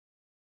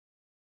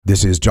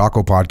This is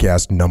Jocko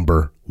Podcast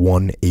number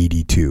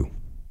 182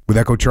 with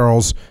Echo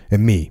Charles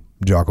and me,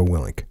 Jocko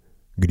Willink.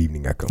 Good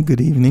evening, Echo.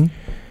 Good evening.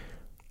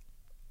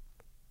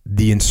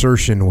 The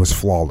insertion was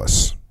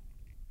flawless.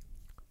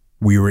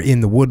 We were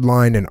in the wood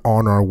line and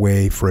on our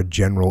way for a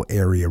general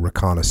area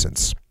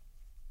reconnaissance.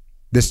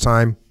 This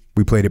time,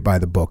 we played it by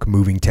the book,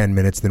 moving 10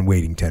 minutes, then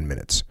waiting 10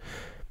 minutes.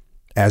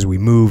 As we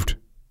moved,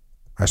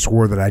 I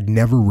swore that I'd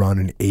never run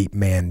an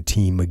 8-man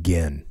team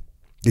again.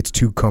 It's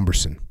too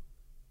cumbersome.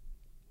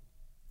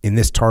 In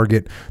this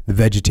target, the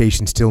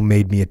vegetation still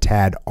made me a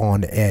tad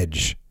on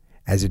edge,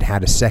 as it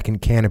had a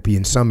second canopy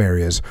in some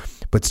areas,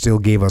 but still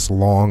gave us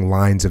long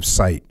lines of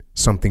sight,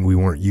 something we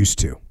weren't used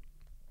to.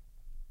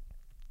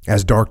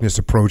 As darkness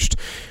approached,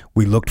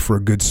 we looked for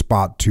a good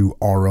spot to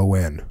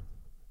RON.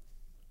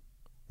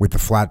 With the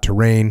flat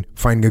terrain,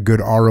 finding a good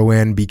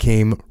RON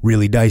became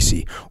really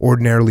dicey.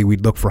 Ordinarily,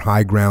 we'd look for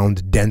high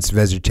ground, dense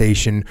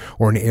vegetation,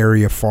 or an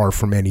area far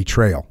from any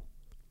trail.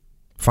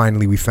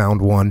 Finally, we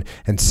found one,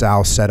 and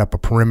Sal set up a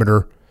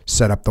perimeter,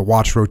 set up the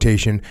watch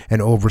rotation,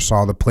 and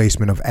oversaw the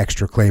placement of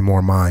extra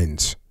claymore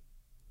mines.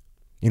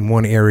 In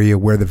one area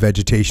where the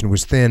vegetation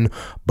was thin,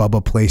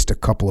 Bubba placed a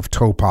couple of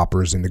toe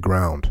poppers in the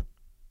ground.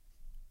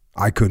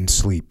 I couldn't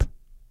sleep.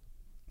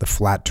 The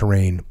flat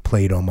terrain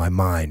played on my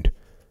mind.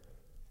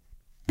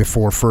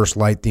 Before first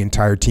light, the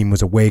entire team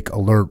was awake,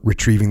 alert,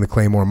 retrieving the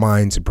claymore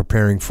mines and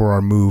preparing for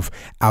our move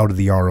out of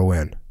the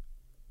RON.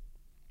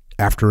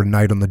 After a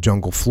night on the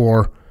jungle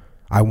floor,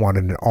 I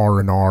wanted an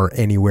R&R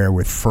anywhere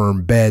with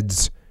firm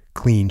beds,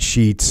 clean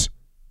sheets,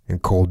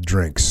 and cold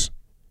drinks.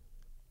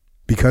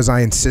 Because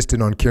I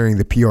insisted on carrying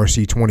the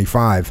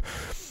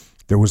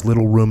PRC-25, there was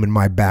little room in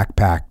my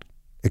backpack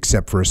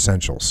except for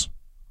essentials.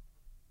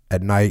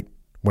 At night,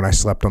 when I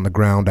slept on the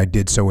ground, I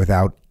did so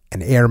without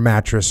an air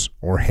mattress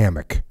or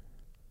hammock.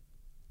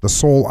 The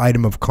sole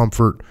item of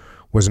comfort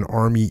was an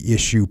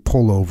Army-issue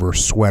pullover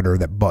sweater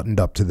that buttoned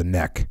up to the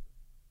neck.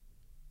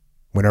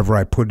 Whenever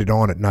I put it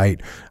on at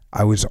night,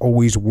 I was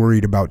always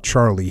worried about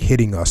Charlie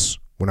hitting us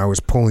when I was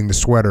pulling the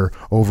sweater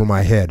over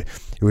my head.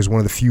 It was one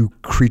of the few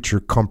creature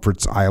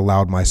comforts I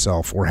allowed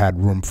myself or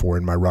had room for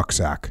in my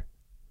rucksack.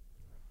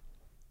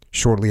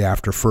 Shortly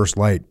after first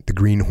light, the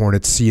Green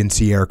Hornet's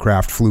CNC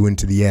aircraft flew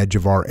into the edge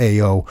of our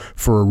AO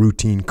for a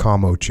routine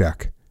commo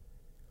check.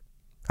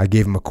 I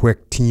gave him a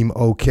quick team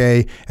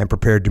okay and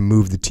prepared to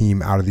move the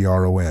team out of the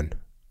RON.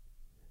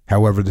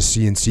 However, the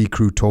CNC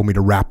crew told me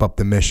to wrap up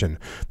the mission.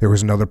 There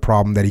was another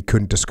problem that he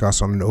couldn't discuss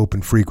on an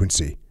open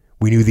frequency.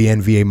 We knew the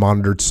NVA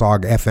monitored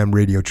SOG FM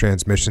radio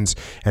transmissions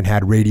and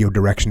had radio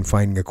direction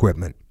finding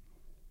equipment.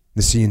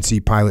 The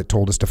CNC pilot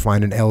told us to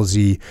find an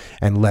LZ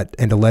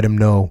and to let him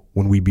know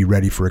when we'd be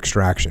ready for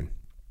extraction.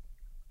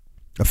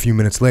 A few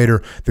minutes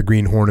later, the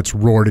Green Hornets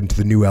roared into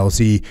the new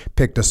LZ,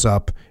 picked us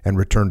up, and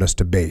returned us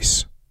to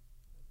base.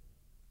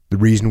 The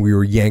reason we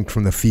were yanked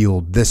from the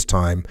field this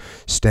time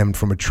stemmed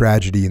from a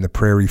tragedy in the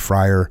Prairie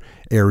Fire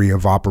area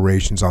of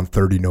operations on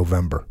 30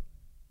 November.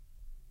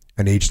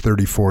 An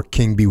H-34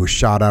 King Bee was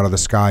shot out of the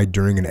sky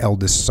during an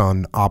eldest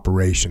son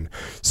operation.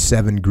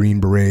 7 Green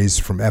Berets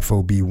from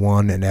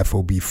FOB-1 and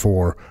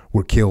FOB-4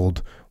 were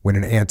killed when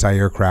an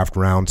anti-aircraft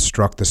round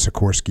struck the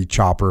Sikorsky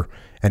chopper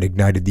and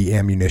ignited the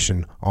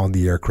ammunition on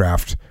the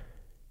aircraft,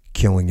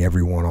 killing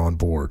everyone on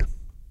board.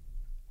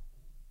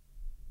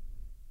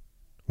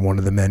 One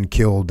of the men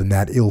killed in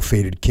that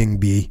ill-fated King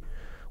Bee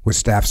was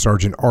Staff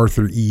Sergeant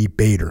Arthur E.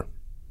 Bader.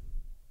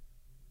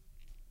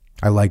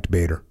 I liked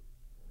Bader.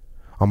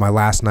 On my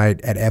last night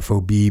at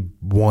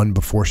FOB-1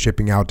 before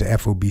shipping out to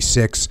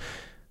FOB-6,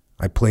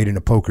 I played in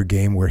a poker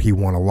game where he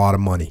won a lot of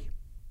money.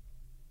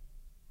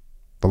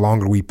 The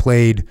longer we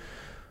played,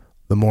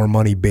 the more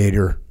money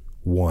Bader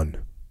won.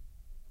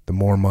 The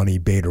more money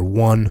Bader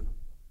won,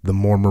 the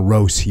more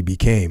morose he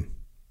became.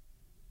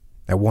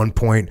 At one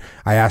point,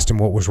 I asked him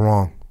what was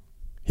wrong.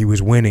 He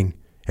was winning,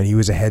 and he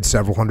was ahead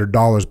several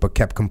 $100s, but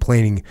kept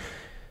complaining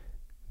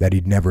that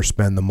he'd never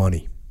spend the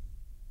money.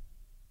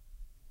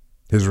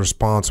 His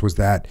response was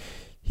that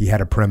he had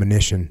a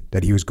premonition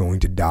that he was going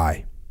to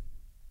die,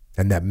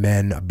 and that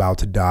men about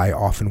to die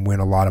often win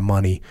a lot of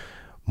money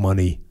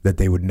that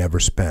they would never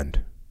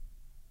spend.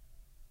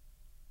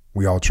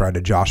 We all tried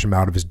to josh him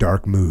out of his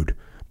dark mood,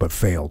 but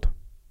failed.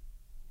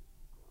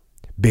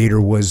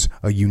 Bader was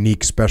a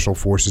unique Special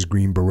Forces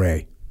Green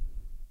Beret.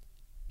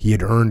 He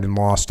had earned and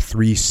lost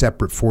 3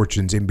 separate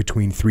fortunes in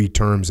between 3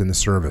 terms in the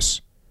service.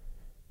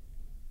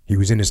 He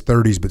was in his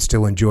 30s but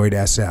still enjoyed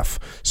SF,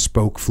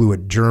 spoke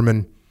fluent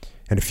German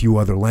and a few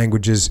other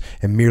languages,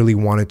 and merely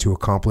wanted to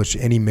accomplish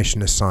any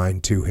mission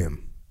assigned to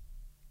him.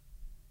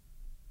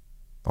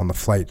 On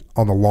the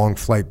long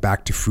flight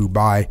back to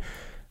Fubai,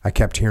 I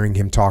kept hearing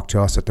him talk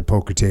to us at the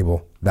poker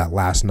table that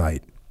last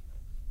night.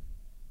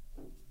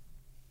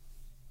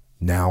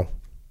 Now,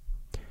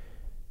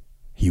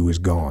 he was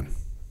gone.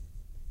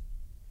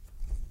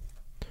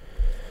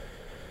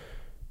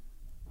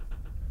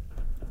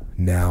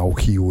 Now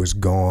he was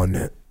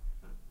gone,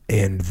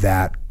 and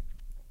that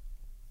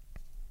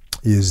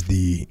is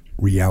the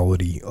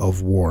reality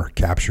of war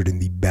captured in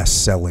the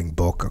best-selling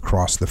book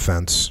Across the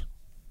Fence.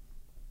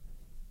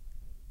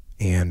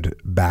 And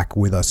back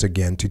with us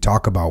again to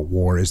talk about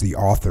war is the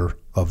author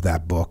of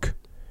that book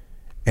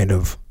and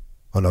of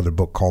another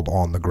book called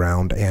On the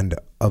Ground and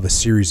of a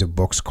series of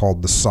books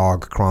called The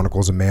SOG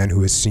Chronicles, a man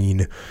who has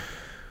seen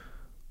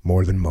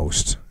more than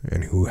most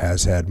and who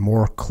has had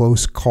more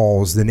close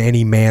calls than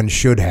any man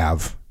should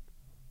have.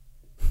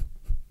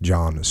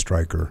 John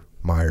Stryker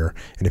Meyer.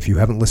 And if you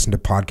haven't listened to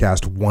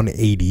podcast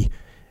 180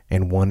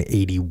 and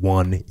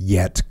 181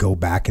 yet, go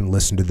back and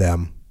listen to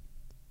them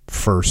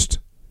first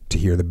to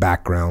hear the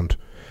background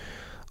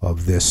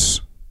of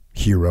this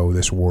hero,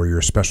 this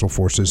warrior, Special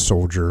Forces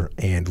soldier,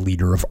 and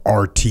leader of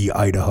RT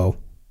Idaho,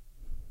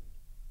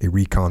 a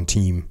recon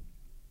team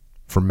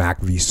for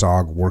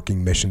MACV-SOG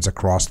working missions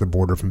across the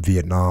border from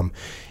Vietnam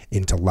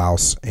into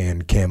Laos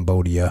and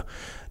Cambodia.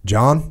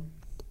 John?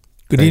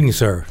 Good evening,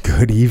 sir.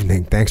 Good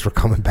evening. Thanks for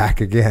coming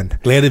back again.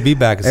 Glad to be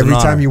back. It's Every an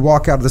honor. time you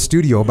walk out of the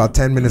studio, about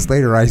 10 minutes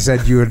later, I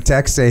send you a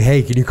text, say,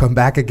 hey, can you come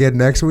back again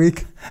next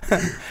week?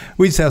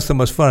 We just have so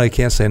much fun, I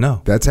can't say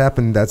no. That's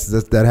happened.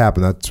 That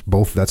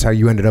happened. That's how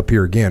you ended up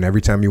here again. Every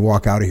time you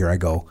walk out of here, I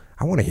go,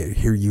 I want to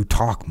hear you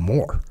talk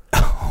more.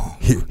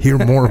 Hear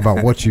more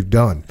about what you've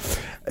done.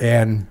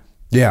 And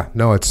yeah,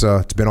 no, it's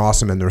been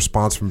awesome. And the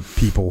response from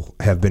people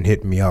have been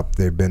hitting me up.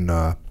 They've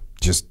been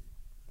just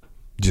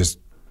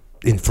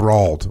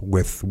enthralled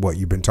with what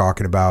you've been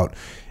talking about,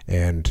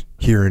 and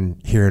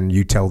hearing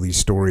you tell these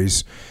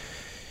stories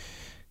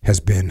has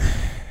been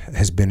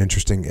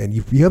interesting. And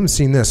you haven't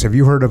seen this. Have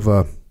you heard of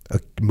a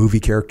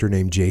movie character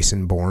named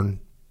Jason Bourne?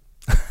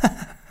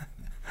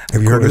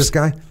 Have you heard of this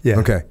guy? Yeah.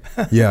 Okay.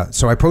 Yeah.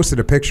 So I posted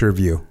a picture of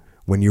you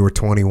when you were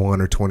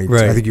 21 or 22.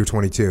 Right. I think you were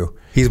 22.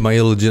 He's my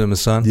illegitimate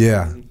son.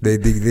 Yeah.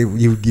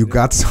 You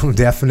got some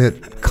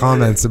definite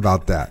comments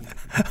about that.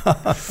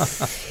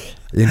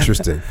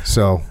 Interesting.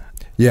 So,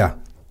 yeah,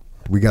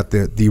 we got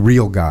the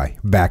real guy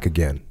back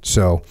again.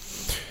 So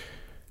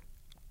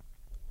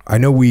I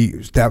know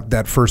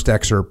that first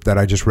excerpt that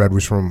I just read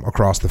was from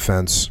Across the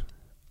Fence,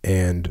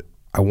 and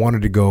I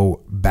wanted to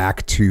go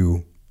back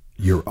to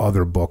your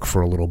other book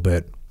for a little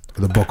bit,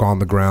 the book On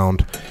the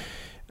Ground,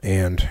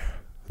 and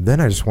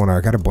then I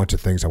got a bunch of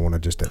things I want to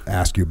just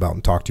ask you about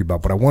and talk to you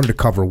about, but I wanted to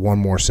cover one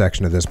more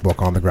section of this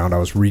book, On the Ground. I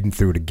was reading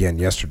through it again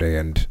yesterday,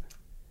 and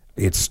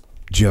it's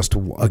just,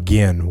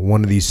 again,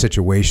 one of these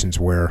situations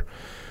where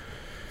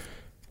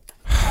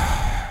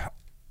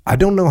I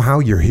don't know how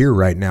you're here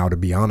right now, to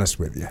be honest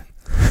with you.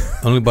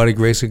 Only by the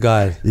grace of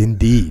God.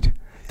 Indeed.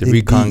 The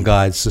recon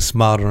guides, the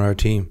smile on our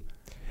team.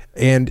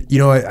 And, you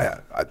know,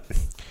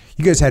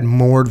 you guys had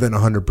more than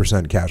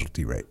 100%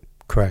 casualty rate.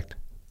 Correct.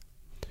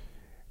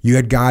 You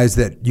had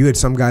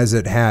some guys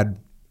that had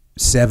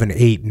 7,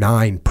 8,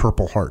 9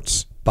 Purple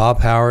Hearts.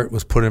 Bob Howard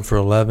was put in for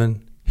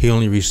 11. He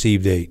only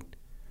received 8.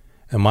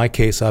 In my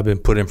case, I've been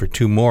put in for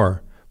 2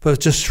 more, but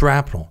it's just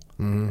shrapnel.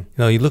 Mm-hmm. You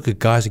know, you look at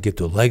guys that get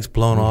their legs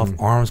blown off,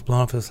 arms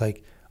blown off. It's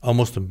like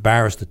almost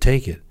embarrassed to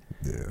take it.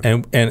 Yeah.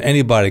 And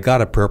anybody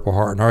got a Purple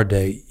Heart in our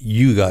day,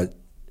 you got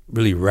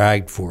really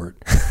ragged for it.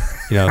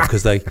 You know,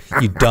 because like,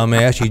 you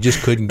dumbass, you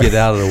just couldn't get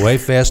out of the way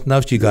fast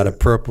enough. So you got a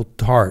Purple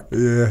Heart.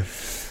 Yeah.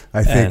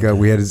 I think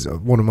we had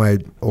one of my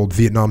old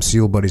Vietnam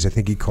SEAL buddies. I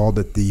think he called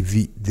it the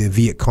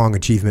Viet Cong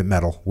Achievement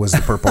Medal was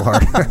the Purple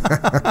Heart.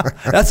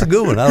 That's a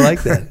good one. I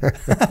like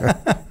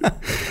that.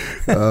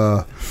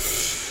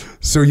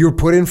 So you were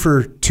put in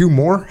for 2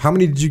 more. How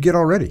many did you get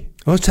already?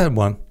 I just had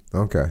 1.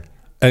 Okay.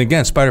 And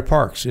again, Spider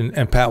Parks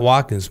and Pat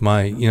Watkins,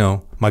 my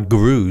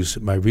gurus,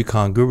 my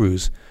recon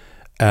gurus.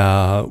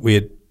 We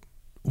had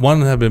one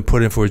that had been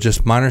put in for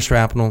just minor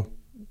shrapnel.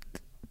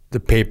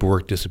 The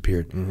paperwork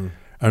disappeared. Mm-hmm.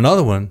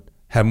 Another one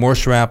had more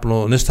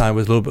shrapnel, and this time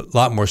was a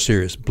lot more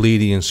serious,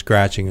 bleeding and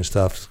scratching and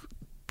stuff,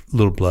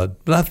 little blood,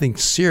 but nothing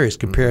serious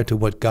compared to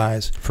what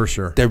guys for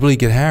sure that really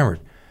get hammered.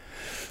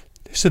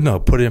 They said, no,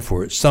 put in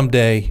for it.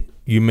 Someday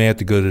you may have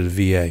to go to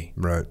the VA.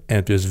 Right. And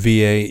if there's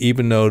VA,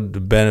 even though the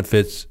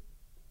benefits,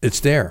 it's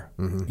there.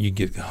 Mm-hmm. You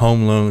get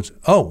home loans.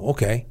 Oh,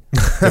 okay.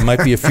 There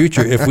might be a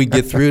future. If we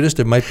get through this,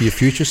 there might be a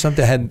future.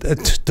 Something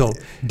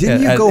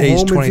Didn't you go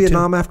home 22? In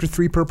Vietnam after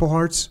 3 Purple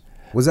Hearts?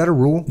 Was that a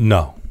rule?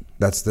 No.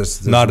 That's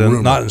this not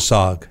in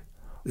SOG.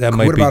 That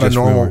might be just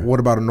rumor.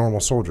 What about a normal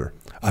soldier?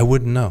 I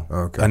wouldn't know.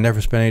 Okay. I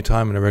never spent any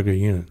time in a regular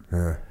unit.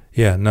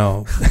 Yeah,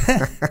 no.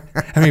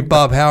 I mean,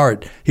 Bob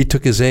Howard, he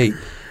took his 8,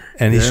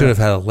 and he should have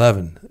had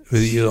 11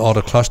 with all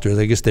the clusters.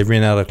 I guess they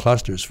ran out of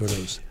clusters for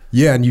those.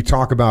 Yeah, and you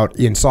talk about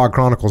in SOG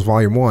Chronicles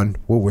Volume 1,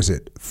 what was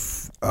it?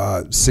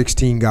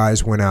 16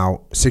 guys went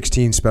out,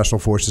 16 Special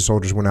Forces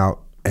soldiers went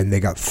out, and they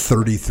got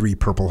 33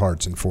 Purple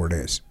Hearts in 4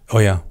 days. Oh,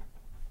 yeah.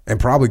 And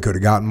probably could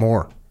have gotten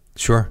more.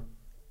 Sure.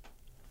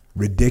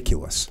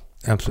 Ridiculous.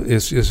 Absolutely.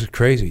 It's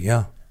crazy,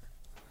 yeah.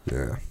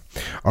 Yeah.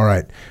 All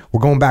right.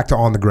 We're going back to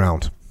On the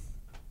Ground.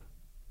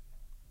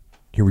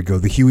 Here we go.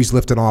 The Hueys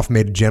lifted off,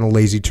 made a gentle,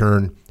 lazy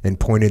turn, and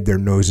pointed their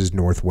noses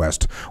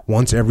northwest.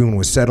 Once everyone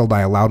was settled, I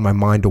allowed my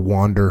mind to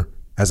wander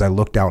as I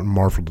looked out and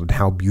marveled at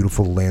how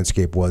beautiful the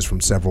landscape was from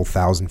several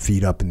thousand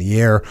feet up in the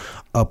air,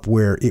 up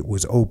where it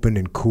was open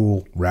and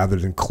cool rather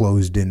than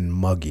closed in and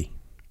muggy.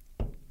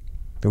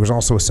 There was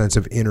also a sense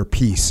of inner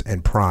peace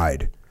and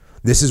pride.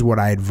 This is what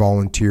I had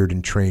volunteered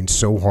and trained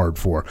so hard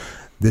for.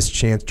 This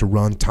chance to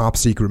run top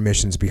secret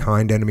missions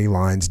behind enemy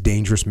lines,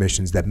 dangerous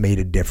missions that made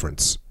a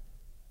difference.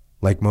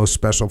 Like most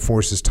special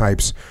forces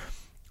types,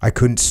 I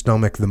couldn't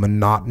stomach the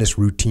monotonous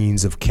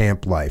routines of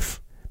camp life.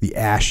 The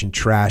ash and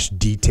trash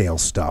detail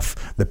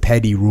stuff, the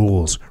petty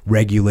rules,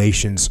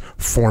 regulations,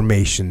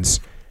 formations,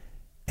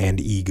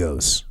 and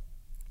egos.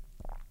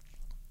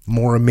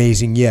 More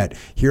amazing yet,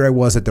 here I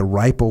was at the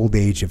ripe old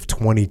age of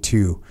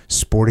 22,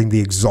 sporting the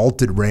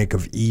exalted rank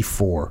of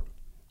E4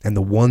 and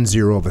the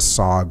 1-0 of a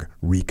SOG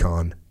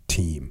recon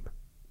team.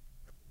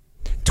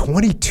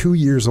 22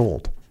 years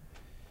old.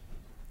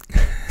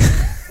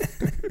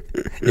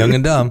 Young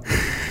and dumb.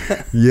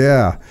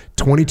 Yeah,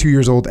 22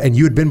 years old, and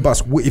you had been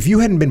busted. If you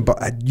hadn't been,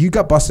 you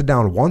got busted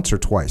down once or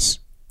twice?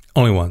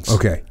 Only once.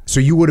 Okay, so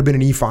you would have been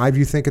an E5,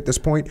 you think, at this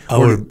point? I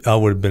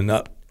would have been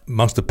up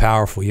amongst the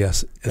powerful,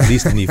 yes, at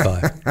least an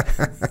E5.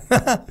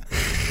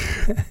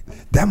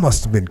 That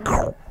must have been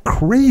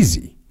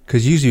crazy.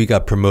 Because usually you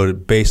got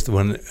promoted based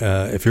on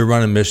if you're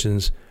running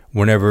missions,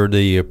 whenever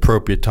the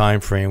appropriate time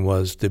frame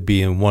was to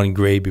be in one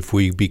grade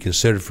before you be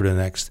considered for the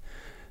next.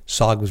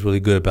 SOG was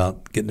really good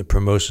about getting the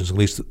promotions, at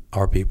least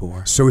our people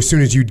were. So as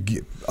soon as you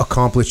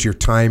accomplish your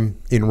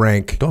time in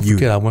rank... Don't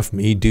forget, I went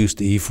from E-deuce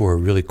to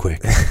E4 really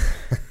quick.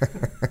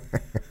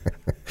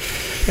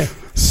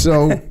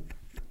 So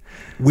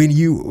when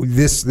you...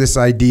 This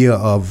idea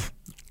of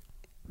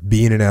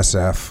being an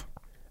SF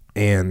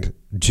and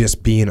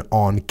just being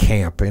on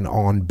camp and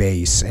on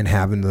base and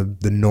having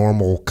the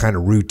normal kind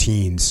of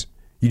routines,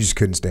 you just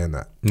couldn't stand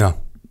that.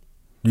 No.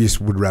 You just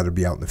would rather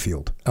be out in the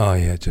field. Oh,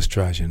 yeah, it just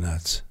drives you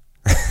nuts.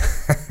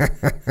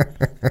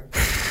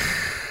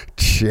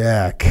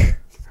 Check.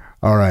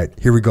 All right,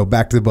 here we go.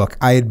 Back to the book.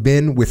 I had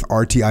been with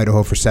RT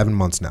Idaho for 7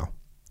 months now.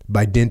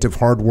 By dint of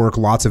hard work,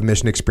 lots of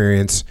mission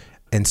experience,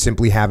 and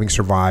simply having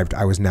survived,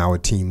 I was now a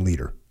team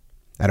leader.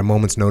 At a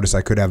moment's notice,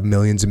 I could have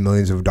millions and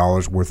millions of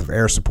dollars worth of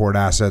air support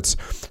assets,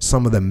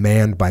 some of them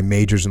manned by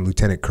majors and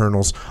lieutenant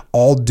colonels,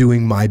 all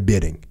doing my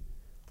bidding,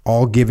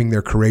 all giving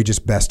their courageous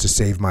best to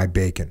save my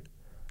bacon.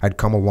 I'd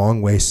come a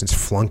long way since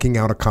flunking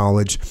out of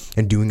college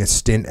and doing a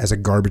stint as a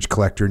garbage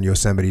collector in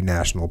Yosemite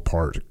National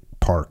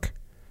Park.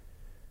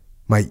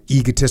 My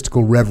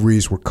egotistical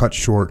reveries were cut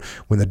short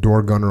when the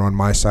door gunner on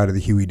my side of the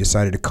Huey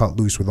decided to cut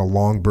loose with a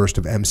long burst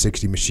of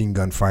M60 machine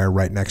gun fire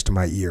right next to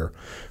my ear.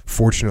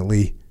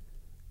 Fortunately,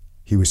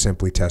 he was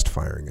simply test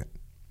firing it.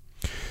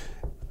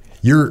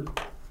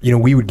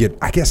 We would get,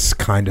 I guess,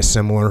 kind of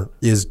similar,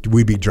 is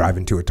we'd be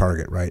driving to a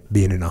target, right?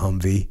 Being in a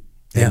Humvee.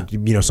 And,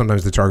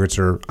 sometimes the targets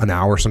are an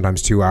hour,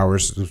 sometimes 2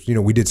 hours.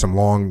 We did some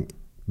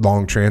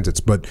long transits,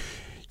 but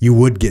you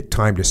would get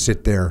time to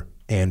sit there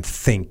and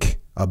think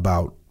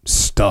about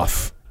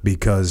stuff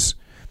because,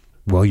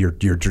 well, you're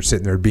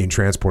sitting there being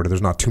transported.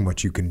 There's not too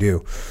much you can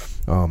do.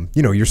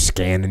 You're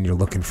scanning, you're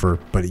looking for,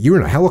 but you're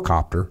in a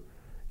helicopter.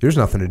 There's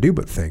nothing to do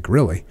but think,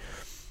 really.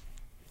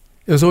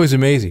 It was always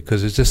amazing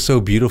because it's just so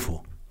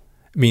beautiful.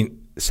 I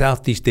mean,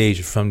 Southeast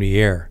Asia from the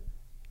air.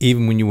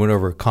 Even when you went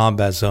over a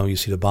combat zone, you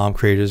see the bomb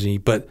craters,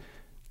 but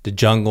the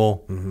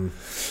jungle,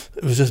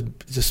 It was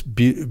just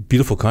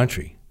beautiful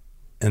country.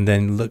 And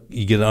then look,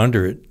 you get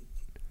under it,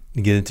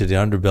 you get into the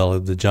underbelly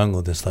of the jungle.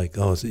 It's like,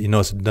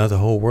 it's another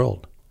whole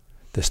world.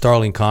 The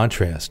startling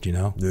contrast,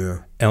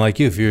 Yeah. And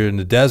like if you're in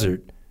the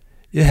desert,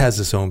 it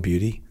has its own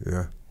beauty.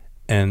 Yeah.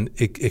 And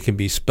it can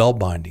be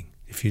spellbinding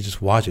if you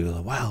just watch it. You're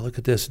like, wow, look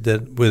at this.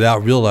 Then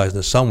without realizing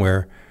that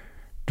somewhere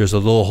there's a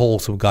little hole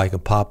some guy can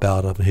pop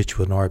out of and hit you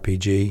with an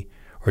RPG.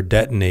 Or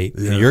detonate.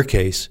 In your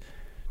case,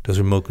 those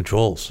remote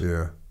controls.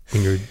 Yeah.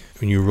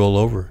 When you roll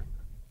over.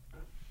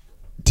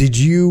 Did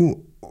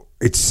you?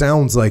 It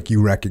sounds like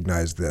you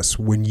recognized this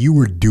when you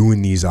were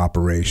doing these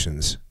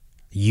operations.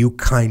 You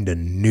kind of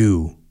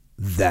knew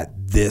that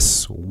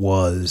this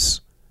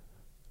was.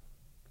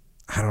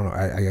 I don't know.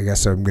 I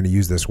guess I'm going to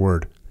use this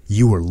word.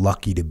 You were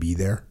lucky to be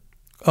there.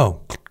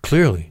 Oh,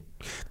 clearly.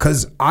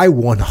 Because I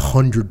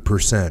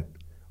 100%,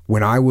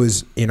 when I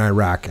was in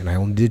Iraq, and I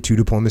only did 2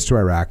 deployments to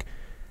Iraq.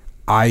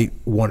 I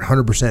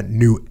 100%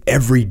 knew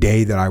every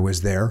day that I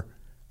was there,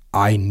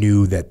 I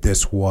knew that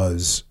this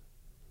was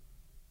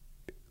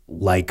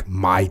like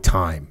my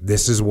time.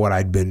 This is what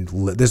I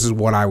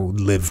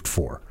lived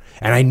for.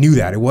 And I knew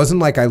that. It wasn't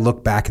like I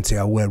look back and say,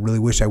 I really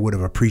wish I would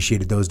have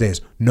appreciated those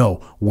days.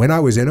 No, when I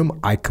was in them,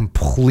 I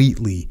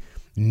completely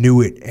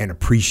knew it and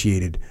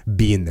appreciated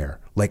being there,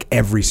 like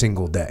every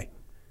single day.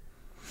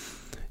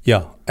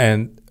 Yeah,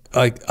 and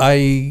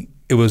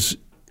it was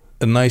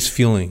a nice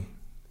feeling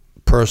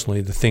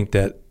personally to think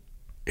that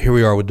here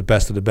we are with the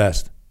best of the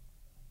best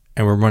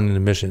and we're running the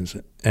missions,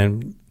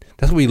 and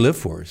that's what we live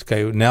for. It's,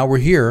 okay, now we're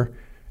here,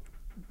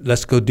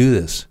 let's go do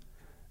this,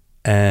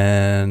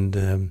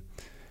 and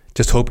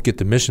just hope to get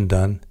the mission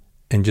done,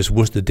 and just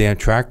wish the damn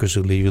trackers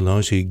would leave you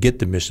alone so you get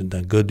the mission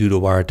done. Go do the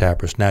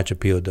wiretap or snatch a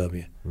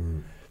POW,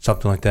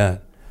 something like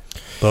that.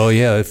 But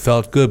it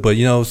felt good. But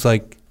it's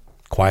like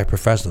quiet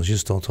professionals, you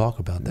just don't talk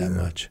about that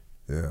much.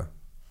 Yeah.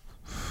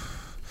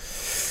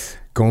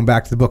 Going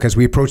back to the book, as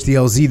we approached the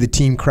LZ, the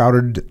team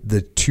crowded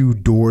the two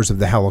doors of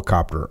the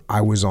helicopter. I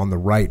was on the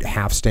right,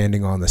 half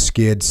standing on the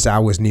skid.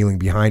 Sal was kneeling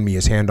behind me,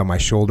 his hand on my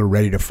shoulder,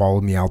 ready to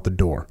follow me out the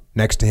door.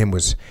 Next to him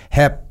was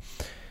Hep,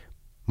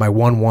 my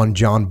 1-1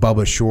 John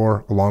Bubba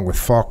Shore, along with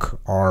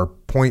Fuck, our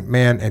point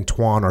man, and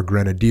Twan, our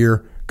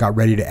grenadier, got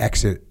ready to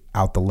exit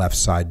out the left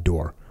side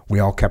door. We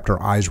all kept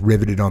our eyes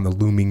riveted on the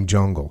looming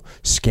jungle,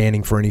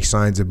 scanning for any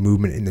signs of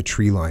movement in the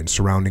tree line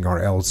surrounding our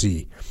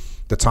LZ.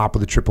 The top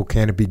of the triple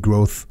canopy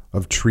growth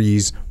of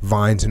trees,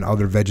 vines, and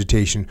other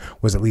vegetation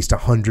was at least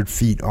 100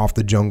 feet off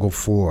the jungle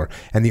floor,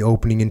 and the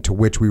opening into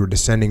which we were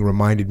descending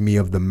reminded me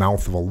of the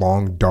mouth of a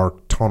long,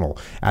 dark tunnel,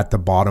 at the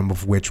bottom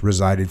of which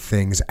resided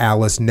things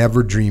Alice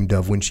never dreamed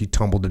of when she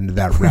tumbled into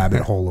that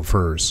rabbit hole of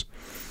hers.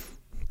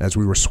 As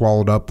we were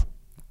swallowed up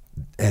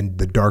and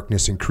the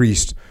darkness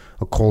increased,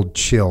 a cold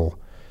chill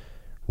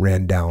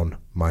ran down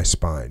my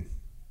spine.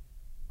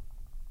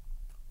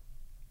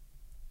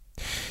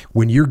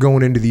 When you're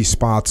going into these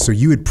spots, so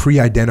you had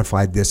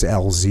pre-identified this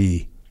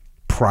LZ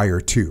prior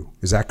to,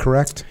 is that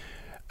correct?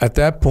 At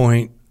that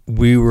point,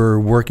 we were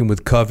working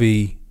with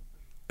Covey.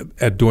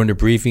 During the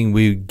briefing,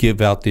 we would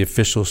give out the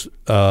official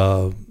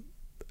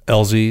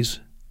LZs,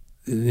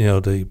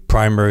 the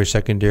primary,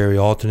 secondary,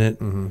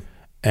 alternate,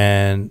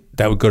 and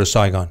that would go to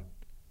Saigon.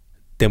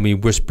 Then we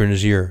whisper in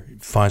his ear,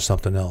 find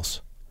something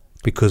else,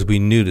 because we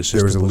knew the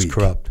system was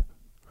corrupt.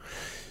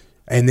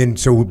 And then,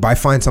 so by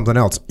find something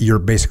else, you're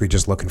basically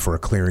just looking for a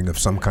clearing of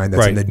some kind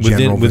that's in the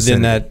general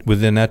vicinity.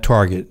 Within that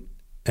target,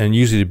 and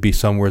usually it'd be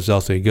somewhere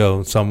else they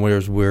go.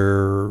 Somewheres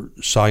where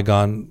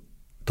Saigon,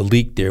 the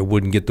leak there,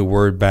 wouldn't get the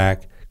word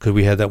back because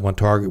we had that one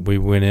target. We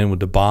went in with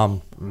the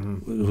bomb.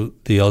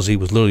 The LZ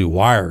was literally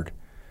wired.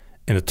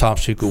 In the top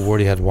secret ward,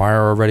 he had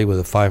wire already with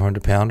a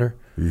 500-pounder.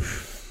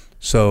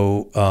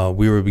 So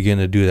we were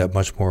beginning to do that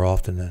much more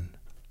often then,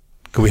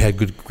 because we had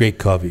great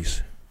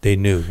coveys. They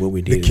knew what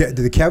we needed. Did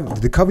the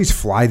Coveys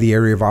fly the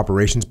area of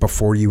operations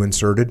before you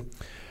inserted?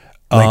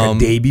 Like a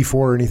day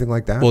before or anything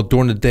like that? Well,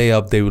 during the day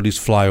up, they would at least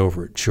fly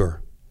over it,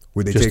 sure.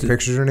 Would they take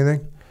pictures or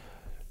anything?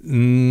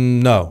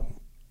 No.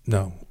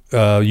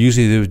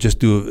 Usually they would just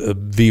do a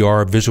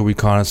VR, visual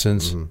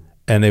reconnaissance,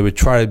 and they would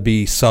try to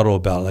be subtle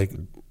about it. Like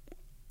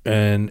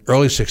in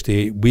early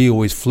 68, we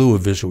always flew a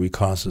visual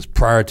reconnaissance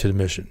prior to the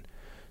mission.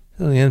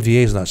 The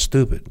NVA is not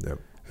stupid. Yep.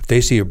 If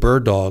they see a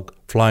bird dog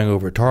flying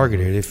over a target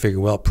area, they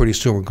figure, well, pretty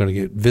soon we're going to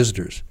get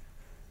visitors.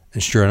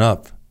 And sure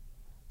enough.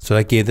 So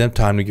that gave them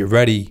time to get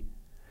ready.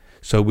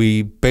 So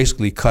we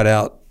basically cut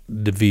out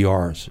the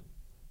VRs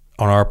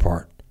on our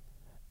part.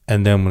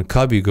 And then when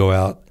Cubby go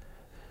out,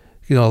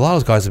 a lot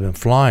of those guys have been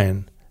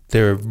flying.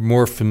 They're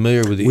more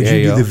familiar with the AO. Would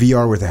you do the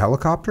VR with a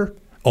helicopter?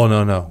 Oh,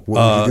 no.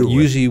 What would you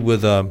do usually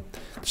with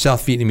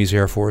South Vietnamese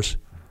Air Force,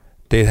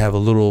 they'd have a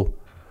little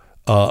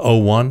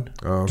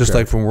O1, just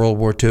like from World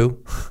War II.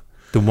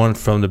 The one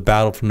from the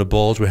Battle from the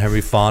Bulge where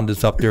Henry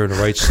Fonda's up there in the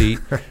right seat,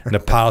 and the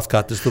pilot's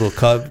got this little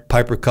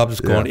Piper Cub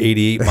that's going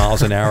 88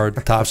 miles an hour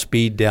top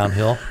speed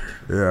downhill.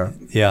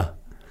 Yeah.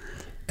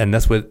 And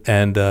that's what,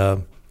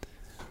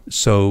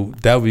 so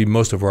that would be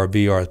most of our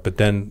VRs. But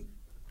then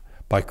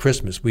by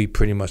Christmas, we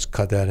pretty much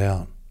cut that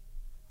out.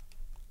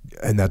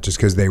 And that's just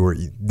because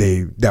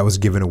that was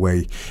given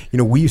away.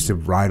 We used to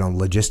ride on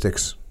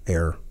logistics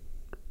air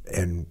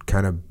and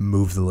kind of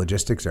move the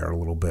logistics air a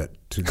little bit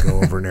to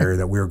go over an area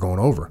that we were going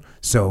over.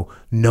 So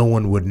no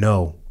one would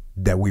know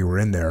that we were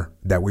in there,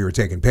 that we were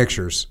taking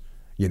pictures,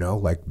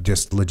 like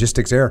just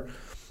logistics air.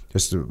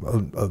 Just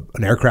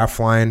an aircraft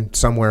flying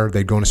somewhere,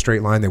 they'd go in a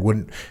straight line.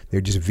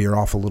 They'd just veer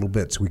off a little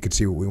bit so we could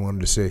see what we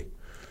wanted to see.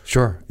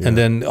 Sure. Yeah. And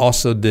then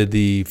also did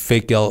the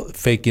fake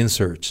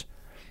inserts.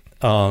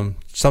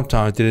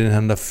 Sometimes they didn't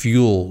have enough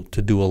fuel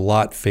to do a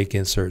lot fake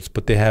inserts,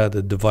 but they had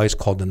a device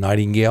called the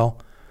Nightingale,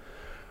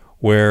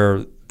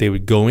 where they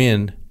would go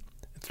in,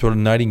 throw the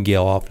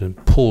Nightingale off and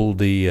pull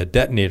the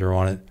detonator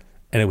on it,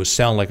 and it would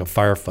sound like a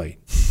firefight.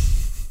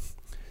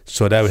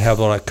 So that would have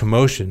all that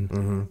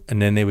commotion,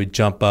 and then they would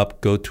jump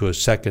up, go to a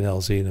second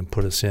LZ, and then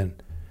put us in.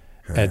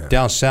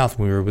 Down south,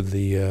 when we were with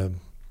the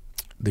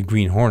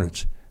Green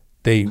Hornets,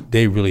 they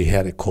really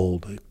had it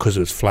cold because it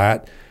was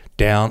flat,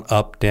 down,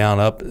 up, down,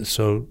 up.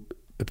 So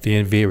if the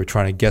NVA were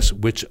trying to guess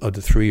which of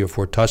the 3 or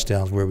 4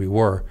 touchdowns where we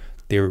were,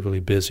 they were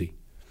really busy.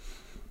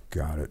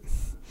 Got it.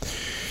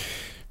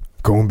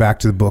 Going back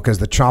to the book, as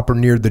the chopper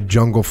neared the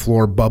jungle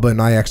floor, Bubba and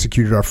I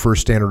executed our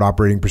first standard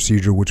operating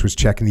procedure, which was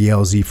checking the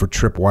LZ for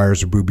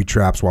tripwires or booby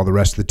traps, while the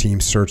rest of the team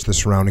searched the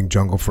surrounding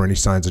jungle for any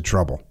signs of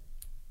trouble.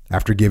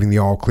 After giving the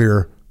all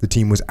clear, the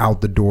team was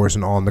out the doors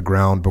and on the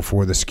ground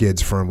before the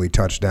skids firmly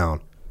touched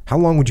down. How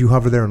long would you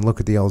hover there and look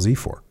at the LZ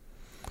for?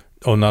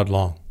 Oh, not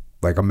long.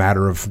 Like a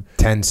matter of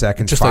 10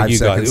 seconds, just 5 like you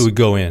seconds? guys, it would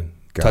go in,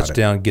 Got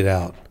touchdown, get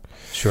out.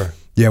 Sure.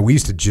 Yeah, we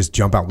used to just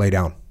jump out, lay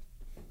down.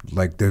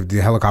 Like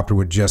the helicopter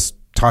would just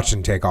touch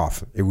and take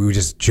off. We would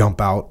just jump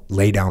out,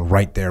 lay down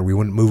right there. We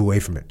wouldn't move away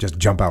from it. Just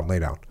jump out and lay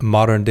down. A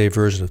modern day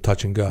version of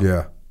touch and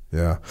go.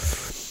 Yeah.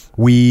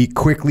 We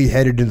quickly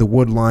headed to the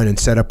wood line and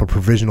set up a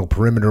provisional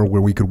perimeter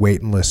where we could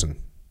wait and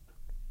listen.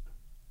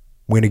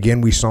 When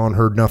again we saw and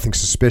heard nothing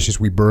suspicious,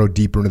 we burrowed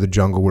deeper into the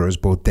jungle where it was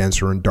both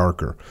denser and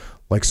darker.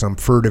 Like some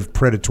furtive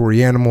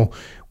predatory animal,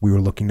 we were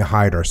looking to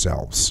hide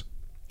ourselves.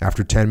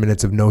 After 10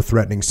 minutes of no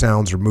threatening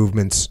sounds or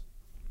movements,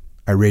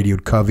 I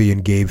radioed Covey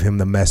and gave him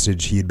the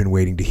message he had been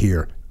waiting to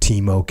hear.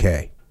 Team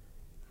okay.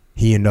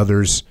 He and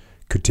others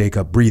could take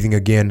up breathing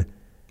again,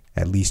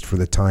 at least for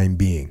the time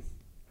being.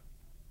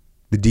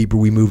 The deeper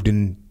we moved,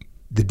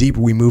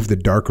 the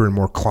darker and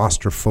more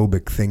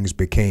claustrophobic things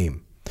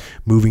became.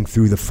 Moving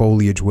through the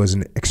foliage was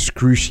an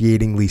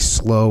excruciatingly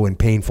slow and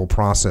painful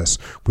process,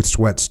 with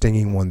sweat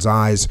stinging one's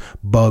eyes,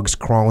 bugs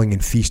crawling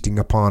and feasting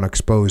upon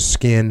exposed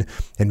skin,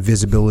 and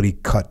visibility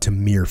cut to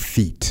mere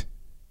feet.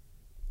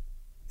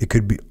 It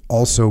could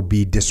also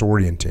be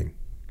disorienting,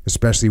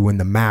 especially when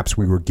the maps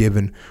we were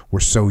given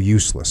were so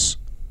useless.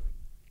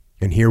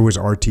 And here was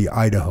RT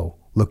Idaho,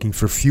 looking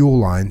for fuel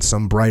lines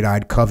some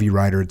bright-eyed Covey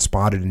rider had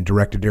spotted and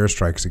directed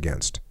airstrikes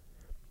against.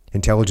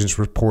 Intelligence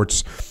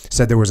reports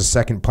said there was a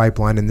second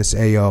pipeline in this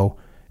AO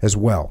as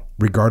well.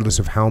 Regardless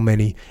of how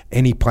many,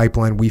 any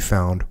pipeline we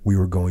found, we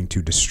were going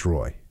to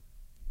destroy.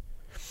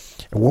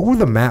 And what were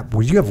the map?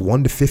 Would you have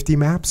 1 to 50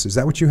 maps? Is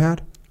that what you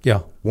had?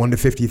 Yeah. 1 to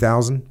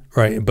 50,000?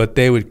 Right, but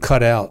they would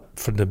cut out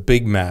from the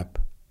big map.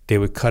 They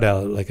would cut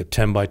out like a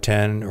 10 by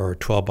 10 or a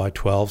 12 by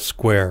 12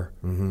 square,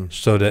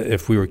 so that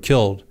if we were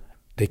killed,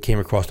 they came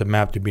across the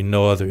map, there'd be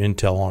no other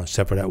intel on it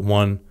except for that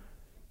one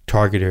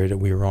target area that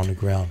we were on the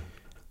ground.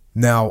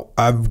 Now,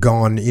 I've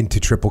gone into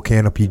triple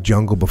canopy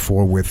jungle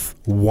before with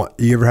one.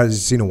 You ever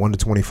seen a 1 to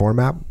 24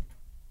 map?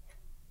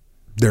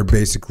 They're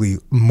basically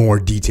more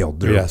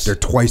detailed. They're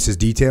twice as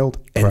detailed,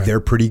 and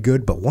they're pretty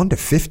good. But 1 to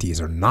 50s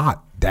are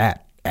not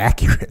that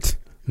accurate.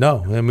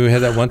 No, I mean, we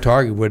had that one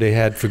target where they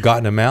had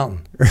forgotten a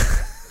mountain.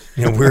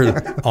 We're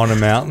on a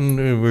mountain,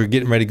 and we're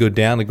getting ready to go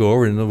down to go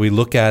over, and we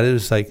look at it.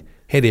 It's like,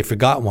 hey, they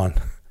forgot one.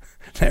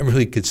 That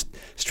really could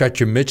stretch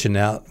your mission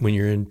out when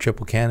you're in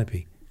triple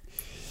canopy.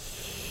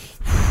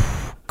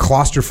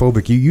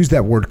 Claustrophobic. You use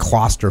that word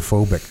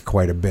claustrophobic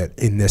quite a bit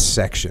in this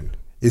section.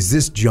 Is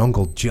this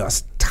jungle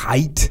just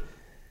tight?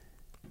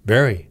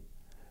 Very.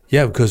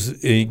 Yeah,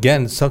 because,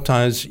 again,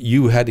 sometimes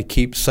you had to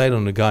keep sight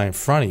on the guy in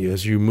front of you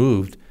as you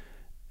moved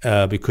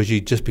because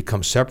you just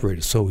become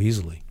separated so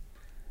easily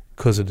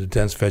because of the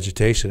dense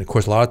vegetation. Of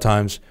course, a lot of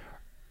times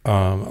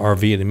our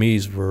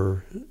Vietnamese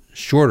were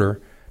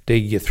shorter.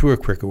 They could get through it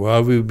quicker.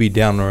 Well, we would be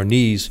down on our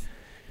knees.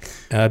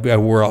 I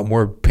wore out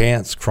more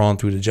pants crawling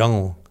through the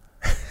jungle.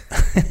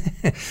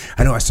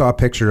 I know. I saw a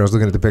picture. I was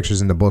looking at the pictures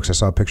in the books. I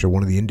saw a picture of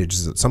one of the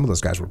indigenous. Some of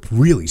those guys were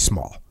really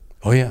small.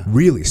 Oh, yeah.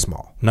 Really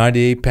small.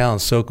 98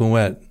 pounds soaking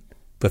wet,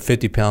 but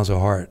 50 pounds of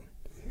heart.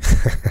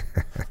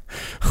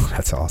 Oh,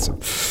 that's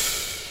awesome.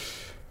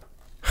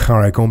 All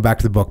right, going back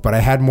to the book. But I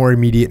had more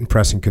immediate and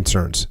pressing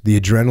concerns. The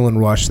adrenaline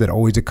rush that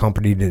always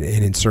accompanied an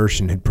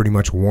insertion had pretty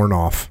much worn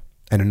off,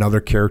 and another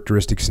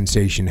characteristic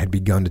sensation had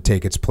begun to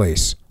take its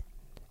place.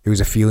 It was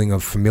a feeling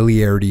of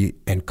familiarity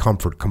and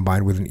comfort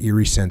combined with an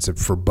eerie sense of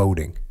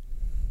foreboding.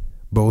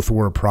 Both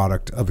were a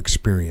product of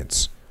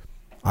experience.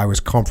 I was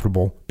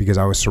comfortable because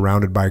I was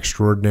surrounded by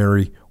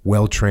extraordinary,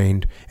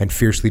 well-trained, and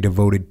fiercely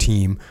devoted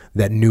team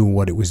that knew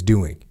what it was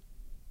doing.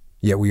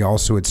 Yet we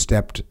also had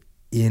stepped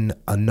in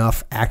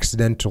enough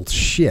accidental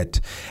shit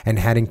and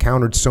had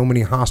encountered so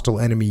many hostile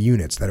enemy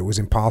units that it was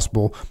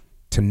impossible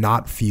to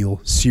not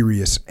feel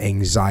serious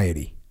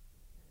anxiety.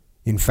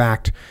 In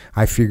fact,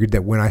 I figured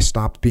that when I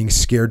stopped being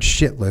scared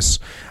shitless,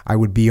 I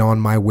would be on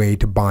my way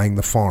to buying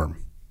the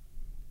farm.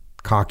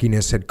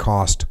 Cockiness had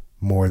cost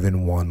more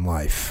than one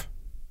life.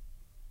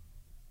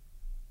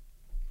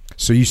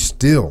 So you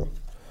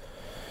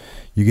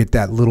get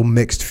that little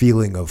mixed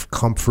feeling of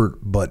comfort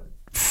but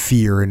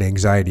fear and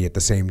anxiety at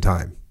the same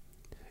time.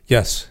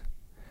 Yes.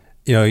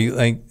 You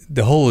like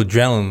the whole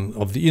adrenaline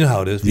of you know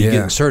how it is. When you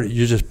get inserted,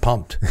 you're just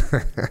pumped.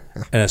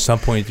 And at some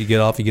point, you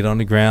get off, you get on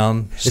the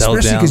ground, settle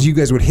especially down. because you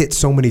guys would hit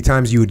so many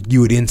times, you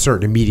would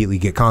insert and immediately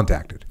get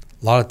contacted.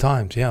 A lot of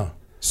times, yeah.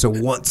 So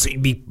once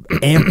you'd be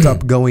amped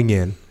up going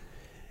in,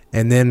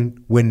 and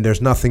then when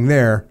there's nothing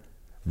there,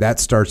 that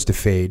starts to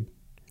fade.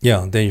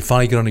 Yeah. Then you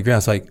finally get on the ground.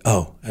 It's like,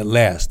 oh, at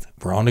last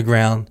we're on the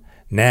ground.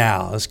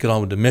 Now let's get on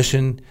with the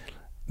mission.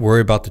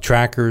 Worry about the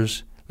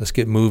trackers. Let's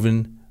get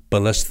moving.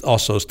 But let's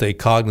also stay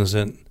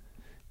cognizant,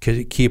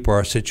 keep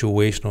our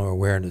situational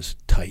awareness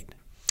tight.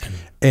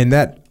 And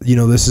that,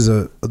 this is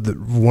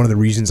one of the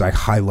reasons I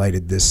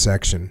highlighted this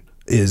section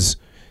is,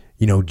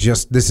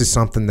 this is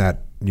something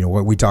that,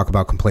 what we talk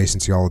about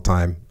complacency all the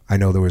time. I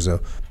know there was one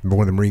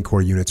of the Marine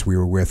Corps units we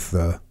were with,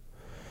 the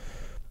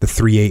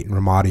 3-8 in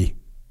Ramadi.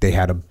 They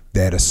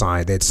had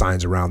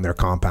signs around their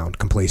compound,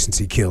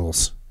 complacency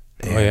kills.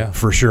 Oh, yeah.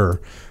 For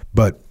sure.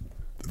 But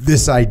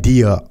this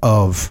idea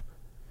of,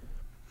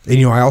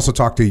 and I also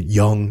talk to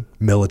young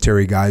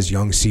military guys,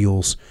 young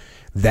SEALs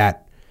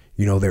that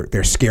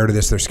they're scared of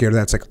this, they're scared of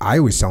that. It's like I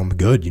always tell them,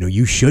 good,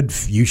 you should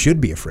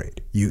be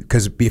afraid.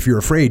 Because if you're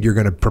afraid, you're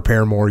going to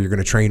prepare more, you're going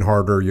to train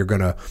harder, you're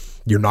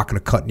not going to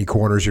cut any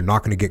corners, you're not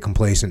going to get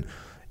complacent.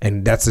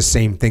 And that's the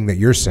same thing that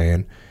you're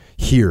saying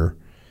here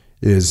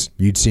is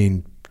you'd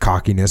seen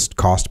cockiness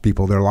cost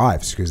people their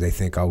lives because they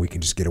think, oh, we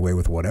can just get away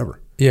with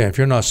whatever. Yeah, if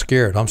you're not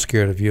scared, I'm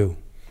scared of you.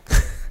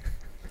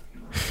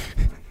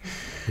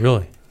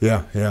 Really?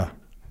 Yeah, yeah.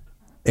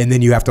 And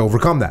then you have to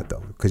overcome that,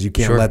 though, because you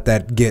can't let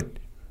that get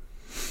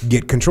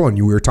control. And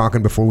we were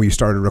talking before we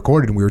started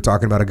recording, and we were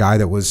talking about a guy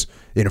that was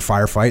in a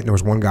firefight, and there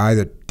was one guy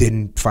that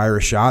didn't fire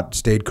a shot,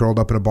 stayed curled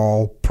up in a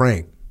ball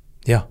praying.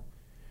 Yeah.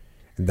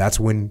 And that's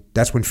when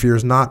fear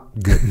is not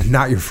good,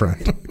 not your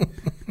friend.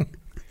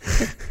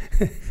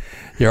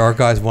 Yeah, our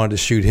guys wanted to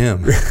shoot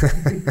him.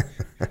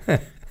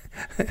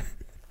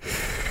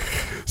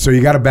 So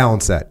you got to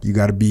balance that. You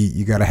got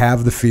to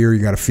have the fear,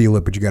 you got to feel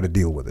it, but you got to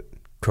deal with it.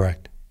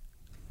 Correct.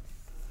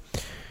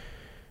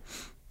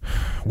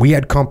 We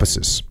had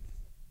compasses,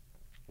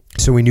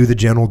 so we knew the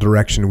general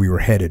direction we were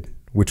headed,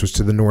 which was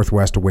to the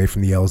northwest away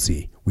from the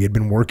LZ. We had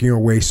been working our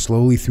way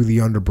slowly through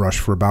the underbrush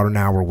for about an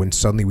hour when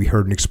suddenly we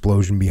heard an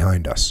explosion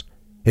behind us.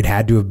 It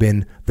had to have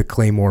been the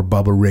Claymore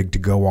Bubba rig to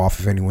go off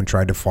if anyone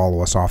tried to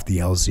follow us off the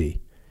LZ.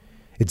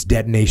 Its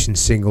detonation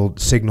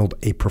signaled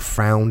a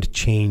profound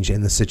change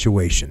in the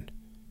situation.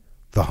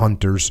 The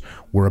hunters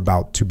were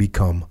about to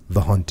become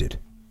the hunted.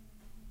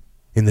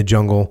 In the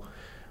jungle,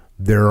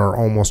 there are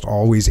almost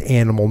always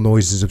animal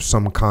noises of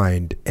some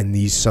kind, and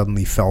these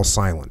suddenly fell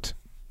silent.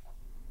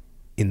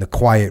 In the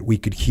quiet, we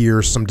could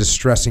hear some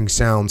distressing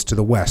sounds to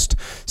the west,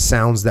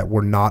 sounds that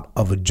were not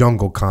of a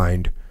jungle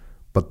kind,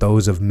 but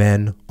those of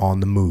men on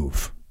the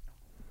move.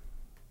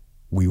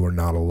 We were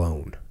not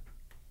alone.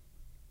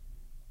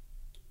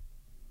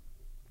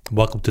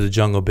 Welcome to the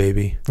jungle,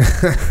 baby.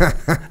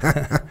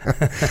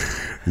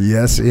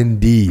 Yes,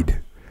 indeed.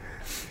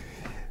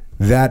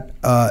 That,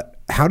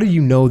 how do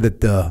you know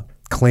that the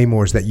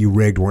claymores that you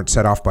rigged weren't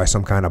set off by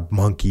some kind of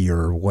monkey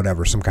or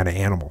whatever, some kind of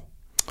animal?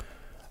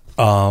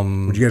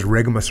 Would you guys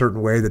rig them a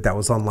certain way that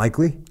was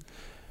unlikely?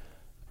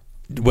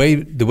 The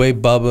way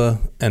Bubba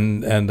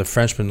and the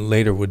Frenchman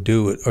later would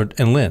do it,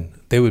 and Lynn,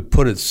 they would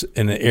put it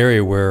in an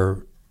area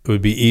where it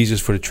would be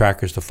easiest for the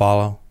trackers to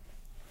follow.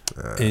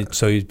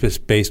 So it's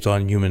just based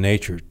on human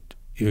nature.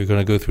 You're going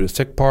to go through the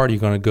thick part, you're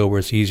going to go where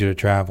it's easier to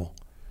travel.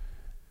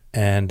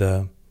 And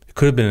it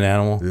could have been an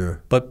animal,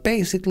 but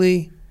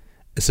basically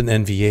it's an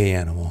NVA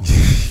animal.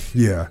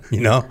 Yeah.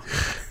 You know?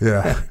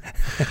 Yeah.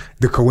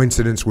 The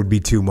coincidence would be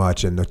too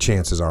much, and the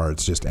chances are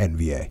it's just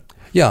NVA.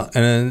 Yeah,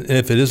 and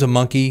if it is a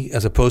monkey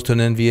as opposed to an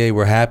NVA,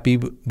 we're happy.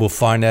 We'll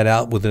find that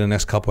out within the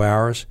next couple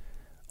hours.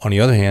 On the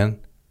other hand,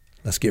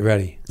 let's get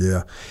ready.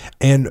 Yeah.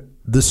 And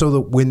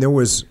when there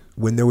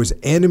was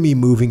enemy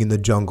moving in the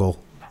jungle,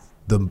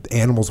 the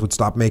animals would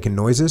stop making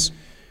noises?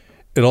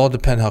 It all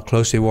depends how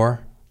close they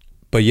were.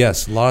 But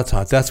yes, a lot of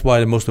times. That's why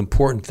the most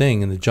important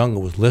thing in the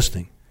jungle was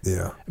listening.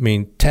 Yeah. I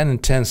mean, 10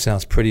 and 10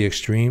 sounds pretty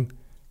extreme,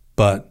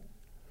 but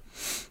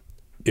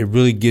it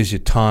really gives you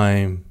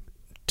time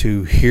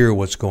to hear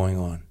what's going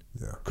on.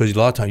 Yeah. Because a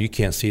lot of times you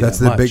can't see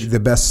that much. That's the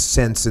best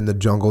sense in the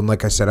jungle. And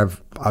like I said,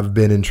 I've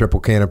been in triple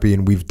canopy,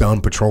 and we've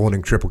done patrolling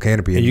in triple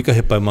canopy. And you got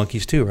hit by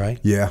monkeys too, right?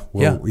 Yeah.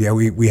 Well, yeah.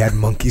 We had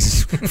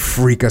monkeys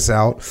freak us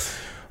out.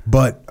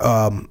 But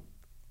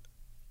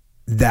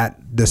that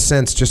the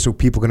sense, just so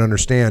people can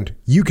understand,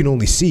 you can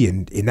only see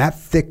in that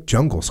thick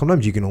jungle,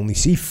 sometimes you can only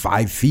see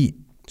 5 feet.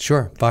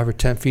 Sure, 5 or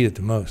 10 feet at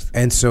the most.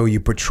 And so you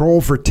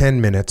patrol for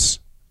 10 minutes,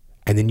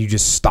 and then you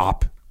just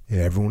stop, and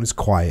everyone is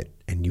quiet,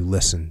 and you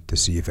listen to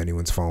see if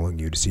anyone's following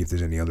you, to see if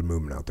there's any other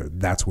movement out there.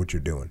 That's what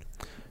you're doing.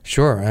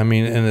 Sure. I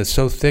mean, and it's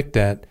so thick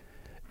that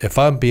if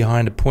I'm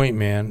behind a point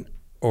man,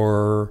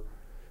 or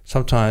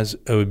sometimes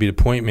it would be the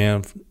point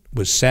man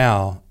with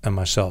Sal and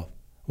myself.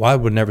 Well, I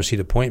would never see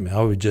the point man.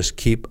 I would just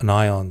keep an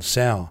eye on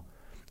Sal,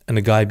 and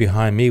the guy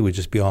behind me would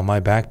just be on my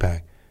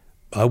backpack.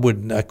 I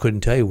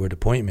couldn't tell you where the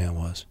point man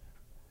was,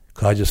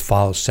 because I just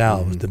followed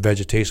Sal. Mm-hmm. The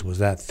vegetation was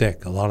that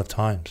thick a lot of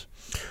times.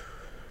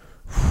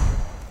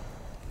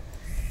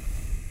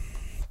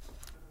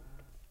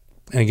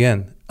 And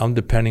again, I'm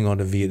depending on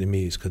the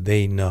Vietnamese, because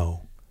they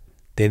know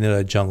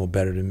that jungle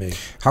better than me.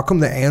 How come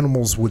the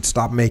animals would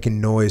stop making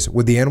noise?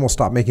 Would the animals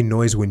stop making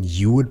noise when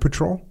you would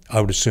patrol?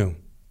 I would assume.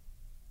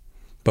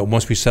 But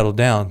once we settled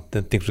down,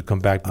 then things would come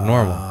back to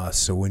normal.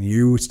 So when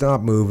you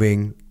stop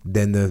moving,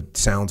 then the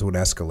sounds would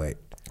escalate.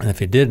 And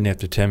if you didn't,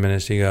 after 10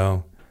 minutes, you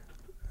go,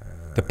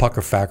 the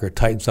pucker factor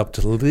tightens up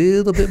just a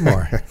little bit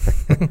more.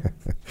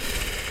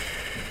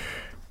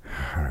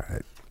 All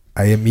right.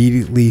 I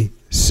immediately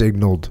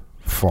signaled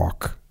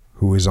Falk,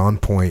 who was on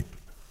point,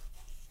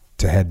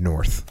 to head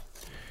north.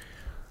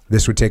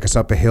 This would take us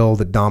up a hill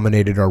that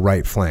dominated our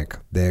right flank.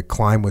 The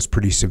climb was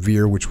pretty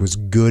severe, which was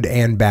good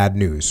and bad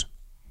news.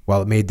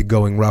 While it made the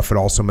going rough, it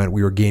also meant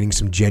we were gaining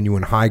some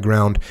genuine high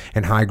ground,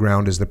 and high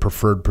ground is the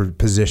preferred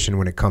position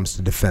when it comes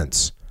to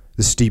defense.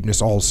 The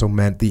steepness also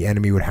meant the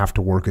enemy would have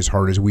to work as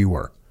hard as we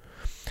were.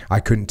 I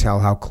couldn't tell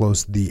how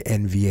close the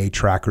NVA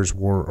trackers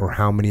were or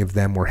how many of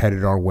them were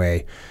headed our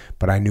way,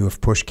 but I knew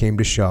if push came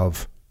to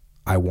shove,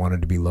 I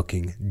wanted to be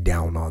looking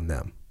down on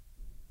them.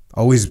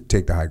 Always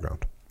take the high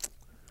ground.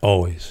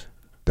 Always.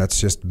 That's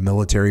just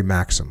military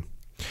maxim.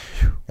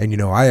 And, you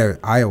know,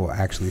 I will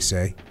actually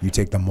say you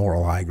take the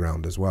moral high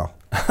ground as well.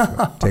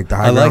 Take the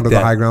high ground, or the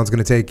high ground's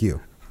going to take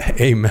you.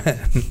 Amen.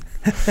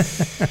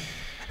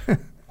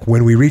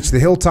 When we reached the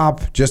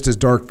hilltop, just as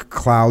dark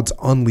clouds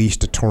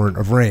unleashed a torrent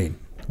of rain.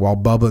 While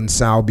Bubba and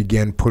Sal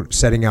began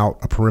setting out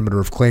a perimeter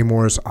of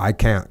claymores, I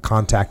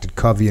contacted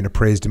Covey and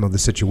appraised him of the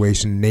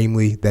situation,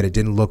 namely that it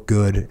didn't look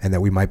good and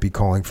that we might be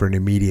calling for an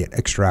immediate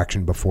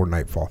extraction before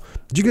nightfall.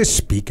 Did you guys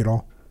speak at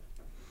all?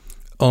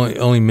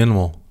 Only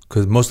minimal,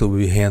 because most of it would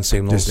be hand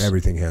signals. Just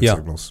everything hand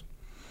signals.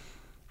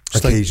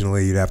 Just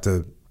occasionally, you'd have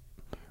to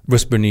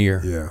whisper in the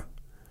ear. Yeah.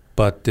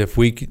 But if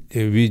we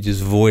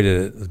just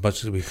avoided it as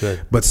much as we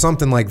could. But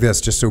something like this,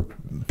 just so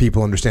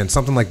people understand,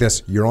 something like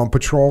this, you're on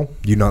patrol,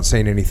 you're not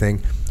saying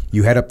anything.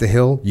 You head up the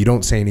hill, you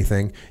don't say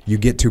anything. You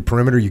get to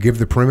perimeter, you give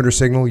the perimeter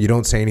signal, you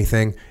don't say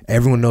anything.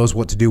 Everyone knows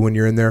what to do when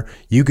you're in there.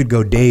 You could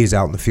go days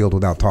out in the field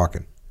without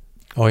talking.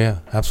 Oh, yeah,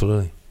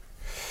 absolutely.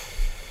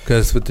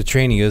 Because what the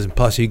training is, and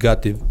plus you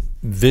got the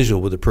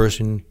visual with the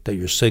person that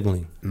you're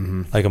signaling.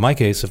 Mm-hmm. Like in my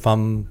case, if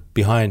I'm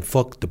behind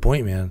Fook, the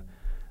point man,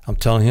 I'm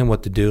telling him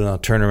what to do, and I'll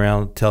turn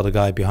around and tell the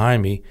guy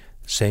behind me,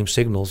 same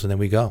signals, and then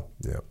we go.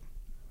 Yeah.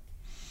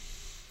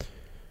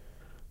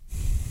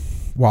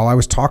 While I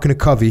was talking to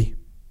Covey,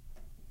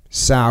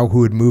 Sal,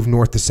 who had moved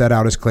north to set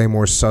out his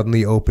claymores,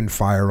 suddenly opened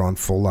fire on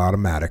full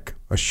automatic,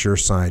 a sure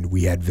sign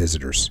we had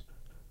visitors.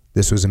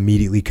 This was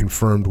immediately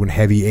confirmed when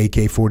heavy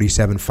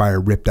AK-47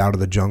 fire ripped out of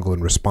the jungle in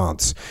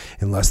response.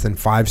 In less than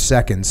 5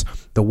 seconds,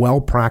 the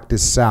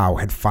well-practiced Sal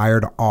had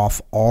fired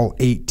off all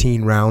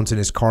 18 rounds in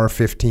his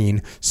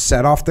CAR-15,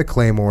 set off the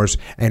claymores,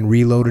 and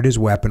reloaded his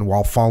weapon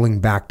while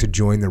falling back to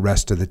join the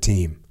rest of the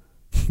team.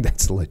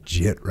 That's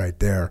legit right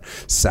there.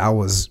 Sal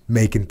was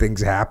making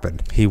things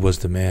happen. He was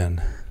the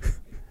man.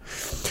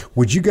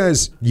 Would you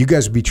guys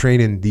would be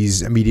training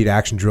these immediate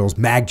action drills,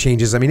 mag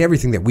changes, I mean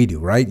everything that we do,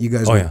 right? You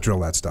guys would drill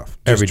that stuff. Just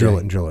every drill day.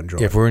 it and drill it and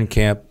drill If it. we're in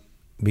camp,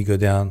 we go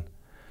down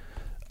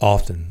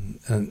often.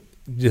 And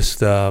just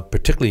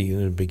particularly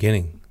in the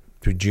beginning,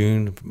 through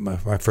June, my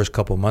first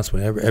couple of months,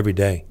 every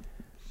day,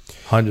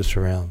 hundreds of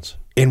rounds.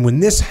 And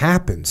when this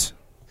happens,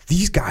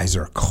 these guys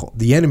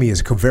the enemy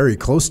is very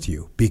close to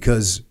you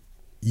because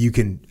you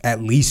can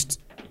at least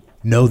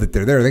know that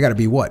they're there. They got to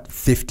be,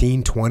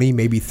 15, 20,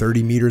 maybe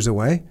 30 meters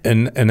away?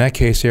 In that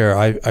case there,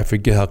 I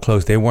forget how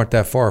close. They weren't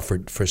that far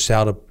for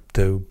Sal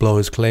to blow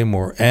his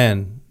claymore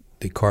and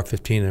the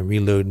CAR-15 and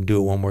reload and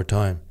do it one more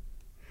time.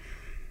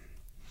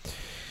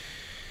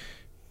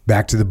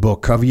 Back to the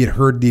book. Covey had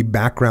heard the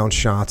background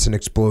shots and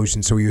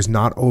explosions, so he was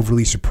not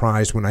overly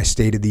surprised when I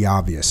stated the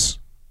obvious.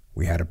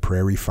 We had a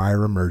prairie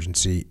fire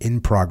emergency in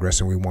progress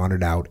and we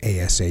wanted out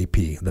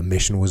ASAP. The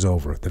mission was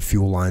over. The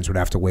fuel lines would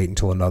have to wait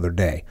until another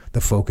day.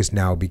 The focus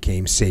now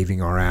became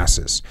saving our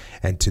asses.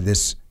 And to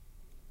this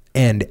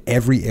end,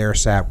 every air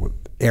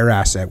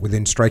asset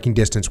within striking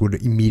distance would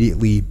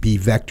immediately be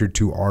vectored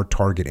to our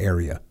target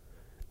area.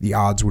 The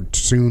odds would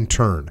soon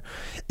turn,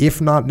 if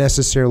not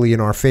necessarily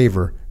in our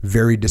favor,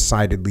 very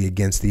decidedly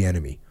against the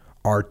enemy.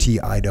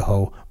 RT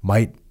Idaho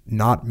might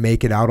not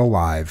make it out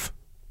alive,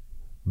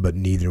 but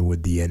neither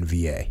would the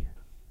NVA.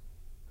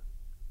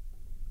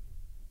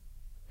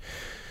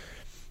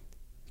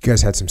 You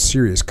guys had some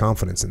serious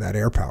confidence in that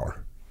air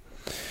power.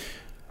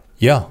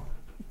 Yeah,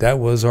 that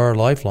was our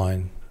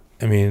lifeline.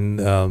 I mean,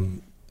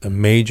 a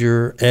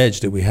major edge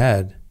that we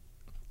had,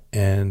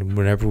 and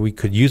whenever we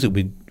could use it,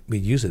 we'd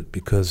use it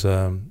because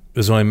it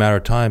was only a matter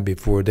of time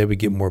before they would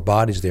get more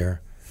bodies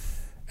there.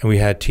 And we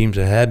had teams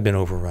that had been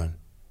overrun.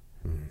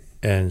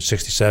 And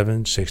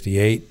 67,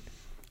 68.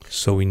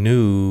 So we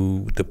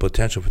knew the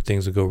potential for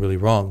things to go really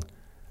wrong.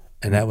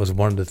 And that was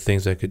one of the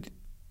things that could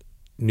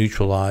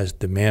neutralize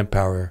the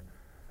manpower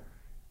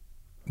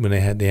when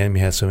the enemy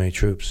had so many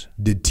troops.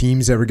 Did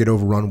teams ever get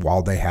overrun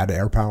while they had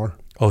air power?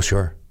 Oh,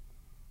 sure.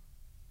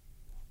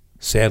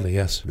 Sadly,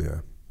 yes.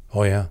 Yeah.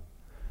 Oh, yeah.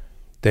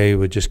 They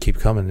would just keep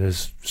coming.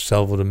 There's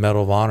several of the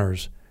Medal of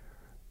Honors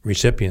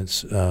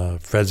recipients,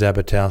 Fred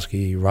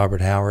Zabatowski,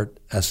 Robert Howard,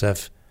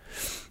 SF,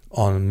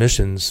 on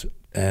missions,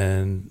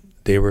 and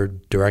they were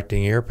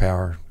directing air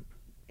power,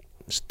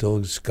 still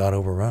just got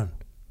overrun.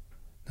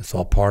 That's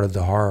all part of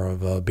the horror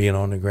of being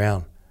on the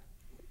ground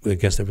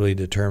against a really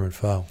determined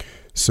foe.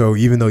 So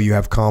even though you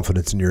have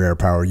confidence in your air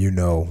power, you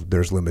know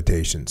there's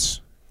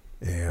limitations.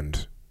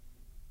 And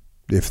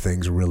if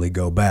things really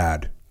go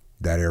bad,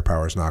 that air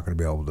power is not going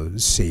to be able to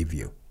save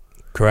you.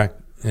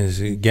 Correct.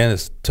 Again,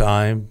 it's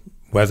time,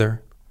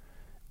 weather,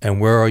 and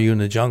where are you in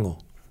the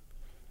jungle?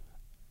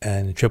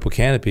 And in triple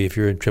canopy, if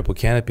you're in triple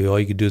canopy, all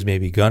you can do is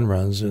maybe gun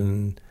runs,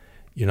 and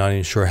you're not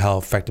even sure how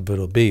effective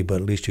it'll be, but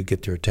at least you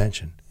get their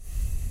attention.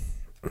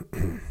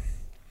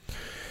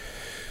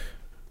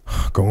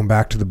 Going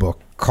back to the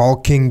book. Call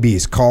King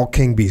Bees,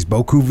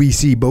 Boku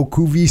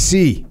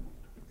VC.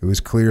 It was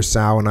clear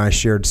Sal and I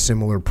shared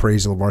similar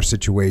appraisal of our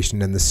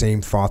situation and the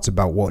same thoughts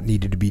about what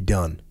needed to be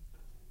done.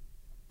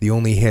 The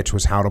only hitch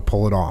was how to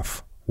pull it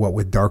off, what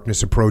with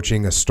darkness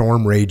approaching, a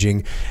storm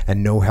raging,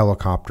 and no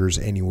helicopters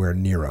anywhere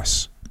near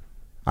us.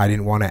 I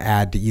didn't want to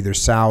add to either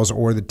Sal's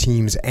or the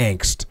team's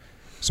angst,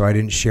 so I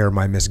didn't share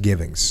my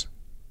misgivings.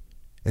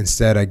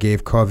 Instead, I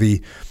gave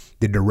Covey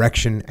the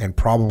direction and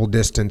probable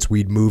distance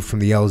we'd moved from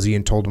the LZ,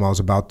 and told him I was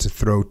about to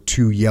throw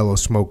 2 yellow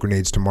smoke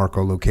grenades to mark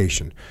our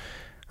location.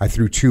 I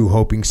threw 2,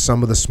 hoping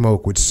some of the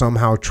smoke would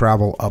somehow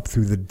travel up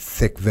through the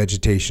thick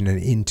vegetation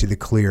and into the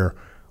clear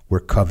where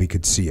Covey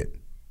could see it.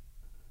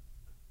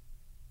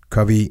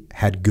 Covey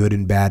had good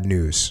and bad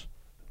news.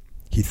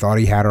 He thought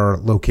he had our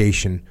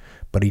location,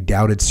 but he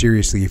doubted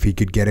seriously if he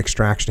could get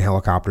extraction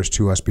helicopters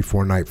to us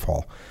before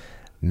nightfall.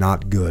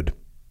 Not good.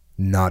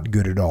 Not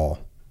good at all.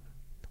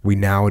 We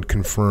now had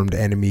confirmed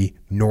enemy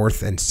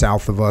north and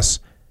south of us,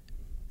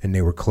 and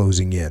they were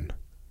closing in.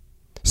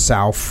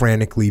 Sal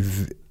frantically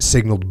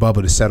signaled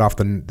Bubba to set off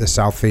the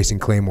south-facing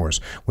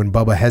claymores. When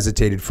Bubba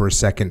hesitated for a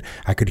second,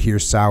 I could hear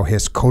Sal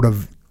hiss,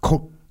 Crocodile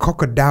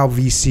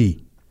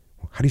VC.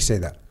 How do you say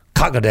that?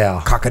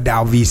 Crocodile.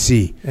 Crocodile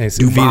VC. It's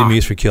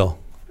Vietnamese for kill.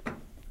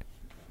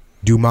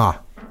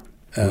 Duma,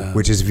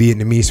 which is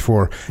Vietnamese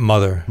for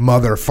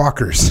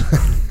motherfuckers.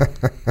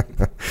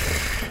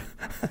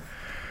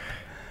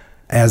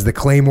 As the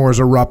claymores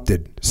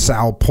erupted,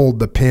 Sal pulled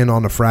the pin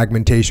on the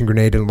fragmentation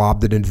grenade and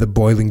lobbed it into the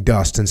boiling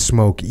dust and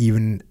smoke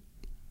even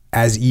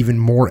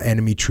more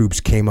enemy troops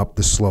came up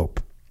the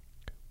slope.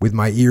 With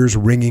my ears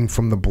ringing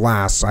from the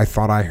blasts, I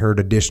thought I heard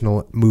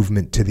additional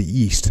movement to the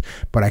east,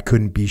 but I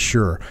couldn't be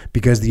sure.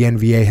 Because the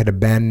NVA had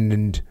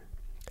abandoned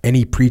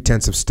any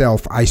pretense of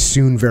stealth, I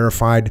soon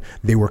verified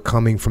they were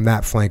coming from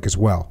that flank as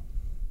well.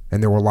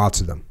 And there were lots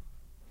of them.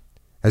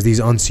 As these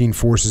unseen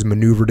forces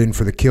maneuvered in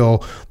for the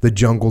kill, the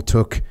jungle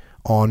took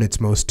on its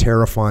most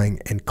terrifying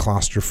and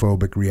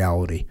claustrophobic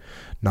reality.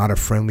 Not a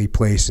friendly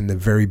place in the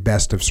very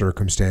best of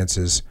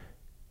circumstances.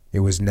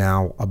 It was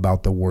now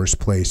about the worst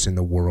place in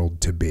the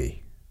world to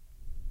be.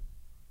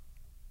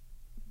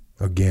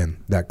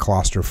 Again, that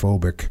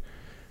claustrophobic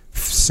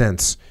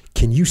sense.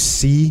 Can you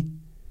see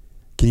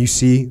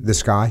the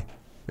sky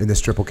in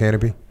this triple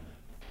canopy?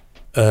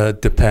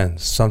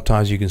 Depends.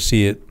 Sometimes you can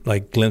see it,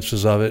 like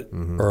glimpses of it,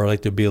 or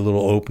like there'll be a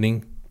little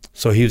opening.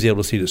 So he was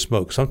able to see the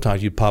smoke.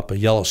 Sometimes you'd pop a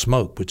yellow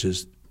smoke, which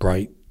is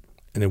bright,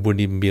 and it wouldn't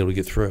even be able to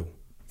get through.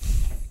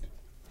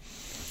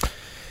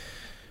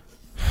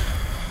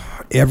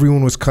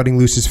 Everyone was cutting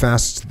loose as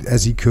fast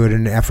as he could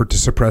in an effort to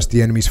suppress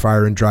the enemy's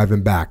fire and drive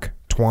him back.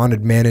 Tuan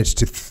had managed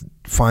to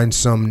find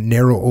some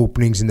narrow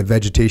openings in the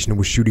vegetation and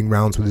was shooting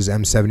rounds with his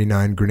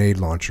M79 grenade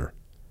launcher.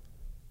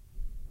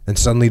 And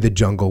suddenly the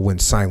jungle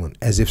went silent,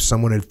 as if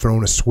someone had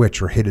thrown a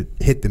switch or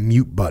hit the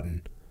mute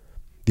button.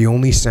 The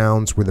only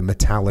sounds were the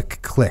metallic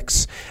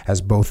clicks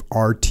as both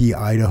RT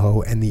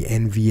Idaho and the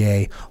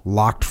NVA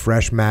locked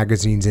fresh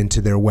magazines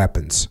into their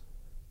weapons.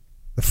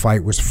 The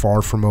fight was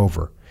far from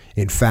over.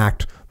 In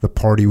fact, the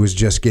party was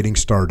just getting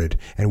started,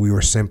 and we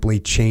were simply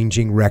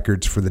changing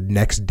records for the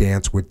next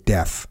dance with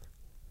death.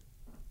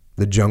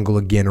 The jungle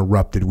again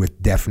erupted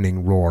with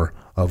deafening roar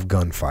of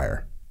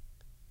gunfire.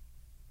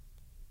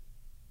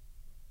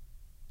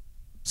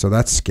 So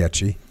that's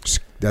sketchy.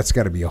 That's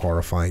got to be a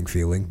horrifying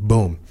feeling.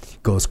 Boom.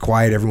 Goes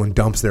quiet. Everyone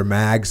dumps their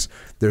mags.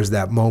 There's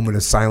that moment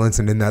of silence,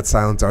 and in that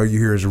silence, all you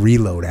hear is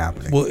reload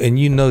happening. Well, and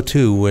you know,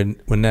 too,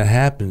 when that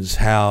happens,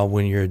 how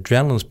when your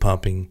adrenaline's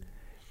pumping,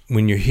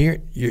 when you're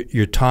here,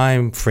 your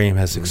time frame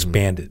has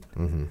expanded.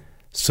 Mm-hmm.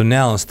 So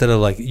now, instead of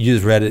like, you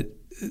just read it,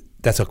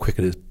 that's how quick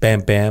it is.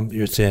 Bam, bam,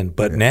 you're in.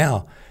 But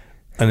now,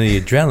 under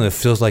the adrenaline, it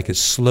feels like it's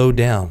slowed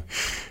down.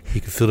 You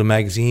can feel the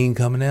magazine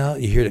coming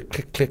out. You hear the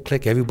click, click,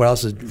 click. Everybody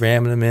else is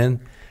ramming them in.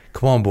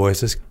 Come on,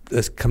 boys,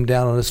 let's come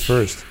down on this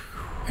first.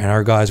 And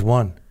our guys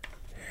won.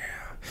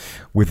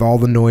 With all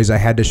the noise, I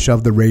had to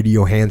shove the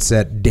radio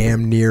handset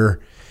damn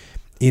near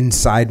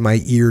inside my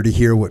ear to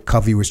hear what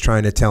Covey was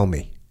trying to tell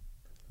me.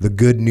 The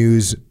good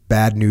news,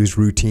 bad news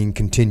routine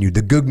continued.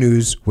 The good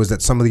news was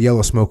that some of the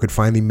yellow smoke had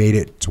finally made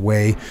its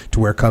way to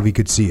where Covey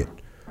could see it.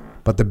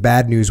 But the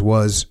bad news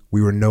was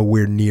we were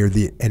nowhere near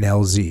an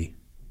LZ.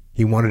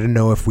 He wanted to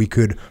know if we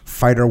could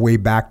fight our way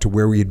back to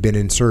where we had been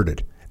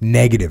inserted.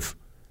 Negative,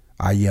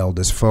 I yelled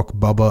as Fook,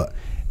 Bubba,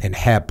 and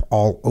Hep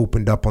all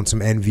opened up on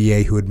some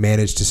NVA who had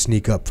managed to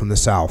sneak up from the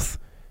south.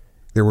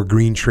 There were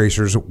green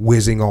tracers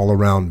whizzing all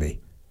around me.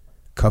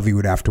 Covey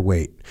would have to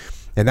wait.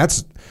 And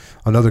that's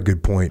another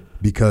good point,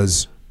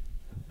 because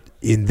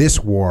in this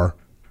war,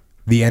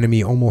 the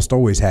enemy almost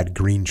always had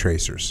green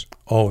tracers.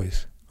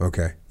 Always.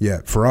 Okay.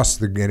 Yeah. For us,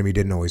 the enemy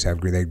didn't always have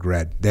green. They had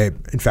red.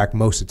 In fact,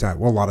 most of the time,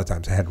 well, a lot of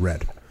times they had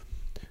red.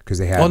 Because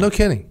they had. Oh, no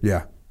kidding.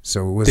 Yeah.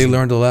 So it was. They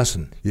learned a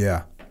lesson.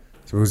 Yeah.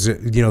 So it was,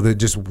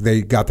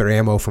 they got their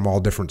ammo from all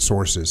different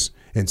sources.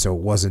 And so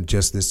it wasn't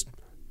just this,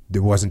 it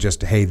wasn't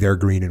just, hey, they're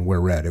green and we're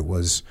red. It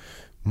was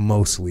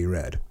mostly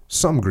red.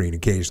 Some green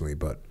occasionally,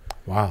 but.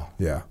 Wow.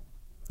 Yeah.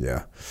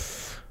 Yeah.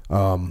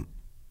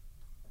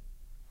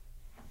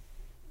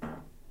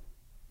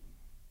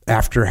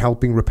 After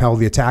helping repel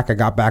the attack, I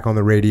got back on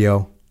the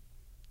radio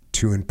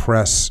to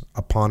impress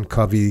upon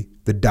Covey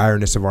the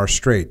direness of our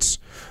straits.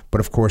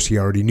 But of course, he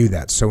already knew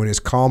that. So in his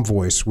calm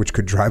voice, which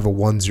could drive a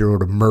 1-0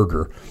 to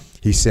murder,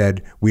 he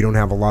said, "We don't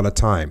have a lot of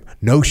time."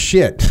 No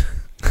shit.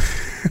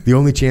 The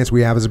only chance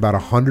we have is about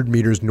 100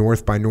 meters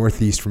north by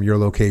northeast from your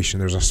location.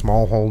 There's a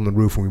small hole in the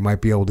roof and we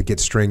might be able to get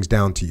strings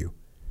down to you.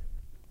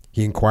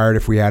 He inquired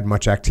if we had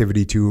much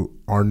activity to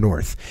our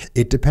north.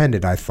 It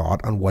depended, I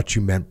thought, on what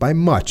you meant by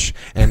much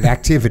and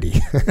activity.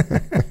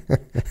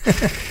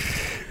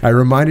 I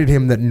reminded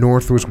him that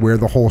north was where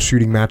the whole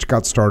shooting match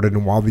got started,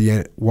 and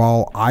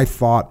while I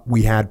thought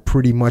we had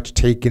pretty much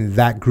taken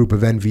that group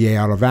of NVA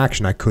out of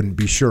action, I couldn't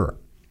be sure.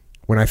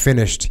 When I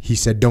finished, he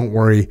said, "Don't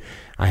worry,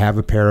 I have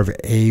a pair of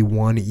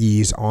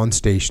A1Es on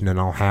station, and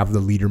I'll have the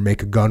leader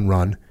make a gun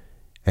run,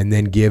 and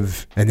then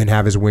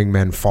have his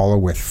wingmen follow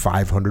with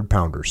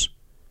 500-pounders."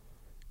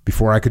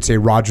 Before I could say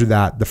roger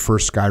that, the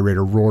first Sky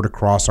Raider roared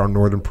across our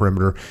northern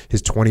perimeter,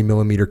 his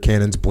 20-millimeter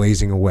cannons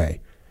blazing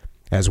away.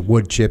 As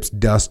wood chips,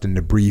 dust, and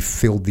debris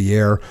filled the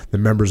air, the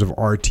members of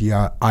RT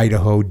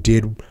Idaho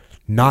did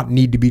not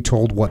need to be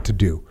told what to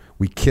do.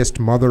 We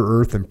kissed Mother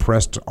Earth and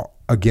pressed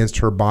against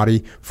her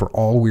body for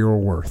all we were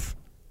worth.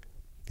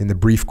 In the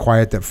brief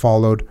quiet that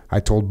followed, I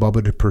told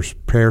Bubba to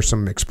prepare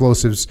some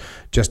explosives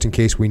just in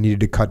case we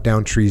needed to cut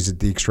down trees at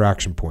the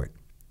extraction point.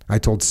 I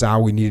told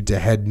Sal we needed to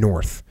head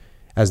north,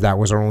 as that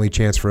was our only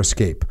chance for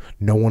escape.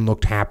 No one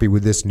looked happy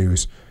with this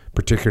news,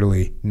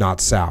 particularly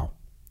not Sal,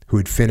 who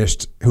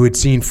had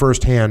seen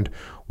firsthand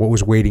what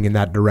was waiting in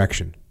that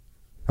direction.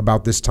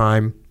 About this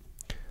time,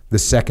 the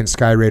second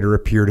Sky Raider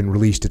appeared and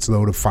released its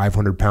load of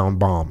 500-pound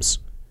bombs.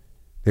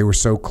 They were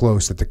so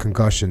close that the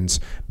concussions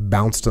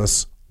bounced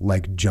us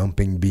like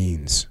jumping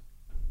beans.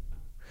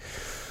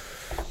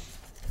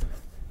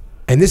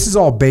 And this is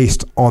all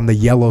based on the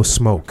yellow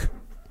smoke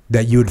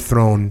that you had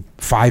thrown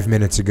 5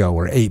 minutes ago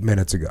or 8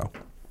 minutes ago.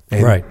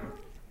 And right.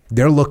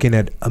 They're looking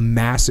at a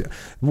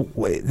massive...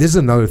 This is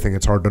another thing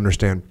that's hard to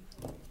understand.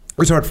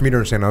 It's hard for me to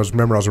understand. I was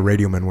a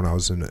radio man when I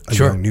was a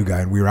young new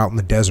guy, and we were out in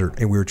the desert,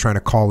 and we were trying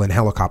to call in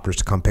helicopters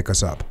to come pick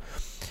us up.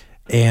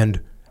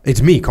 And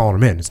it's me calling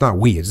them in. It's not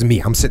we. It's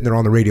me. I'm sitting there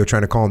on the radio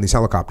trying to call in these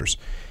helicopters.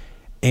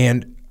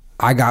 And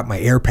I got my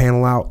air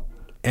panel out,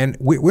 and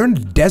we're in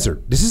the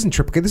desert. This isn't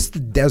Triple. This is the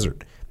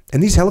desert.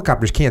 And these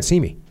helicopters can't see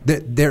me.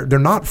 They're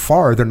not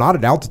far. They're not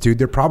at altitude.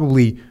 They're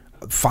probably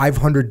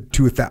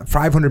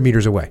 500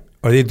 meters away.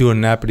 Are they doing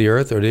nap of the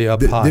earth, or are they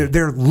up high?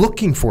 They're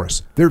looking for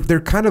us.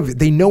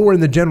 They know we're in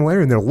the general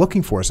area, and they're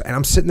looking for us. And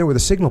I'm sitting there with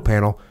a signal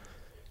panel,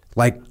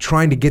 like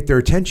trying to get their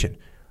attention.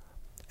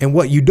 And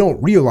what you don't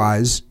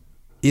realize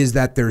is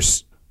that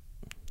there's,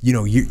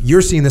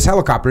 you're seeing this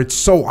helicopter. It's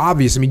so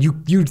obvious. I mean,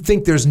 you'd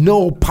think there's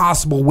no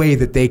possible way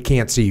that they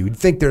can't see you. You'd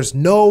think there's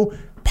no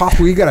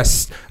possible. You got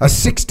a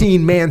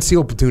 16-man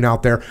SEAL platoon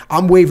out there.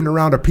 I'm waving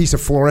around a piece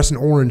of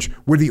fluorescent orange.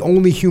 We're the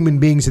only human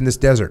beings in this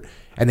desert,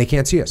 and they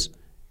can't see us.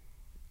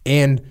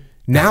 And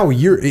now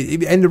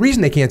and the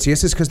reason they can't see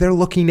us is because they're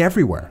looking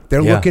everywhere.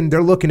 They're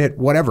looking at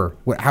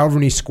however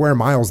many square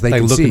miles they can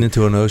see. Like looking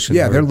into an ocean.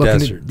 Yeah, or they're a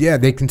looking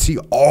desert. they can see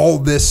all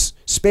this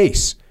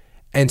space.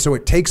 And so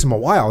it takes them a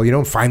while,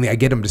 finally I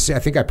get them to see. I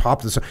think I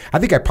popped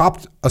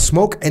a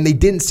smoke, and they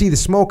didn't see the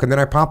smoke, and then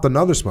I popped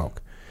another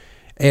smoke.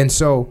 And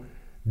so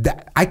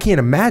I can't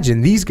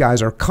imagine these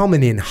guys are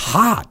coming in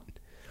hot,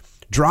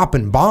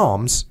 dropping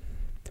bombs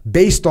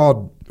based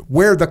on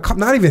where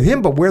not even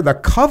him, but where the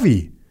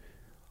Covey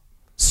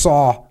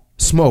saw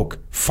smoke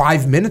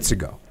 5 minutes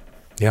ago.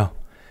 Yeah.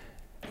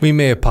 We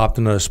may have popped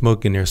another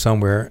smoke in there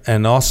somewhere.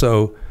 And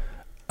also,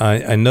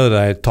 I know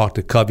that I had talked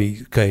to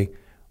Covey. Okay,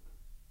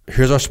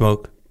 here's our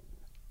smoke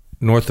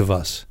north of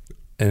us.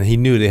 And he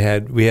knew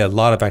we had a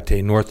lot of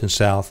activity north and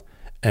south.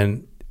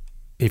 And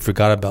he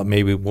forgot about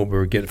maybe what we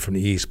were getting from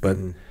the east. But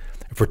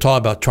if we're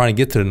talking about trying to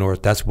get to the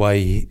north, that's why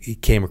he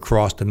came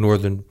across the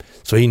northern.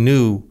 So he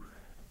knew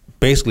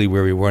basically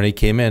where we were, and he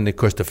came in. Of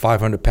course, the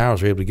 500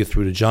 pounds were able to get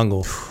through the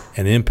jungle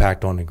and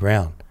impact on the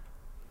ground.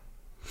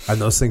 And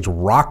those things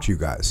rocked you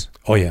guys.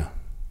 Oh, yeah.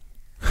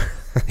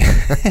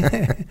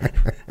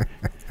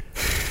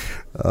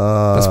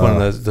 That's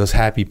one of those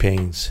happy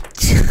pains.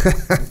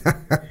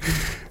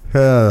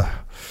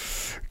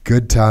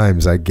 Good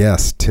times, I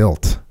guess.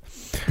 Tilt.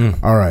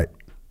 All right.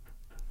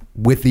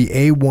 With the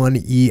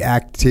A1E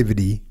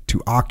activity to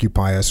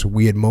occupy us,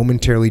 we had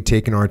momentarily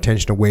taken our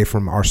attention away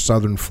from our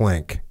southern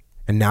flank,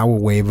 and now a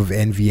wave of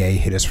NVA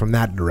hit us from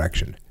that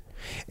direction.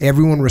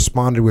 Everyone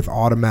responded with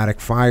automatic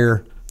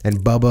fire,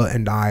 and Bubba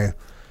and I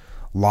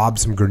lobbed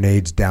some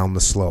grenades down the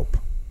slope.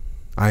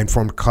 I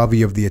informed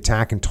Covey of the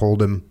attack and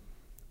told him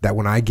that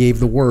when I gave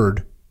the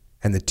word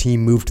and the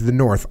team moved to the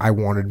north, I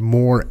wanted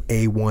more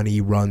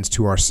A1E runs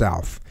to our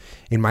south.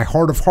 In my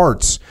heart of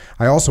hearts,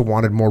 I also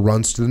wanted more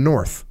runs to the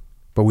north,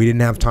 but we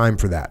didn't have time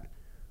for that.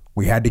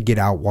 We had to get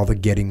out while the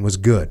getting was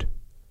good.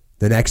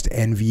 The next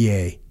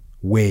NVA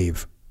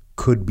wave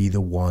could be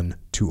the one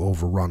to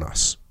overrun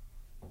us.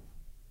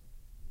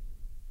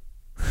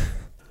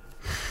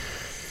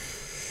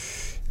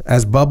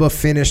 As Bubba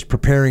finished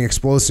preparing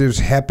explosives,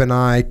 Hep and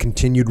I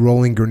continued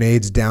rolling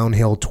grenades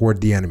downhill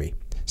toward the enemy.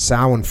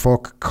 Sal and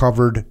Fook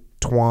covered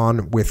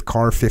Tuan with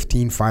Car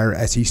 15 fire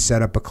as he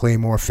set up a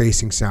claymore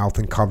facing south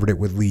and covered it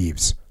with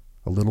leaves.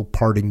 A little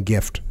parting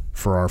gift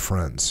for our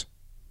friends.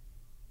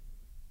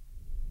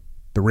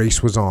 The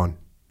race was on.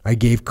 I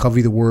gave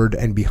Covey the word,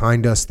 and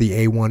behind us the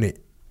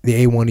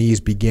The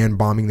A1Es began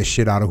bombing the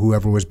shit out of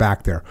whoever was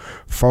back there.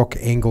 Falk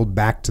angled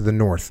back to the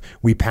north.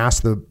 We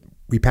passed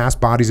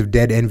bodies of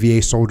dead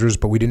NVA soldiers,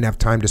 but we didn't have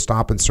time to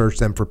stop and search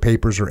them for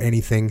papers or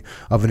anything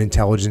of an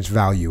intelligence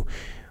value.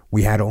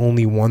 We had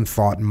only one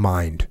thought in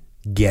mind: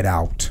 get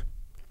out.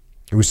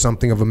 It was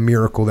something of a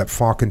miracle that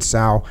Falk and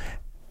Sal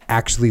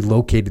actually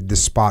located the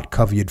spot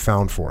Covey had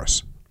found for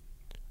us.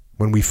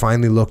 When we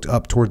finally looked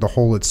up toward the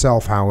hole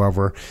itself,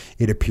 however,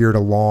 it appeared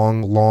a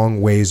long, long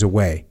ways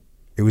away.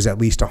 It was at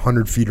least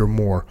 100 feet or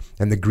more,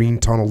 and the green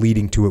tunnel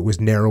leading to it was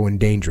narrow and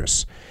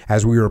dangerous.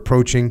 As we were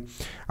approaching,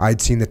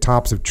 I'd seen the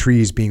tops of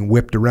trees being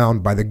whipped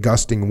around by the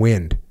gusting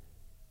wind,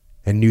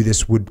 and knew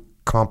this would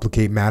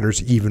complicate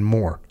matters even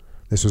more.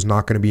 This was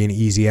not going to be an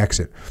easy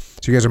exit.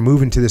 So you guys are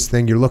moving to this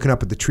thing. You're looking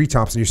up at the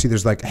treetops, and you see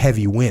there's like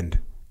heavy wind.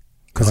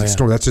 Because it's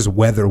storm. That's just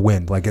weather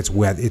wind. Like it's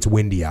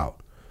windy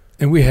out.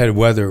 And we had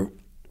weather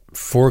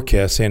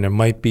forecast saying there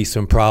might be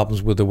some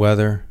problems with the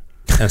weather.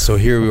 And so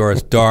here we are,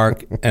 it's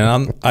dark,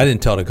 and I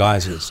didn't tell the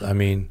guys this. I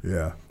mean,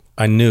 yeah,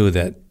 I knew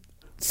that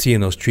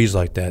seeing those trees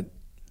like that,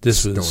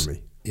 this was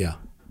stormy. Yeah,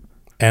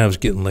 and it was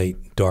getting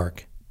late,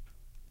 dark.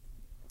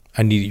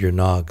 I needed your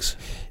nogs.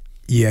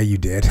 Yeah, you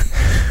did.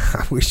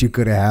 I wish you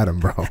could have had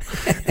them, bro.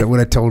 That would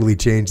have totally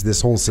changed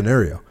this whole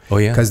scenario. Oh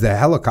yeah, because the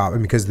helicopter,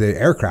 because the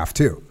aircraft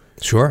too.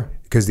 Sure.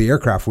 Because the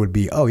aircraft would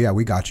be, oh yeah,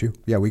 we got you.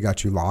 Yeah, we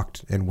got you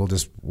locked, and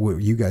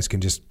you guys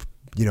can just,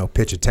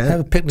 pitch a tent. Have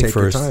a picnic take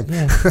first. Your time.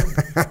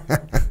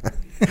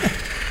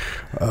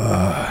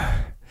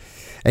 Yeah.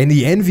 And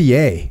the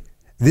NVA,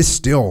 this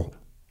still,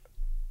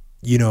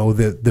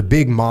 the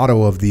big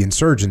motto of the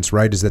insurgents,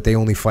 right, is that they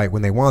only fight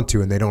when they want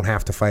to, and they don't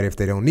have to fight if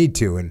they don't need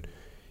to. And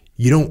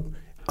you don't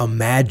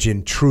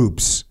imagine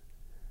troops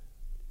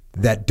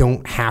that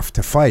don't have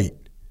to fight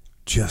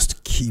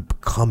just keep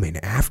coming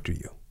after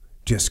you.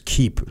 Just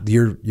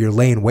you're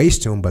laying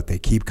waste to them, but they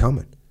keep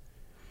coming.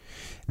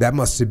 That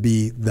must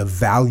be the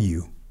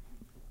value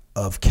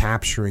of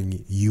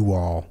capturing you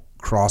all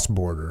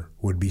cross-border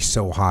would be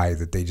so high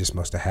that they just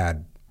must have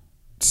had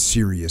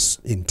serious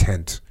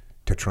intent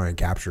to try and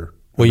capture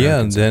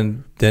Americans. Yeah,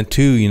 and then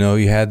too,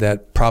 you had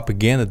that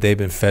propaganda they've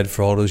been fed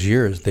for all those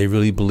years. They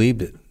really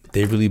believed it.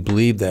 They really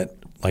believed that,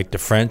 like the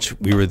French,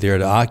 we were there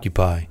to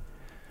occupy.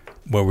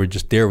 What we're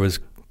just there was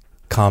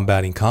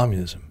combating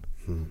communism.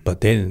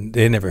 But they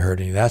never heard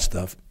any of that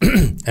stuff.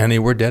 And they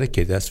were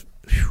dedicated. That's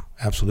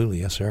absolutely,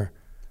 yes, sir.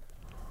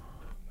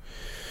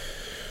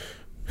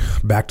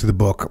 Back to the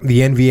book.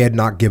 The NVA had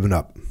not given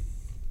up.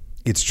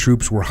 Its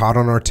troops were hot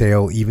on our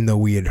tail, even though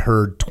we had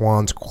heard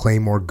Twan's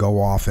Claymore go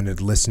off and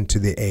had listened to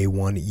the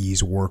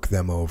A1Es work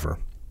them over.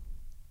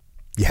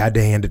 You had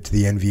to hand it to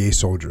the NVA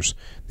soldiers.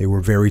 They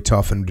were very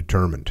tough and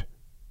determined.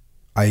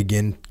 I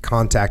again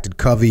contacted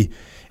Covey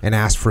and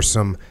asked for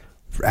some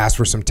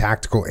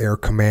tactical air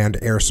command,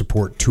 air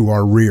support to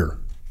our rear.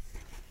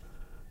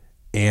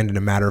 And in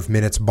a matter of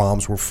minutes,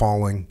 bombs were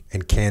falling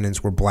and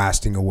cannons were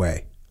blasting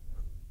away.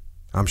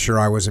 I'm sure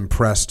I was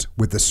impressed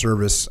with the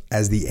service,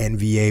 as the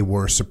NVA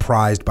were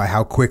surprised by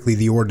how quickly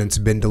the ordnance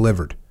had been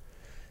delivered.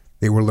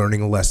 They were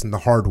learning a lesson the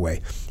hard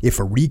way. If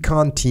a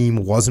recon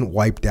team wasn't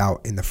wiped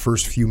out in the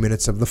first few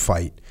minutes of the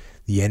fight,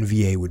 the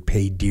NVA would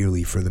pay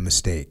dearly for the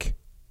mistake.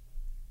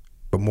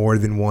 But more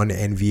than one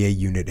NVA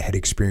unit had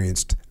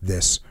experienced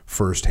this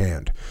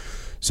firsthand.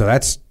 So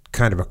that's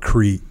kind of a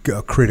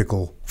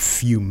critical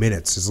few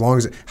minutes.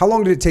 How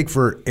long did it take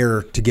for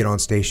air to get on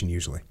station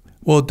usually?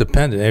 Well, it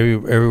depended.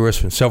 Everywhere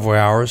from several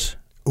hours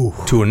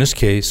to, in this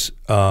case,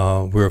 we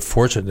were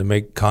fortunate to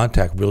make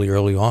contact really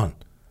early on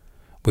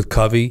with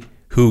Covey,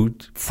 who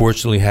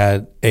fortunately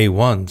had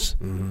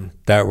A1s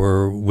that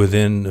were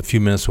within a few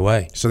minutes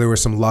away. So there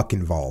was some luck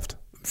involved.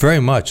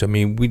 Very much. I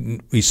mean,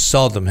 we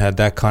seldom had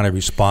that kind of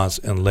response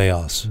in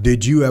Laos.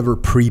 Did you ever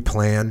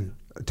pre-plan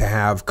to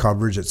have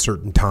coverage at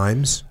certain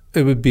times?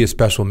 It would be a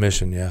special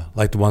mission, yeah.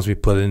 Like the ones we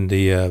put in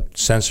the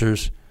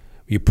sensors.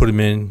 You put them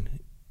in,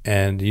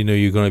 and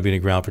you're going to be in the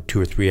ground for 2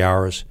 or 3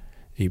 hours.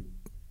 You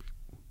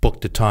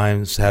book the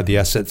times, have the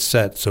assets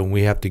set, so when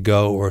we have to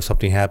go or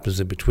something happens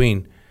in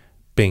between,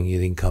 bing, you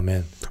can come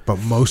in. But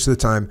most of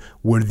the time,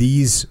 were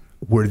these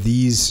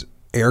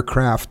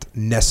aircraft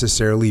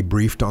necessarily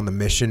briefed on the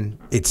mission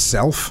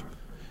itself?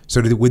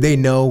 So would they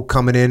know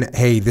coming in,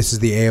 hey, this is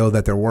the AO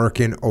that they're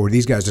working, or were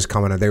these guys just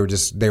coming in? They were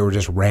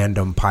just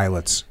random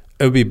pilots.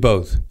 It would be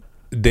both.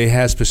 They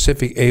had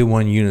specific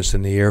A1 units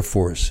in the Air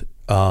Force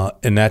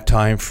in that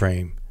time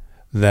frame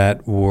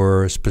that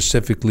were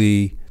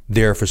specifically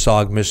there for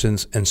SOG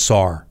missions and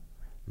SAR,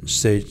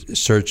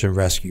 search and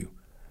rescue,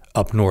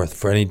 up north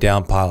for any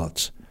downed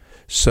pilots.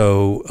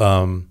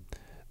 So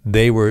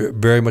they were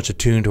very much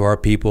attuned to our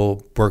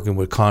people, working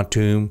with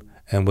Khartoum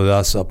and with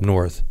us up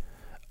north.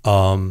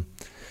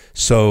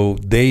 So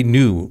they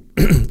knew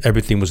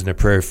everything was in the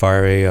Prairie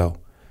Fire AO.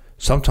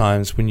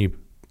 Sometimes when we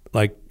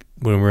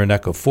were in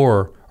Echo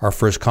 4, our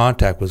first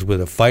contact was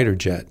with a fighter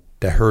jet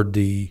that heard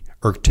the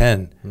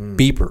IRC-10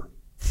 beeper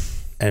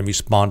and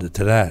responded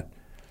to that.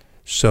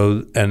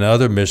 So, and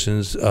other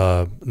missions,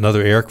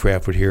 another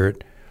aircraft would hear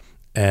it,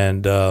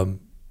 and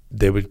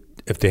they would,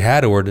 if they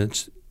had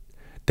ordnance,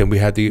 Then we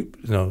had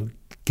to,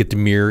 get the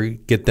mirror,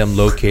 get them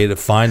located,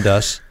 find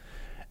us,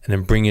 and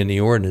then bring in the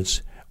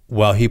ordnance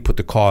while he put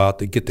the call out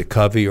to get the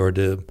Covey or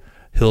the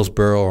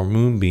Hillsborough or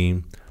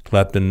Moonbeam to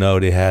let them know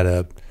they had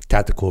a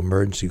tactical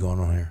emergency going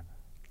on here.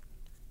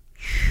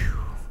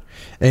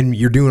 And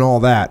you're doing all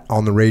that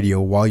on the radio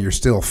while you're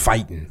still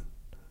fighting.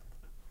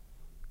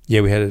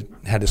 Yeah, we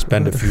had to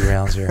spend a few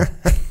rounds there.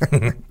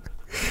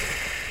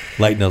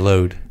 Lighten the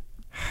load.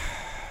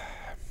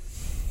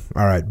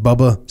 All right,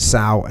 Bubba,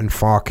 Sal, and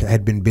Falk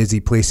had been busy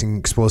placing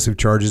explosive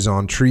charges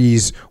on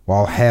trees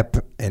while Hep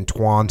and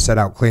Twan set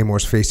out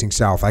claymores facing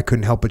south. I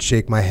couldn't help but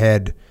shake my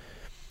head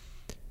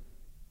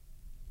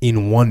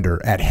in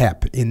wonder at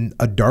Hep. In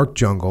a dark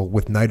jungle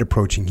with night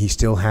approaching, he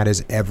still had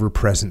his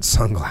ever-present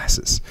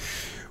sunglasses.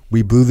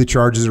 We blew the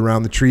charges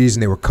around the trees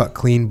and they were cut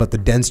clean, but the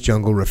dense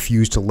jungle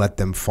refused to let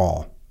them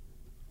fall.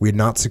 We had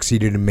not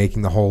succeeded in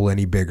making the hole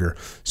any bigger,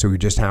 so we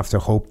just have to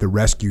hope the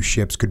rescue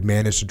ships could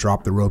manage to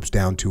drop the ropes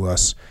down to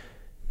us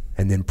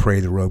and then pray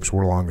the ropes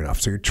were long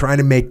enough. So you're trying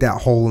to make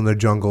that hole in the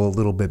jungle a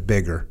little bit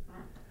bigger.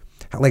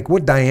 Like,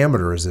 what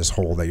diameter is this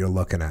hole that you're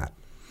looking at?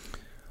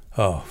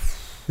 Oh.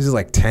 Is it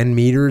like 10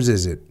 meters?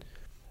 Is it?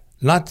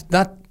 Not.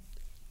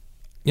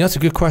 That's a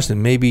good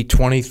question. Maybe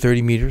 20,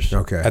 30 meters.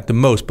 Okay. At the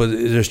most, but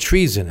there's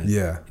trees in it.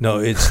 Yeah.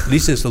 It's at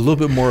least it's a little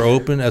bit more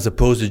open as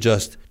opposed to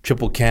just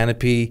triple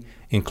canopy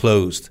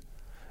enclosed,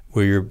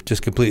 where you're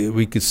just completely.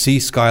 We could see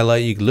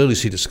skylight. You could literally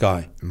see the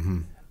sky.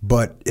 Mm-hmm.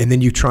 And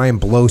then you try and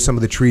blow some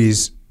of the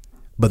trees,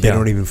 but they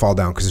don't even fall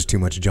down because there's too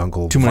much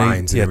jungle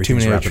vines and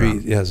everything's too many wrapping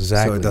trees. up. Yes,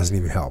 exactly. So it doesn't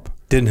even help.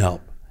 Didn't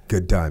help.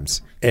 Good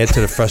times. Add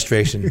to the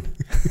frustration.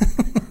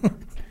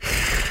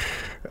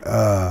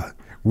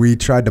 We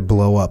tried to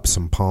blow up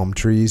some palm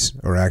trees,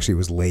 or actually it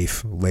was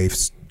Leif.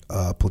 Leif's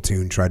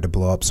platoon tried to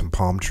blow up some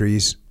palm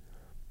trees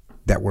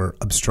that were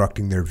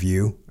obstructing their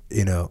view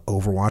in a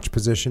overwatch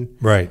position.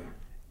 Right.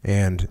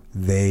 And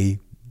they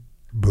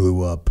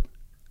blew up.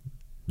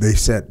 They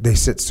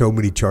set so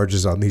many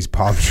charges on these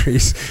palm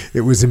trees.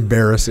 It was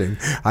embarrassing.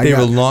 They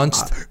were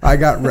launched?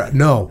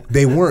 No,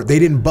 they weren't. They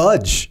didn't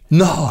budge.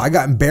 No. I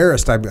got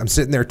embarrassed. I'm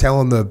sitting there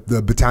telling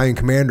the battalion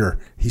commander.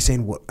 He's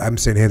saying, "What?" I'm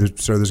saying, "Hey,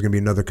 sir, there's going to be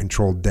another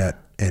controlled det."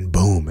 And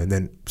boom. And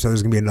then, so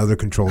there's going to be another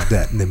controlled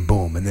det. And then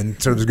boom. And then,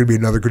 so there's going to be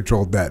another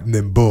controlled det. And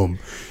then boom.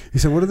 He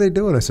said, "What are they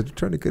doing?" I said, "They're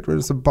trying to get rid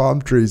of some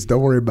palm trees.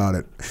 Don't worry about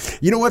it."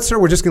 You know what, sir?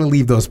 We're just going to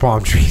leave those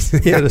palm trees.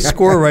 Yeah, the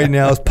score right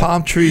now is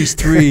palm trees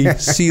 3,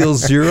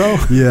 seals 0.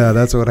 Yeah,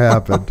 that's what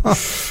happened.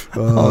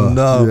 Oh,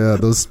 no. Yeah,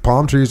 those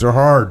palm trees are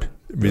hard.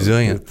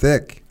 Resilient. They're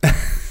thick.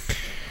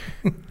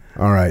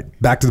 All right,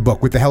 back to the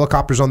book. With the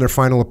helicopters on their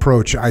final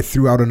approach, I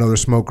threw out another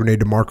smoke grenade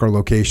to mark our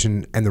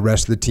location, and the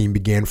rest of the team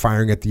began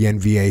firing at the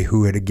NVA,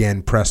 who had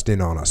again pressed in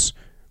on us.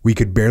 We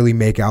could barely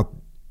make out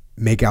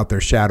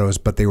their shadows,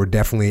 but they were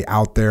definitely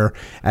out there,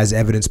 as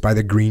evidenced by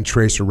the green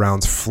tracer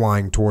rounds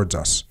flying towards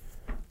us.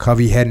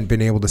 Covey hadn't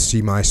been able to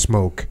see my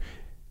smoke,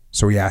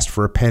 so he asked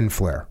for a pen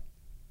flare.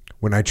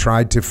 When I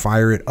tried to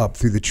fire it up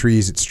through the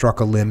trees, it struck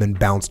a limb and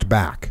bounced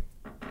back.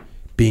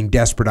 Being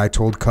desperate, I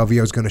told Covey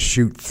I was going to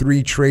shoot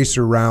 3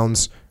 tracer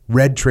rounds,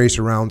 red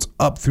tracer rounds,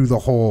 up through the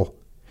hole.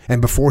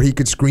 And before he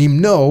could scream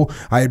no,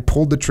 I had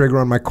pulled the trigger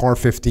on my Car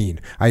 15.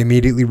 I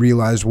immediately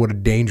realized what a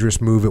dangerous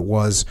move it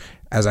was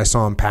as I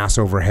saw him pass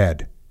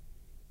overhead.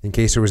 In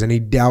case there was any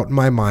doubt in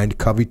my mind,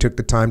 Covey took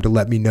the time to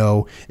let me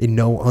know in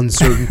no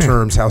uncertain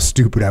terms how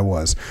stupid I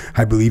was.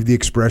 I believe the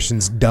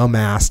expressions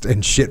dumbassed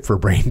and shit for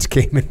brains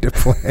came into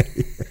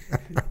play.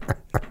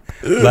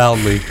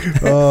 Loudly.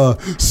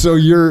 So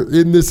you're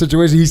in this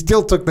situation. He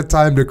still took the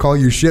time to call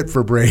you shit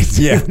for brains,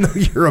 even though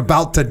you're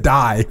about to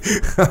die.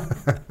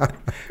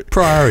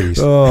 Priorities.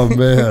 Oh,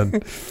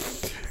 man.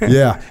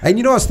 Yeah.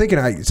 And I was thinking,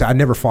 I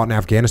never fought in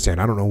Afghanistan.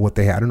 I don't know what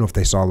they had. I don't know if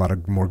they saw a lot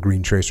of more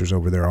green tracers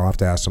over there. I'll have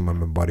to ask some of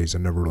my buddies. I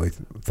never really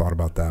thought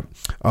about that.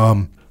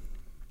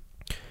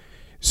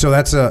 So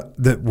that's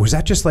was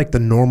that just like the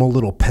normal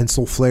little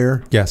pencil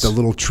flare? Yes. The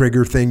little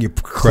trigger thing you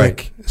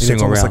click. Right. And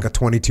it's almost like a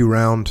 22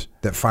 round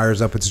that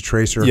fires up its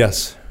tracer.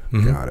 Yes.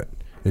 Mm-hmm. Got it.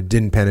 It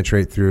didn't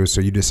penetrate through, so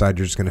you decide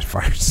you're just going to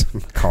fire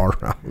some car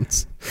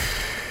rounds.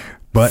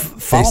 But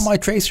follow my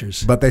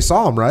tracers. But they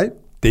saw them, right?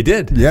 They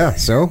did. Yeah.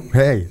 So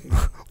hey,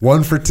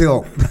 one for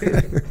tilt.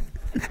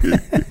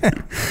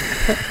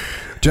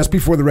 Just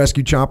before the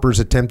rescue choppers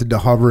attempted to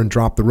hover and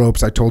drop the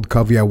ropes, I told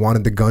Covey I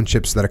wanted the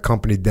gunships that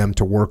accompanied them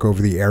to work over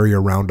the area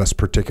around us,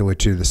 particularly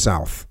to the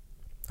south.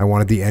 I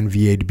wanted the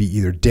NVA to be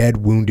either dead,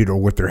 wounded, or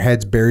with their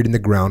heads buried in the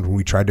ground when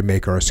we tried to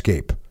make our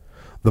escape.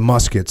 The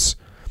muskets,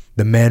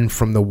 the men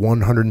from the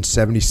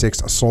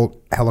 176th Assault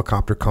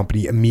Helicopter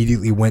Company,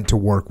 immediately went to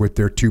work with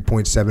their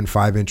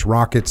 2.75-inch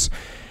rockets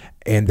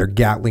and their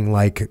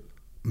Gatling-like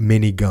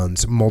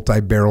miniguns,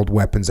 multi-barreled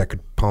weapons that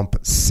could pump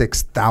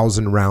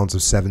 6,000 rounds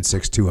of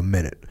 7.62 a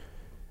minute.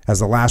 As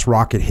the last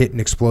rocket hit and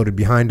exploded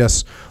behind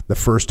us, the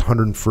 1st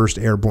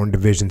 101st Airborne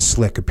Division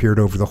Slick appeared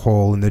over the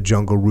hole in the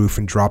jungle roof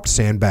and dropped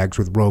sandbags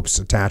with ropes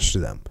attached to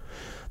them.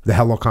 The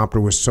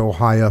helicopter was so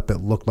high up it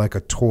looked like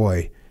a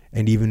toy,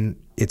 and even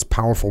its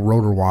powerful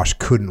rotor wash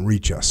couldn't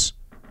reach us.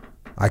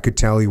 I could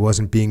tell he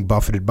wasn't being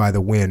buffeted by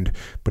the wind,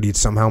 but he'd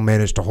somehow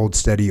managed to hold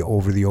steady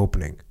over the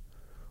opening.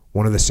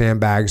 One of the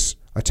sandbags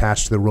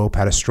attached to the rope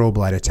had a strobe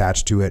light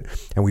attached to it,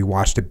 and we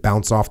watched it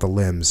bounce off the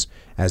limbs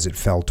as it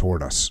fell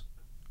toward us.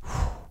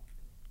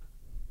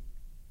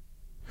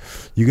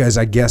 You guys,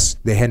 I guess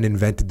they hadn't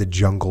invented the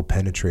jungle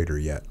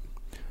penetrator yet.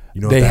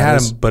 You know They what that had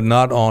is? them, but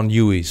not on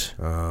Hueys.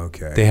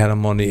 Okay. They had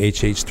them on the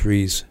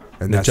HH3s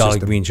and the that's Jolly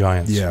just Green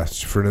Giants. Yeah,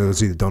 for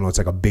those of you that don't know, it's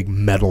like a big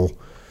metal,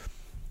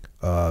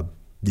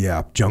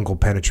 jungle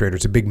penetrator.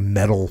 It's a big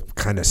metal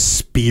kind of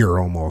spear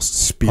almost.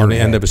 Spear On the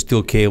end of a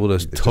steel cable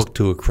that's hooked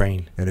to a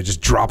crane. And it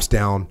just drops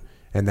down,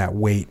 and that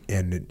weight,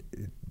 and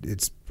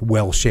it's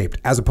well shaped,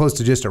 as opposed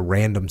to just a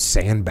random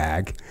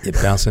sandbag. It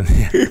bouncing.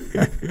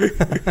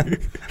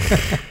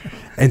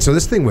 And so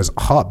this thing was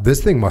up.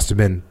 This thing must have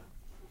been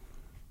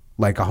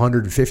like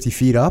 150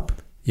 feet up.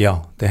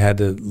 Yeah, they had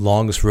the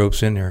longest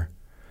ropes in there.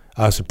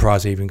 I was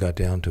surprised they even got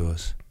down to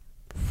us.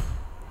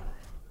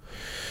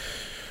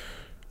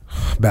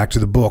 Back to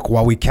the book.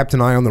 While we kept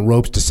an eye on the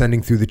ropes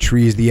descending through the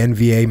trees, the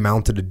NVA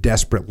mounted a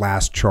desperate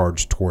last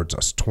charge towards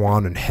us.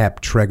 Tuan and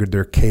Hep triggered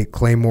their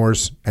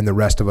claymores, and the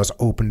rest of us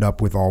opened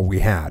up with all we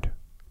had.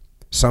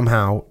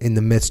 Somehow, in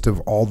the midst of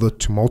all the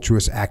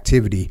tumultuous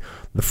activity,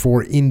 the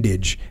 4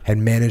 Indige had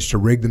managed to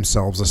rig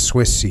themselves a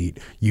Swiss seat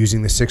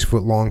using the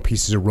 6-foot-long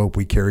pieces of rope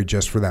we carried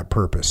just for that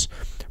purpose.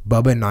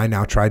 Bubba and I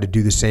now tried to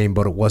do the same,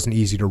 but it wasn't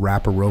easy to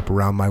wrap a rope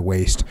around my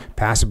waist,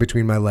 pass it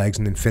between my legs,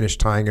 and then finish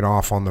tying it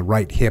off on the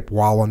right hip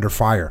while under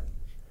fire.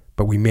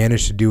 But we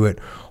managed to do it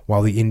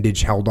while the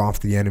Indige held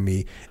off the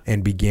enemy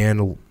and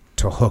began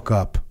to hook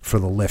up for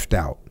the lift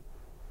out.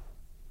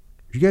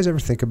 Did you guys ever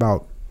think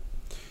about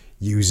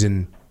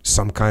using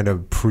some kind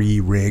of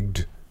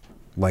pre-rigged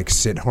like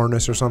sit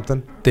harness or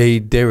something? They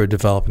were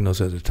developing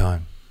those at the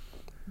time.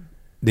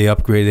 They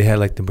upgraded. They had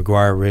like the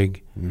McGuire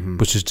rig,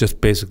 which is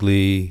just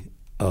basically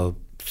a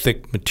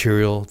thick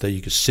material that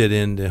you could sit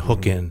in and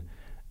hook in.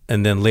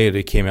 And then later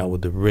they came out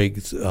with the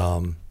rigs.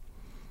 I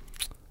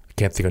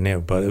can't think of the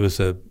name, but it was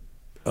an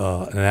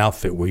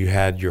outfit where you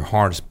had your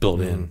harness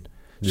built in.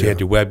 So you had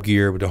your web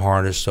gear with the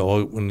harness.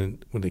 So when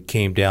it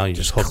came down, you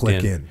just hooked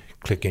click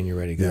click in, you're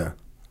ready to go. Yeah.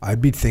 I'd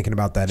be thinking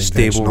about that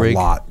Stable invention rig. a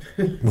lot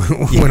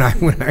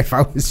if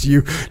I was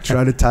you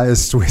trying to tie a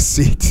Swiss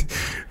seat.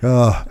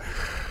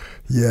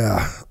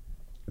 Yeah,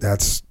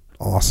 that's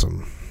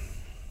awesome.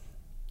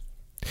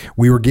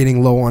 We were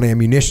getting low on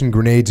ammunition,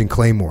 grenades, and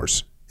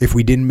claymores. If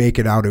we didn't make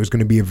it out, it was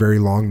going to be a very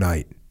long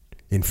night.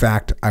 In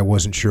fact, I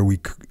wasn't sure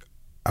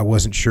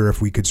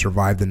if we could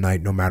survive the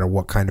night, no matter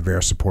what kind of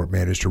air support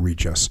managed to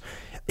reach us.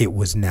 It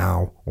was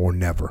now or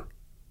never.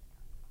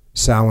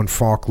 Sal and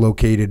Falk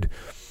located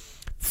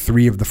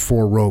 3 of the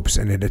 4 ropes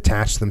and had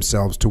attached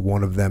themselves to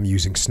one of them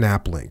using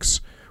snap links.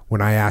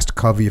 When I asked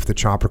Covey if the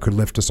chopper could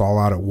lift us all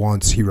out at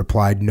once, he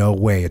replied, "No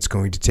way, it's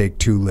going to take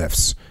 2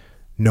 lifts."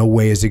 No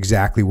way is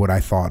exactly what I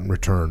thought in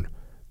return.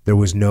 There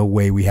was no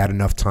way we had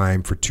enough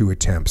time for 2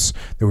 attempts.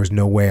 There was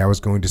no way I was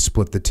going to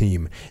split the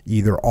team.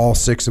 Either all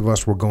 6 of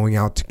us were going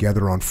out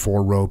together on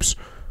 4 ropes,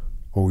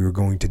 or we were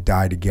going to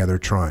die together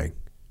trying.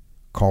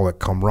 Call it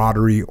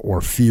camaraderie or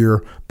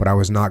fear, but I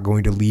was not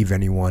going to leave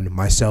anyone,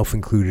 myself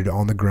included,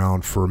 on the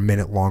ground for a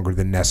minute longer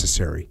than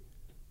necessary.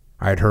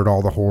 I had heard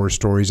all the horror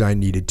stories I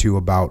needed to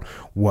about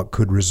what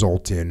could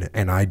result in,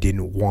 and I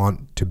didn't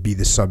want to be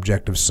the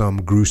subject of some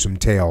gruesome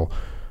tale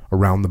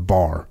around the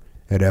bar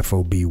at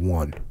FOB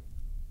 1.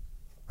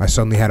 I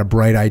suddenly had a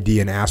bright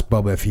idea and asked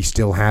Bubba if he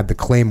still had the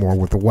claymore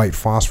with the white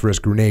phosphorus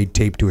grenade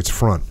taped to its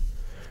front.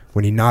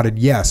 When he nodded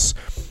yes,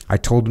 I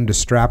told him to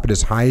strap it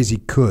as high as he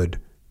could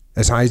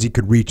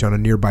reach on a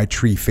nearby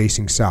tree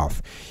facing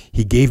south.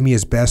 He gave me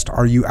his best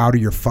 "are you out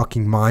of your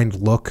fucking mind"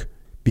 look,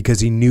 because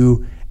he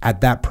knew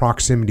at that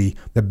proximity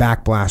the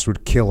backblast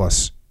would kill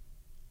us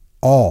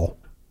all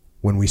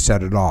when we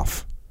set it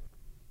off.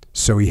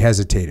 So he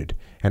hesitated,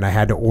 and I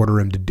had to order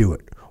him to do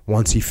it.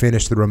 Once he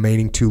finished, the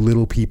remaining 2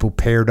 little people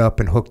paired up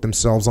and hooked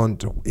themselves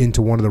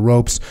into one of the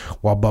ropes,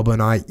 while Bubba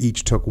and I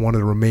each took one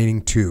of the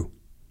remaining 2.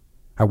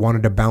 I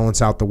wanted to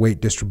balance out the weight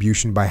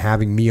distribution by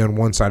having me on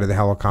one side of the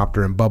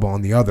helicopter and Bubba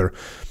on the other,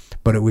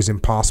 but it was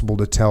impossible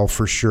to tell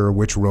for sure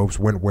which ropes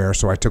went where,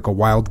 so I took a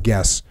wild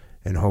guess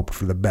and hoped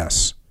for the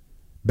best.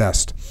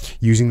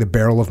 Using the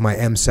barrel of my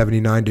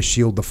M79 to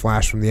shield the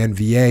flash from the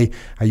NVA,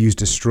 I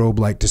used a strobe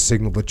light to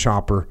signal the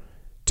chopper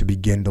to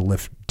begin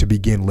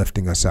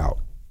lifting us out.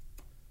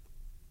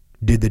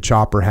 Did the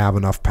chopper have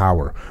enough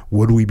power?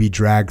 Would we be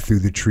dragged through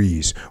the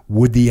trees?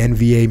 Would the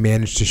NVA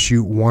manage to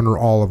shoot one or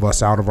all of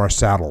us out of our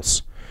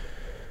saddles?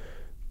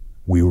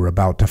 We were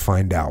about to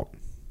find out.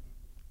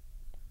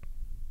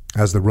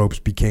 As the ropes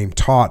became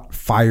taut,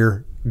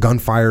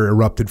 gunfire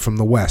erupted from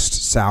the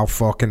west. Sal,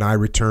 Falk, and I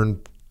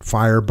returned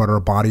fire, but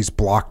our bodies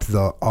blocked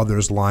the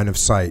others' line of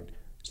sight,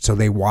 so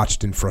they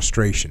watched in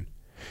frustration.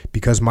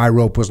 Because my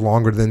rope was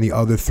longer than the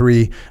other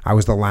 3, I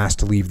was the last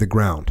to leave the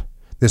ground.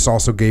 This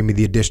also gave me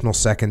the additional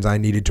seconds I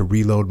needed to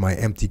reload my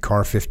empty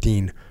Car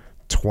 15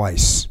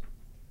 twice.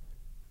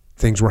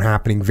 Things were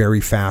happening very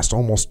fast,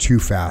 almost too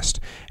fast,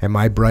 and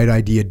my bright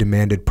idea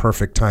demanded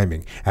perfect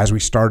timing. As we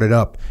started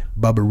up,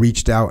 Bubba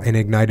reached out and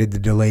ignited the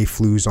delay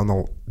fuse on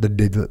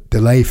the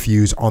delay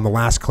fuse on the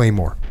last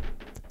claymore,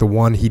 the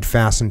one he'd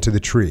fastened to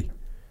the tree.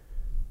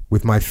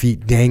 With my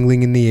feet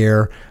dangling in the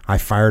air, I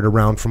fired a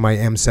round from my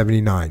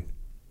M79.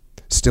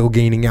 Still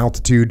gaining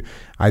altitude,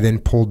 I then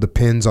pulled the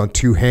pins on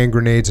 2 hand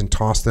grenades and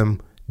tossed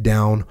them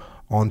down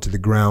onto the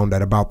ground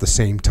at about the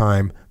same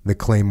time the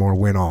claymore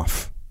went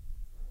off.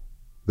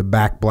 The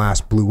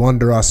backblast blew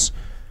under us,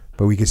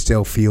 but we could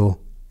still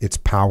feel its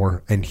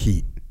power and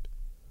heat.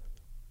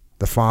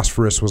 The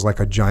phosphorus was like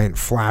a giant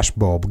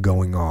flashbulb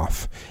going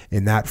off.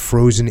 In that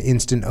frozen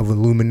instant of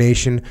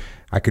illumination,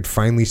 I could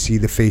finally see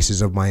the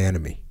faces of my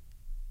enemy.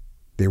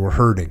 They were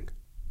hurting,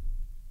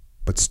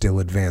 but still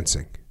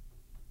advancing.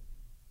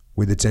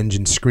 With its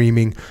engine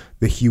screaming,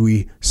 the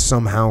Huey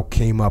somehow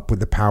came up with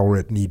the power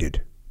it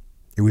needed.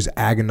 It was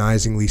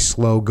agonizingly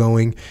slow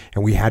going,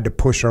 and we had to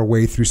push our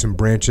way through some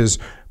branches,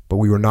 but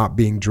we were not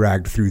being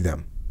dragged through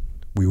them.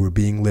 We were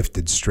being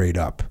lifted straight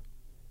up.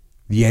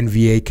 The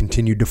NVA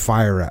continued to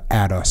fire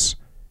at us,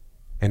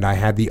 and I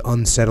had the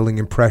unsettling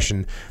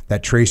impression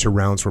that tracer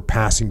rounds were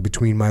passing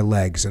between my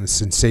legs, and a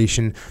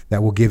sensation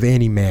that will give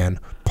any man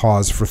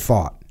pause for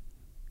thought.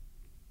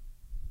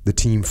 The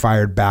team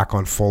fired back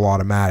on full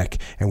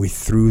automatic, and we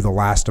threw the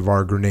last of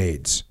our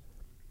grenades.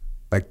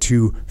 Like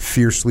 2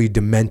 fiercely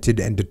demented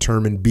and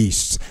determined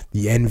beasts,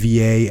 the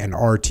NVA and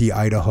RT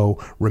Idaho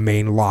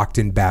remained locked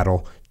in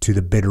battle to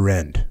the bitter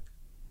end.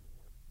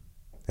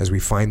 As we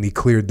finally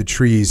cleared the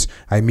trees,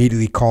 I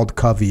immediately called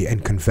Covey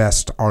and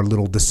confessed our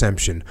little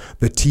deception.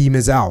 The team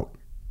is out.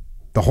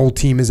 The whole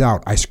team is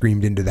out, I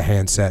screamed into the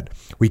handset.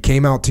 We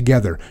came out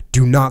together.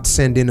 Do not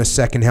send in a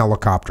second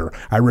helicopter.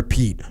 I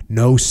repeat,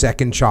 no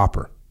second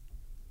chopper.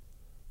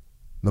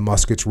 The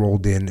muskets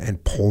rolled in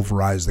and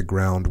pulverized the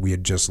ground we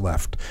had just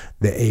left.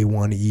 The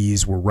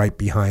A-1Es were right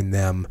behind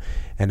them,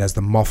 and as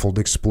the muffled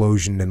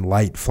explosion and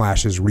light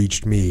flashes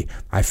reached me,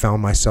 I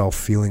found myself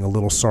feeling a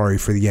little sorry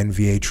for the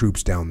NVA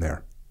troops down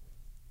there.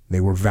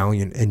 They were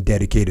valiant and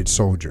dedicated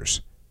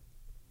soldiers.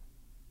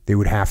 They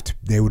would have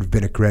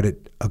been a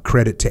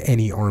credit to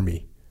any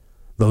army.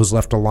 Those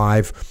left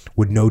alive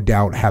would no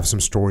doubt have some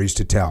stories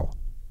to tell.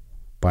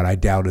 But I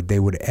doubted they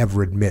would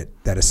ever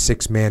admit that a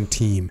 6-man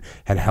team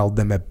had held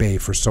them at bay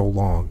for so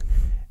long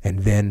and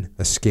then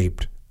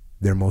escaped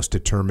their most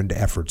determined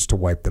efforts to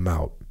wipe them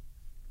out.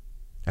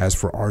 As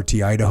for RT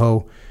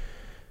Idaho,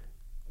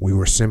 we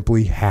were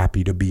simply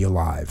happy to be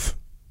alive.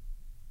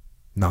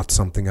 Not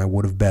something I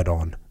would have bet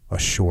on a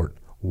short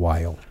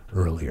while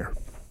earlier.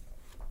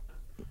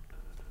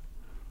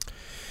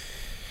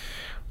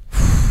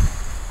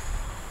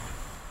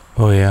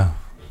 Oh, yeah.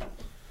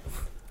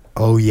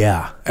 Oh,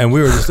 yeah. And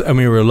we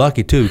were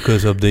lucky, too,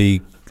 because of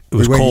it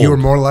was cold. You were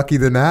more lucky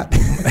than that?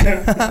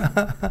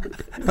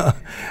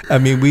 I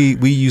mean,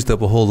 we used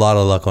up a whole lot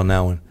of luck on that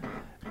one.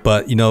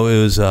 But, it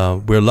was,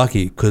 we were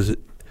lucky because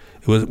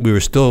we were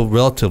still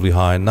relatively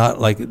high,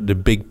 not like the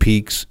big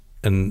peaks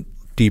and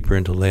deeper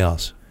into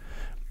Laos.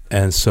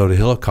 And so the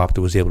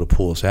helicopter was able to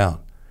pull us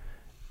out.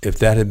 If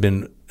that had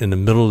been in the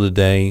middle of the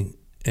day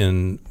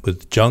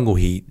with jungle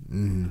heat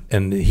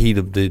and the heat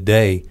of the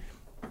day,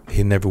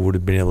 he never would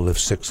have been able to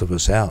lift 6 of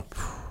us out.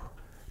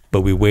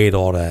 But we weighed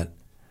all that.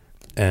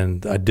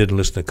 And I didn't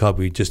listen to Cub.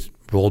 We just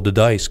rolled the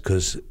dice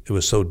because it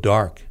was so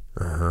dark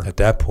at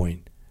that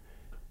point.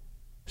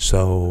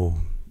 So,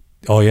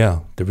 oh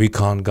yeah, the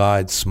recon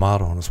guide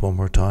smiled on us one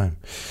more time.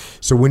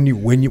 So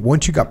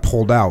once you got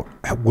pulled out,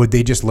 would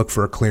they just look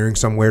for a clearing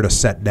somewhere to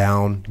set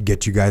down,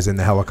 get you guys in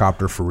the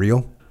helicopter for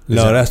real?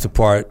 That's the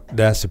part.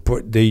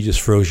 They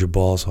just froze your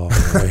balls off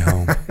on the way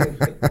home.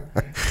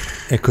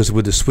 Because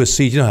with the Swiss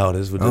seat, you know how it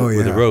is with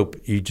the rope,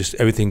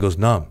 everything goes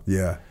numb.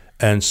 Yeah.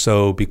 And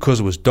so because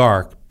it was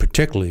dark,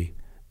 particularly,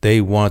 they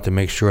wanted to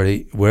make sure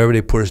wherever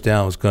they put us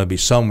down was going to be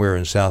somewhere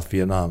in South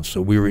Vietnam. So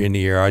we were in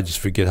the air. I just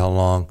forget how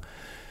long,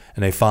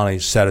 and they finally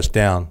sat us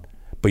down.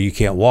 But you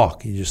can't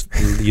walk. You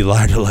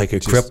lie there like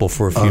a cripple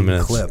for a few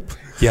minutes.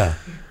 Yeah,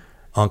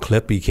 on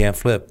clip, you can't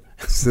flip.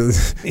 So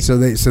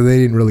they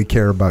didn't really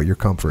care about your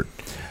comfort.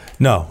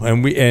 No,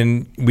 and we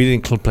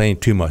didn't complain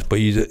too much. But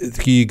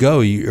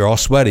you're all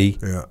sweaty.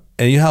 Yeah.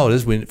 And you know how it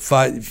is when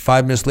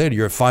 5 minutes later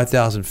you're at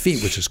 5,000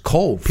 feet, which is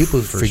cold.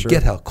 People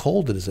forget how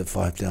cold it is at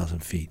 5,000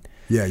 feet.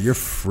 Yeah, you're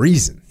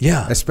freezing.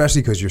 Yeah,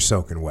 especially because you're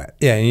soaking wet.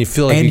 Yeah, and you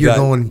feel like you're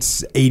going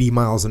 80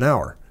 miles an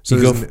hour. So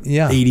there's an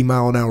 80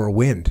 mile an hour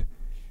wind.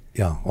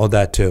 Yeah, all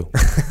that too.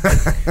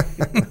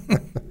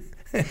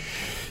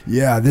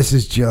 Yeah, this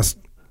is just.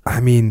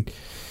 I mean,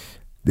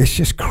 it's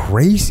just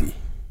crazy.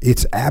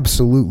 It's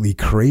absolutely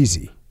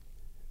crazy.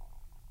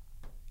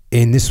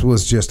 And this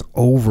was just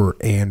over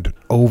and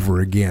over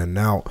again.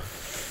 Now,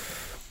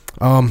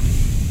 I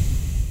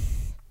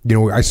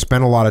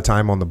spent a lot of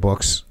time on the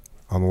books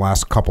on the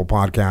last couple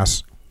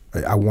podcasts.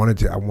 I wanted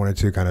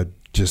to kind of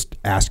just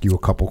ask you a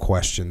couple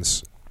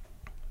questions,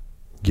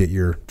 get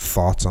your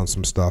thoughts on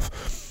some stuff.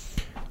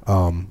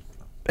 And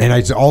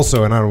I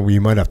also, and I don't know, you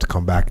might have to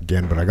come back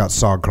again, but I got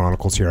Sog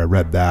Chronicles here. I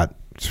read that.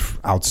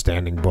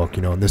 outstanding book,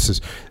 you know. And this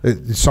is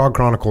Sog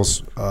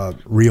Chronicles,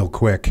 real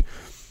quick,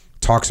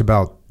 talks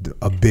about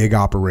a big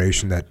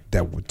operation that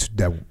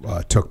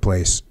took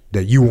place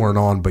that you weren't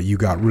on, but you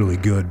got really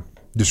good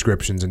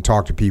descriptions and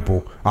talked to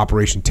people.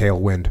 Operation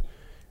Tailwind.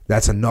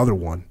 That's another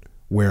one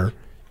where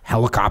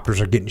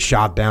helicopters are getting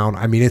shot down.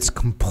 I mean, it's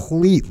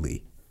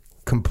completely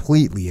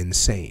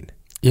insane.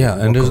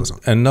 Yeah,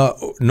 and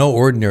no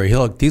ordinary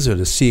hill. These are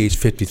the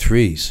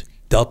CH-53s,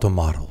 Delta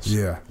models.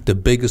 Yeah, the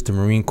biggest the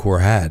Marine Corps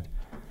had,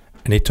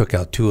 and they took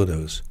out 2 of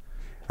those,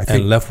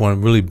 and left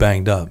one really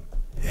banged up.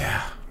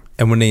 Yeah,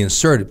 and when they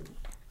inserted,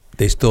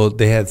 they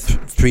had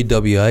 3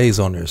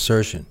 WIAs on their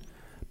insertion,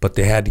 but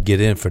they had to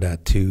get in for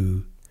that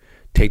to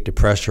take the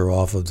pressure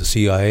off of the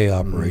CIA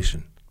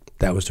operation.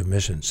 That was their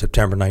mission,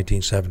 September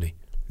 1970.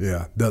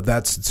 Yeah,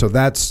 that's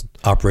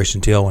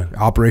Operation Tailwind.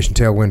 Operation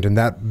Tailwind, and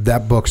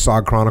that book,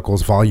 Sog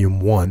Chronicles, Volume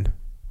 1,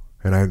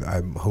 and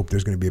I hope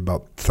there's going to be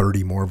about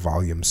 30 more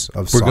volumes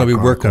of Sog Chronicles. We're going to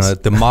be working on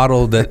it. The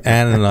model that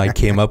Ann and I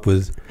came up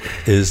with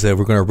is that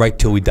we're going to write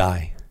till we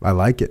die. I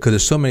like it. Because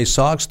there's so many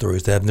Sog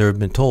stories that have never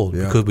been told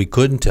because we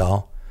couldn't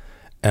tell.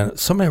 And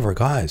so many of our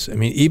guys, I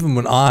mean, even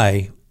when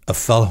a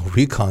fellow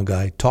recon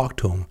guy, talked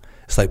to him,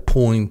 it's like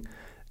pulling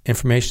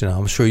information out.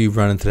 I'm sure you've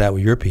run into that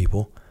with your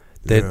people.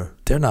 They're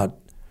not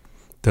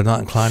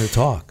inclined to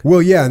talk.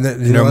 Well, yeah, and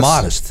they're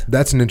modest.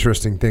 That's an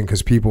interesting thing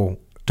because people,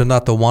 they're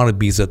not the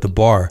wannabes at the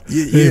bar.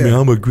 Hey man,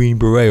 I'm a Green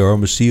Beret or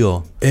I'm a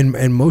SEAL.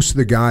 And most of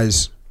the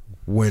guys,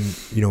 when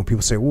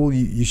people say, well,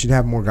 you should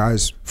have more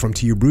guys from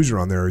TU Bruiser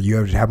on there, or you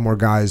have to have more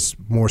guys,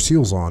 more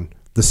SEALs on.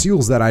 The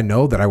SEALs that I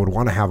know that I would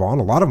want to have on,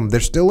 a lot of them, they're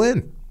still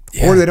in,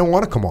 or they don't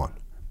want to come on.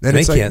 And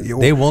they can't.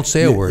 They won't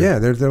say a word. Yeah,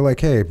 they're like,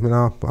 hey,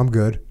 no, I'm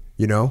good.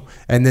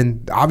 And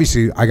then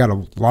obviously I got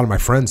a lot of my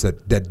friends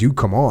that do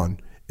come on,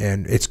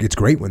 and it's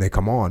great when they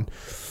come on,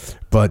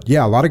 but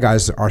yeah, a lot of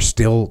guys are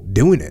still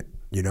doing it,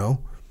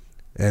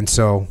 and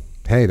so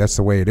hey, that's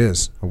the way it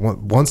is.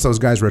 Once those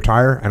guys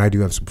retire, and I do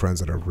have some friends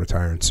that are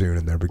retiring soon,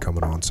 and they'll be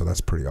coming on, so that's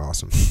pretty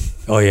awesome.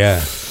 Oh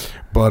yeah,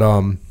 but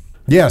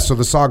yeah. So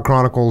the Sog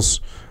Chronicles,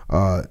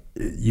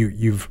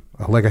 you've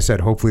like I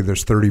said, hopefully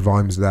there's 30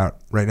 volumes of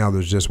that. Right now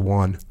there's just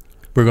 1.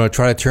 We're going to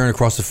try to turn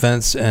Across the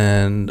Fence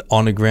and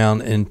On the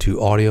Ground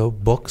into audio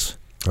books.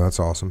 Oh, that's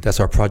awesome. That's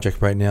our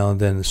project right now. And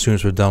then as soon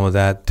as we're done with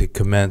that, to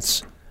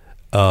commence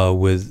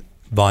with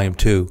Volume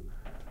 2.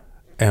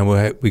 And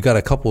we got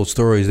a couple of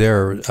stories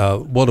there.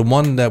 Well, the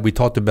one that we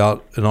talked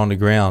about in On the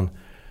Ground,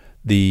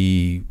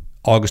 the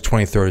August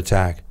 23rd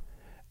attack,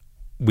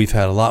 we've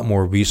had a lot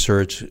more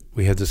research.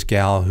 We had this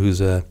gal she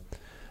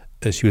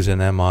was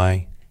an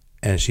MI,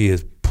 and she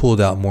has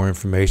pulled out more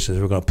information.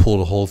 We're going to pull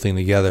the whole thing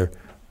together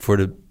for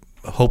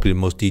hopefully the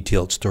most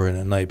detailed story in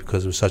that night,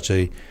 because it was such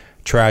a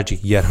tragic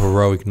yet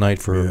heroic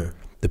night for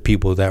the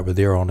people that were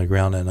there on the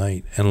ground that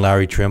night, and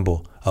Larry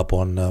Trimble up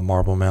on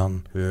Marble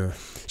Mountain. Yeah.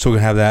 So we're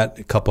going to have that,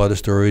 a couple other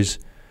stories,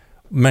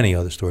 many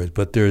other stories.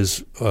 But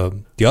there's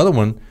the other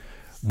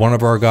one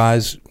of our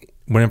guys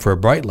went in for a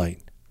bright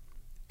light,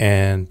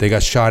 and they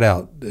got shot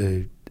out.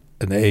 An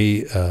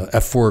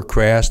F4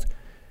 crashed.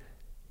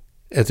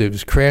 As it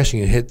was crashing,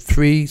 it hit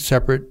 3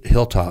 separate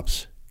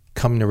hilltops,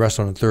 coming to rest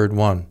on the third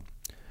one.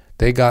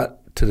 They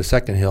got to the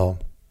second hill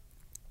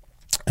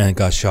and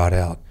got shot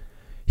out.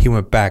 He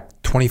went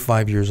back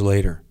 25 years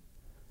later.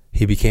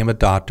 He became a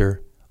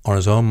doctor on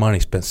his own money,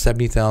 spent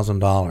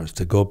 $70,000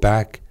 to go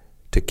back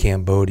to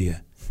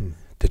Cambodia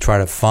to try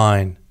to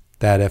find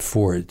that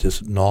F4. It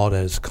just gnawed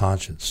at his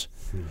conscience.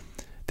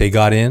 They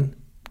got to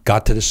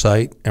the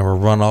site, and were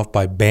run off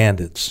by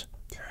bandits.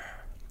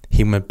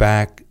 He went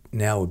back,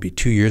 now it would be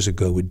 2 years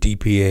ago, with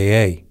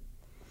DPAA.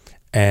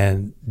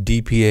 And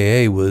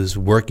DPAA was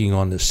working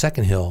on the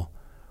second hill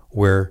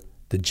where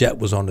the jet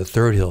was on the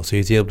third hill. So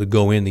he's able to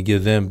go in and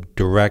give them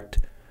direct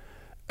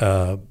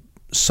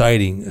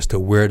sighting as to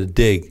where to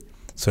dig.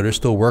 So they're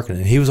still working.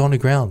 And he was on the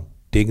ground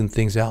digging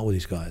things out with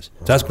these guys.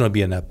 So that's going to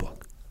be in that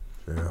book.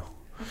 Yeah.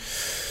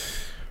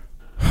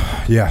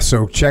 Yeah,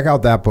 so check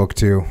out that book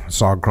too,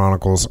 Sog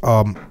Chronicles.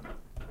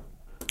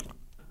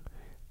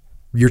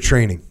 Your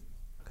training.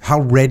 How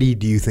ready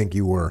do you think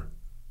you were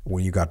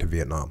when you got to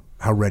Vietnam?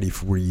 How ready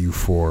were you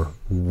for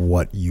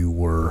what you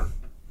were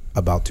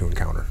about to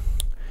encounter?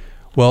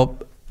 Well,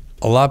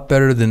 a lot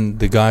better than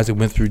the guys that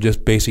went through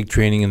just basic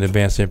training and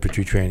advanced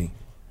infantry training.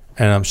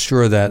 And I'm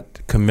sure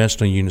that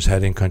conventional units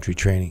had in-country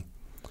training.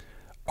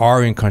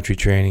 Our in-country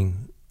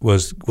training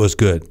was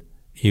good.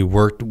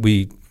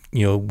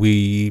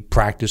 We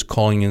practiced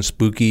calling in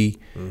spooky,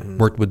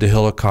 worked with the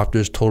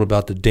helicopters, told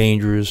about the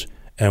dangers,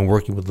 and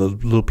working with the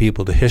little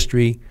people, the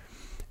history,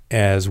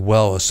 as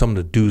well as some of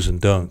the do's and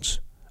don'ts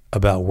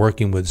about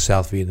working with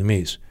South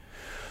Vietnamese.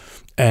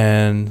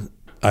 And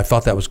I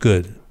thought that was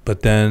good.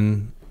 But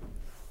then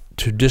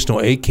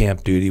traditional 8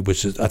 camp duty,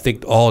 which is, I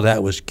think all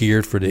that was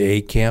geared for the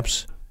 8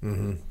 camps,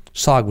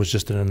 SOG was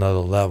just at another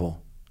level.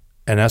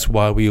 And that's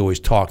why we always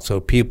talked. So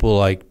people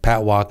like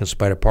Pat Watkins,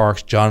 Spider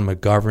Parks, John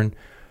McGovern,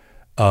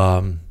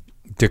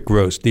 Dick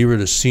Gross, they were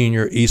the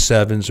senior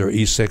E7s or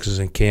E6s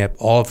in camp,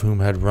 all of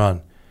whom had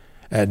run.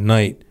 At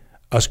night,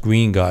 us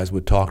green guys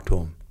would talk to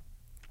them.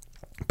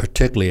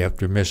 particularly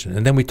after a mission.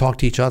 And then we talked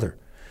to each other.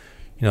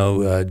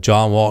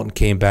 John Walton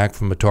came back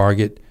from a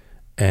target,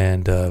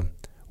 and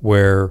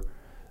where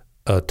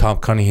Tom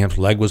Cunningham's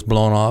leg was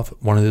blown off,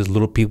 one of his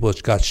little people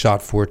got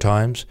shot 4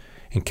 times,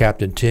 and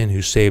Captain Tin,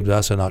 who saved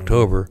us in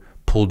October,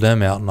 pulled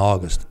them out in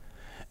August.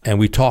 And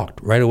we talked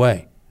right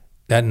away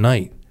that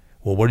night.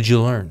 Well, what did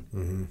you learn?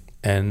 Mm-hmm.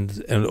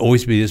 And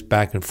always be this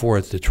back and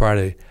forth to try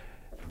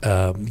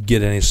to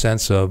get any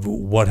sense of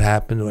what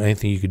happened or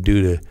anything you could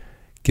do to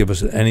give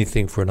us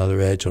anything for another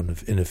edge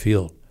in the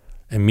field.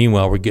 And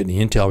meanwhile, we're getting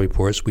the intel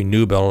reports. We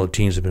knew about all the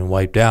teams that had been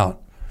wiped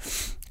out,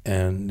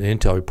 and the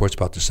intel reports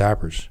about the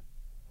sappers.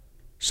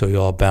 So you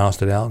all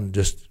balanced it out, and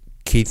just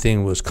key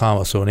thing was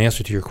calm. So in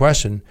answer to your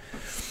question,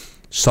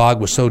 SOG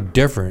was so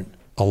different.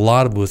 A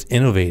lot of it was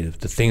innovative.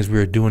 The things we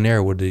were doing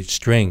there with the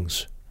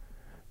strings,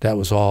 that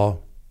was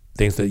all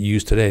things that you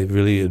use today.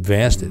 Really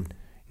advanced it.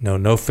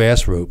 No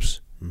fast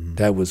ropes. Mm-hmm.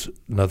 That was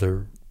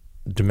another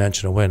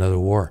dimension away, another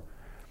war.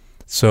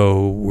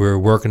 So we're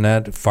working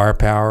at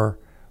firepower,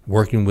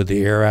 working with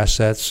the air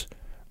assets,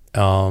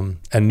 and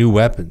new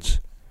weapons.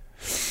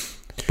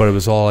 But it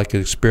was all like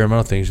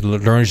experimental things. You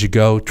learn as you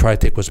go, try to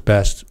take what's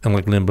best, and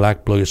like Lynn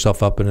Black, blow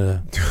yourself up in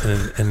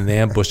an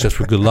ambush just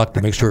for good luck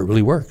to make sure it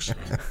really works.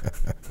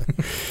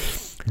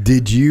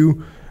 Did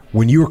you,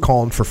 when you were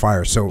calling for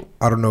fire, so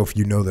I don't know if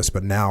you know this,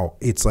 but now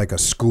it's like a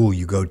school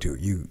you go to.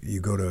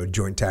 You go to a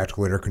Joint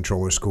Tactical Air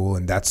Controller School,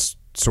 and that's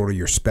sort of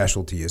your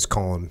specialty is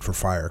calling for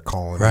fire,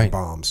 calling right.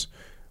 bombs.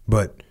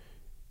 But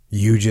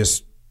you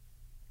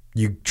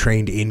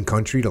trained in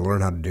country to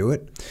learn how to do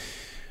it?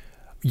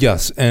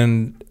 Yes,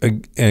 and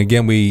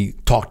again,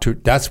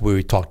 that's where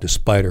we talked to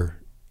Spider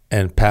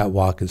and Pat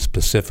Watkins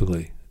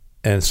specifically,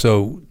 and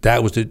so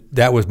that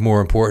was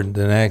more important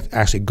than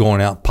actually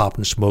going out,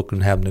 popping smoke,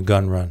 and having a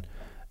gun run.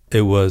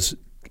 It was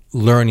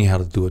learning how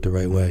to do it the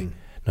right way.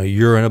 Now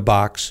you're in a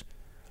box,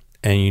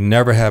 and you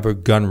never have a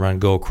gun run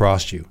go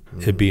across you.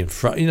 It'd be in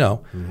front, your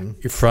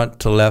front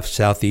to left,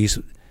 southeast,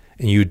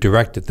 and you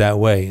direct it that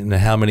way. And then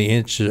how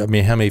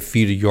many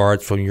feet or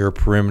yards from your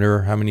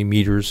perimeter, how many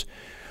meters.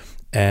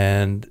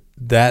 And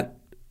that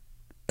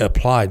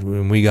applied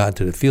when we got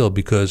into the field,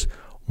 because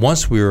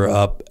once we were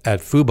up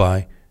at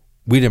Fubai,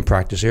 we didn't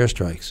practice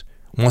airstrikes.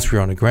 Once we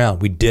were on the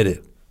ground, we did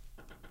it.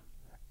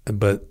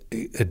 But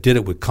it did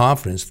it with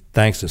confidence,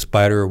 thanks to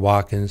Spider,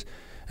 Watkins,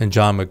 and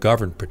John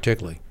McGovern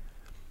particularly.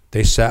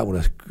 They sat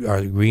with us,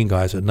 our green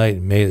guys at night,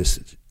 and made us,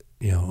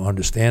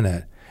 understand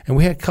that. And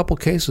we had a couple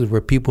cases where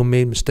people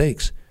made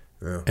mistakes,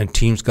 and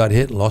teams got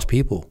hit and lost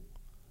people.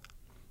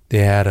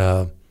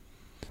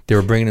 They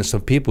were bringing in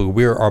some people.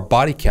 Our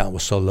body count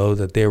was so low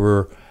that they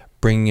were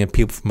bringing in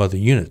people from other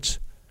units,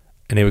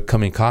 and they would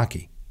come in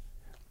cocky.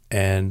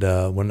 And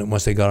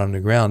once they got on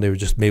the ground, they were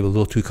just maybe a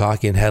little too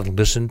cocky and hadn't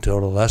listened to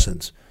all the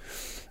lessons.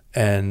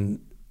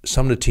 And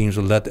some of the teams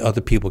would let the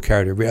other people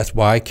carry the radio. That's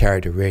why I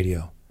carried the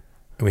radio.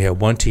 And we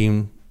had one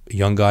team, a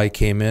young guy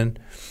came in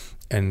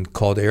and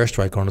called the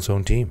airstrike on his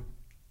own team.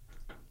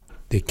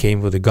 They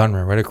came with a gun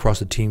run right across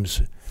the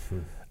team's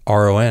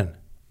RON.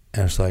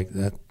 And it's like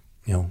that,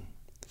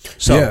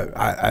 So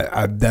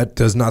yeah, that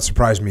does not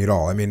surprise me at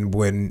all. I mean,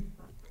 when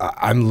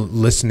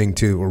I'm listening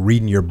to or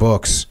reading your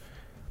books,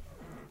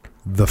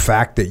 the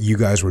fact that you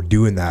guys were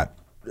doing that,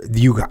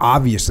 you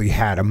obviously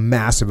had a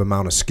massive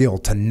amount of skill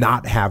to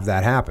not have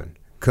that happen.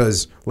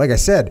 Because, like I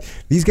said,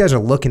 these guys are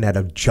looking at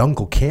a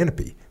jungle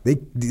canopy.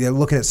 They're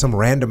looking at some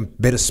random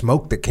bit of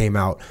smoke that came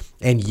out,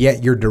 and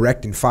yet you're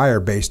directing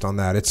fire based on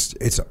that.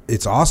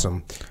 It's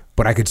awesome.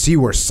 But I could see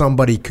where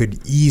somebody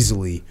could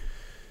easily,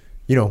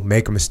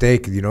 make a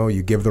mistake.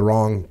 You give the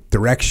wrong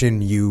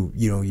direction. You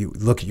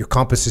look at your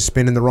compass is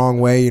spinning the wrong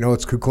way.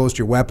 It's too close to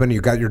your weapon.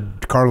 You got your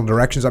cardinal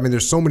directions. I mean,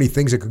 there's so many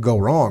things that could go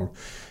wrong.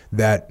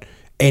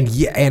 And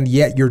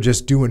yet you're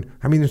just doing.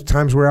 I mean, there's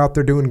times we're out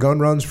there doing gun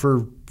runs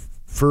for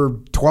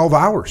 12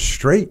 hours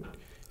straight.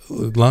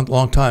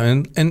 Long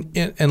time,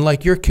 and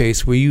like your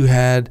case where you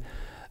had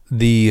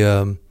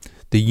the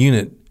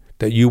unit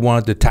that you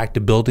wanted to attack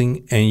the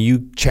building, and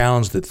you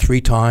challenged it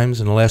 3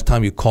 times, and the last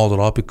time you called it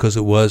off because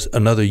it was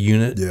another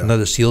unit,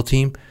 another SEAL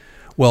team.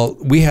 Well,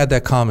 we had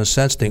that common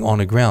sense thing on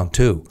the ground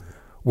too,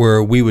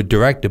 where we would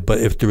direct it. But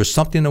if there was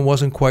something that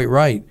wasn't quite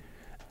right,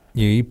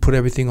 you put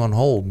everything on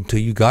hold until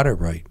you got it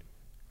right.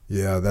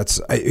 Yeah,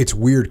 it's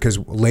weird because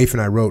Leif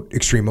and I wrote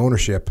Extreme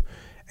Ownership,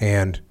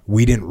 and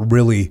we didn't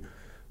really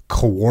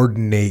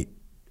coordinate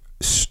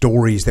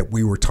stories that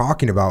we were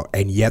talking about,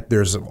 and yet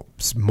there's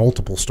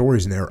multiple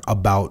stories in there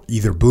about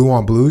either blue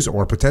on blues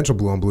or potential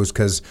blue on blues,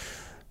 because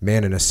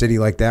man, in a city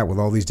like that with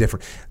all these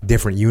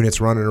different units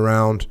running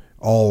around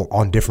all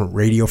on different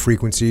radio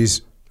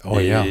frequencies,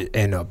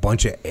 and a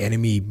bunch of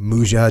enemy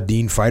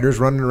Mujahideen fighters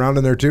running around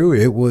in there too,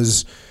 it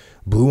was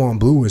blue on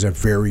blue was a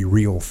very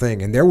real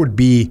thing. And there would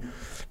be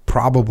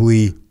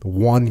probably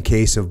one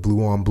case of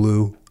blue on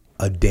blue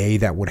a day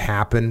that would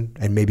happen,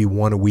 and maybe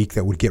one a week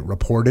that would get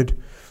reported.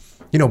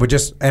 But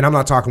just, and I'm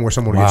not talking where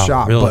someone gets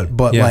shot, really?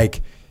 but yeah.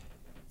 Like,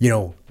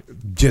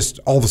 just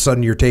all of a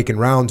sudden you're taking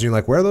rounds and you're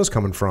like, where are those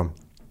coming from?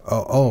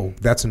 oh,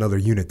 that's another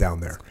unit down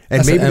there. And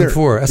that's maybe an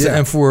M4. That's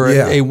an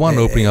M4 A1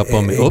 opening up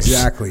on me. Oops.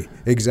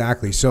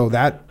 Exactly. So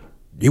that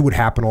it would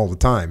happen all the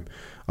time.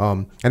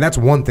 And that's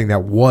one thing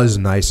that was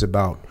nice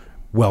about,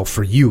 well,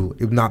 for you,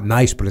 not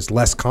nice, but it's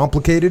less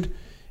complicated.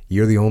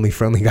 You're the only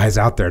friendly guys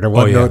out there. There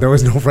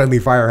was no friendly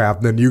fire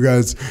happening. You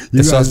guys,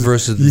 it's us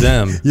versus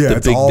them. Yeah, the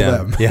it's big all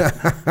them. Yeah.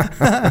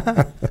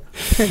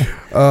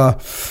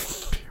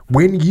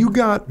 When you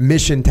got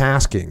mission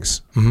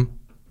taskings,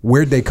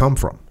 where'd they come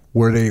from?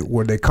 Were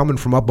they coming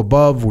from up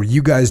above? Were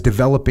you guys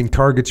developing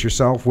targets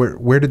yourself?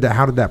 How did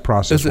that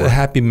process work? It's a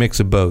happy mix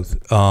of both.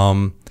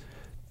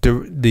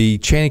 The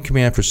chain of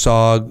command for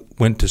SOG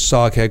went to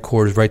SOG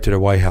headquarters right to their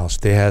White House.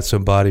 They had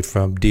somebody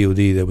from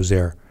DOD that was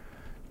there.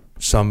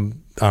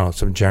 Some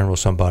general,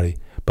 somebody.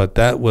 But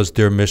that was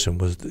their mission,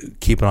 was to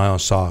keep an eye on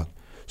SOG.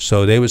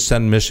 So they would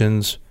send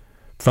missions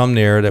from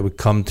there that would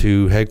come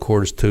to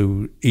headquarters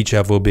to each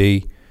FOB,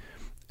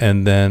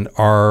 and then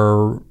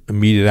our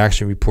immediate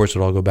action reports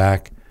would all go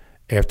back.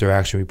 After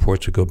action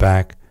reports would go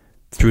back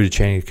through the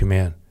chain of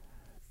command.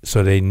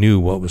 So they knew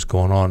what was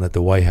going on at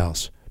the White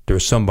House. There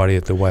was somebody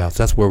at the White House.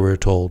 That's where we were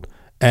told.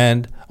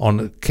 And on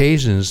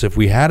occasions, if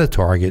we had a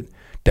target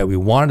that we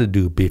wanted to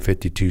do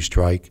B-52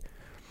 strike,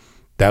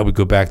 that would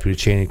go back through the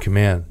chain of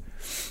command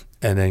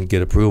and then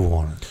get approval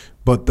on it.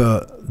 But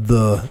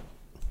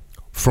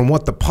from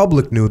what the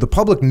public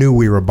knew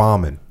we were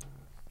bombing.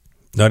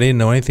 No, they didn't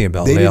know anything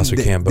about Laos or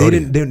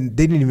Cambodia. They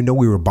didn't even know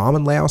we were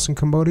bombing Laos and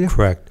Cambodia?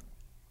 Correct.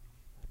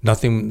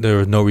 Nothing. There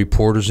were no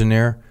reporters in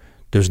there.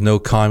 There's no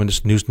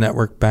communist news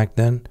network back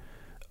then.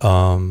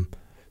 And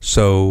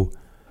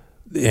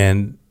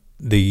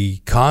the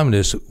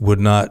communists would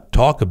not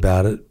talk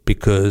about it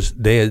because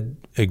they had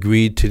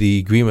agreed to the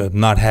agreement of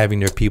not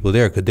having their people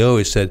there, because they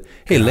always said,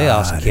 hey,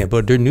 Laos and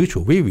Cambodia, they're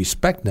neutral. We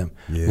respect them.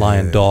 Yeah.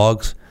 Lion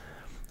dogs.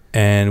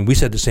 And we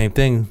said the same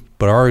thing,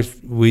 but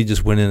we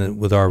just went in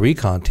with our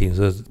recon teams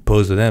as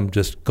opposed to them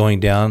just going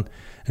down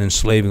and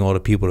enslaving all the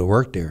people that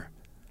worked there.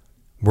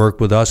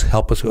 Work with us,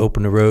 help us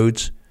open the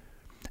roads.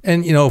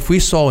 And, if we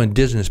saw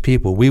indigenous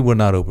people, we would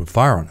not open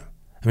fire on them.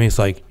 I mean, it's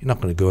like, you're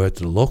not going to go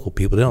after the local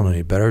people. They don't know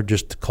any better,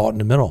 just caught in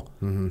the middle.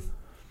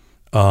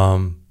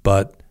 Mm-hmm.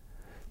 But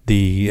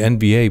the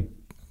NVA,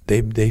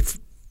 they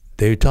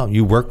would tell them,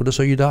 you work with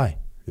us or you die.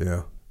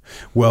 Yeah.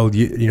 Well,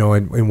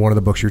 in one of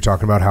the books you're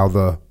talking about how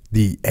the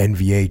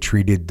NVA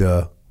treated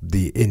the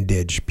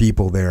Indige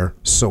people there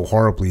so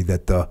horribly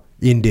that the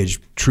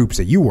Indige troops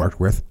that you worked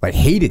with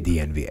hated the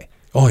NVA.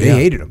 Oh, they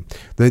hated them.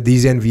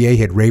 These NVA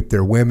had raped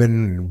their women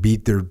and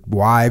beat their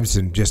wives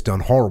and just done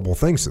horrible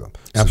things to them.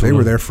 So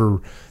Absolutely.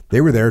 they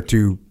were there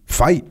to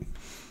fight.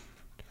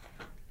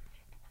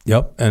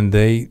 Yep, and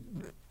they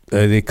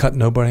cut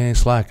nobody any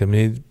slack. I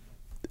mean,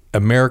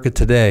 America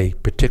today,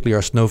 particularly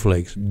our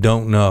snowflakes,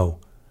 don't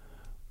know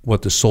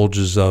what the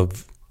soldiers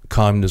of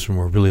communism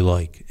were really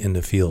like in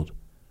the field,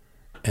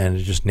 and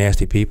they're just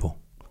nasty people.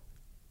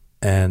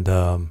 And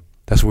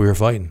that's what we were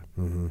fighting.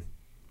 Mm-hmm.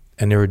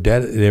 And they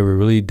were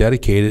really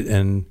dedicated,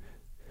 and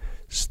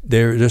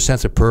their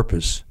sense of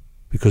purpose,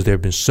 because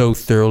they've been so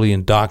thoroughly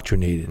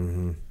indoctrinated.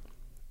 Mm-hmm.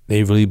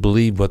 They really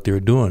believed what they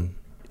were doing,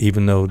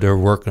 even though they're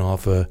working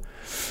off of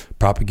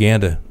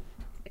propaganda.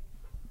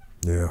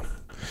 Yeah.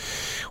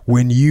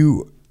 When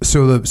you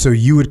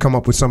you would come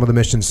up with some of the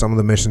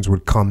missions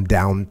would come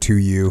down to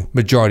you.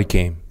 Majority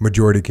came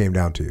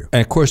down to you.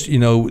 And of course,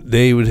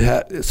 they would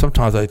have.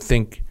 Sometimes I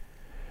think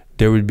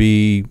there would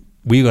be.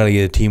 We got to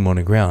get a team on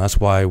the ground. That's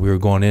why we were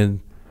going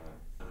in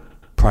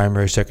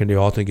primary, secondary,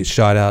 alternate, get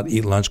shot out,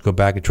 eat lunch, go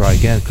back and try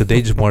again, because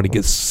they just wanted to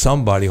get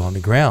somebody on the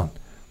ground.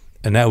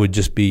 And that would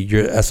just be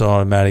that's an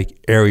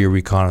automatic area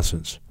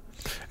reconnaissance.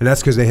 And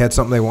that's because they had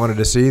something they wanted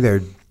to see?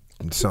 They're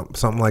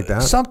something like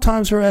that?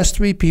 Sometimes our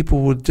S3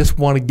 people would just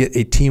want to get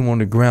a team on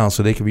the ground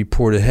so they could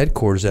report at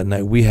headquarters that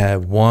night. We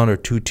have 1 or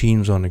 2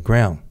 teams on the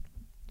ground.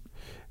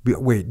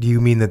 Wait, do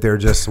you mean that they're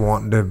just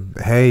wanting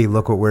to, hey,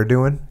 look what we're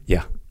doing?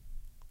 Yeah.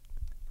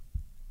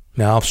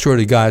 Now, I'm sure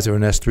the guys that were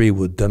in S3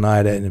 would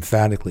deny that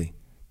emphatically,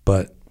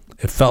 but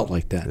it felt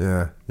like that.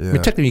 Yeah. I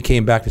mean, technically, you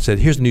came back and said,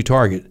 here's a new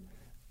target,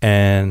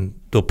 and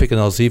they'll pick an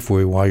LZ for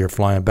you while you're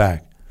flying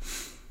back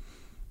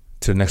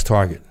to the next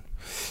target.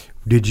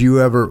 Did you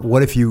ever,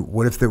 what if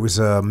there was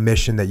a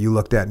mission that you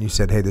looked at and you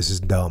said, hey, this is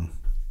dumb.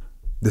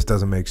 This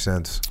doesn't make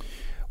sense?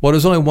 Well,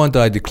 there's only one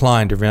that I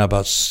declined around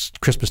about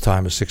Christmas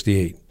time of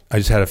 '68. I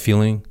just had a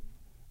feeling,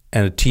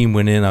 and a team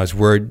went in. I was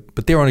worried,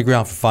 but they were on the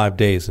ground for 5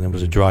 days, and it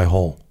was a dry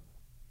hole.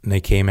 And they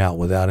came out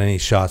without any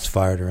shots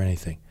fired or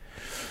anything.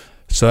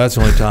 So that's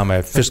the only time I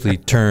officially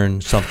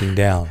turned something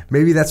down.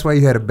 Maybe that's why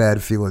you had a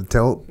bad feeling.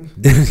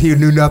 You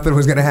knew nothing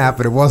was going to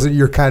happen. It wasn't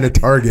your kind of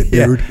target,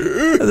 dude.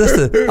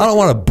 I don't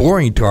want a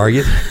boring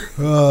target.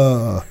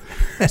 How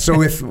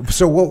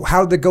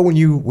did it go when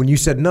you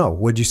said no?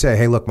 What'd you say?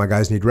 Hey, look, my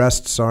guys need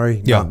rest.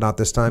 Sorry, not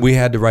this time. We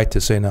had the right to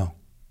say no.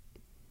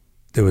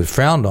 It was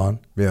frowned on.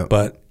 Yeah.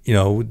 But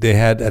they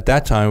had at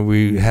that time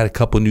we had a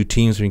couple new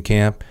teams in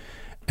camp.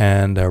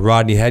 And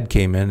Rodney Head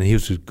came in, and he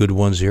was a good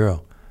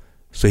 1-0.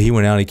 So he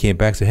went out and he came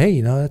back and said,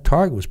 hey, that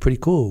target was pretty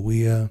cool.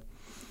 We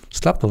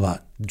Slept a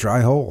lot.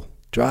 Dry hole.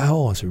 Dry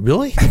hole. I said,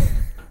 really?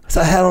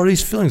 So I had all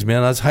these feelings,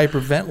 man. I was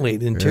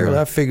hyperventilating interiorly.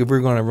 I figured we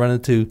were going to run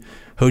into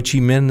Ho Chi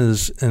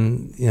Minh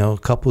and a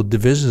couple of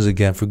divisions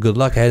again for good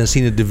luck. I hadn't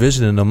seen a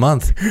division in a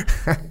month.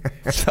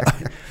 So,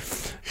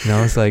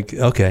 it's like,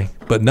 okay.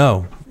 But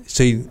no.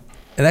 See, and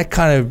that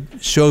kind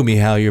of showed me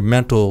how your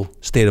mental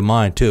state of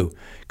mind, too.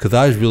 Because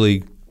I was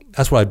really,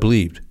 that's what I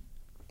believed.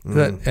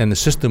 And the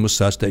system was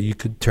such that you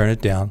could turn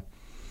it down.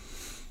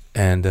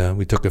 And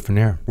we took it from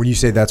there. When you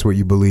say that's what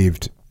you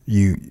believed,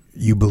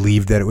 you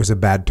believed that it was a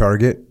bad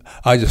target?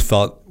 I just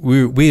felt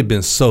we had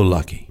been so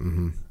lucky,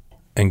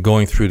 and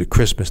going through the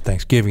Christmas,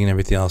 Thanksgiving, and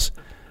everything else,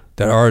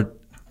 that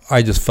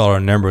I just felt our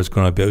number was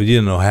going to be. We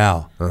didn't know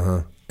how,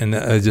 and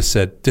I just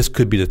said this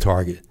could be the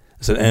target.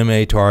 It's an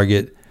MA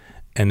target,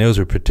 and those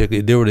were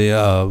particularly they were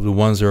the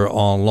ones that are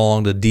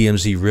along the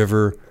DMZ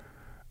River,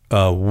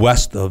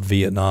 west of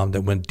Vietnam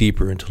that went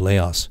deeper into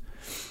Laos,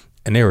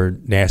 and they were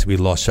nasty. We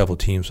lost several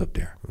teams up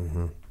there,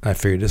 and I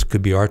figured this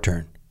could be our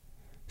turn.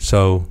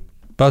 So,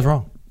 but I was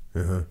wrong.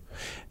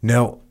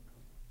 Now,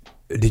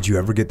 did you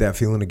ever get that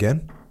feeling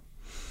again?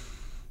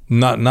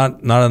 Not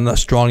enough,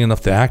 strong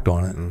enough to act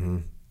on it.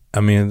 I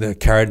mean, I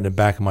carried it in the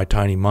back of my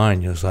tiny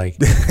mind. It was like,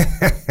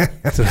 the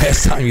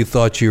last time you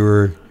thought you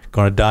were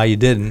going to die, you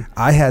didn't.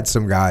 I had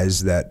some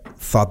guys that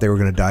thought they were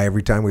going to die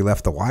every time we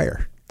left the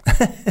wire.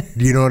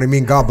 You know what I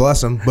mean? God bless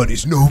them. But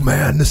it's, no,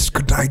 man, this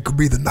night could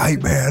be the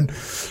night, man.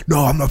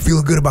 No, I'm not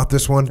feeling good about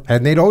this one.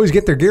 And they'd always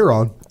get their gear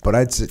on. But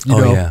I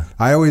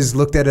always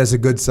looked at it as a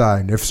good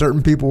sign. If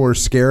certain people were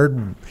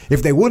scared,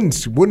 if they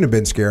wouldn't have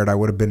been scared, I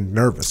would have been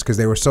nervous because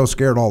they were so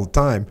scared all the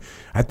time.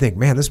 I think,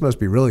 man, this must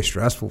be really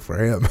stressful for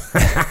him.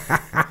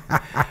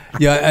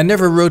 Yeah, I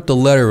never wrote the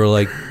letter where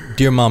like,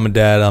 dear mom and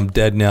dad, I'm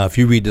dead now. If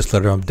you read this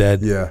letter, I'm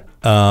dead. Yeah.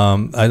 I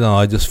don't know.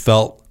 I just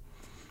felt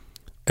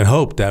and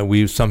hoped that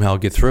we somehow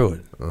get through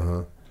it.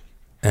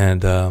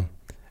 And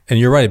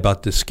you're right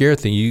about the scare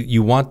thing.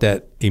 You want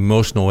that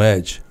emotional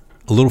edge.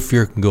 A little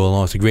fear can go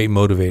along. It's a great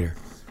motivator.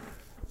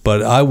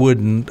 But I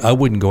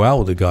wouldn't go out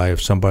with a guy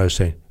if somebody was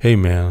saying, hey,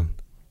 man,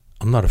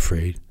 I'm not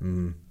afraid.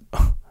 Well,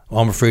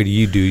 I'm afraid of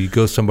you, dude. You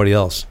go somebody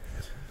else.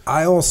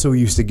 I also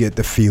used to get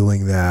the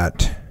feeling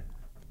that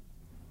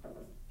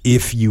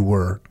if you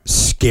were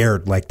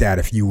scared like that,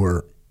 if you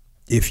were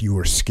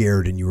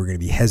scared and you were going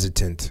to be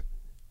hesitant,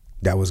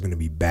 that was going to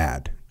be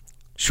bad.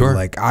 Sure.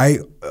 Like I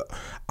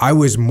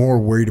was more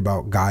worried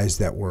about guys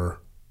that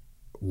were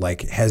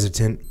like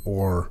hesitant,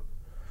 or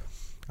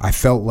I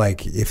felt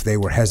like if they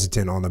were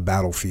hesitant on the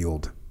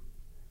battlefield,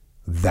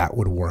 that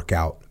would work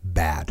out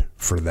bad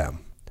for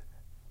them.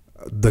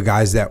 The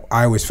guys that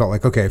I always felt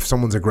like, okay, if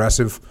someone's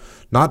aggressive,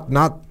 not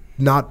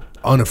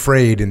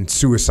unafraid and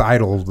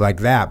suicidal like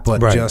that,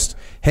 but just,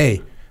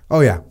 hey, oh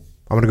yeah,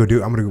 we're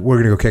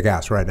gonna go kick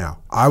ass right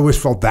now. I always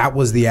felt that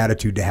was the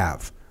attitude to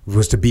have,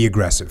 was to be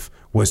aggressive,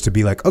 was to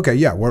be like, okay,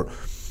 yeah,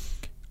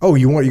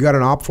 you got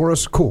an op for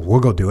us? Cool, we'll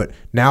go do it.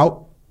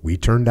 Now we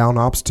turned down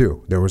ops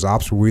too. There was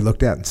ops where we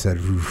looked at and said,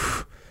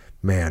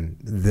 man,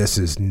 this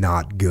is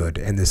not good,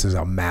 and this is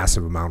a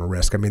massive amount of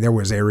risk. I mean, there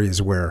was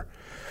areas where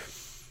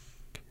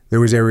they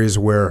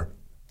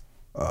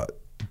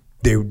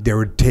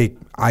would take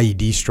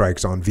IED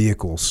strikes on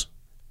vehicles,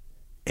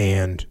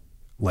 and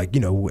like,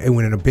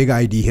 when a big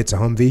IED hits a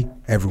Humvee,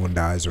 everyone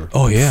dies, or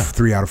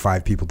 3 out of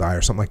 5 people die,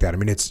 or something like that. I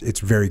mean, it's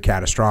very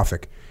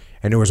catastrophic.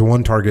 And there was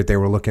one target they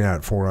were looking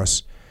at for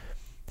us.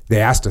 They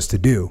asked us to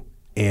do,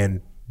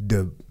 and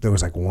there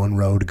was like one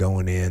road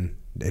going in.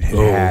 It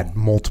had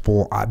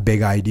multiple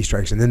big IED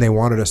strikes, and then they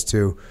wanted us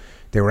to.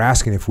 They were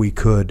asking if we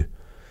could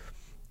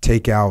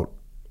take out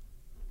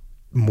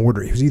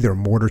mortar. It was either a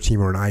mortar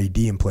team or an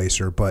IED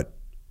emplacer, but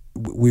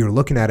we were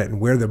looking at it,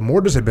 and where the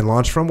mortars had been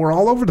launched from were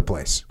all over the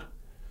place.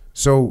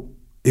 So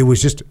it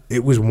was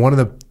one of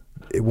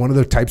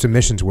the types of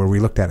missions where we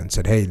looked at it and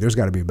said, hey, there's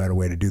got to be a better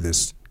way to do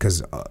this,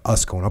 because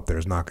us going up there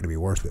is not going to be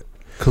worth it.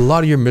 Because a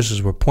lot of your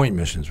missions were point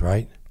missions,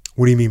 right?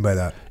 What do you mean by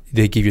that?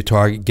 They give you a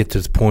target, get to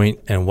this point,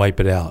 and wipe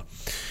it out.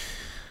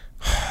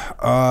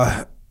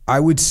 I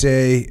would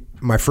say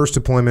my first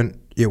deployment,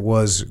 it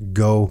was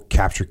go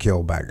capture,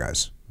 kill bad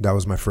guys. That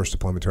was my first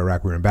deployment to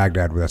Iraq. We were in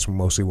Baghdad. That's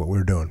mostly what we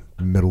were doing.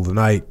 Middle of the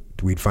night,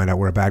 we'd find out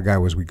where a bad guy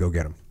was. We'd go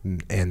get him.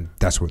 And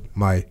that's what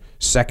my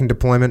second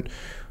deployment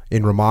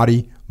in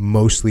Ramadi,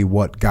 mostly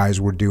what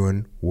guys were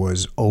doing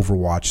was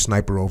overwatch,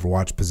 sniper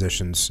overwatch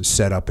positions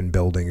set up in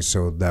buildings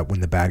so that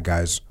when the bad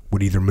guys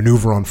would either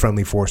maneuver on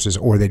friendly forces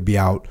or they'd be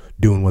out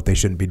doing what they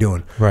shouldn't be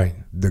doing, right,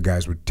 the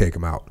guys would take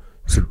them out.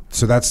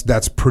 So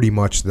that's pretty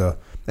much the.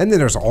 And then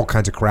there's all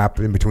kinds of crap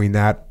in between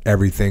that.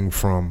 Everything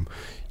from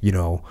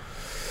doing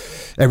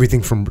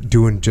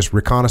just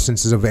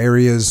reconnaissances of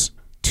areas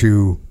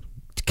to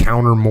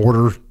counter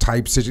mortar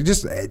type situations.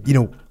 Just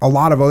a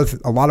lot of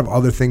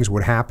other things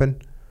would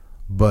happen,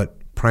 but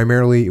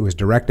primarily it was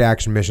direct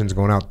action missions,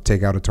 going out to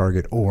take out a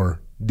target,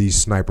 or these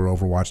sniper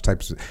overwatch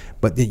types.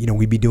 But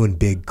we'd be doing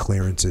big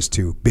clearances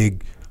too,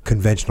 big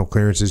conventional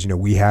clearances.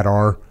 We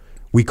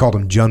called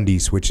them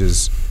Jundis, which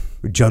is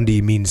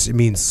Jundi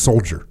means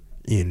soldier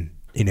in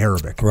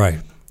Arabic, right?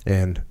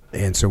 And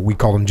And so we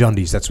call them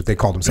Jundies. That's what they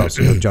call themselves,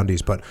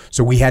 Jundies. But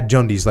so we had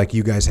Jundies like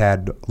you guys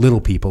had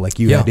little people, like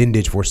you had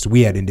Indige forces.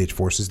 We had Indige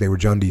forces. They were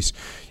Jundies.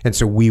 And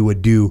so we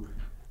would do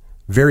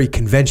very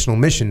conventional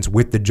missions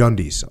with the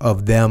Jundies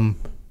of them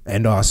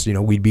and us.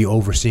 We'd be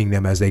overseeing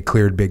them as they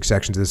cleared big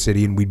sections of the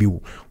city, and we'd be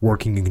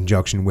working in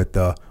conjunction with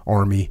the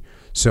Army.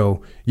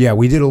 So, yeah,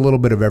 we did a little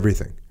bit of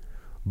everything.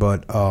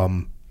 But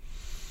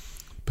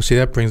see,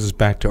 that brings us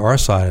back to our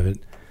side of it,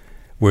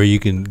 where you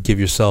can give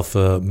yourself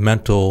a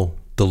mental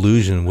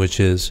delusion, which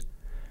is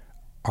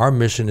our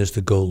mission is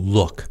to go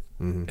look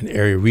an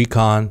area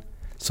recon.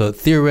 So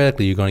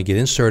theoretically, you're going to get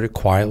inserted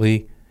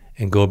quietly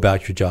and go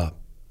about your job.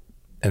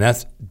 And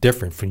that's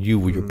different from you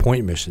with your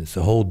point mission. It's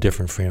a whole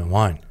different frame of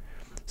mind.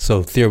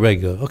 So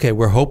theoretically, okay,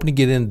 we're hoping to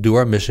get in, do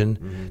our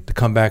mission, to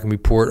come back and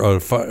report or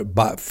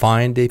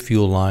find a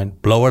fuel line,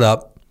 blow it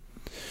up,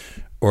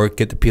 or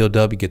get the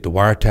POW, get the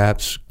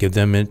wiretaps, give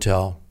them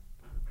intel,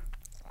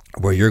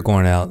 where you're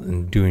going out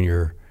and doing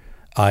your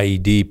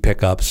IED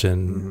pickups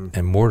and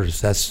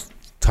mortars. That's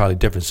entirely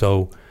different.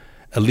 So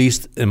at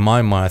least in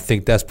my mind, I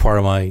think that's part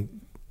of my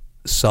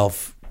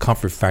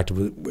self-comfort factor.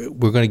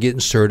 We're going to get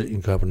inserted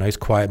and have a nice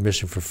quiet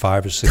mission for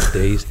 5 or 6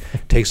 days,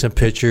 take some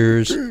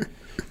pictures.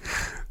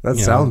 That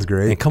sounds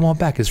great. And come on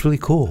back. It's really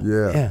cool.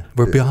 Yeah.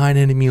 We're behind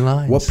enemy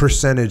lines. What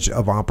percentage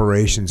of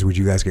operations would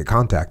you guys get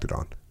contacted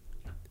on?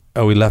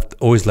 Oh, we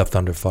always left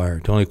under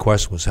fire. The only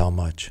question was how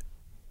much.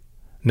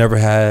 Never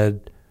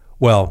had,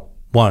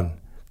 one.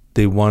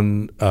 The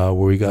one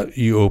where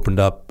you opened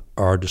up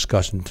our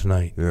discussion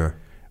tonight. Yeah.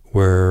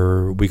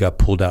 Where we got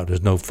pulled out.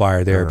 There's no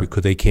fire there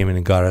because they came in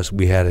and got us.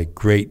 We had a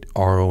great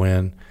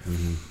RON,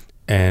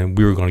 and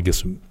we were going to get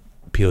some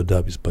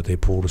POWs, but they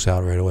pulled us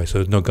out right away. So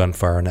there's no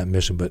gunfire on that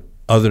mission. But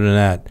other than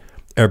that,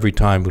 every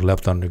time we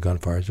left under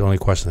gunfire. It's the only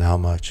question how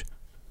much.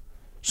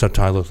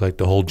 Sometimes it looks like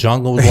the whole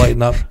jungle was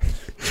lighting up.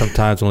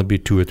 Sometimes only be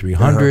 200 or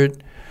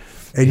 300.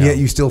 And yet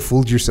you still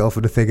fooled yourself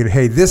into thinking,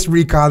 hey, this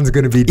recon's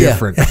going to be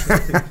different.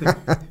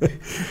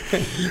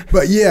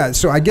 But yeah,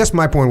 so I guess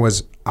my point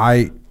was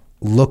I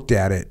looked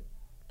at it,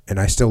 and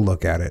I still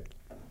look at it.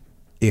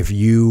 If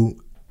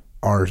you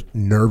are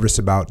nervous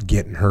about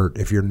getting hurt,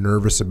 if you're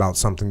nervous about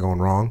something going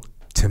wrong,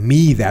 to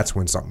me, that's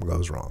when something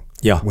goes wrong.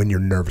 Yeah. When you're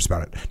nervous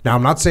about it. Now,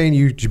 I'm not saying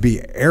you should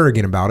be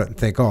arrogant about it and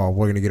think, oh,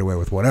 we're going to get away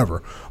with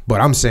whatever.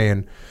 But I'm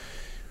saying,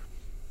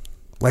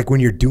 like when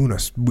you're doing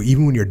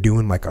even when you're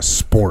doing like a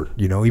sport,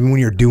 even when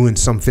you're doing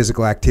some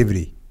physical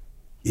activity,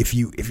 if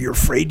you're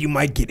afraid you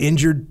might get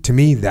injured, to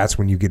me, that's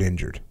when you get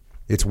injured.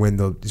 It's when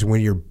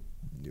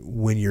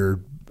you're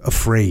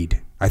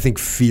afraid. I think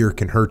fear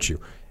can hurt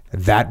you.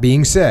 That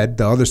being said,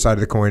 the other side of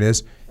the coin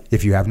is,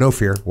 if you have no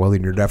fear, well,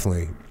 then you're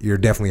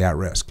definitely at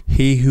risk.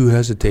 He who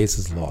hesitates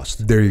is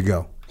lost. There you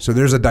go. So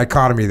there's a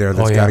dichotomy there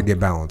that's got to get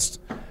balanced.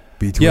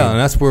 And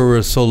that's where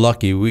we're so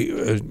lucky. We,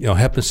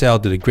 HEP and SAL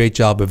did a great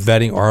job of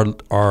vetting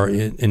our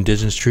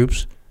indigenous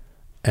troops,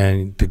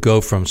 and to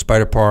go from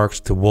Spider Parks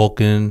to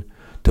Vulcan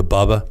to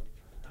Bubba,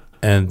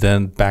 and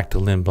then back to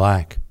Lynn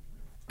Black.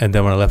 And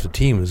then when I left the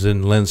team, it was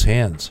in Lynn's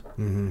hands.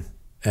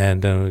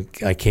 And then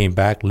I came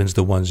back. Lynn's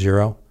the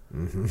 1-0.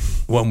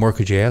 What more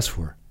could you ask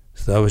for?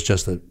 So that was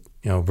just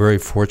very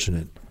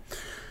fortunate.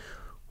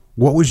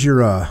 What was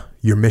your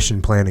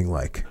mission planning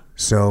like?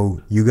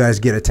 So you guys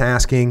get a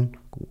tasking.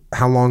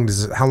 How long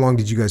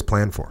did you guys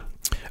plan for?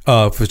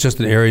 If it's just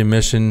an area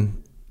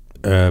mission,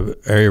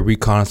 area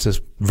reconnaissance,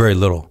 very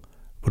little.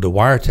 With the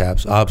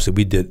wiretaps, obviously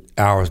we did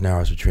hours and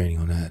hours of training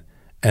on that.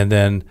 And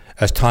then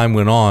as time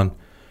went on,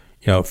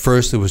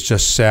 first it was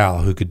just Sal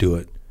who could do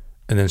it.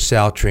 And then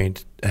Sal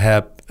trained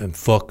HEP and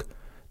Fook,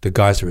 the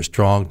guys that were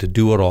strong, to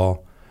do it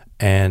all.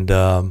 And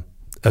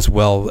as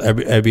well,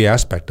 every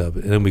aspect of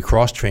it. And then we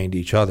cross-trained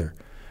each other.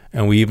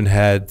 And we even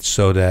had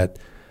so that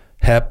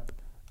HEP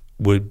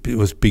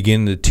was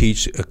beginning to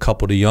teach a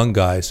couple of the young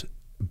guys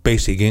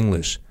basic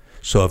English.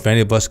 So if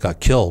any of us got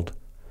killed,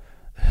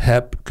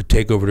 HEP could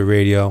take over the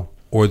radio,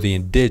 or the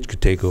Indige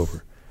could take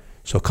over.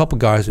 So a couple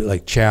of guys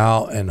like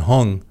Chow and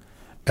Hung,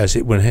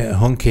 when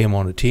Hung came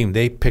on the team,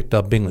 they picked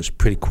up English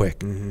pretty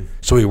quick.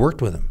 So we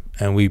worked with them,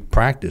 and we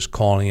practiced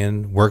calling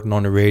in, working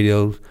on the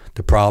radios,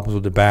 the problems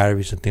with the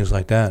batteries and things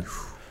like that.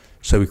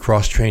 So we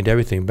cross-trained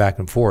everything back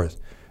and forth.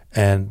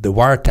 And the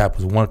wiretap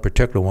was one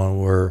particular one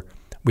where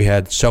we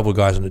had several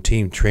guys on the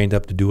team trained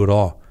up to do it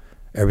all.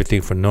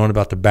 Everything from knowing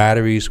about the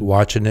batteries,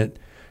 watching it,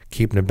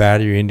 keeping the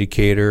battery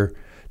indicator,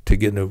 to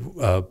getting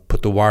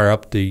put the wire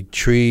up the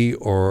tree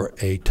or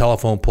a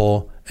telephone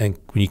pole, and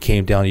when you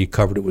came down, you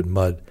covered it with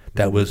mud.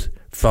 That was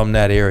from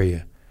that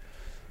area.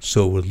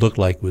 So it would look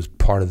like it was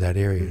part of that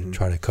area to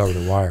try to cover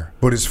the wire.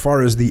 But as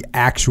far as the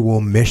actual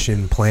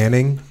mission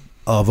planning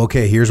of,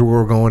 okay, here's where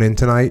we're going in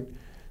tonight,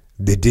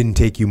 it didn't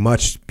take you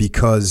much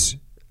because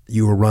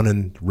you were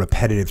running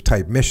repetitive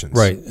type missions.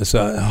 Right. It's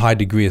a high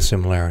degree of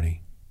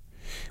similarity.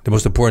 The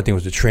most important thing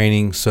was the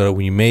training, so that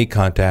when you made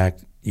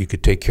contact, you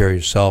could take care of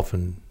yourself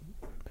and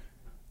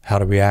how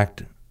to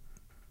react,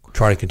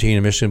 try to continue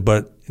the mission.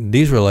 But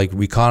these were like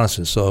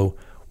reconnaissance. So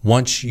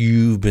once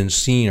you've been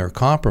seen or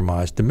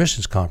compromised, the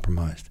mission's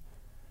compromised.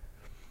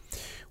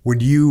 When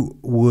you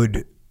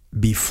would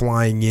be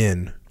flying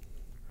in,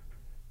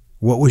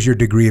 what was your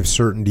degree of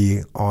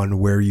certainty on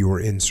where you were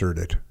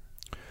inserted?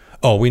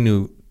 Oh, we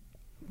knew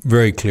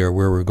very clear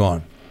where we're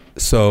going.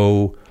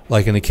 So,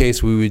 like in the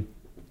case, we would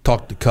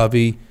talk to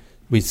Covey.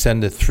 We'd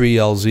send the 3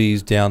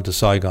 LZs down to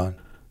Saigon.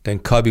 Then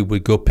Covey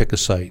would go pick a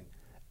site.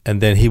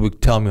 And then he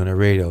would tell me on the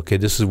radio, okay,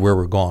 this is where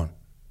we're going.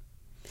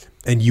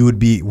 And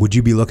would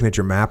you be looking at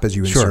your map as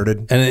you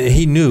inserted? And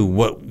he knew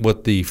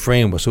what the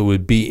frame was, so it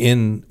would be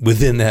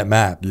within that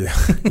map.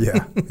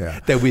 Yeah.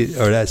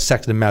 that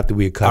section of map that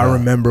we had cut out. I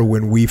remember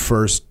when we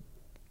first,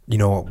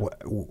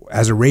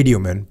 as a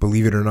radioman,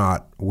 believe it or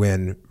not,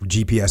 when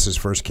GPSs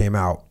first came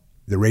out,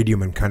 the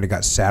radioman kind of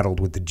got saddled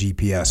with the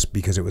GPS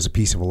because it was a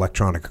piece of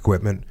electronic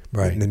equipment,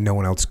 right? And then no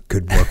one else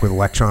could work with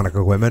electronic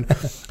equipment.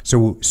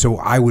 So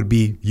I would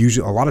be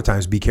usually a lot of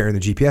times be carrying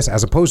the GPS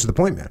as opposed to the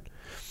point man.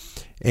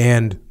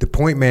 And the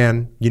point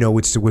man,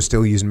 was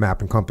still using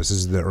map and compass. This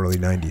is the early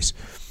 90s.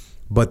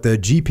 But the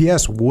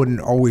GPS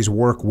wouldn't always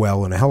work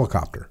well in a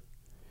helicopter.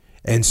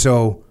 And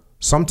so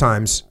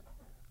sometimes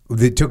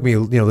it took me,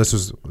 this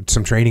was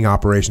some training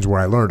operations where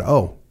I learned,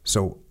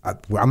 so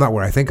I'm not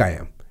where I think I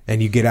am.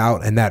 And you get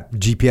out and that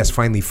GPS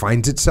finally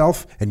finds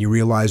itself and you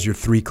realize you're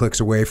 3 clicks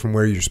away from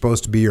where you're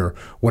supposed to be or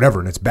whatever,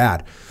 and it's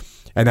bad.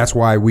 And that's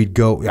why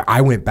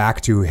I went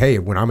back to, hey,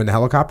 when I'm in the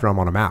helicopter, I'm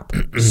on a map.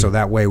 So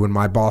that way when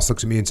my boss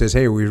looks at me and says,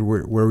 hey,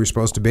 where are we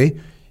supposed to be?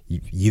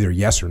 Either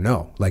yes or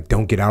no. Like,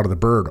 don't get out of the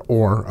bird,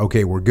 or,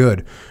 okay, we're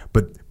good.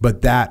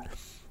 But that,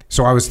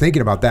 so I was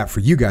thinking about that for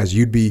you guys.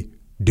 You'd be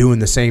doing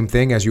the same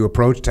thing as you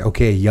approach to,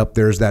 okay, yep,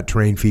 there's that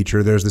terrain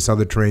feature. There's this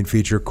other terrain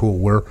feature. Cool.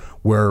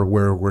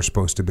 We're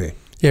supposed to be.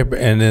 Yeah,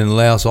 and in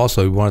Laos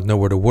also, we wanted to know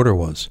where the water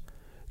was.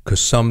 Because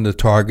some of the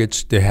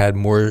targets, they had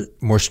more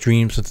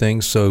streams and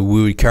things, so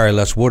we would carry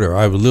less water.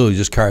 I would literally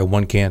just carry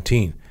 1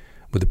 canteen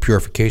with the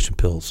purification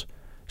pills,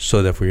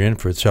 so that if we were in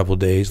for several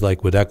days,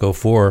 like with Echo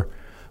 4,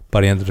 by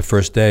the end of the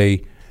first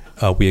day,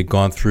 we had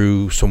gone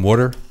through some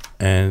water,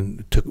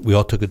 and we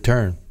all took a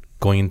turn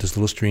going into this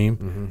little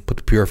stream, put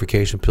the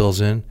purification pills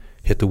in,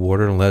 hit the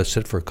water, and let it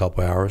sit for a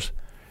couple hours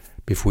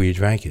before you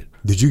drank it.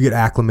 Did you get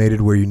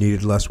acclimated where you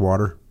needed less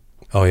water?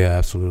 Oh, yeah,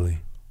 absolutely.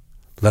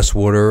 Less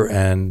water,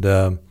 and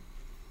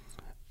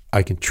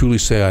I can truly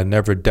say I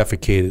never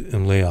defecated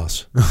in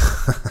Laos.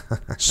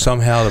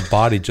 Somehow the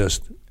body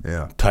just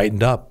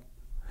tightened up.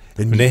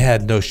 And they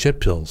had no shit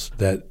pills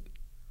that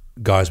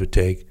guys would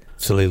take,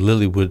 so they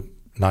literally would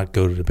not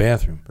go to the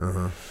bathroom.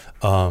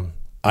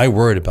 I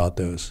worried about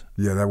those.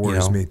 Yeah, that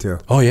worries me too.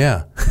 Oh,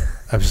 yeah.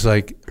 I was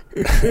like,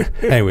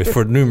 anyway,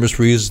 for numerous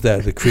reasons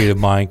that the creative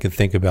mind can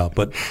think about.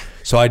 But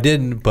so I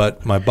didn't,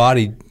 but my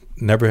body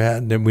never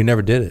had, we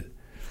never did it.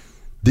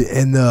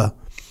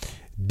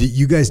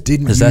 You guys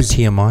didn't Is that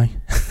TMI?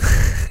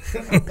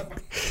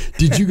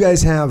 Did you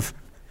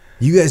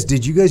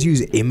guys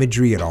use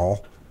imagery at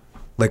all?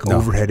 Like no.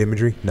 Overhead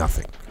imagery?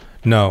 Nothing.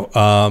 No.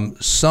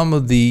 Some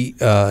of the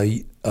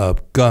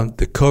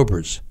the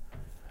Cobras,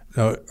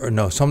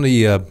 some of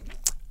the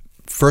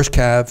first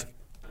cav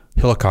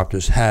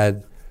helicopters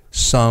had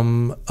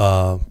some,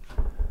 I'm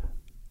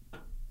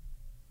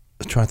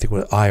trying to think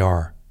what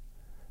IR.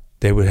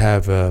 They would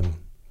have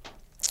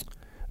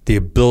the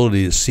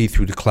ability to see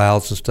through the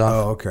clouds and stuff.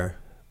 Oh, okay.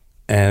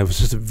 And it was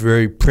just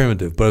very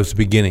primitive, but it was the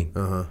beginning.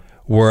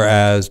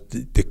 Whereas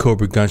the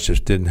Cobra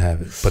gunships didn't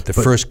have it. But the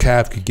first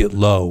cav could get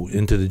low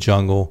into the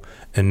jungle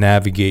and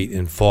navigate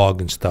in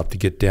fog and stuff to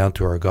get down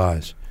to our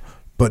guys.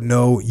 But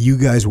no, you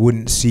guys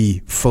wouldn't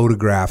see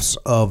photographs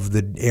of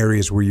the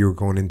areas where you were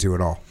going into at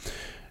all?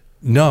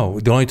 No.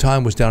 The only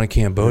time was down in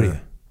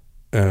Cambodia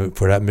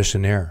for that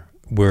mission there,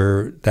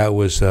 where that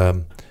was...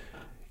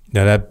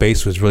 Now, that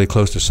base was really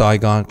close to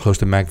Saigon, close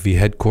to MACV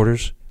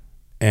headquarters.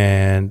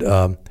 And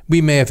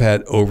we may have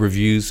had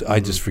overviews. I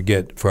just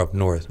forget for up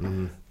north.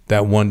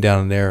 That one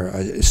down there,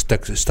 it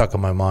stuck in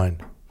my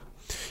mind.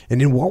 And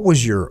then what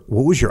was your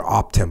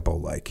op tempo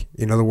like?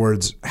 In other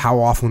words, how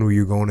often were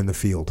you going in the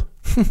field?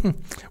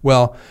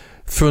 Well,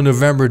 through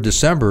November,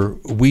 December,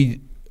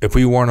 if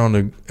we weren't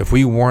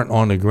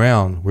on the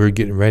ground, we were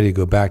getting ready to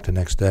go back the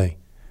next day.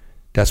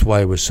 That's why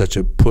it was such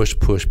a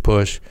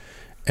push.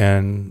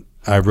 And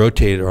I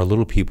rotated our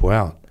little people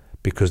out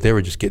because they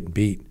were just getting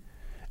beat.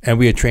 And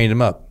we had trained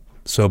them up.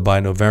 So by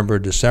November,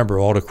 December,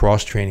 all the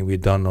cross training we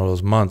had done all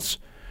those months,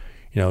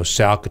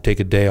 Sal could take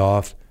a day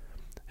off.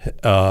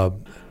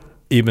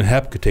 Even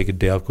Hep could take a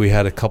day off. We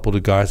had a couple of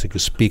the guys that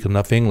could speak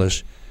enough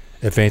English.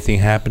 If anything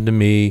happened to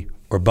me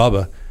or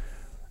Bubba,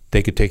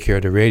 they could take care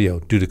of the radio,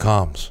 do the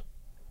comms.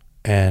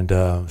 And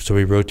so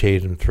we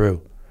rotated them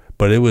through.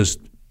 But it was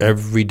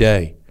every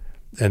day.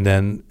 And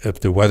then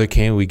if the weather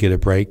came, we'd get a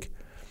break.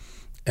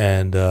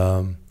 And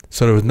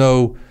so there was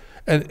no...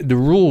 And the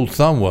rule of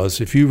thumb was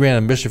if you ran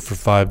a mission for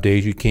 5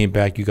 days, you came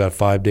back, you got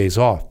 5 days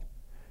off.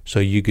 So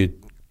you could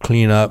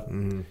clean up,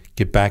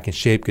 get back in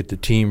shape, get the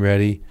team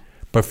ready.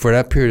 But for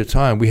that period of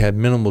time, we had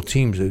minimal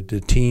teams.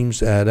 The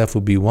teams at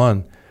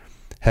FOB1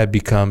 had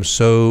become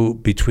so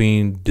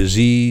between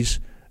disease,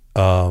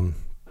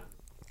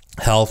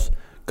 health,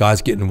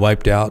 guys getting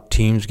wiped out,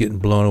 teams getting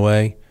blown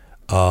away.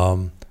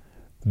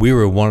 we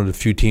were one of the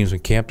few teams in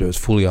camp that was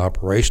fully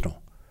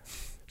operational.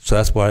 So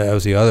that's why that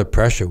was the other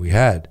pressure we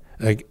had.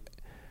 Like,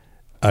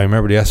 I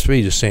remember the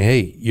S3 just saying,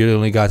 hey, you're the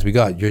only guys we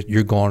got.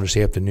 You're gone this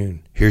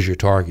afternoon. Here's your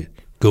target.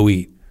 Go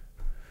eat.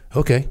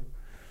 Okay.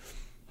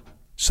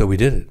 So we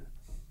did it.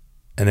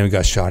 And then we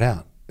got shot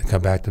out and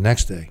come back the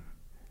next day.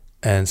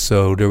 And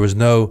so there was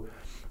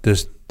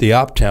the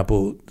op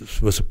tempo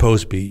was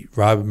supposed to be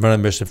run a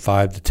mission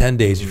 5 to 10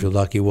 days if you're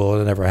lucky. Well,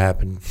 it never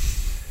happened.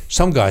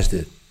 Some guys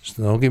did.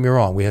 So don't get me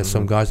wrong. We had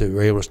some guys that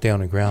were able to stay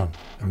on the ground.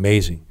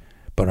 Amazing.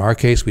 But in our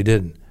case, we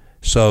didn't.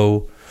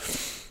 So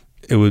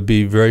it would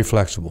be very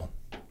flexible.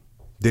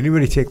 Did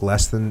anybody take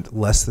less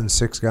than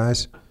 6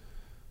 guys?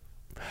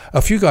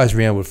 A few guys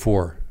ran with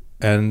 4.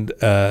 And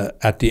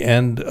at the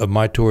end of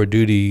my tour of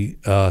duty,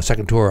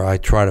 second tour, I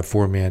tried a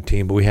 4-man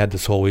team, but we had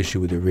this whole issue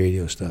with the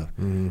radio stuff,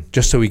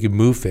 just so we could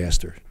move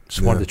faster.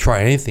 Just wanted to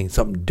try anything,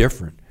 something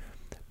different,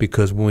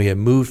 because when we had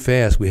moved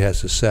fast, we had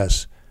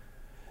success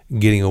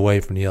getting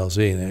away from the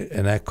LZ,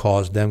 and that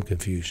caused them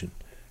confusion.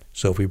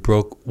 So if we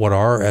broke what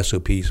our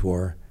SOPs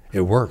were,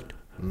 it worked.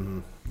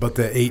 But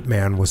the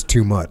 8-man was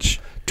too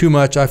much. Too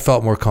much. I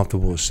felt more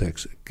comfortable with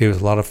 6. It gave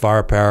us a lot of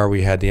firepower.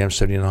 We had the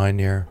M79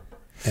 there.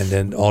 And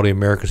then all the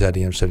Americans had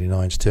the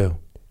M79s too.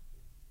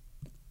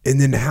 And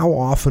then how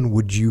often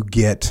would you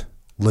get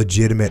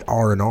legitimate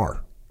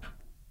R&R?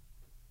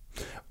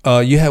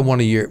 You had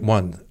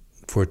one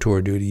for a tour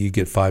of duty. You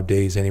get 5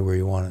 days anywhere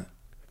you want it.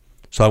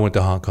 So I went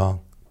to Hong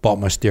Kong, bought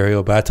my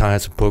stereo. By that time I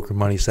had some poker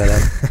money set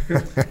up.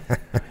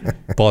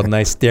 Bought a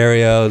nice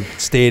stereo,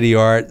 state of the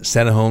art,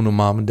 sent it home to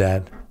mom and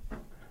dad.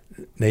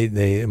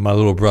 My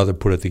little brother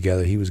put it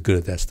together. He was good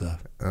at that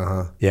stuff.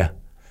 Yeah.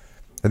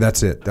 And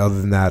that's it.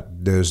 Other than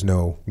that, there's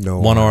no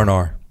one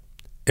R&R.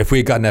 If we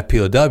had gotten that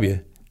POW,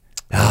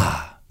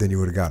 then you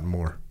would have gotten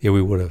more. Yeah,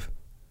 we would have.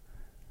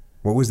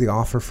 What was the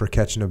offer for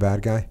catching a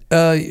bad guy?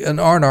 An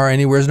R&R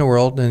anywhere in the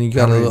world, and you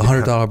got a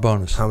 $100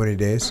 bonus. How many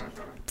days?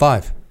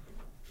 5,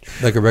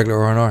 like a regular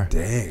R&R.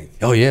 Dang.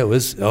 Oh yeah, it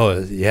was.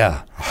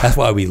 Yeah. That's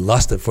why we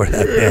lusted for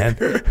that,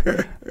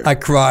 man. I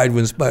cried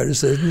when Spider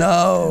said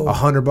no.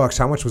 $100.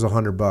 How much was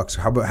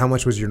 $100? How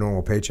much was your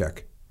normal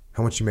paycheck?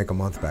 How much you make a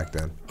month back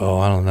then? Oh,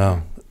 I don't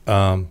know.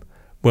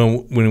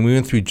 When we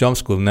went through jump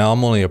school, now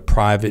I'm only a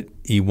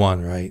private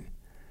E1, right?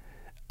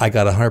 I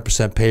got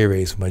 100% pay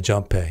raise for my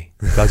jump pay.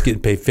 If I was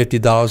getting paid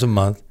 $50 a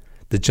month,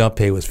 the jump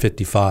pay was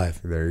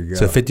 $55. There you go.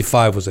 So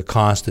 $55 was a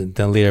constant.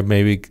 Then later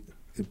maybe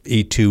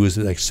E2 was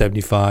like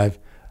 $75. I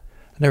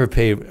never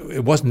paid.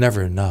 It was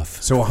never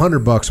enough. So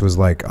 $100 was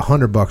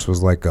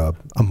like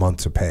a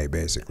month's of pay,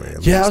 basically.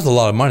 Yeah, that was a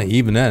lot of money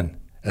even then.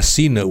 A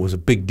C note was a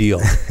big deal.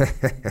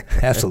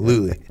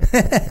 Absolutely.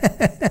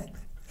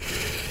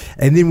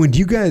 And then when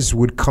you guys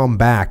would come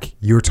back,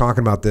 you were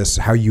talking about this,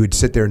 how you would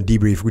sit there and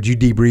debrief. Would you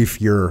debrief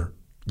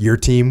your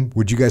team?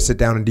 Would you guys sit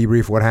down and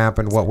debrief what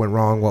happened, what went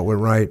wrong, what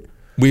went right?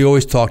 We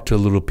always talk to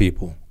little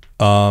people.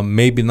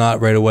 Maybe not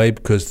right away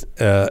because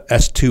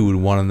S2 would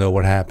want to know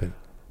what happened.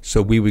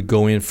 So we would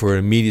go in for an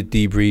immediate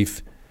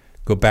debrief,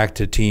 go back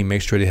to the team,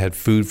 make sure they had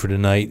food for the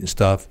night and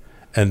stuff,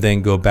 and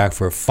then go back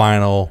for a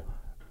final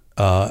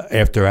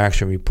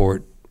after-action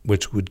report,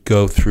 which would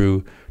go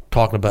through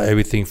talking about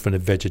everything from the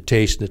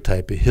vegetation, the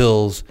type of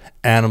hills,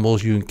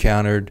 animals you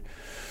encountered,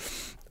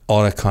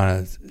 all that kind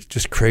of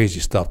just crazy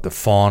stuff, the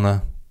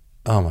fauna.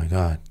 Oh, my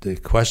God. The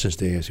questions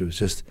they asked, it was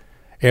just,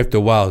 after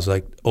a while, it was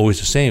like always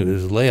the same. It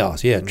was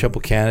layoffs. Yeah,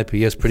 triple canopy,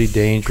 yes, pretty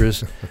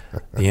dangerous.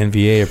 The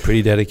NVA are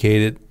pretty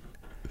dedicated.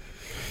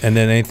 And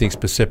then anything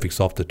specifics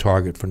off the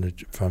target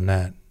from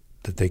that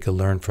they could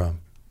learn from.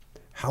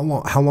 How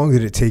long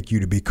did it take you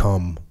to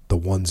become the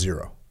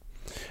 1-0?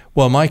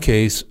 Well, in my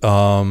case,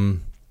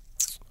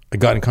 I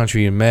got in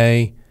country in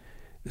May.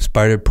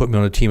 Spider put me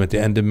on a team at the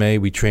end of May.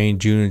 We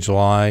trained June and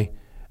July.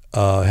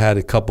 Had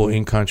a couple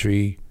in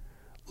country,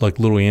 like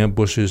little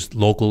ambushes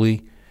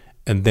locally,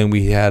 and then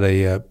we had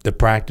the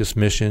practice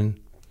mission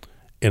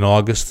in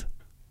August,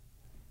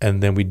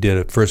 and then we did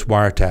a first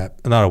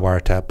wiretap, not a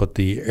wiretap, but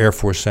the Air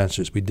Force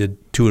sensors. We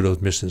did 2 of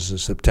those missions in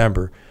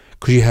September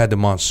because you had the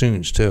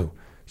monsoons too.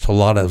 So a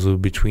lot of those were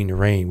between the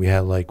rain. We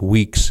had like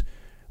weeks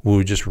where it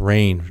would just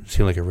rain. It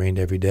seemed like it rained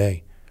every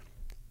day.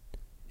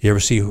 You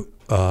ever see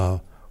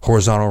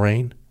horizontal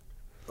rain?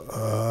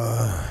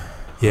 I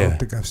Yeah. don't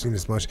think I've seen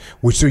as much.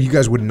 So you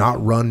guys would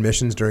not run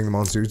missions during the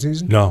monsoon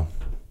season? No.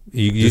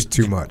 Just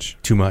too much.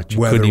 Too much.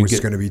 Weather was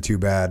going to be too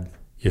bad.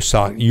 You're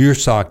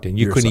socked in.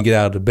 You couldn't get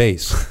out of the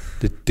base.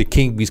 The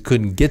Kingbys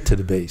couldn't get to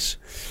the base.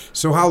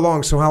 So how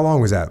long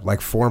was that?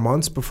 Like 4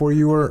 months before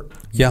you were?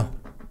 Yeah.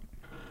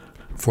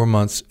 4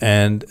 months.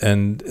 And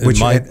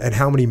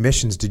how many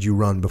missions did you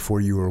run before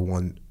you were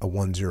a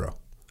 1-0?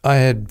 I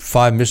had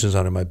 5 missions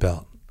under my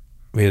belt.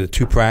 We had the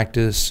 2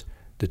 practice,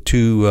 the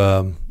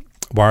 2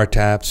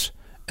 wiretaps,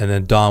 and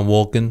then Don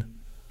Wolken,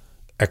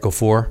 Echo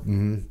 4.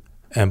 Mm-hmm.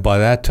 And by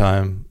that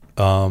time,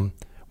 when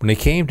they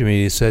came to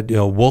me, they said,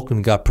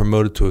 Wolken got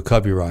promoted to a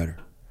Cubby rider.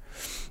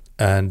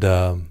 And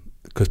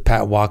because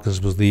Pat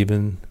Watkins was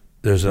leaving,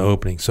 there's an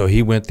opening. So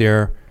he went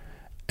there,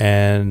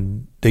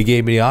 and they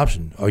gave me the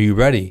option. Are you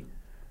ready?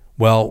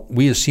 Well,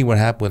 we had seen what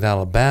happened with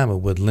Alabama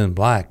with Lynn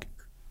Black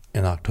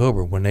in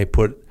October when they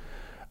put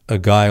a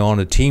guy on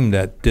a team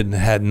that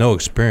had no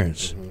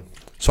experience. Mm-hmm.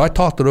 So I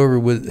talked it over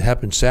with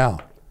Hep and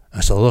Sal.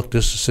 I said, look,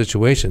 this is a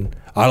situation.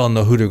 I don't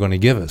know who they're going to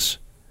give us.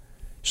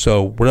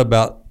 So what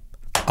about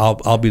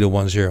I'll be the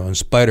 1-0. And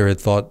Spider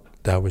had thought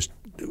that was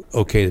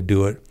okay to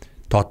do it.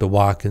 Talked to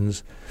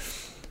Watkins.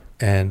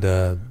 And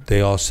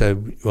they all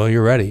said, well,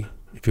 you're ready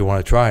if you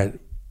want to try it.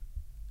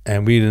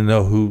 And we didn't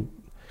know who,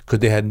 because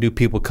they had new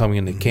people coming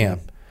into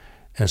camp.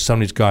 And some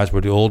of these guys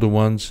were the older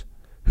ones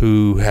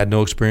who had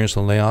no experience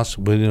on layoffs.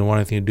 We didn't want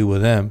anything to do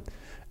with them.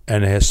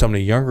 And they had some of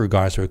the younger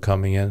guys who were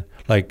coming in,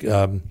 like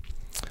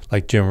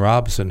Jim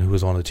Robinson, who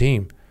was on the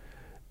team,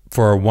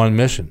 for one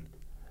mission.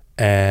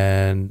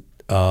 And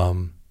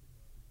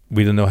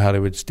we didn't know how they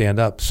would stand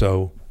up.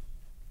 So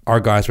our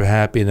guys were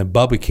happy. And then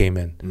Bubba came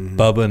in. Mm-hmm.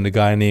 Bubba and the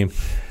guy named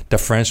the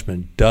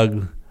Frenchman,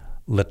 Doug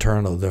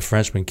Letourneau, the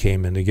Frenchman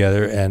came in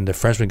together. And the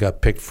Frenchman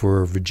got picked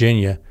for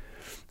Virginia,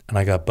 and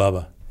I got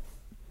Bubba.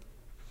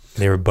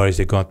 They were buddies.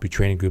 They'd gone through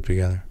training group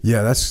together.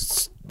 Yeah,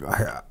 so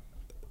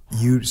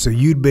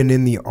you'd been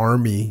in the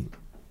Army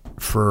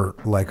for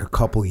like a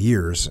couple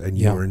years, and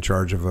you were in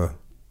charge of a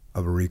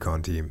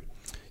recon team.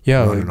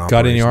 Yeah,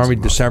 got in the Army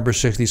December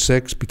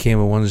 66, became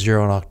a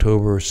 1-0 in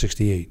October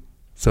 68.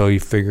 So you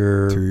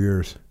figure 2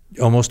 years,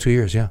 almost 2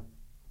 years, yeah.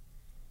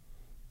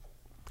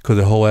 Because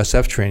the whole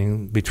SF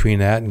training between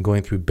that and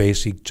going through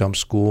basic jump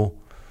school,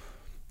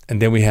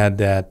 and then we had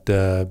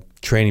that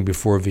training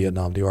before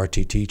Vietnam, the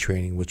RTT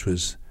training, which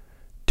was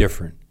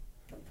different.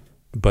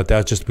 But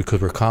that's just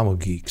because we're commo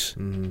geeks.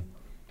 Mm-hmm.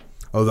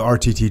 Oh, the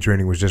RTT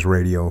training was just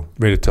radio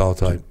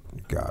teletype.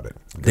 Got it.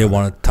 They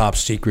wanted top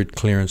secret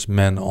clearance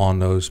men on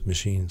those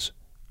machines.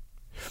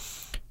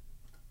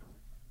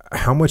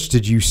 How much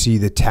did you see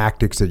the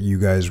tactics that you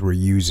guys were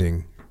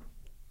using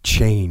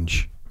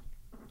change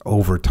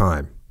over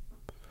time?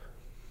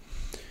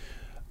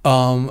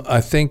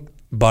 I think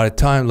by the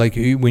time, like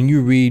when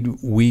you read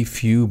We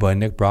Few by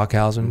Nick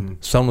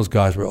Brockhausen, some of those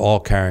guys were all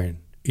carrying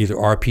either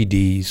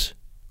RPDs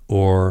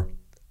or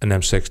an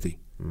M60.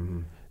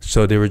 Mm-hmm.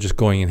 So they were just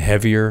going in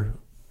heavier,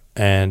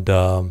 and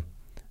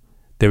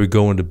they would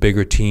go into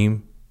bigger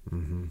team,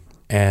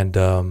 and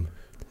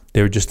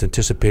they were just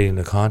anticipating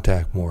the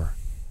contact more.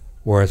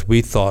 Whereas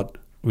we thought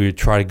we would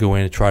try to go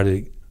in and try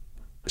to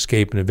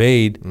escape and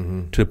evade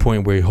to the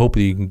point where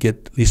hopefully you can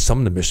get at least some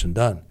of the mission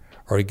done,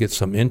 or to get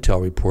some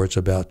intel reports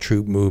about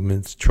troop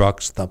movements,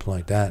 trucks, something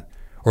like that,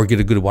 or get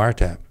a good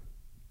wiretap.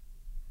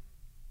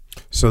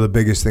 So the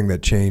biggest thing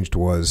that changed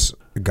was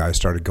the guys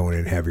started going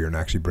in heavier and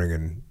actually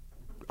bringing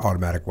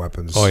automatic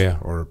weapons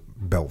or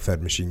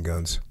belt-fed machine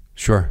guns.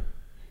 Sure.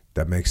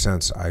 That makes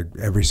sense.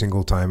 Every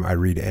single time I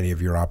read any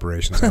of your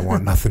operations, I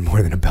want nothing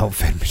more than a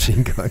belt-fed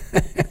machine gun.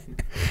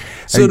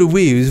 So do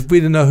we. We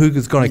didn't know who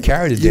was going to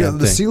carry the damn thing.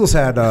 The SEALs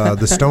had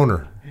the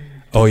Stoner.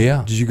 Oh,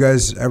 yeah. Did you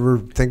guys ever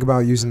think about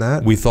using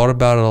that? We thought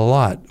about it a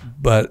lot,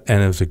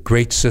 and it was a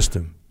great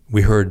system.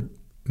 We heard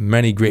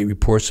many great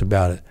reports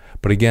about it.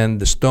 But again,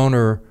 the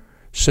Stoner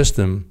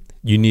system,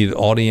 you needed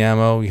all the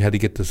ammo. You had to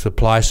get the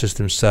supply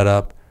system set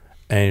up,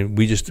 and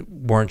we just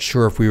weren't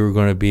sure if we were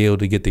going to be able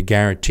to get the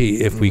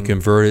guarantee. If we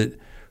converted,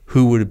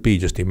 who would it be?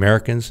 Just the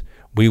Americans?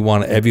 We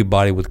wanted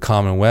everybody with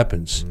common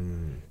weapons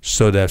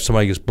so that if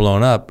somebody gets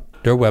blown up,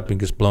 their weapon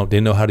gets blown up. They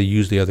know how to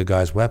use the other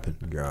guy's weapon.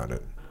 Got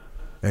it.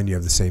 And you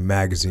have the same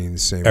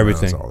magazines, same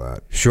everything, rounds, all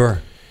that.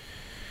 Sure.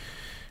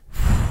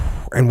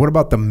 And what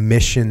about the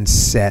mission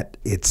set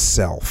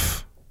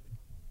itself?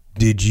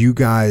 Did you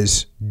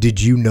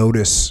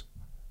notice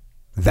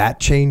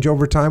that change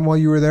over time while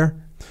you were there?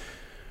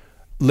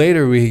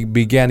 Later, we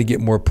began to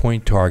get more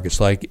point targets.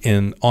 Like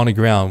on the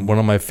ground, one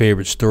of my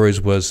favorite stories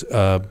was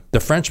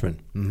the Frenchman.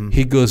 Mm-hmm.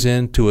 He goes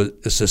into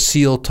it's a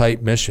SEAL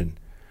type mission.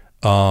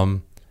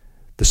 The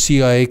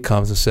CIA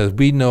comes and says,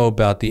 we know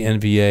about the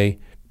NVA.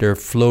 They're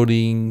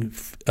floating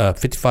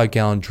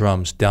 55-gallon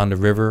drums down the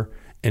river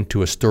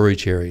into a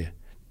storage area,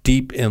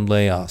 deep in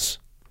Laos.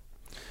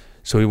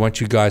 So we want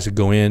you guys to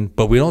go in,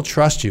 but we don't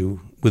trust you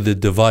with the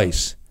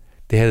device.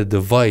 They had a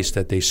device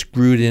that they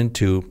screwed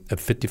into a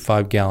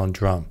 55-gallon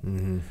drum.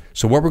 Mm-hmm.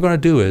 So what we're going to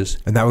do is...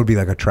 And that would be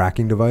like a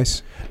tracking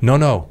device?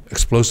 No,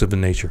 explosive in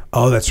nature.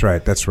 Oh, that's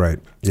right.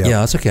 Yeah,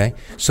 that's okay.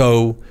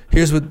 So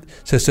here's what...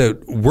 So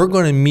we're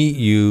going to meet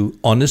you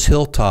on this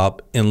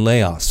hilltop in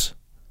Laos.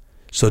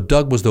 So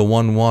Doug was the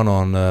 1-1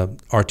 on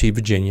RT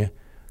Virginia.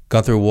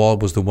 Gunther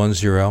Wald was the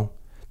 1-0.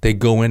 They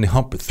go in,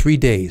 hump for 3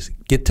 days,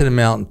 get to the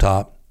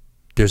mountaintop.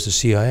 There's the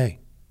CIA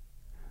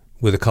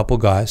with a couple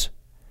guys.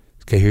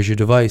 Okay, here's your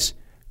device.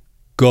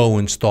 Go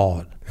install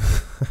it.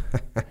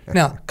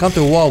 Now,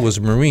 Gunther Wald was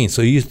a Marine,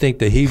 so you think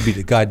that he'd be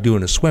the guy doing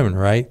the swimming,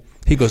 right?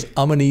 He goes,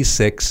 I'm an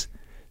E6.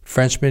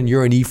 Frenchman,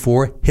 you're an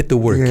E4. Hit the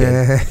water,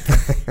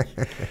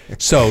 kid.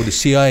 So the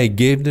CIA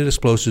gave the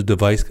explosive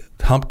device,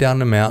 hump down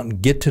the mountain,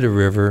 get to the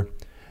river,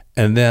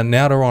 and then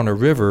now they're on the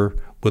river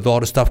with all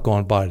the stuff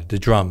going by, the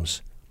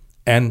drums.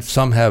 And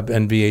some have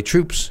NVA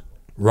troops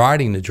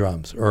riding the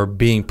drums or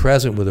being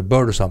present with a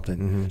boat or something.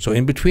 Mm-hmm. So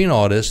in between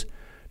all this,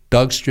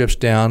 Doug strips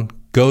down,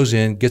 goes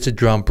in, gets a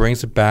drum,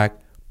 brings it back,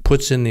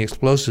 puts in the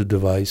explosive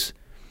device,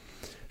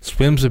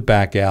 swims it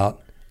back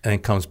out, and then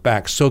comes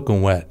back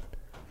soaking wet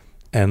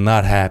and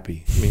not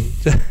happy. I mean,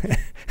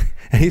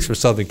 and he's from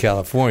Southern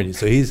California,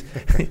 so he's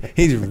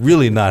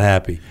really not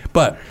happy.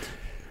 But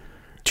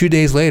 2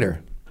 days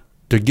later,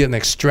 they're getting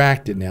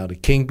extracted now. The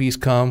king bees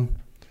come,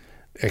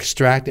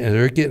 extract, and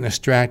they're getting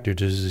extracted.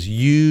 There's this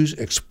huge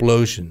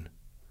explosion,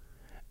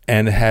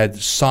 and it had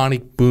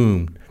sonic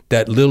boom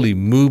that literally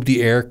moved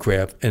the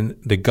aircraft, and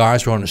the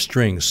guys were on a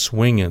string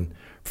swinging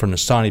from the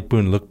sonic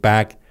boom. Look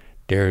back,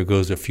 there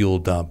goes the fuel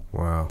dump.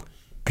 Wow.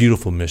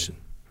 Beautiful mission.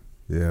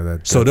 Yeah.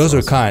 That's So those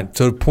awesome. are kind.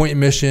 So the point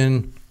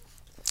mission,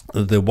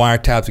 the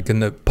wiretaps in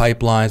the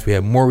pipelines. We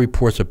have more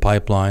reports of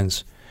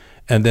pipelines.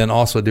 And then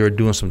also they were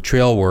doing some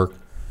trail work,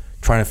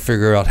 trying to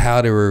figure out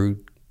how they were,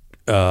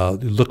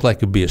 it looked like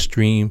it would be a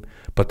stream,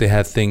 but they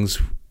had things,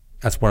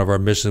 that's one of our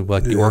missions,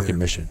 like the Orchid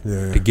mission,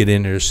 to get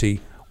in there to see,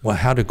 well,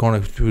 how they're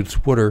going through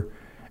this water,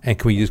 and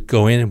can we just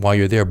go in and while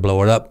you're there,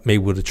 blow it up, maybe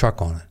with a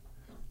truck on it.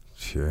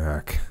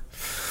 Check.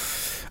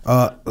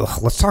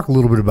 Let's talk a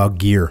little bit about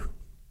gear.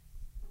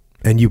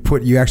 And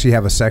you actually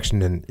have a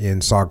section in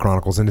SOG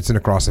Chronicles, and it's in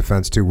Across the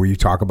Fence too, where you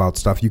talk about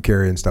stuff you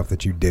carry and stuff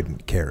that you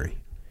didn't carry.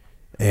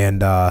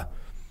 And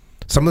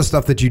some of the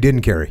stuff that you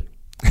didn't carry.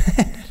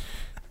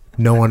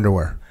 No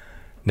underwear.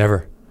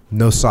 Never.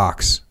 No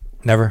socks.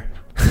 Never.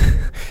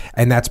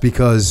 And that's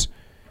because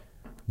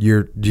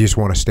you just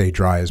want to stay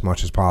dry as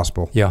much as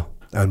possible. Yeah.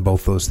 And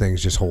both those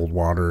things just hold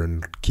water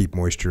and keep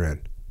moisture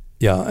in.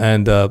 Yeah,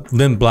 and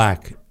Lynn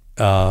Black,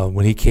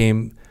 when he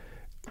came,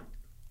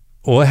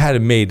 I had a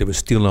maid that was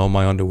stealing all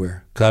my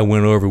underwear because I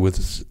went over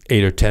with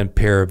 8 or 10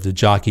 pair of the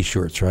jockey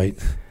shorts, right?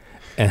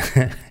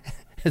 And,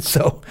 and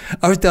so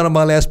I was down on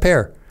my last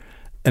pair,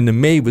 and the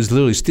maid was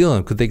literally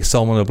stealing because they could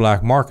sell them on the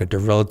black market. They're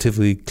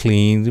relatively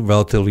clean,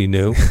 relatively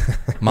new.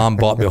 Mom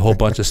bought me a whole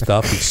bunch of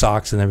stuff, with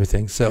socks and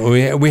everything. So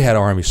we had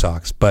Army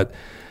socks. But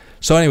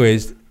so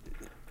anyways,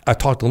 I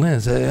talked to Lynn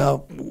and said,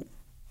 oh,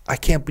 I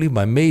can't believe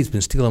my maid's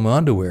been stealing my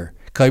underwear.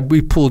 Cause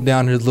we pulled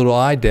down his little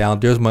eye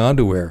down. There's my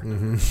underwear.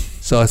 Mm-hmm.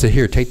 So I said,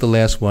 here, take the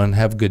last one.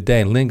 Have a good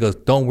day. And Lynn goes,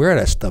 don't wear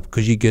that stuff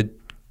because you get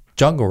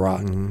jungle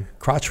rot,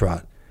 crotch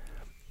rot.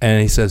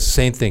 And he says,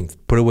 same thing.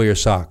 Put away your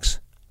socks.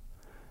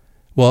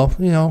 Well,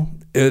 you know,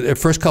 the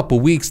first couple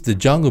of weeks, the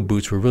jungle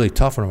boots were really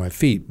tough on my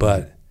feet,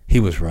 but he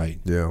was right.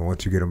 Yeah,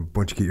 once you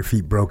get your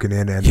feet broken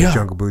in and the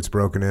jungle boots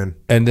broken in.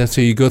 And then so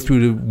you go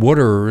through the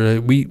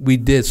water. We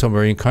did some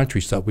marine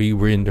country stuff. We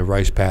were in the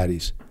rice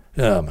paddies.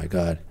 Oh, my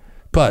God.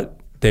 But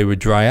they would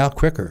dry out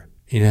quicker.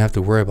 You didn't have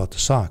to worry about the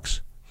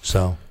socks.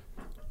 So,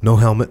 no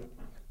helmet.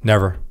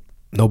 Never.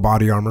 No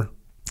body armor.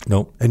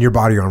 Nope. And your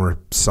body armor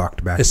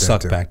sucked back then. It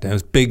sucked too. back then. It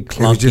was big,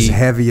 clunky. It was just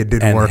heavy. It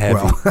didn't work heavy.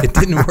 well. It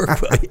didn't work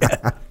well.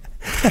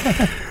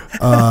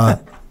 Yeah.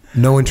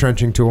 No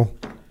entrenching tool.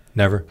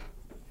 Never.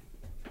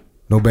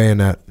 No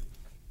bayonet.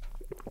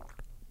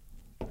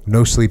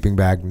 No sleeping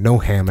bag. No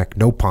hammock.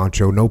 No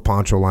poncho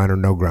liner.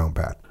 No ground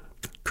pad.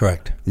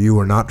 Correct. You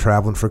were not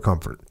traveling for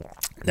comfort.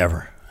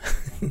 Never.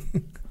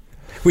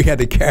 We had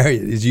to carry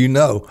it, as you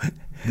know.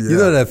 Yeah. You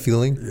know that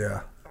feeling?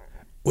 Yeah.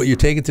 What you're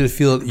taking to the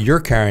field, you're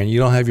carrying. You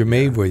don't have your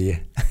maid with you.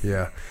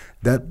 Yeah.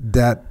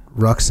 That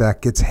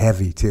rucksack gets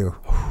heavy, too.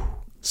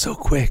 So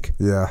quick.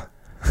 Yeah.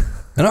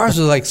 And ours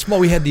was like small.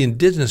 We had the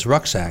indigenous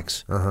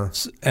rucksacks. Uh-huh.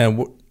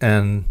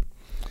 And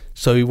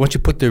so once you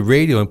put the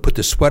radio and put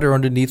the sweater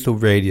underneath the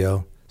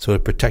radio so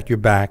it protect your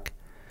back,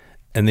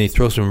 and then you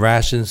throw some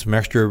rations,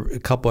 a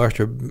couple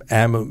extra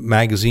ammo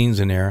magazines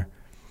in there,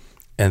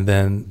 and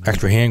then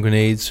extra hand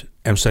grenades,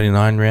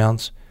 M79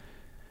 rounds,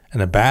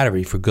 and a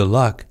battery for good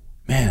luck.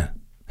 Man.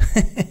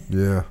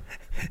 Yeah.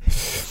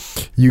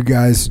 You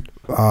guys,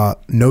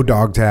 no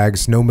dog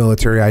tags, no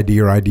military ID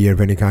or ID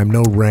of any kind,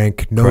 no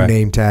rank, no Correct.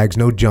 name tags,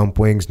 no jump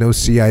wings, no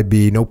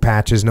CIB, no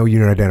patches, no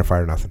unit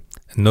identifier, nothing.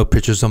 And no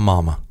pictures of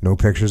mama. No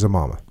pictures of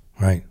mama.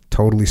 Right.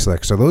 Totally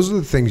slick. So those are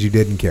the things you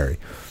didn't carry.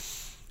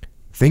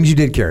 Things you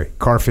did carry.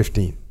 Car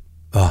 15.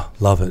 Oh,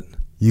 love it.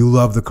 You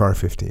love the Car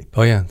 15.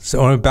 Oh, yeah. So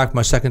when I went back to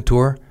my second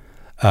tour,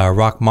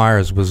 Rock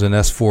Myers was in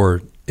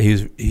S4.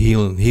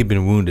 He'd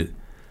been wounded.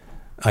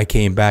 I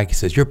came back. He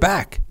says, you're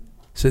back.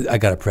 I said, I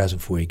got a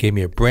present for you. He gave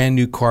me a brand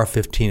new Car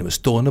 15. It was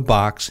still in the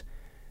box.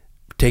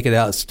 Take it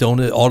out. It's still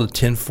in all the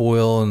tin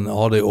foil and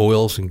all the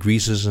oils and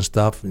greases and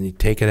stuff. And you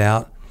take it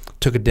out.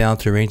 Took it down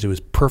to the range. It was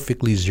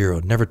perfectly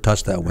zeroed. Never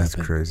touched that weapon.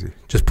 That's crazy.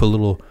 Just put a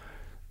little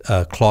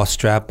cloth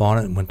strap on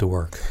it and went to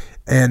work.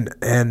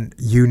 And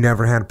you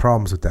never had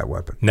problems with that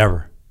weapon?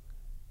 Never.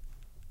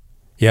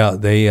 Yeah,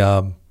 they...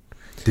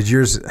 Did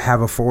yours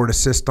have a forward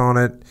assist on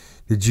it?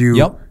 Did you?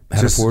 Yep,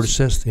 had a forward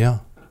assist, yeah.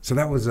 So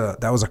that was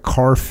a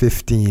Car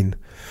 15.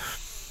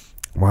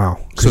 Wow.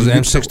 So it was an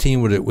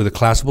M16 with a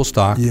collapsible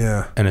stock,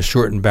 yeah, and a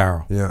shortened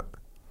barrel. Yeah.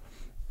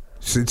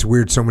 So it's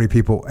weird. So many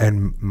people,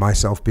 and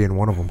myself being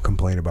one of them,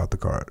 complain about the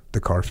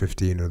Car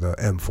 15 or the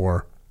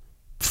M4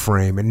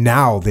 frame, and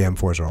now the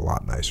M4s are a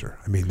lot nicer.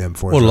 I mean, the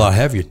M4s a lot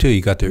heavier too.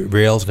 You got the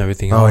rails and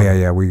everything. Oh on.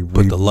 yeah. We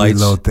the lights.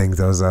 We load things.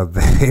 Those out.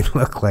 They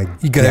look like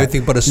you got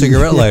everything but a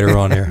cigarette lighter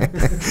on there.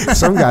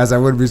 Some guys, I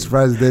wouldn't be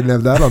surprised if they didn't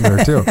have that on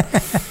there too.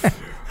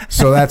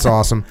 So that's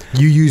awesome.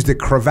 You used a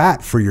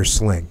cravat for your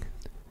sling.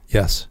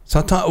 Yes.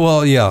 Sometimes.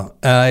 Well, yeah.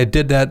 I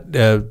did that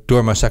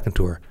during my second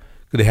tour.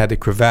 They had the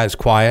cravat. It's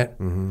quiet,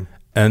 and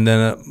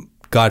then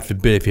God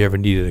forbid if you ever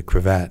needed a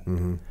cravat,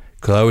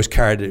 because I always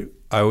carried it.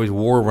 I always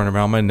wore one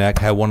around my neck,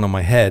 had one on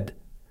my head,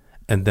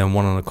 and then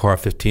one on the car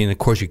 15. And of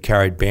course, you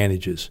carried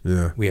bandages.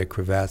 Yeah. We had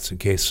cravats in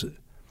case,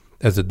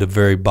 as at the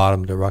very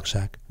bottom of the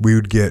rucksack. We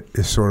would get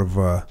a sort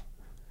of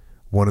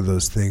one of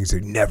those things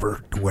that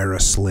never wear a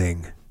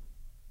sling.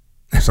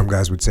 Some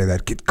guys would say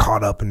that, get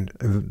caught up, and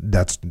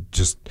that's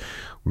just,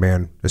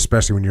 man,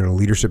 especially when you're in a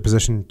leadership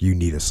position, you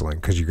need a sling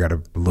because you got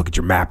to look at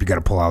your map, you got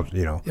to pull out,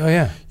 you know. Oh,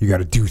 yeah. You got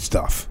to do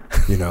stuff,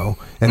 you know.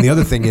 And the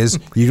other thing is,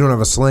 you don't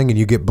have a sling and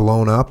you get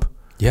blown up.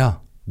 Yeah.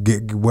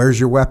 Where's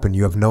your weapon?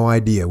 You have no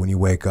idea when you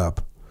wake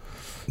up.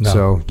 No.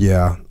 So,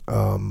 yeah.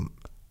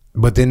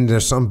 But then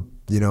there's some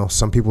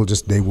people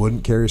just, they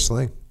wouldn't carry a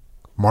sling.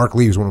 Mark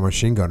Lee was one of my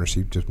machine gunners.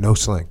 He just, no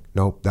sling.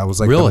 Nope. That was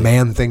like the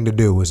man thing to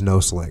do was no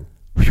sling.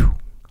 Whew.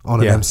 On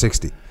an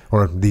M60,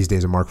 or these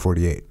days a Mark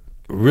 48.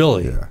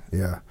 Really?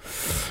 Yeah.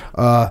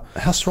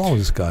 How strong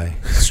is this guy?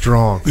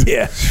 Strong.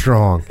 Yeah.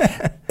 Strong.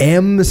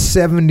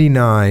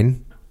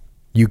 M79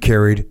 you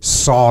carried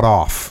sawed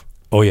off.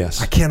 Oh,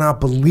 yes. I cannot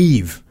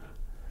believe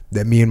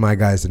that me and my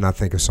guys did not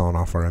think of sawing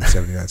off our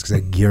M79s, because I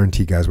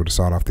guarantee guys would have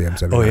sawed off the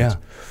M79s. Oh, yeah.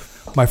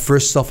 My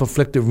first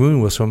self-inflicted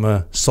wound was from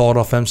a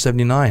sawed-off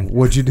M79.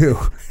 What'd you do?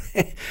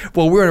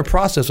 Well, we were in a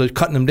process of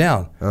cutting them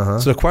down.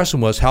 So the question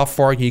was, how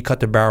far can you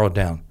cut the barrel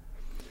down?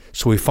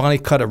 So we finally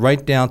cut it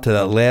right down to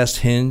that last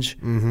hinge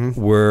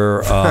where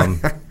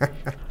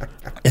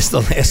it's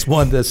the last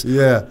one that's to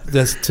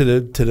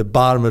the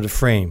bottom of the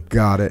frame.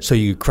 Got it. So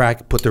you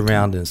crack, put the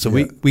round in. So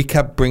we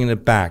kept bringing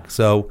it back.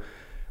 So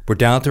we're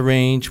down at the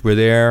range, we're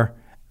there,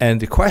 and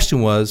the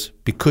question was,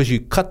 because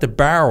you cut the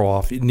barrel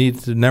off, you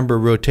needed the number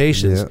of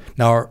rotations. Yeah.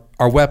 Now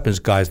our weapons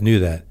guys knew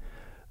that,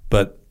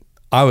 but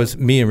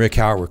me and Rick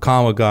Howard were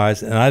combo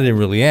guys, and I didn't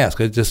really ask.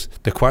 It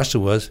just, the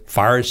question was,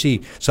 fire at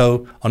sheet.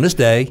 So on this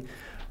day,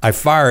 I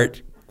fire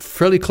it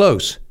fairly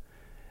close.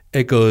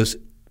 It goes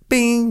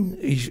bing,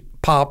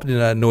 pop, and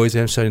that noise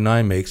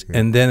M79 makes,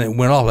 and then it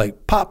went off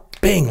like pop,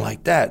 bing,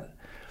 like that.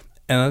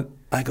 And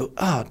I go,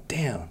 oh,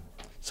 damn.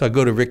 So I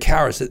go to Rick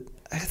Howard and said,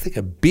 I think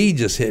a bee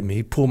just hit me.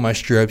 He pulled my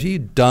stirrups. You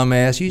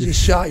dumbass, you just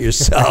shot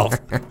yourself.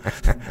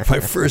 My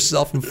first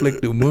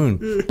self-inflicted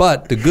wound.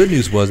 But the good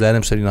news was that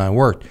M79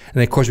 worked. And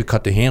then, of course, we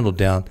cut the handle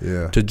down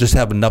to just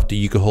have enough that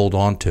you could hold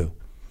on to.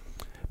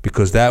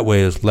 Because that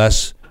way is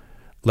less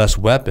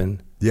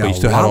weapon, but you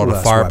still had all the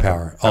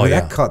firepower. I mean,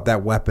 that cut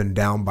that weapon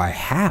down by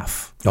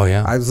half. Oh,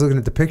 yeah. I was looking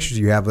at the pictures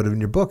you have of it in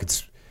your book.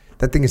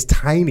 That thing is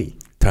tiny.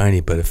 Tiny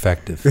but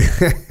effective.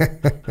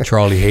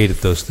 Charlie hated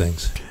those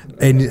things.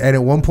 And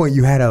at one point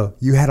you had a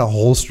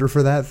holster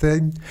for that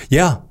thing?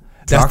 Yeah.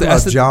 Talk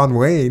about John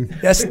Wayne.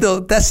 That's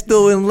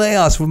still in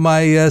Laos with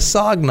my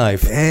SOG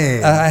knife.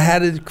 Dang. I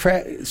had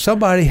it.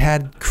 Somebody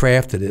had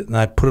crafted it, and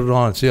I put it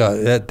on.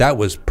 So that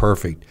was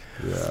perfect.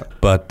 Yeah.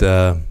 But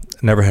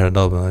never had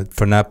another one.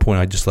 From that point,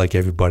 I just like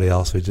everybody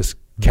else. We just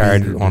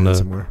carried it on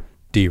the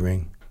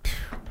D-ring.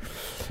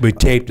 We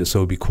taped it so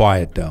it would be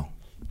quiet, though.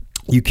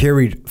 You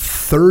carried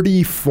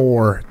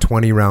 34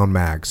 20-round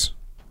mags,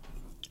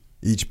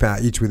 each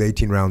with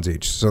 18 rounds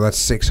each. So that's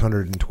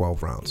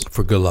 612 rounds.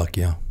 For good luck,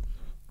 yeah.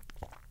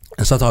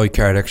 And sometimes we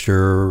carried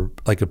extra,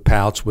 like a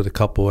pouch with a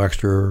couple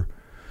extra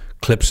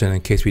clips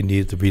in case we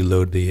needed to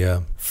reload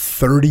the...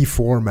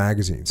 34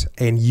 magazines.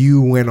 And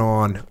you went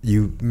on,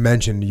 you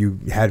mentioned you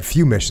had a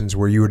few missions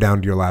where you were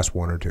down to your last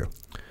one or two.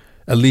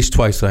 At least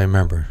twice, I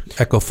remember.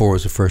 Echo 4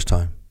 was the first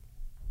time.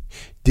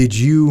 Did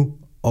you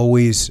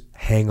always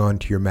hang on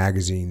to your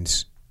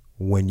magazines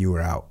when you were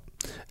out?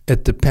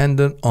 It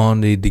depended on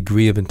the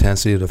degree of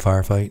intensity of the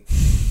firefight.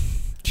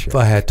 Sure. If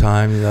I had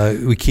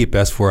time, we keep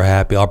S4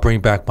 happy. I'll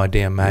bring back my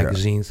damn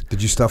magazines. Yeah.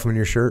 Did you stuff them in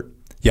your shirt?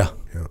 Yeah.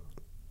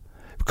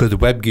 Because the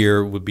web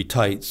gear would be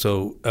tight,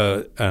 so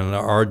and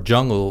our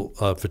jungle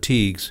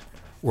fatigues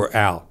were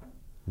out.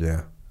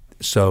 Yeah.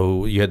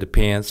 So you had the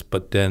pants,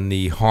 but then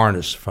the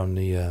harness from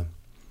the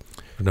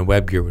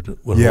web gear would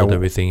hold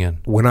everything in.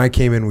 When I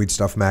came in, we'd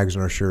stuff mags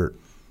in our shirt.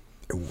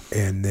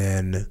 And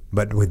then,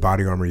 but with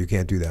body armor, you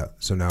can't do that.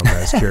 So now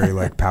guys carry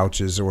like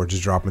pouches or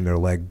just drop in their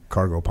leg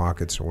cargo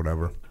pockets or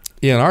whatever.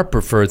 Yeah, and our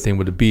preferred thing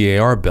were the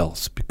BAR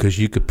belts because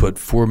you could put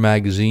 4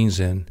 magazines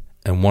in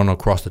and one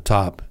across the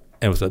top.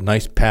 And it was a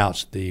nice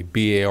pouch, the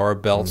BAR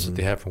belts that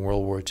they had from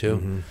World War II.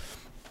 Mm-hmm.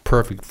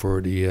 Perfect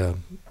for the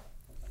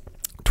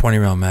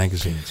 20-round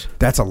magazines.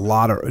 That's a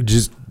lot of,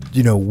 just,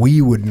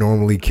 we would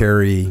normally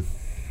carry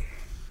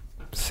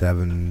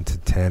 7 to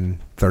 10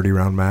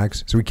 30-round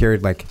mags. So we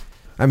carried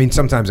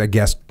sometimes I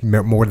guess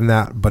more than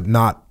that, but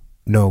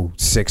no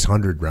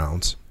 600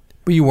 rounds.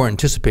 But you weren't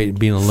anticipating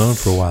being alone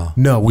for a while.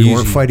 No, we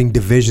weren't fighting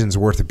divisions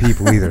worth of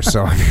people either.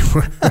 So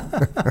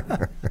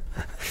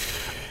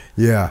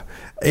Yeah.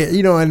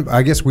 And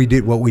I guess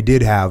what we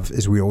did have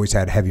is we always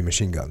had heavy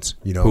machine guns,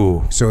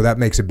 Ooh. So that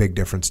makes a big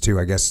difference too.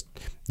 I guess,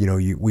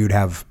 we would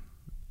have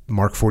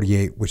Mark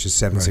 48, which is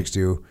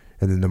 7.62,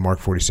 and then the Mark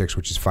 46,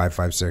 which is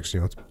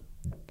 5.56.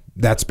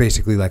 That's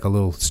basically like a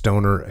little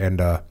stoner and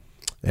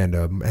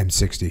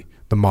M60,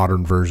 the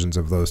modern versions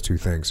of those two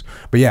things.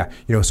 But yeah,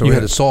 so you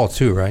had a saw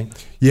too,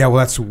 right? Yeah, well,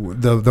 that's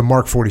the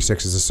Mark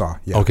 46 is a saw.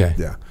 Yeah. Okay.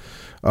 Yeah.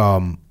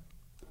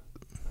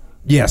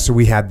 Yeah, so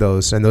we had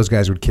those, and those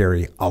guys would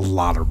carry a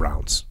lot of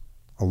rounds,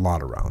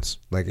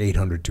 like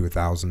 800 to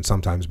 1,000,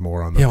 sometimes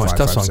more on the 5.56. Yeah, my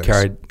stuff's on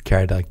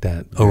carried like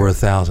that, over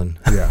 1,000.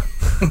 Yeah.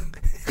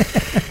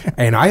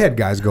 And I had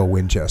guys go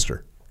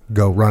Winchester,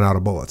 run out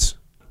of bullets.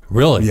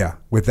 Really? Yeah,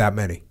 with that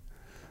many.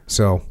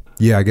 So,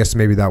 yeah, I guess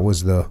maybe that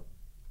was the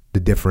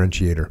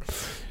differentiator.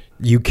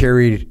 You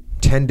carried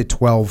 10 to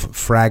 12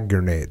 frag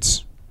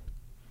grenades.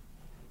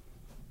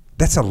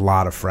 That's a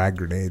lot of frag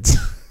grenades.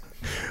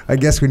 I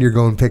guess when you're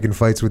going picking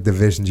fights with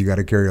divisions, you got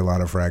to carry a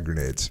lot of frag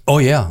grenades. Oh,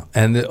 yeah.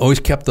 And they always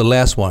kept the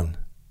last one.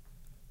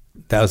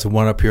 That was the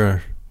one up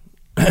here.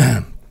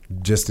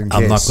 Just in case.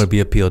 I'm not going to be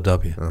a POW.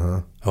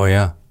 Uh-huh. Oh,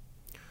 yeah.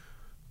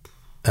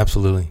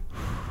 Absolutely.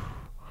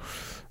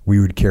 We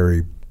would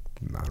carry,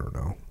 I don't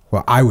know.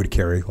 Well, I would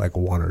carry like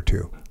one or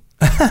two.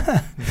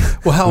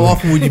 Well, how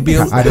often would you be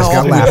able I just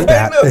got laughed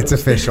at. It's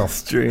official.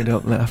 Straight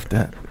up laughed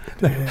at.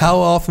 How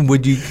often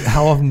would you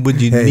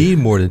need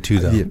more than two,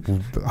 though? Yeah,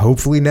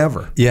 hopefully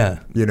never. Yeah.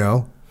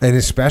 And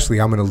especially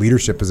I'm in a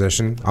leadership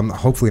position. I'm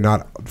hopefully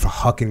not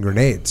hucking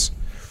grenades.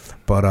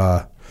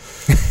 But,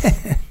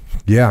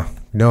 yeah.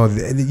 No,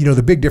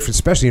 the big difference,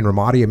 especially in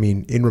Ramadi,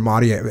 in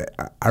Ramadi,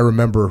 I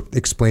remember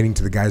explaining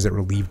to the guys that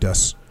relieved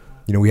us,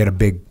 we had a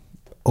big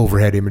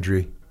overhead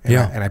imagery.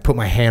 And I put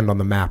my hand on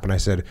the map and I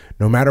said,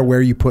 no matter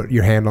where you put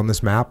your hand on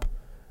this map,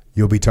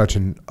 you'll be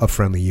touching a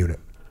friendly unit.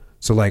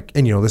 So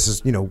this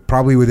is,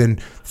 probably within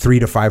 300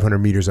 to 500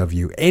 meters of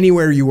you.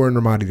 Anywhere you were in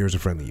Ramadi, there was a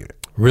friendly unit.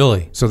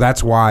 Really? So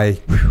that's why,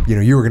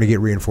 you were going to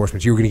get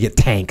reinforcements. You were going to get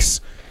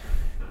tanks.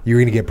 You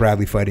were going to get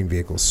Bradley fighting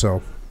vehicles.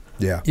 So,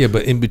 yeah. Yeah,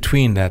 but in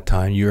between that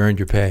time, you earned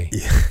your pay.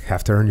 You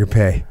have to earn your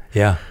pay.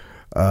 Yeah.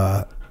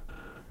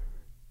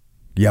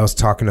 Yeah, I was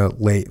talking to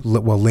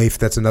Leif,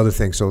 that's another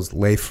thing. So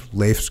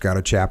Leif's got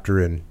a chapter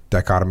in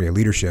Dichotomy of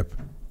Leadership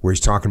where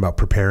he's talking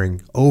about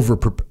over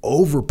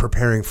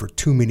preparing for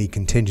too many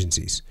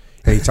contingencies.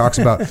 And he talks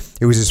about,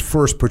 it was his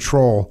first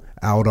patrol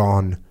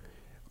going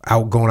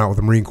out with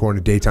the Marine Corps in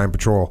a daytime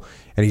patrol.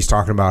 And he's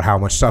talking about how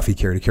much stuff he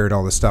carried. He carried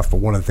all this stuff, but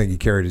one of the things he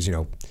carried is,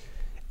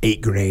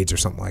 8 grenades or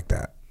something like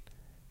that.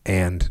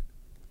 And,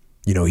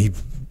 he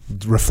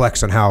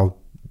reflects on how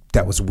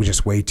that was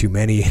just way too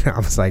many. And I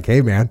was like,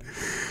 hey, man,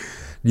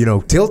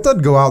 Tilt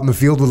doesn't go out in the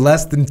field with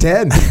less than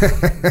 10.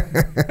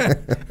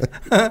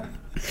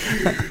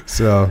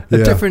 So, yeah.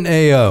 A different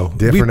AO.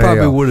 We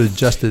probably would have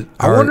adjusted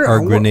our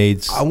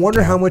grenades. I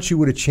wonder how much you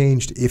would have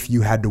changed if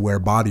you had to wear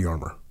body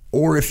armor,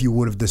 or if you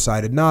would have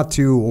decided not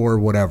to, or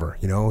whatever.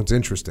 It's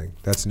interesting.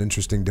 That's an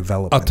interesting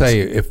development. I'll tell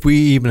you, if we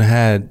even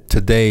had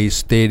today's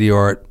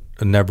state-of-the-art,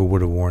 I never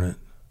would have worn it.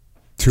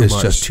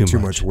 It's just too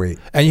much weight.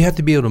 And you have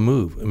to be able to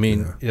move.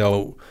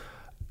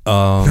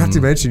 Not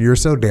to mention, you're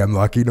so damn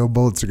lucky no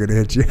bullets are going to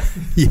hit you.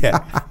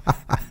 Yeah.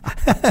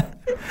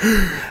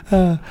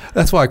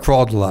 That's why I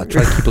crawled a lot,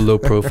 try to keep a low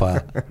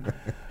profile.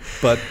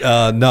 But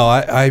no,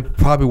 I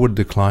probably would have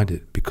declined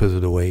it because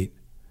of the weight,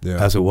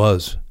 as it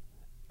was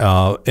in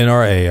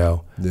our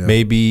AO. Yeah.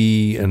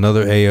 Maybe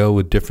another AO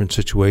with different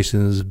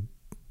situations,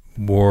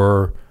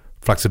 more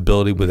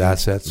flexibility with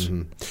assets.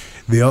 Mm-hmm.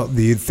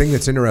 The thing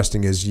that's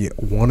interesting is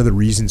one of the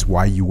reasons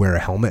why you wear a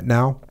helmet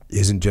now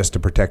isn't just to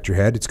protect your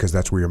head. It's because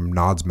that's where your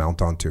nods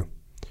mount onto,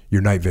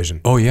 your night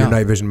vision. Oh, yeah. Your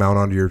night vision mount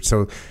onto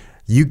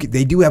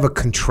they do have a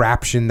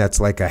contraption that's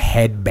like a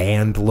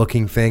headband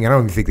looking thing. I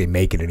don't even think they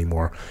make it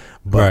anymore.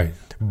 But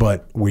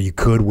where you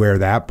could wear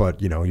that,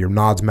 but your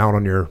nods mount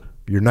on your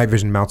night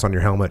vision mounts on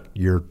your helmet.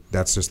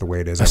 That's just the way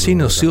it is. I've seen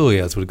those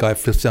Celias where the guy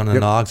flips down the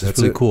nods. It's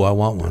really cool. I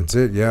want one. That's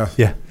it, yeah.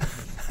 Yeah.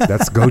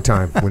 That's go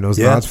time when those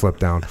nods flip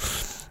down.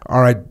 All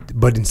right,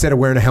 but instead of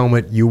wearing a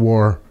helmet, you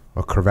wore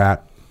a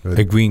cravat.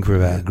 A green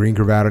cravat. A green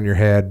cravat on your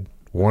head,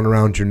 one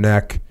around your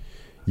neck.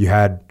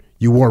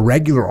 You wore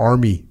regular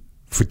Army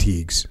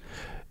fatigues.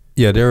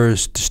 Yeah, there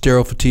was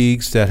sterile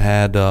fatigues that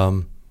had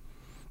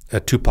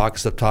 2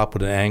 pockets up top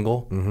with an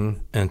angle,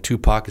 and 2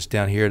 pockets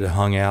down here that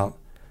hung out.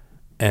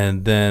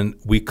 And then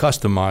we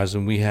customized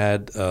them. We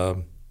had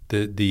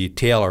the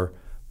tailor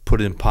put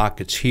in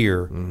pockets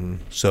here. Mm-hmm.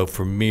 So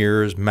for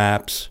mirrors,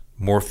 maps,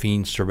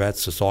 morphine,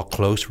 servettes, it's all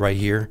close right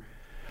here.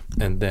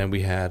 And then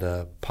we had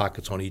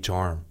pockets on each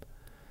arm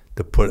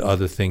to put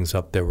other things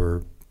up. There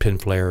were pin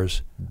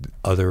flares,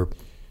 other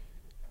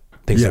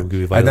things that would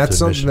be vital. And that's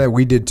something that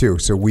we did too.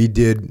 So we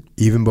did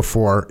even in the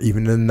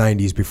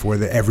 90s, before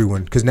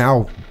everyone, because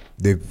now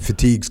the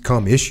fatigues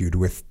come issued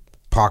with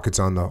pockets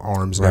on the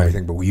arms and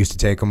everything, but we used to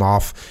take them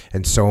off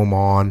and sew them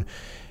on,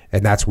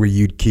 and that's where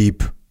you'd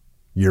keep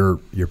your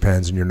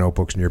pens and your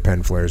notebooks and your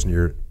pen flares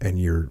and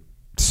your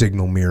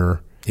signal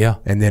mirror Yeah.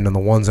 And then on the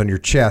ones on your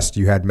chest,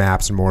 you had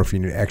maps and more if you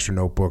need an extra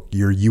notebook.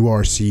 Your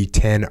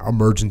URC-10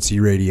 emergency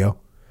radio.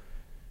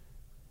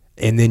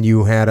 And then you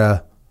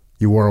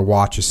wore a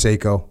watch, a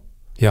Seiko.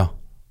 Yeah.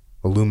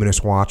 A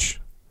luminous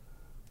watch.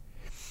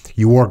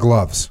 You wore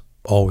gloves.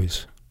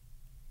 Always.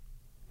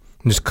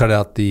 Just cut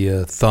out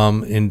the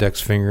thumb,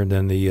 index finger,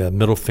 then the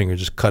middle finger,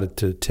 just cut it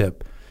to the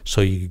tip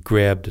so you could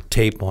grab the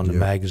tape on the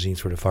magazines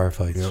for the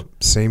firefights. Yep.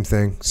 Same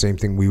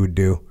thing we would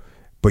do.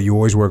 But you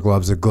always wear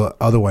gloves.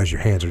 Otherwise,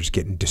 your hands are just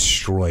getting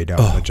destroyed out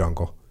in the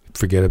jungle.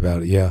 Forget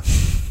about it, yeah.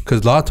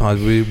 Because a lot of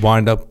times we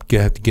wind up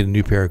have to get a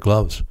new pair of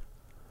gloves.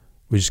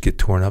 We just get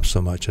torn up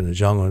so much in the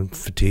jungle and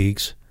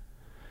fatigues.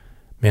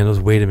 Man, those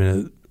wait a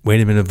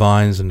minute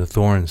vines and the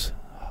thorns.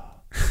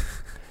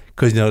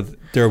 Because,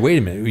 wait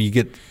a minute, when you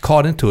get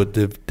caught into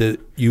it,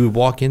 you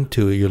walk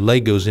into it, your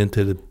leg goes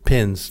into the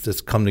pins that's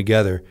come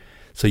together.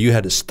 So you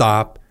had to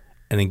stop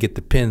and then get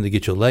the pin to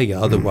get your leg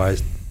out.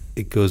 Otherwise,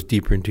 it goes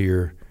deeper into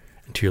your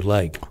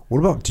leg. What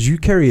about, did you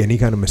carry any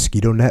kind of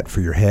mosquito net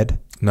for your head?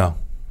 No.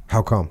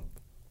 How come?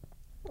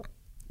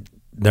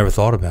 Never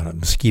thought about it.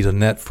 Mosquito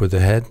net for the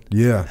head?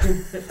 Yeah.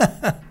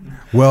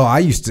 Well, I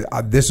used to,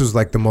 this was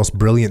like the most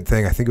brilliant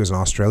thing. I think it was an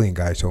Australian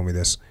guy who told me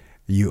this.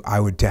 I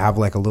would have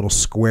like a little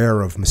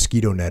square of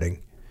mosquito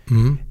netting.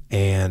 Mm-hmm.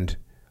 And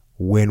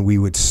when we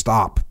would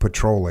stop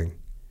patrolling,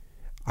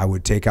 I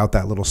would take out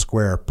that little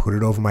square, put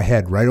it over my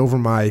head, right over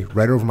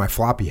my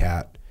floppy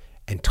hat,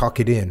 and tuck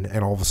it in,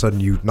 and all of a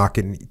sudden you're not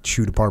getting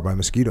chewed apart by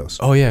mosquitoes.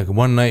 Oh yeah,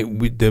 one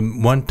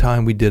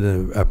time we did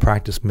a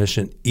practice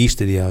mission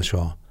east of the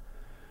Alshaw.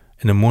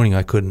 In the morning,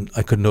 I couldn't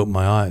open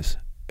my eyes.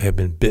 I had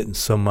been bitten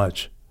so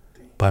much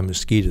by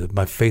mosquitoes.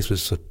 My face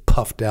was so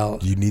puffed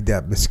out. You need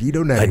that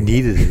mosquito net. I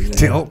needed it.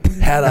 To help.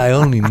 Had I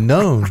only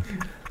known,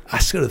 I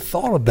should have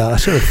thought about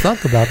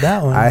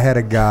that one. I had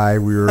a guy,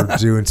 we were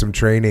doing some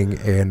training,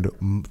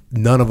 and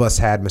none of us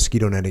had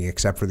mosquito netting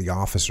except for the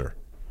officer.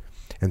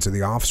 And so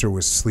the officer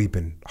was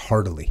sleeping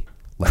heartily,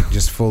 like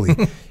just fully.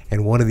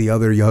 And one of the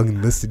other young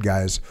enlisted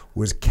guys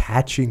was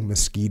catching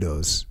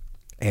mosquitoes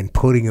and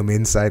putting them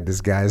inside this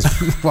guy's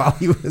while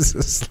he was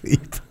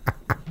asleep.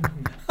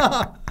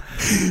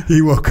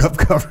 He woke up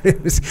covered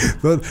in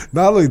mosquitoes.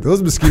 Not only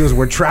those mosquitoes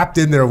were trapped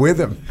in there with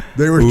him.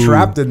 They were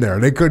trapped in there.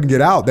 They couldn't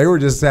get out. They were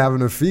just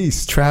having a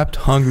feast. Trapped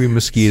hungry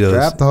mosquitoes.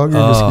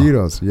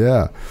 Mosquitoes,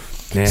 yeah.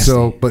 Nasty.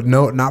 So, but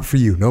no, not for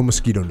you. No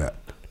mosquito net.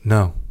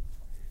 No.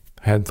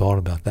 I hadn't thought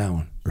about that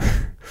one.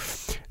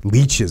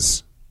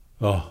 Leeches.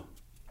 Oh.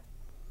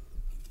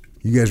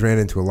 You guys ran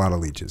into a lot of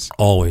leeches.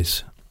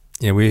 Always.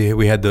 Yeah,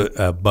 we had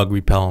the bug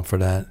repellent for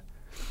that.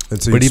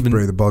 And so you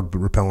spray the bug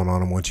repellent on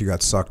them once you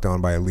got sucked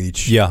on by a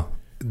leech. Yeah,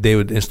 they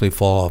would instantly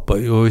fall off.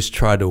 But you always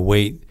try to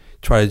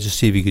just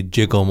see if you could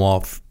jiggle them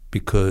off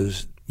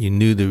because you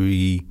knew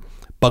the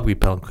bug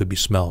repellent could be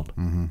smelled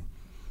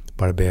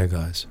by the bad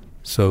guys.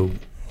 So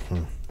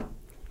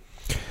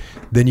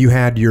then you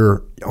had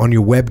on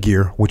your web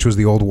gear, which was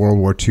the old World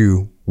War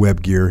II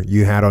web gear,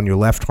 you had on your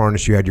left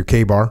harness, you had your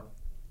K-bar,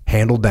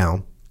 handle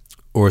down.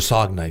 Or a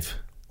SOG knife.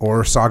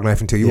 Or a SOG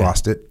knife until you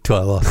lost it. Until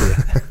I lost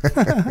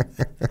it.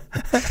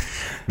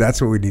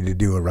 That's what we need to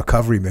do a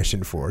recovery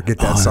mission for. Get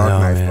that SOG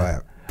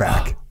knife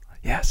back. Oh,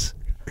 yes.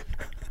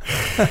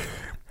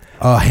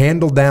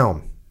 Handle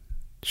down.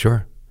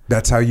 Sure.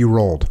 That's how you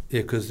rolled.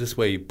 Yeah, because this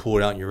way you pull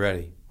it out and you're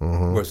ready.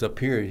 Whereas up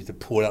here, you have to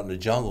pull it out in the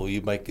jungle.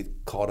 You might get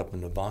caught up in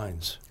the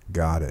vines.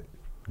 Got it.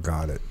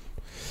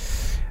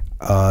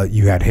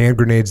 You had hand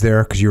grenades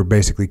there because you were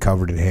basically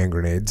covered in hand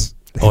grenades.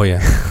 Oh,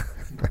 yeah.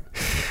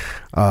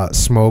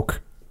 Smoke.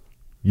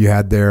 You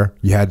had there.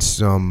 You had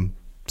some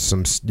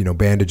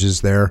bandages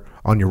there.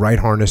 On your right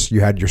harness,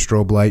 you had your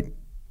strobe light.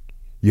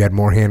 You had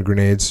more hand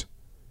grenades.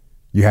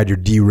 You had your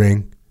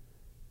D-ring.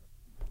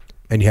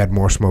 And you had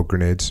more smoke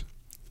grenades.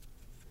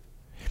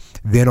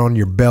 Then on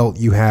your belt,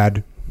 you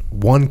had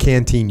one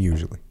canteen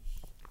usually.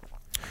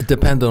 It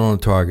depended on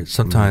the target.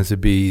 Sometimes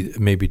it'd be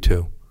maybe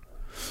two.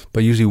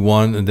 But usually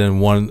one, and then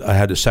one, I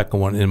had the second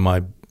one in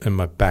my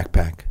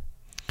backpack.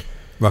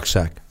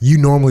 Rucksack. You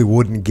normally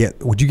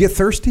would you get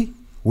thirsty?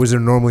 Was there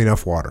normally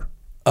enough water?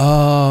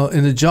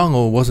 In the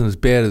jungle, it wasn't as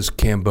bad as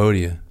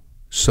Cambodia.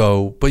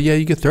 So, but yeah,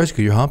 you get thirsty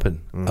because you're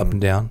humping up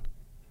and down.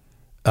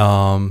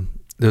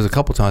 There's a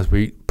couple times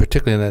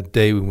particularly on that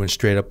day, we went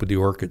straight up with the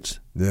orchids.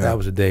 Yeah. That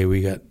was the day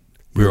we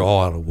were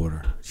all out of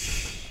water.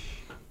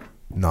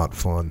 Not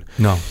fun.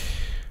 No.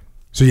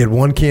 So you had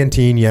one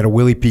canteen, you had a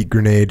Willie Pete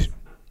grenade,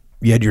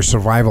 you had your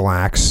survival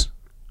axe,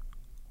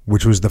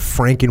 which was the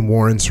Franken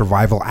Warren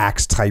survival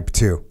axe type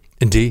 2.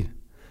 Indeed.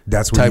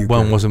 That's what Type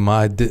 1 wasn't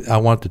I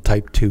wanted the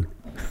Type 2.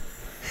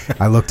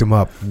 I looked them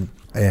up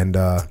and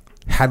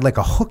had like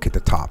a hook at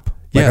the top.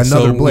 Like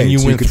another so blade. When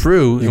you went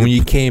through and when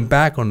you came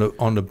back on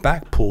the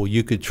back pull,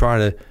 you could try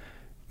to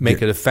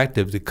make it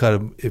effective to cut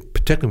them,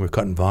 particularly when we're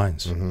cutting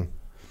vines. Mm-hmm.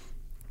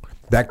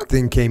 That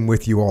thing came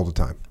with you all the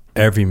time?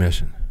 Every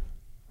mission.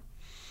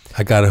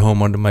 I got it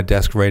home under my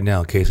desk right now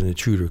in case an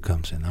intruder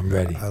comes in. I'm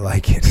ready. I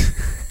like it.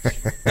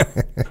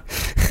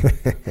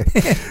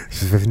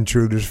 If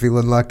intruders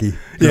feeling lucky,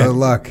 good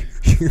luck.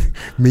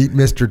 Meet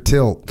Mr.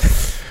 Tilt.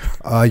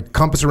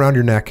 Compass around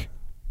your neck.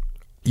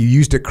 You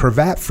used a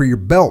cravat for your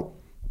belt.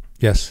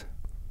 Yes.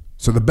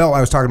 So the belt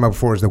I was talking about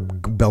before is the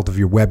belt of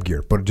your web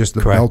gear, but just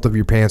the belt of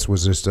your pants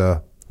was just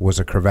a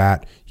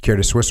cravat. You carried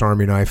a Swiss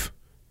Army knife.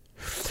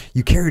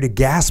 You carried a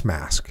gas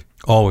mask.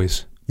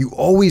 Always. You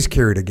always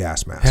carried a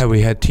gas mask. Yeah,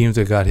 we had teams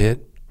that got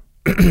hit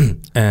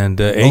and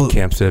aid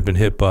camps that have been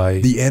hit by...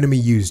 The enemy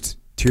used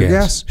tear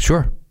gas?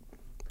 Sure.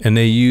 And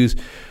they used...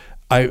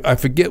 I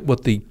forget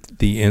what the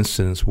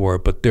incidents were,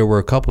 but there were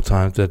a couple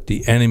times that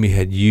the enemy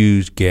had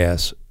used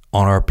gas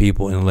on our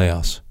people in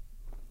Laos,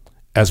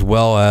 as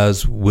well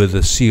as with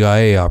the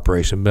CIA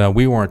operation. Now,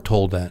 we weren't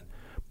told that,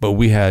 but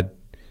we had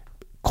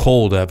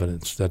cold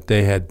evidence that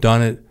they had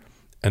done it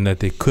and that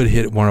they could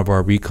hit one of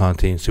our recon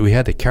teams. So we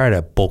had to carry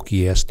that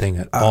bulky ass thing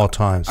at all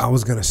times. I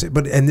was gonna say,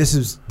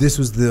 this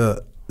was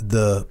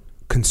the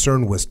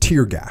concern was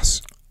tear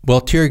gas. Well,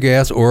 tear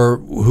gas, or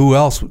who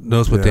else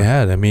knows what they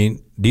had? I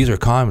mean, these are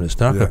communists.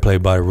 They're not going to play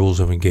by the rules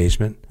of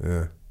engagement.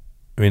 Yeah.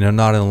 I mean, they're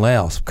not in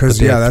Laos. Because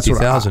that's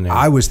what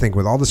I was thinking.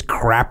 With all this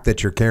crap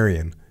that you're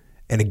carrying,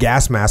 and the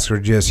gas masks are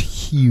just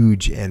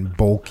huge and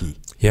bulky.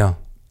 Yeah,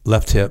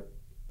 left hip,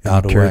 and out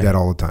of the way. Carried that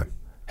all the time.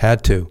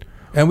 Had to.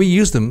 And we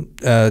used them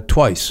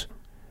twice.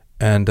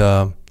 And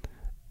in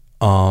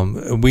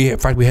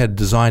fact, we had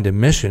designed a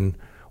mission.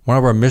 One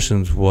of our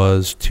missions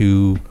was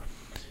to,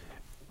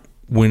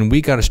 when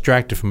we got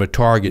distracted from a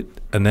target,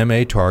 an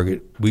MA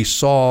target, we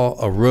saw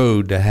a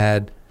road that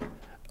had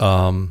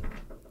a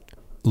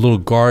little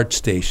guard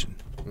station,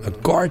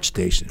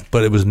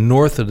 but it was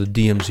north of the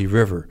DMZ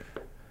River.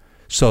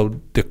 So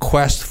the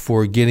quest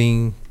for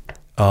getting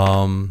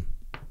a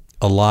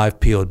live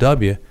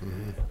POW,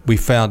 we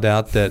found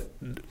out that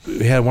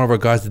we had one of our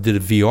guys that did a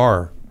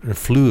VR and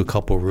flew a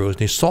couple of rows,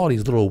 and he saw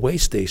these little way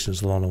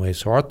stations along the way.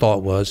 So our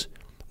thought was,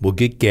 we'll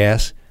get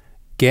gas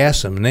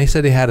them. And they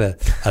said they had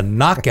a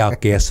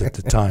knockout gas at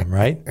the time,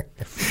 right?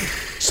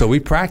 So we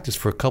practiced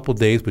for a couple of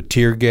days with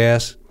tear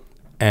gas,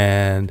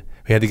 and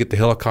we had to get the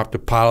helicopter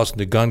pilots and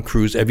the gun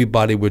crews,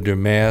 everybody with their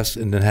masks,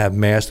 and then have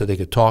masks that they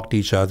could talk to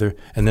each other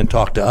and then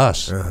talk to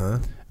us.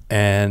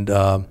 And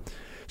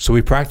so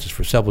we practiced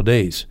for several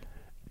days,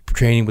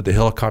 training with the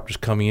helicopters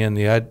coming in.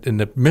 And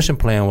the mission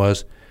plan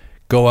was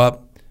go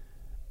up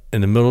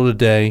in the middle of the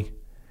day,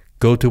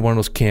 go to one of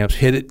those camps,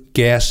 hit it,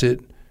 gas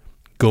it,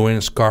 go in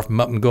and scarf them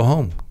up and go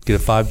home. Get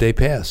a 5-day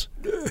pass.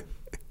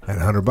 And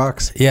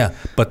 $100. Yeah,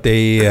 but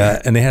they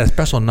and they had a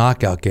special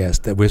knockout gas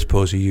that we're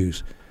supposed to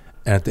use.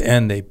 And at the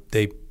end,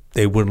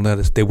 they wouldn't let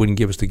us. They wouldn't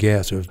give us the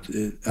gas. Or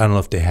I don't know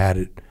if they had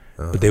it,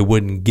 but they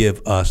wouldn't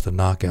give us the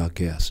knockout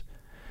gas.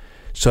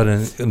 So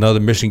then another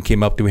mission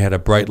came up. That we had a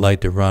bright light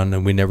to run,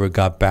 and we never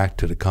got back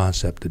to the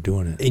concept of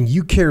doing it. And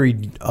you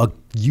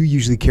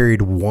usually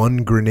carried one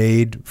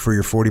grenade for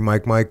your 40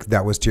 Mike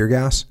that was tear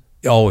gas.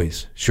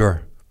 Always,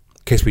 sure.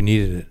 In case we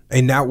needed it.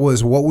 And that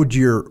was what would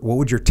your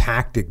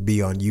tactic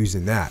be on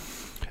using that?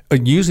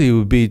 Usually it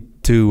would be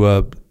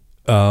to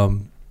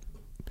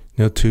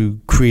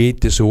to create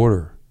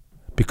disorder,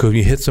 because when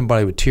you hit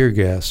somebody with tear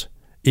gas,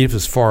 even if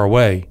it's far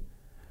away,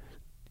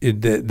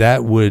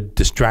 that would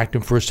distract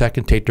them for a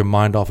second, take their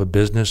mind off of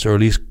business, or at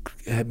least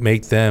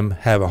make them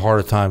have a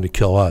harder time to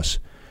kill us.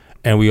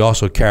 And we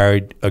also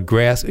carried a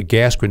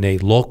gas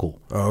grenade local.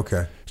 Oh,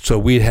 okay. So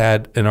we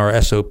had in our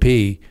SOP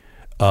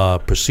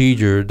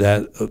procedure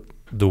that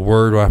the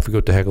word, I forget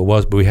what the heck it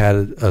was, but we had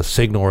a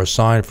signal or a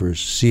sign for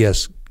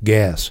CS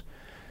gas.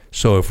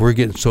 So if we're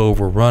getting so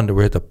overrun that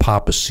we have to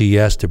pop a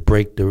CS to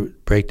break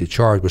the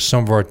charge, which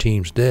some of our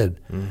teams did,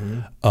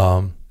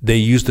 they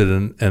used it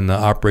in the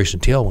Operation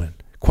Tailwind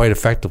quite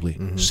effectively,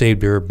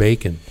 saved their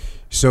bacon.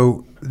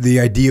 So the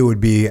idea would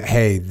be,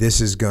 hey,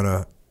 this is going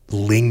to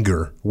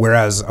linger.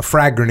 Whereas a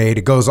frag grenade,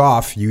 it goes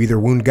off, you either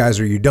wound guys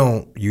or you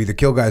don't, you either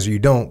kill guys or you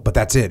don't, but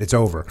that's it, it's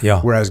over.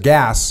 Yeah. Whereas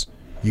gas,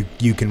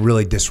 you can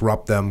really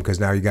disrupt them because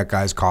now you got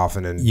guys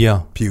coughing and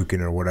puking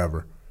or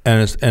whatever.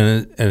 And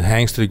it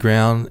hangs to the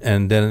ground,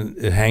 and then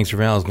it hangs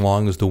around as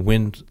long as the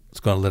wind is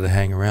going to let it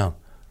hang around.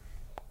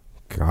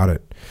 Got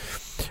it.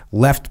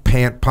 Left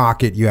pant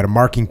pocket, you had a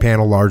marking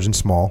panel, large and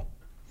small.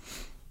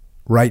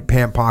 Right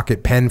pant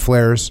pocket, pen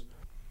flares,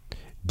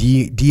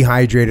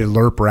 dehydrated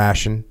lerp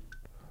ration,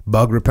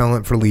 bug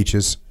repellent for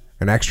leeches,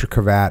 an extra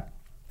cravat,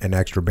 and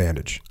extra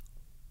bandage.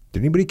 Did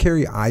anybody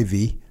carry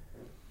IV?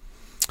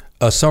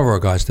 Some of our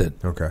guys did.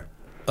 Okay.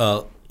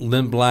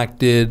 Lynn Black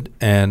did,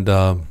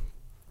 and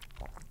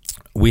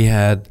we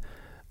had,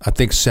 I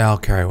think Sal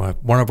carried one.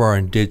 One of our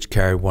indig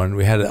carried one.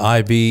 We had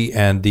an IV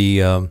and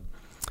the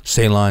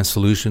saline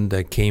solution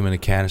that came in a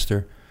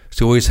canister.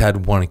 So we always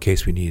had one in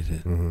case we needed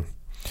it. Mm-hmm.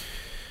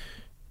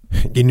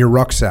 In your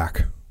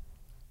rucksack,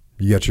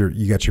 you got your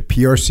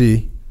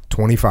PRC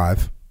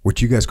 25,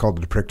 which you guys called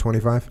it a prick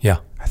 25. Yeah.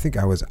 I think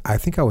I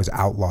was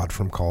outlawed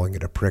from calling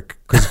it a prick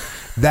because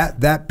that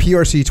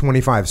PRC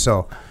 25.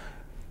 So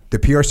the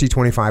PRC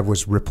 25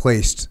 was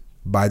replaced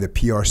by the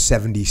PR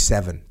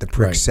 77, the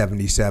prick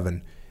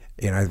 77,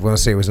 and I want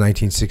to say it was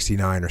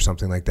 1969 or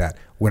something like that.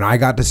 When I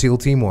got to SEAL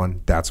Team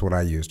 1, that's what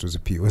I used.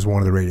 It was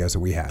one of the radios that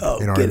we had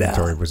in our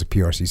inventory. It was a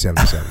PRC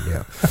 77,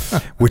 yeah,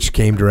 which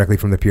came directly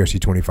from the PRC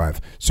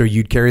 25. So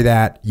you'd carry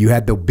that. You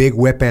had the big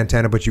whip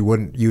antenna, but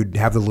you'd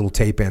have the little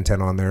tape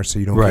antenna on there, so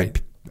you don't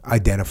get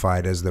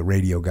identified as the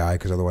radio guy,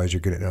 because otherwise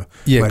you're going to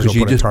because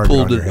you just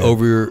pulled it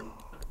over your.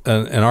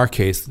 In our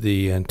case,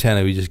 the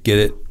antenna, we just get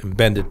it and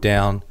bend it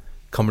down,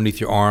 come underneath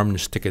your arm, and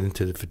stick it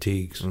into the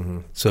fatigues.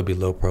 So it'd be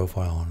low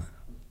profile on it.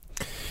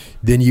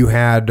 Then you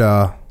had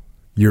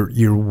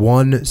your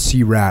one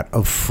C-rat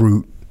of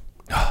fruit.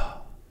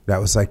 That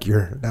was like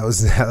your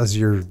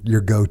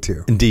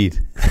go-to. Indeed.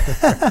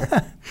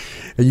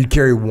 And you'd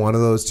carry one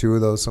of those, two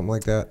of those, something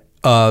like that.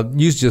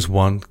 Use just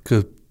one,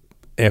 because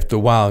after a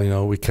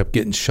while, we kept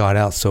getting shot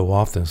out so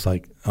often. It's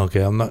like,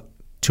 okay, I'm not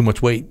too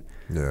much weight.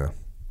 Yeah.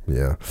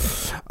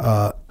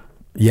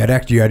 You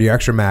had your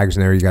extra mags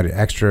in there. You got an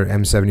extra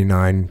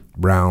M79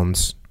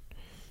 rounds.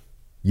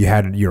 You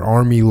had your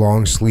Army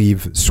long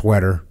sleeve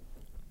sweater.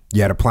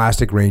 You had a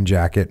plastic rain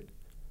jacket,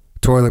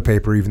 toilet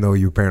paper, even though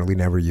you apparently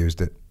never used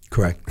it.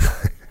 Correct.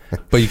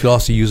 But you could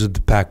also use it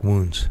to pack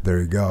wounds.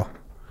 There you go.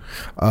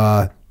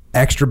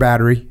 Extra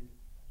battery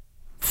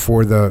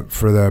for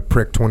the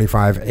Prick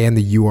 25 and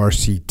the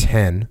URC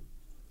 10.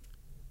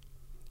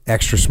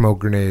 Extra smoke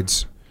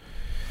grenades.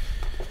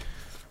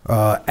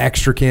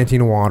 Extra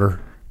canteen of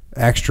water.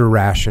 Extra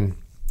ration.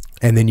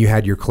 And then you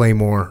had your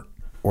Claymore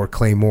or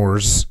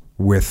Claymores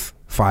with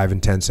 5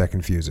 and 10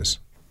 second fuses.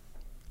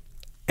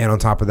 And on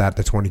top of that,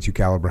 the 22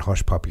 caliber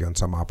Hush Puppy on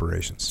some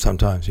operations.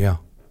 Sometimes, yeah.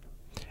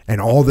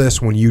 And all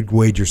this, when you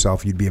weighed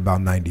yourself, you'd be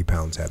about 90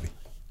 pounds heavy.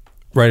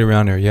 Right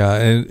around there, yeah.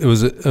 And it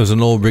was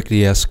an old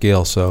rickety-ass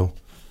scale, so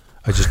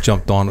I just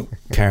jumped on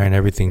carrying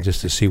everything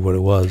just to see what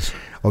it was.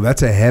 Well,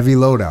 that's a heavy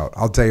loadout.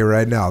 I'll tell you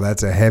right now,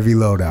 that's a heavy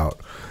loadout.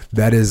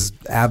 That is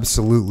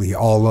absolutely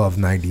all of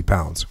 90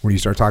 pounds. When you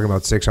start talking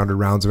about 600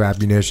 rounds of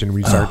ammunition,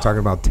 when you start talking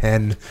about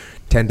 10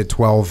 to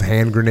 12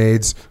 hand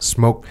grenades,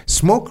 smoke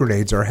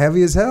grenades are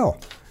heavy as hell.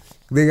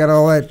 They got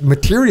all that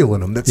material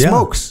in them that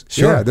smokes.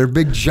 Sure. Yeah, they're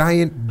big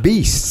giant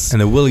beasts.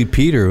 And the Willie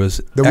Peter was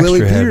the extra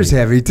Willie Peter's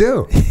heavy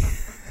too.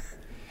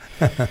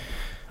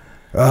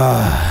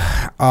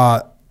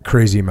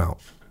 Crazy amount.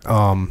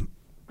 And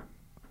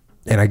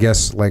I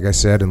guess, like I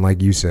said, and like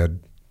you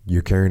said,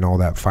 you're carrying all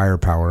that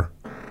firepower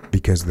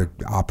because the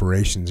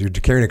operations. You're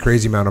carrying a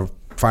crazy amount of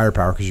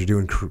firepower because you're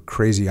doing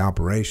crazy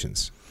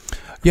operations.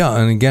 Yeah,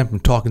 and again, from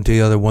talking to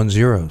the other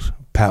 1-0s,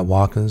 Pat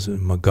Watkins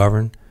and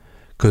McGovern,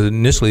 because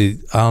initially,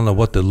 I don't know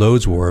what the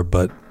loads were,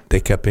 but they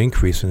kept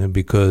increasing it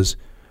because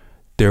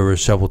there were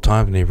several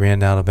times when they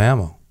ran out of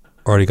ammo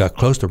or they got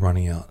close to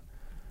running out.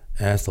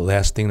 And that's the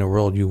last thing in the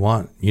world you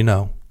want,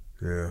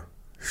 Yeah.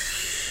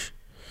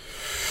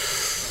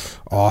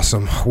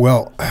 Awesome.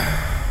 Well,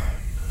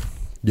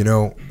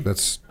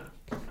 that's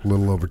a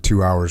little over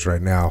 2 hours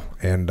right now.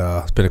 And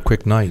it's been a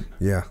quick night.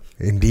 Yeah,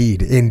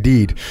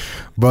 indeed.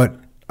 But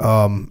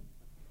you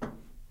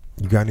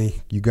got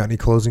any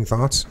closing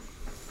thoughts?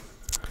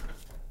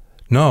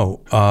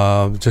 No,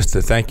 just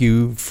to thank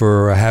you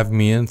for having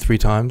me in 3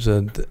 times.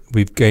 And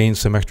we've gained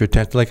some extra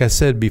attention. Like I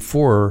said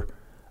before,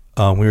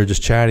 we were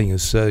just chatting,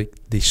 is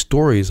these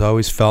stories I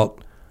always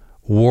felt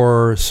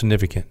were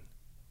significant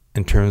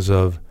in terms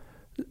of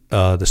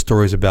the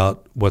stories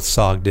about what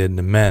SOG did and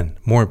the men,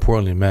 more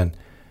importantly men.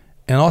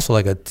 And also,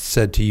 like I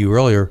said to you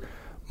earlier,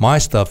 my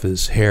stuff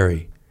is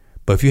hairy.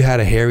 But if you had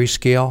a hairy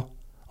scale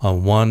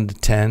on 1 to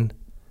 10,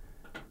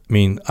 I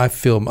mean, I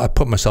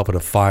put myself at a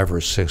 5 or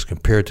a 6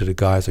 compared to the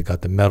guys that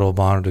got the Medal of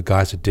Honor, the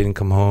guys that didn't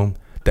come home,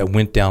 that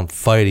went down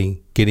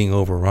fighting, getting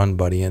overrun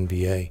by the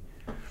NVA.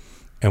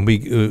 And we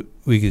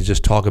could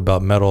just talk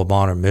about Medal of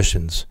Honor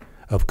missions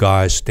of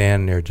guys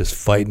standing there just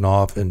fighting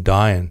off and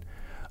dying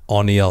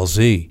on the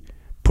LZ,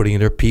 putting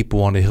their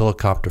people on the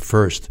helicopter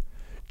first.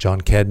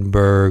 John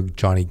Kedenberg,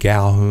 Johnny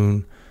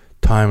Galhoun,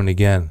 time and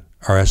again,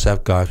 our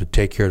SF guys would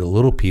take care of the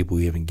little people,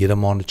 even get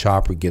them on the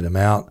chopper, get them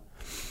out.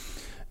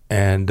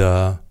 And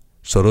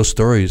so those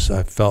stories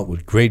I felt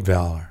with great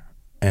valor.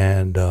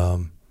 And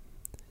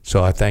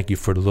so I thank you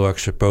for the little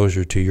extra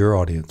exposure to your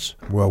audience.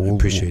 Well, I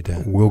appreciate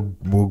that.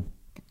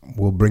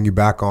 We'll bring you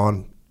back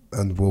on,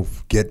 and we'll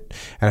get.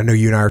 And I know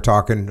you and I are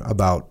talking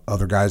about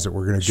other guys that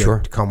we're going to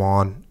get to come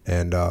on,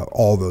 and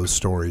all those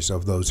stories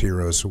of those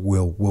heroes.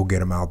 We'll get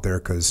them out there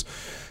because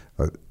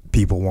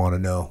people want to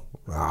know.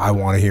 I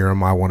want to hear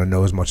them. I want to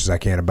know as much as I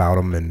can about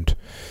them, and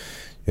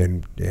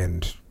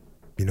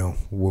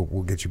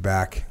we'll get you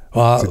back.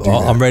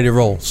 I'm ready to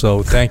roll.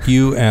 So thank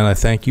you, and I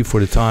thank you for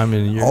the time.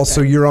 And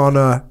also, you're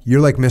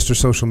like Mr.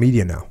 Social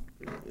Media now.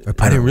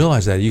 Apparently. I didn't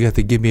realize that. You have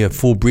to give me a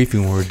full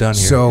briefing when we're done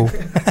here. So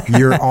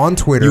you're on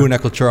Twitter. You and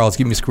Echo Charles,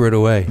 get me squared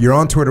away. You're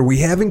on Twitter. We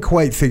haven't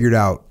quite figured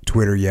out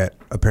Twitter yet.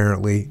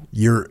 Apparently,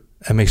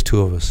 that makes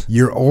 2 of us.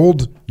 Your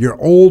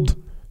old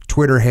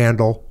Twitter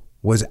handle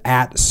was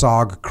at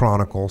SOG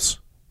Chronicles.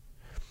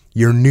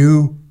 Your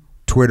new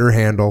Twitter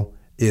handle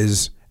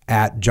is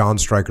at John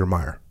Stryker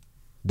Meyer.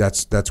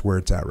 That's where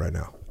it's at right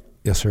now.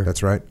 Yes, sir.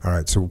 That's right. All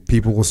right. So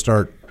people will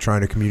start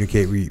trying to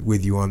communicate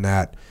with you on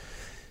that.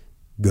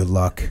 Good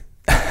luck.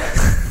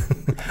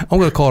 I'm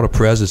going to call the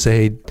president and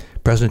say, hey,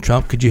 President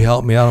Trump, could you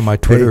help me out on my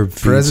Twitter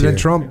feeds President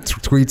here? Trump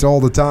tweets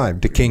all the time.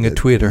 The king of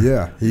Twitter.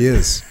 Yeah, he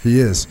is. He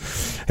is.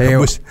 Hey,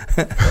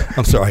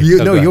 I'm sorry.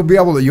 You'll be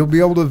able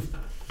to.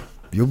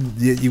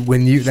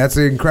 That's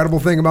the incredible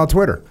thing about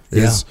Twitter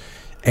is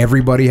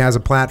everybody has a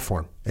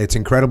platform. It's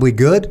incredibly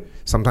good.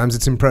 Sometimes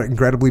it's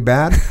incredibly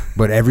bad,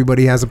 but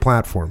everybody has a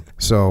platform.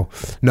 So,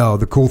 no,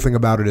 the cool thing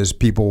about it is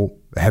people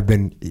have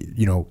been,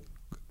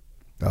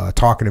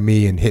 talking to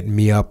me and hitting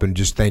me up and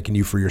just thanking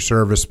you for your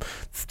service,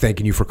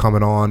 thanking you for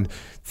coming on,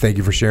 thank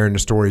you for sharing the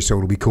story. So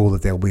it'll be cool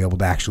that they'll be able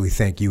to actually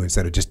thank you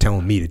instead of just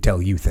telling me to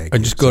tell you thank you.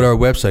 And just go to our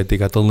website. They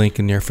got the link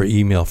in there for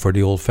email for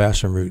the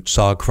old-fashioned route,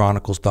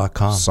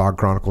 sogchronicles.com.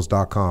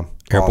 Sogchronicles.com.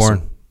 Airborne.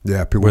 Awesome.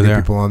 Yeah, We're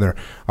there. People on there.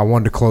 I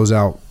wanted to close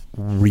out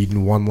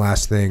reading one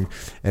last thing,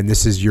 and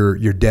this is your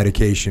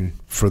dedication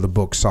for the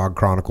book Sog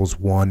Chronicles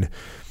 1.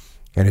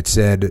 And it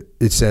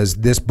says,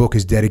 this book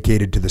is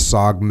dedicated to the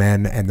Sog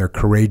men and their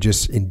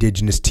courageous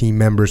indigenous team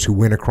members who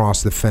went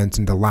across the fence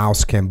into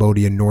Laos,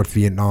 Cambodia, and North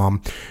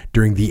Vietnam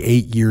during the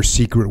 8-year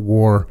secret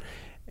war,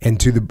 and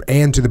to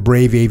the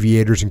brave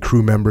aviators and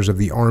crew members of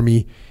the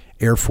Army,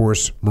 Air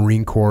Force,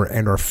 Marine Corps,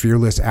 and our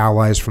fearless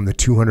allies from the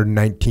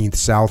 219th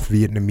South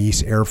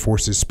Vietnamese Air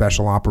Force's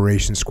Special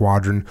Operations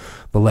Squadron,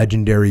 the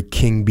legendary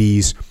King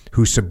Bees,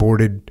 who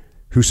supported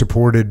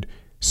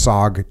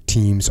SOG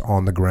teams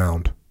on the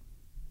ground.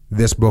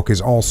 This book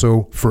is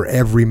also for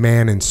every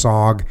man in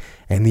SOG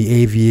and the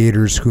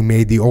aviators who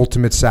made the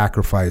ultimate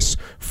sacrifice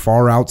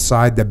far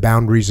outside the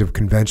boundaries of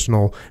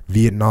conventional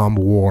Vietnam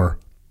War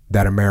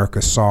that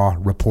America saw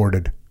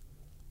reported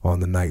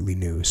on the nightly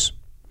news.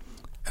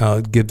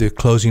 I'll give the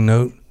closing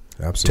note.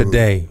 Absolutely.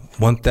 Today,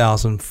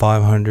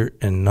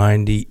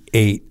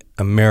 1,598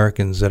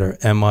 Americans that are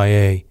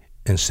MIA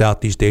in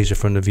Southeast Asia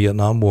from the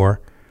Vietnam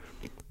War,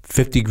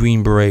 50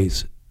 Green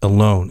Berets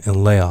alone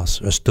in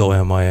Laos are still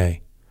MIA,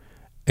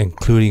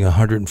 including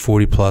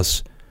 140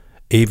 plus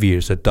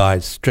aviators that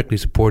died strictly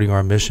supporting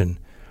our mission.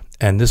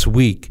 And this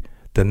week,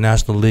 the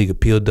National League of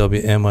POW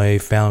MIA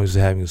Families is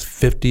having its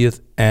 50th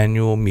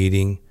annual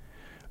meeting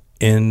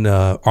in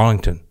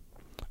Arlington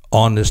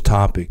on this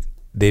topic.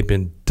 They've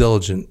been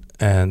diligent,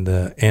 and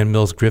Ann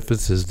Mills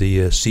Griffiths is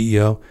the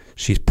CEO.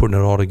 She's putting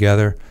it all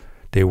together.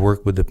 They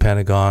work with the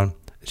Pentagon.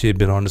 She had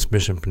been on this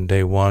mission from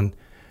day one,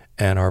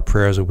 and our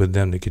prayers are with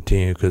them to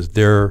continue because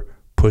they're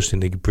pushing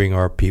to bring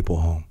our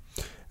people home.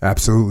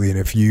 Absolutely. And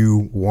if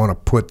you want to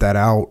put that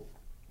out,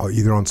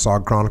 either on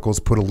SOG Chronicles,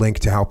 put a link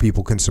to how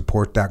people can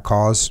support that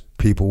cause,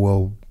 people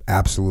will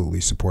absolutely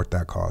support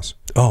that cause.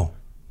 Oh,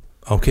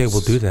 okay.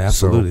 We'll do that.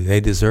 Absolutely. They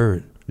deserve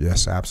it.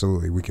 Yes,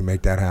 absolutely. We can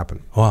make that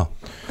happen. Wow.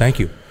 Thank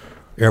you.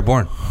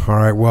 Airborne. All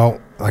right.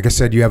 Well, like I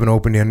said, you have an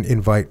open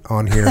invite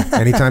on here.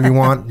 Anytime you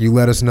want, you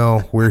let us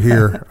know. We're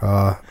here,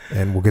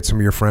 and we'll get some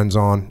of your friends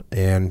on.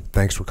 And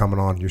thanks for coming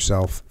on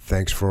yourself.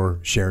 Thanks for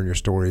sharing your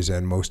stories.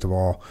 And most of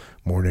all,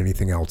 more than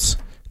anything else,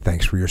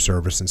 thanks for your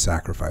service and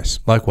sacrifice.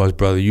 Likewise,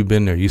 brother. You've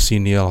been there. You've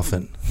seen the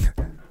elephant.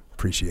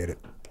 Appreciate it.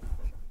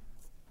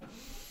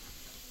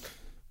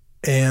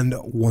 And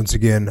once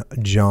again,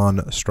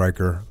 John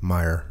Stryker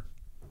Meyer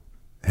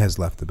has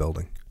left the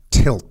building.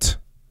 Tilt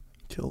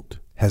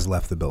has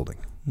left the building.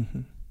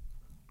 Mm-hmm.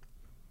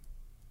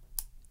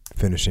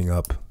 Finishing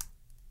up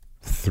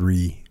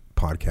 3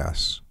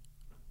 podcasts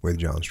with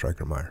John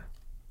Stryker Meyer.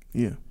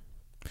 Yeah.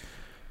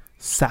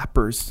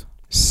 Sappers.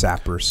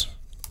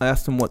 I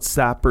asked him what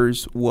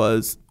sappers were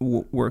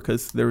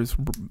because there was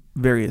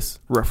various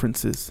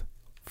references,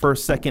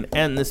 first, second,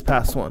 and this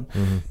past one,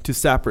 to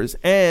sappers.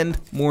 And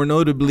more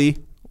notably,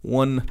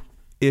 one,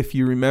 if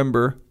you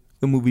remember,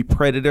 the movie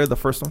Predator, the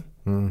first one.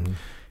 Mm-hmm.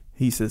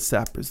 He says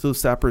sappers. Those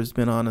sappers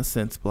been on us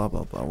since blah,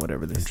 blah, blah,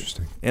 whatever they say.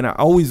 Interesting. And I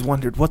always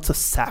wondered, what's a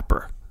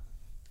sapper?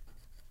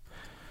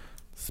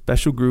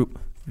 Special group,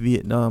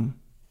 Vietnam,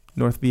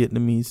 North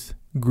Vietnamese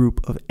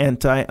group of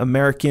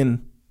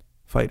anti-American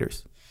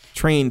fighters.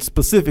 Trained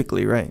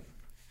specifically, right?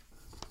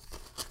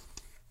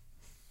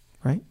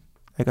 Right?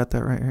 I got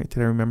that right? Did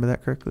I remember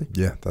that correctly?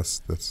 Yeah,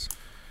 that's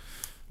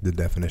the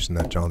definition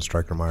that John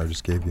Stryker Meyer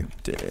just gave you.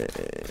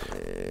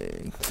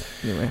 Dang.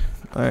 Anyway,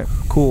 all right,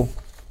 cool.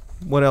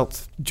 What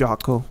else,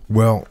 Jocko?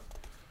 Well,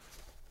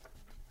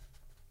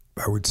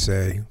 I would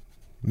say,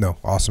 no,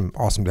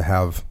 awesome to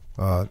have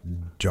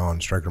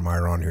John Stryker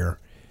Meyer on here,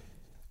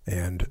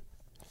 and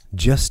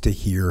just to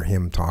hear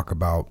him talk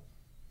about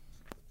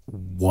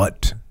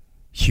what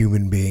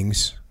human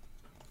beings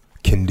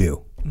can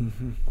do,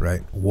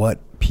 right? What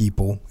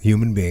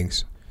human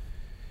beings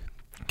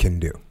can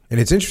do. And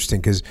it's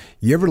interesting because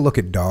you ever look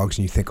at dogs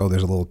and you think, oh,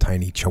 there's a little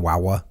tiny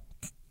Chihuahua,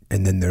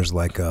 and then there's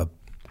like a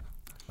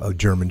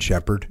German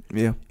Shepherd.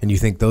 Yeah. And you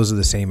think those are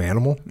the same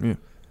animal? Yeah.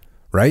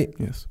 Right?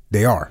 Yes.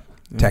 They are,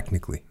 Yeah.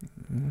 technically.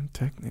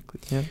 Technically,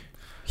 yeah.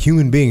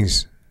 Human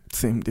beings,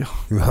 Same deal.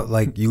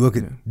 like you look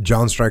at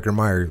John Stryker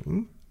Meyer,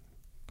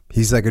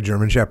 he's like a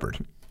German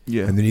Shepherd.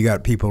 Yeah. And then you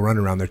got people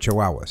running around their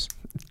Chihuahuas.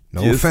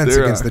 No Yes, offense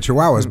there against are. the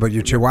Chihuahuas, but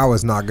your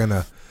Chihuahua's not going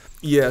to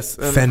Yes.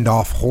 fend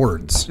off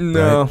hordes.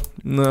 No, right?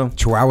 no.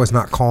 Chihuahua's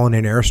not calling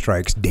in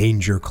airstrikes,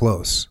 danger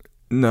close.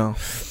 No.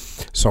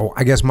 So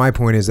I guess my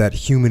point is that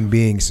human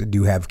beings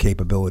do have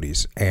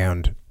capabilities.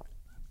 And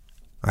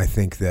I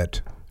think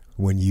that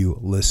when you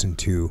listen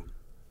to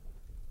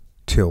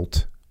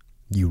Tilt,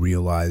 you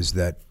realize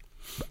that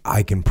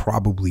I can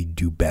probably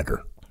do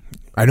better.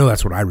 I know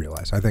that's what I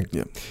realize. I think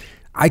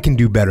I can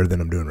do better than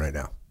I'm doing right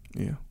now.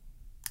 Yeah.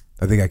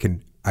 I think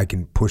I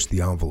can push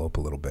the envelope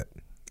a little bit.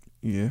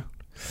 Yeah.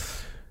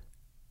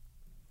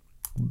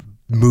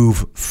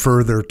 Move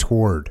further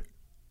toward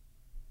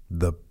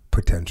the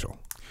potential.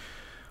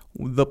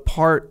 The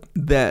part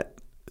that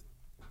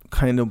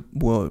kind of,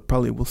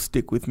 probably will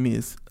stick with me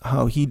is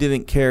how he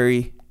didn't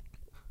carry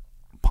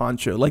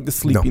poncho, like the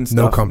sleeping stuff.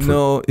 No comfort.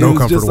 No, it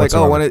was just like,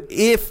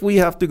 if we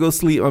have to go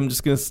sleep, I'm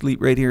just going to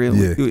sleep right here in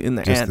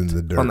the ant, in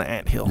the dirt. On the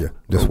anthill. Yeah,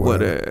 just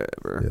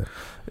whatever. Yeah.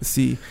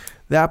 See,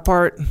 that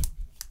part,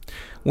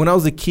 when I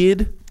was a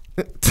kid,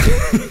 when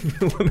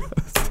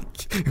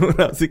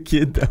I was a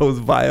kid, that was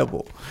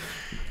viable.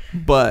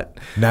 But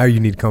now you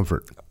need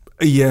comfort.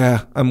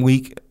 Yeah, I'm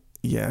weak.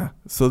 Yeah.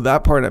 So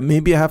that part,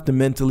 maybe I have to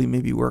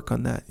mentally work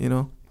on that,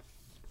 All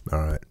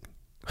right.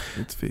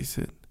 Let's face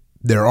it.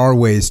 There are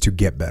ways to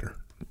get better.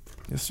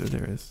 Yes, sir,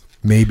 there is.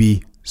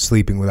 Maybe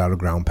sleeping without a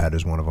ground pad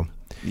is one of them.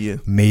 Yeah.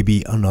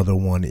 Maybe another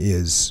one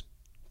is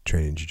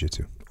training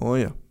jiu-jitsu. Oh,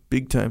 yeah.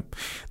 Big time.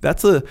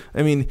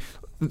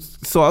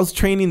 So I was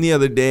training the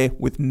other day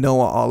with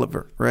Noah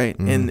Oliver, right?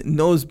 Mm-hmm. And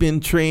Noah's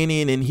been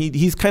training, and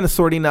he's kind of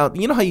sorting out.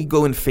 You know how you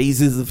go in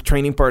phases of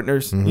training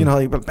partners? Mm-hmm. You know how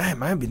you're like,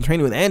 man, I've been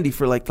training with Andy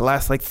for like the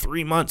last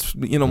 3 months,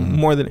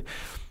 more than.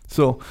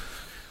 So,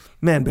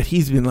 man, but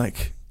he's been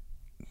like,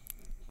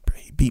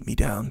 he beat me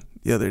down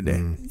the other day.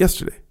 Mm-hmm.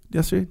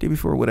 Yesterday, day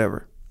before,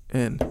 whatever.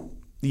 And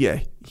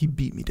yeah, he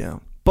beat me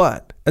down.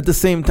 But at the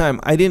same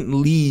time, I didn't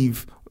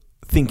leave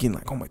thinking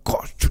like, oh my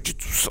gosh,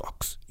 jiu-jitsu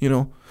sucks,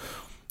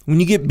 When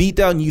you get beat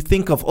down, you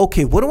think of,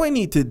 okay, what do I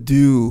need to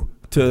do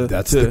to...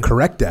 That's the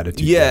correct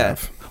attitude. Yeah.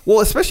 Well,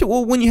 especially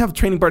when you have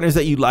training partners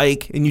that you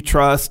like and you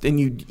trust and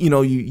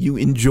you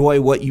enjoy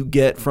what you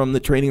get from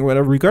the training or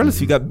whatever, regardless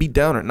if you got beat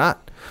down or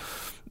not.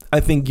 I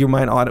think your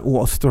mind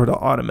will sort of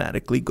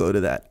automatically go to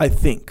that. I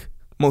think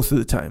most of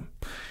the time.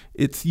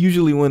 It's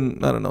usually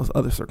when, I don't know,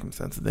 other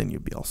circumstances, then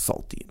you'll be all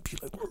salty and be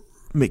like,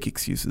 make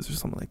excuses or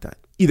something like that.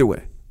 Either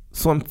way.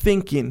 So I'm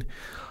thinking...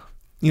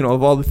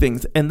 of all the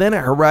things. And then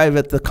I arrive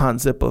at the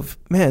concept of,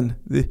 man,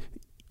 in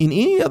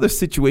any other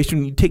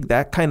situation, you take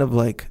that kind of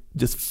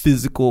just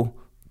physical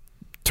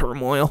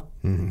turmoil.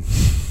 Mm-hmm.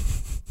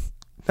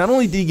 Not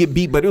only did you get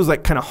beat, but it was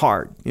kind of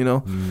hard,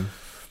 Mm-hmm.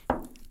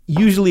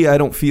 Usually I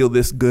don't feel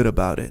this good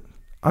about it.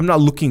 I'm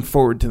not looking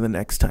forward to the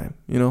next time,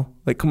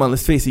 come on,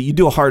 let's face it. You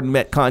do a hard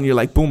Metcon, you're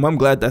like, boom, I'm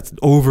glad that's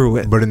over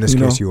with. But in this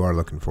case, you are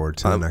looking forward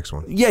to the next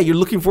one. Yeah, you're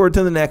looking forward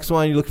to the next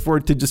one. You're looking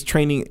forward to just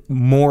training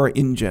more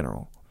in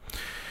general.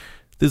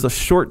 There's a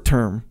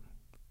short-term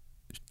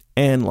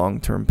and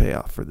long-term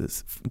payoff for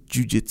this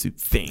jiu-jitsu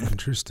thing.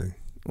 Interesting.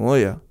 Oh,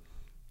 yeah.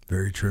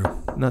 Very true.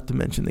 Not to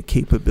mention the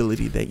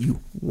capability that you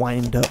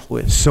wind up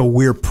with. So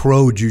we're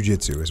pro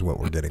jiu-jitsu is what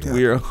we're getting at.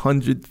 We're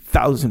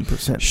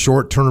 100,000%.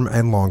 Short-term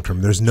and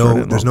long-term. There's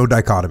no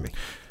dichotomy.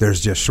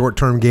 There's just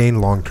short-term gain,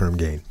 long-term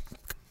gain.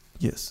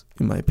 Yes,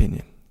 in my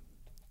opinion.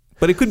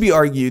 But it could be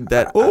argued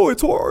that,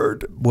 it's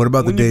hard. What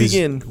about the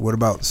days? What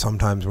about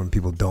sometimes when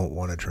people don't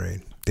want to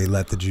train? They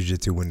let the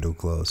jiu-jitsu window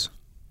close,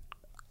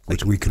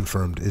 which we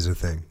confirmed is a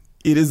thing.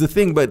 It is a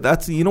thing, but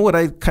that's, what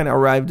I kind of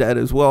arrived at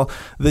as well.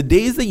 The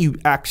days that you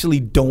actually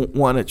don't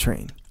want to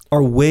train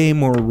are way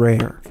more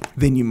rare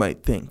than you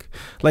might think.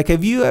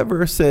 Have you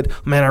ever said,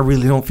 man, I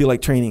really don't feel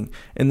like training?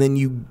 And then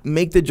you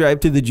make the drive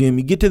to the gym,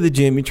 you get to the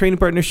gym, your training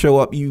partners show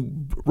up,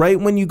 right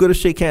when you go to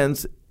shake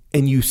hands,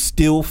 and you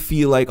still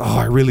feel like,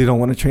 I really don't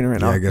want to train right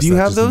now. I guess do you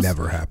that have those?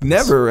 Never happens.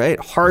 Never, right?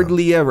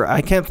 Hardly ever.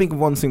 I can't think of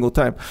one single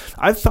time.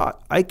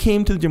 I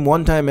came to the gym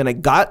one time and I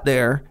got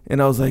there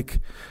and I was like,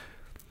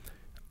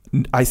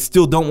 I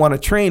still don't want to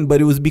train,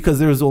 but it was because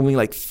there was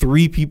only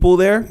 3 people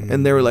there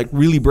and they were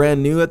really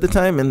brand new at the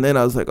time. And then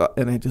I was like,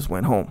 and I just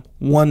went home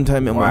one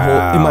time in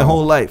my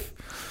whole life.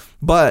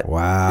 But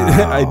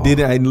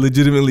I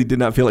legitimately did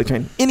not feel like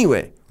training.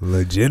 Anyway.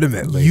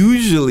 Legitimately.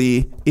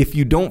 Usually, if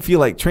you don't feel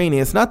like training,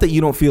 it's not that you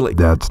don't feel like...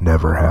 That's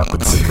never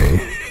happened to me.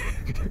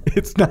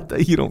 It's not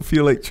that you don't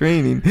feel like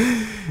training.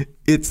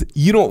 It's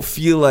you don't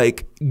feel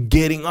like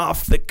getting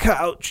off the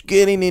couch,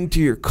 getting into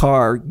your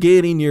car,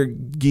 getting your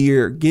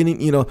gear,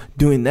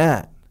 doing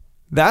that.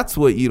 That's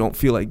what you don't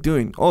feel like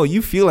doing. Oh,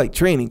 you feel like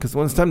training because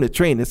when it's time to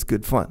train, it's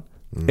good fun.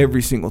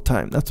 Every single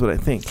time. That's what I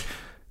think.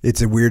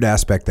 It's a weird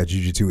aspect that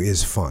jiu-jitsu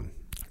is fun.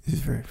 It's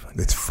very fun.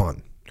 It's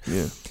fun.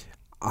 Yeah.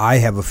 I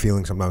have a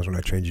feeling sometimes when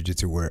I train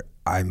jiu-jitsu where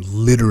I'm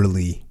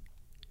literally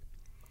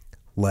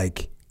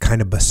kind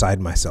of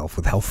beside myself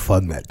with how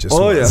fun that just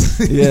was.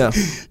 Yeah.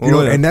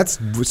 And that's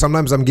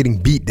sometimes I'm getting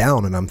beat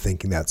down and I'm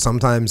thinking that.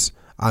 Sometimes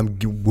I'm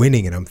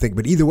winning and I'm thinking,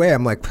 but either way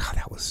I'm like, wow,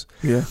 that was.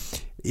 Yeah.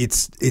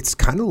 It's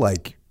kind of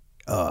like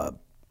a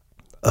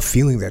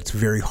feeling that's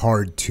very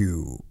hard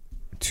to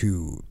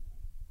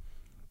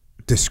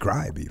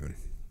describe even.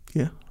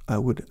 Yeah, I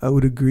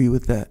would agree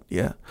with that.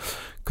 Yeah.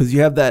 Because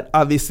you have that,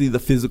 obviously, the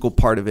physical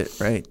part of it,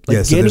 right? Like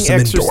yeah, so getting there's some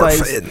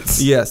exercise.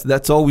 endorphins. Yes,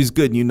 that's always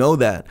good. You know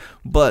that.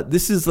 But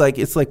this is like,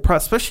 it's like,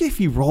 especially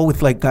if you roll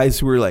with like guys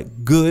who are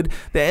like good,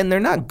 and they're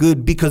not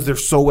good because they're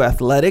so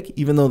athletic,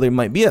 even though they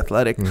might be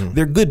athletic. Mm-hmm.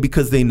 They're good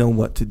because they know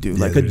what to do.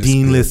 Yeah, like a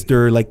Dean good.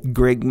 Lister, like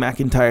Greg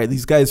McIntyre,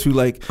 these guys who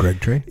like Greg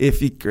Train.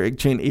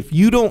 If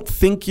you don't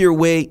think your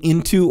way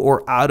into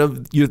or out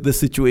of the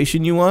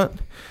situation you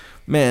want,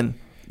 man,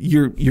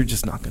 you're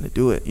just not going to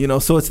do it. You know,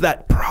 so it's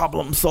that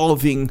problem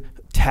solving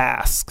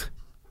task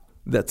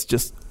that's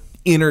just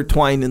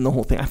intertwined in the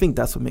whole thing. I think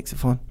that's what makes it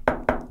fun.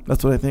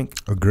 That's what I think.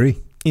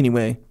 Agree.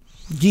 Anyway,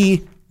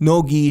 gi,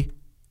 no gi,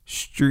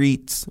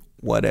 streets,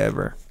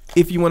 whatever.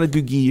 If you want to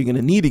do gi, you're going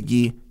to need a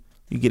gi.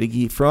 You get a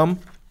gi from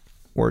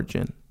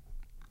Origin.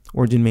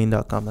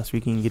 OriginMain.com. That's where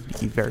you can get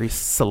the various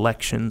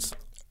selections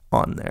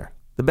on there.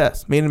 The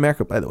best. Made in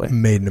America, by the way.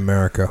 Made in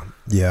America.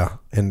 Yeah.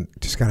 And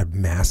just got a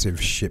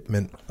massive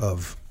shipment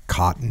of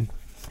cotton.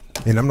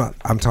 And not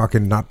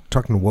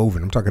talking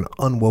woven. I'm talking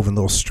unwoven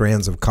little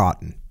strands of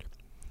cotton.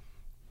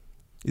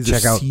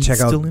 Check out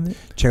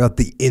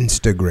the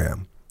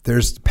Instagram.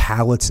 There's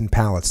pallets and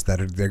pallets that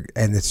are there,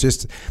 and it's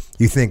just,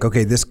 you think,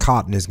 okay, this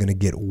cotton is going to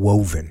get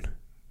woven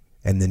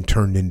and then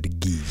turned into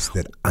gis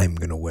that I'm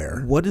going to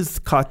wear. What does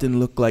cotton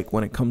look like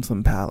when it comes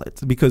on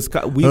pallets? Because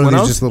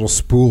there's just little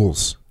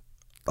spools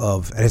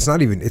of, and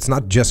it's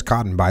not just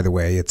cotton, by the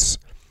way.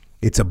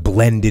 It's a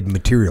blended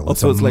material. Oh,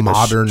 so it's like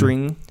modern, a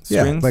string?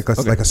 Yeah, like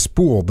a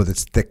spool, but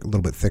it's thick, a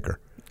little bit thicker.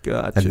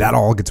 Gotcha. And that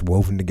all gets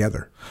woven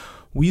together.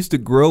 We used to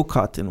grow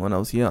cotton when I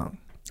was young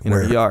in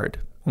our yard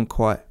on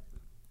Kauai.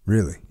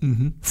 Really?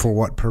 Mm-hmm. For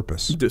what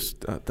purpose?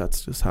 Just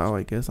that's just how,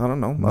 I guess. I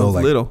don't know. I was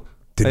little.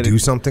 To do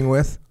something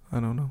with? I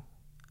don't know.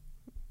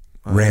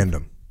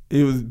 Random.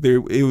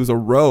 It was a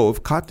row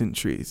of cotton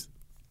trees.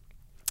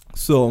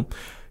 So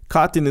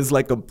cotton is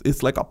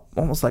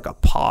almost like a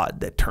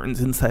pod that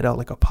turns inside out,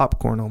 like a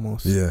popcorn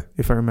almost. Yeah.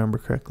 If I remember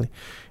correctly.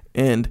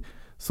 And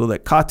so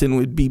that cotton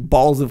would be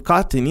balls of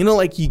cotton. You know,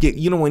 like you get,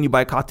 when you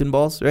buy cotton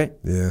balls, right?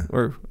 Yeah.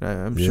 Or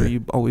I'm sure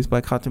you always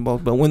buy cotton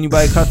balls. But when you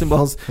buy cotton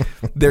balls,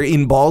 they're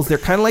in balls. They're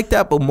kind of like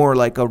that, but more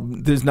like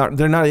they're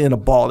not in a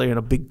ball. They're in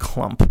a big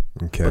clump.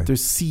 Okay. But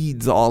there's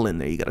seeds all in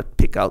there. You got to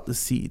pick out the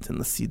seeds,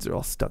 and the seeds are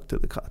all stuck to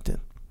the cotton.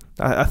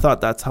 I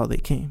thought that's how they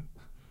came.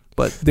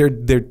 But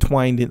they're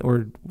twined in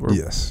or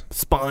yes.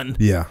 spun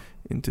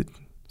into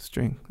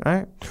string. All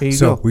right. Here you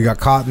go. We got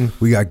cotton,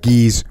 we got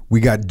gis,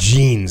 we got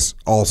jeans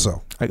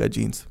also. I got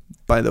jeans,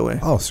 by the way.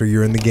 Oh, so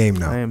you're in the game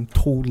now. I am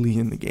totally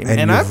in the game.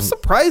 And I'm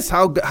surprised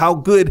how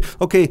good.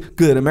 Okay,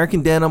 good.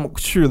 American denim,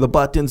 sure, the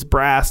buttons,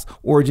 brass,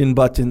 Origin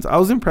buttons. I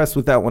was impressed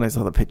with that when I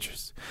saw the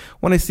pictures.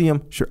 When I see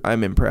them, sure,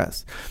 I'm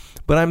impressed.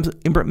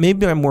 But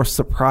maybe I'm more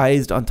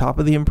surprised on top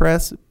of the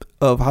impress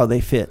of how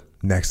they fit.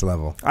 Next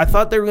level. I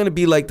thought they were going to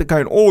be like the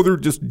kind, they're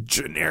just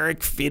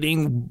generic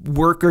fitting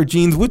worker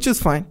jeans, which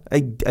is fine. I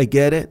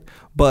get it.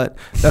 But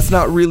that's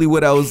not really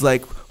what I was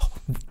like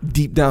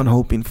deep down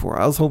hoping for.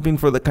 I was hoping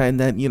for the kind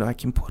that, I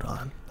can put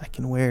on, I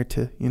can wear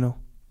to,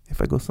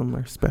 if I go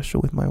somewhere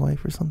special with my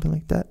wife or something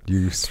like that.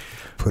 You're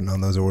putting on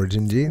those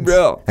Origin jeans?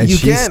 Bro, and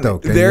she's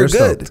stoked. And they're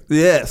good. Stoked.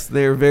 Yes,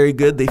 they're very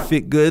good. They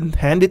fit good.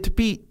 Hand it to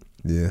Pete.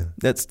 Yeah.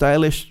 That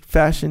stylish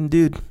fashion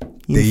dude.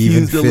 He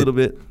infused a little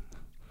bit.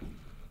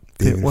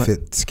 They even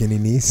fit skinny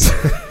knees.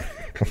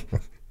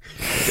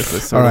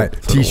 All right.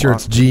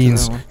 T-shirts,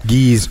 jeans,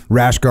 gis,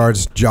 rash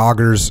guards,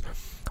 joggers,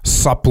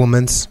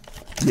 supplements.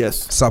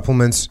 Yes.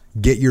 Supplements.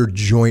 Get your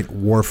joint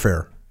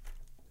warfare.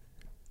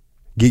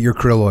 Get your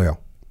krill oil.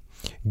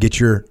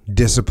 Get your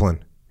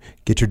discipline.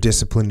 Get your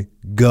discipline.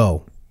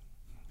 Go.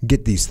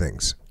 Get these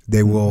things.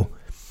 They will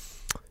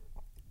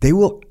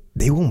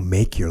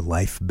make your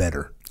life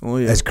better. Oh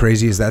yeah. As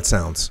crazy as that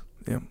sounds.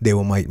 Yeah. They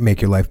will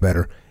make your life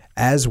better.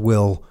 As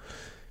will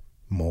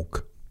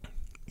Molk.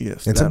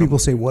 Yes. And some people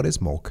say, what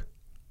is Molk?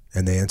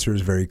 And the answer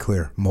is very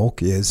clear.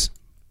 Molk is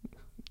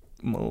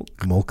Molk.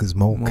 Molk is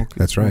Molk.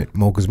 That's right.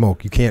 Molk is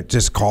Molk. You can't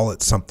just call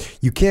it something.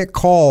 You can't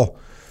call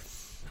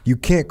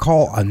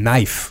a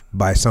knife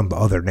by some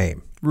other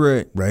name.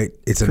 Right. Right?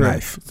 It's Correct. A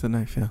knife. It's a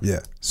knife, yeah.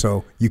 Yeah.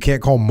 So you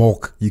can't call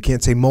Molk. You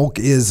can't say Molk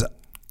is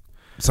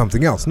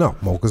something else. No,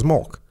 Molk is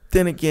Molk.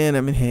 Then again,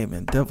 hey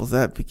man, devil's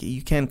advocate.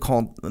 You can't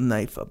call a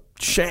knife a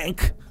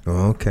shank.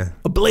 Oh, okay.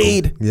 A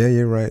blade. Yeah,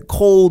 you're right.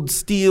 Cold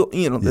steel.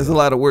 There's a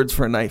lot of words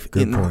for a knife.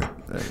 Good point.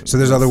 So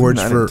there's other words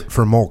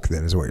for Molk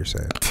then, is what you're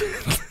saying.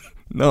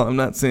 No, I'm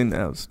not saying that.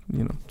 I was,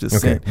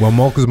 just saying. Well,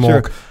 Molk is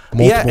Molk. Sure.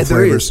 Multiple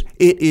flavors.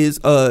 It is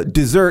a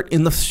dessert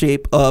in the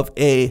shape of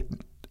a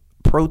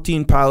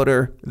protein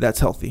powder that's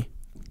healthy.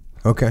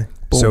 Okay.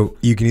 Boom. So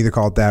you can either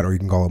call it that or you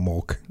can call it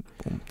Molk.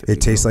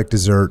 It tastes like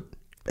dessert,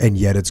 and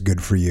yet it's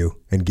good for you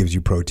and gives you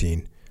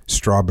protein.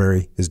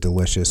 Strawberry is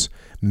delicious.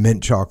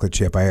 Mint chocolate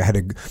chip. I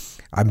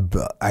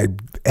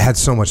had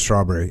so much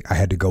strawberry. I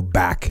had to go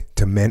back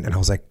to mint, and I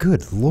was like,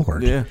 "Good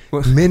Lord, yeah.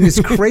 Mint is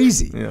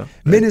crazy. Yeah,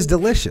 mint is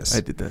delicious."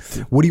 I did that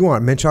too. What do you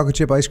want? Mint chocolate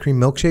chip ice cream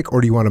milkshake,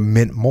 or do you want a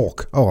mint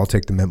Molk? Oh, I'll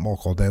take the mint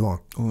Molk all day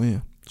long. Oh yeah.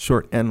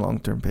 Short and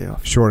long-term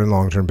payoff. Short and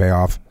long-term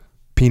payoff.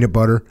 Peanut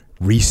butter,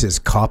 Reese's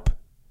Cup.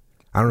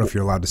 I don't know if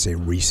you're allowed to say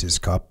Reese's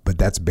Cup, but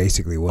that's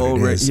basically what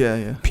it is.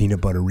 Yeah.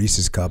 Peanut butter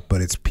Reese's Cup,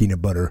 but it's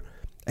peanut butter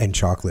and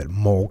chocolate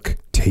milk.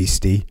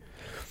 Tasty.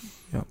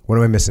 Yep. What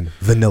am I missing?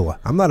 Vanilla.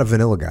 I'm not a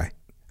vanilla guy.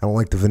 I don't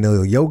like the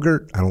vanilla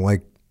yogurt. I don't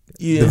like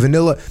the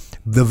vanilla.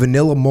 The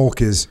vanilla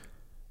milk is,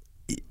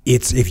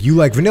 it's, if you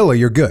like vanilla,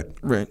 you're good.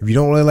 Right. If you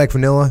don't really like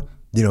vanilla,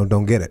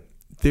 don't get it.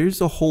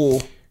 There's a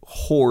whole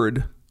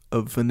horde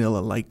of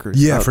vanilla likers.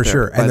 Yeah, out for there,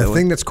 sure. And the way.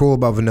 thing that's cool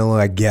about vanilla,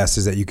 I guess,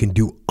 is that you can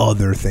do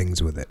other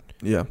things with it.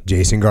 Yeah.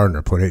 Jason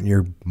Gardner, put it in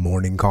your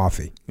morning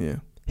coffee. Yeah.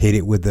 Hit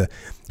it with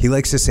he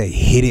likes to say,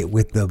 hit it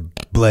with the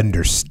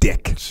blender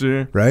stick.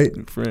 Sure. Right?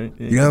 Right.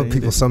 Yeah, You know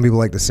how some people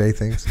like to say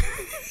things?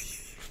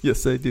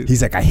 Yes, I do.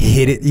 He's like, I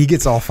hit it. He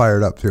gets all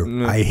fired up too.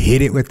 Mm. I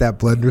hit it with that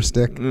blender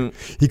stick. Mm.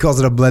 He calls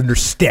it a blender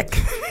stick.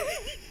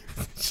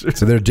 Sure.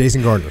 So there's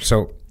Jason Gardner.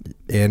 So,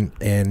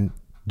 and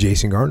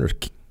Jason Gardner's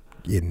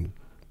in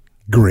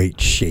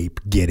great shape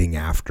getting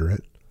after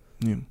it.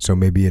 Yeah. So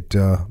maybe it's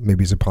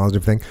a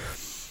positive thing.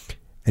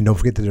 And don't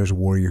forget that there's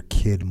Warrior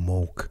Kid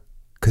milk.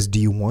 Because do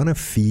you want to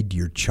feed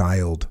your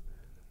child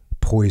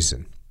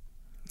poison?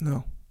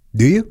 No.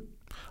 Do you?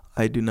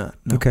 I do not.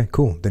 No. Okay,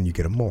 cool. Then you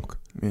get a milk.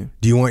 Yeah.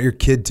 Do you want your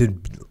kid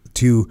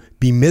to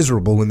be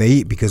miserable when they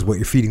eat because what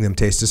you're feeding them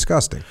tastes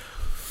disgusting?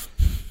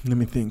 Let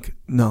me think.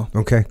 No.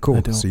 Okay, cool.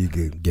 I don't. So you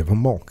give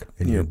them milk.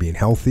 And Yeah. you're being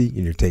healthy and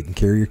you're taking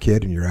care of your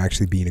kid and you're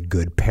actually being a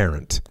good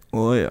parent.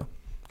 Oh, yeah.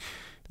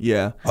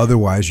 Yeah.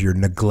 Otherwise, you're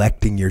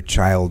neglecting your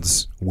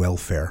child's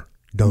welfare.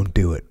 Don't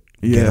do it.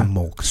 Get Yeah. a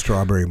milk,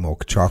 strawberry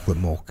milk, chocolate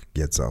milk.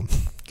 Get some.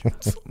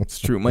 It's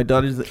true. My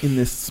daughter's in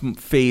this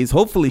phase,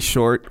 hopefully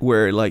short,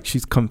 where like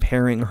she's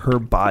comparing her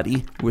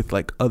body with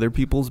like other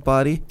people's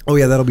body. Oh,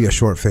 yeah, that'll be a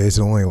short phase.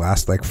 It'll only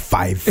last like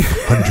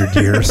 500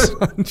 years.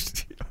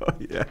 Oh,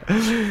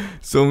 yeah.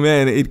 So,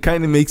 man, it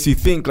kind of makes you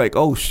think like,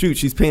 oh, shoot,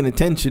 she's paying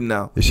attention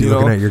now. Is she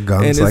looking at your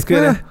guns and like, it's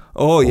gonna,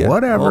 oh, yeah.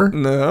 whatever.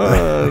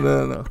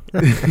 Oh,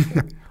 no.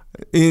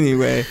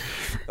 Anyway,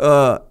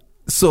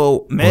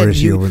 so, man. Or is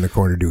she over in the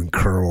corner doing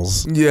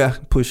curls? Yeah,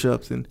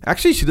 push-ups. And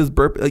actually, she does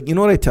burp. Like, you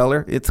know what I tell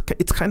her? It's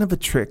kind of a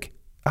trick.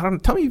 I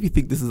don't tell me if you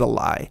think this is a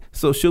lie.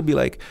 So she'll be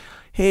like,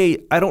 hey,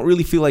 I don't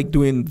really feel like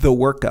doing the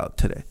workout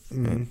today.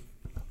 Mm-hmm.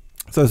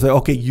 So I say,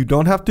 okay, you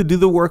don't have to do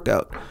the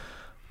workout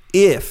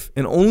if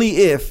and only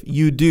if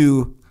you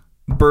do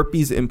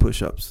burpees and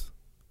push-ups.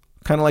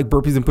 Kind of like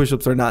burpees and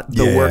push-ups are not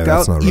the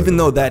workout, not even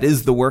though workout. that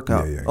is the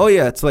workout. Yeah. Oh,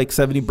 yeah, it's like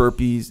 70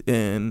 burpees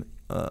and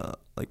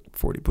like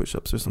 40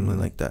 push-ups or something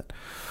Mm-hmm. like that.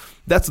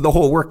 That's the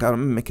whole workout. I'm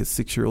going to make a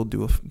 6-year-old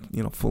do a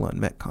full-on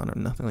Metcon or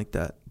nothing like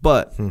that.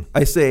 But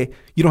I say,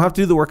 you don't have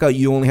to do the workout.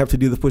 You only have to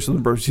do the push-ups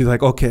and burpees. She's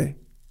like, okay.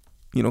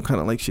 Kind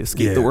of like she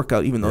escaped the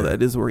workout, even though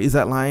that is work. Is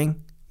that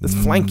lying? That's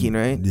flanking,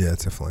 right? Yeah,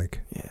 it's a flank.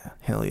 Yeah,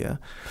 hell yeah.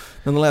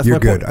 Nonetheless, You're my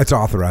good. point, It's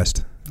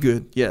authorized.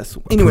 good. Yes.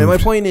 Anyway, my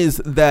Approved. point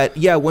is that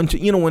when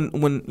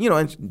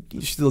and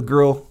she's a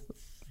girl,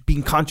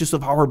 being conscious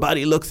of how her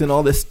body looks and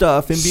all this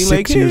stuff, and being 6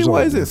 like, hey, years why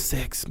old. is it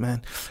 6,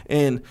 man?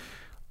 And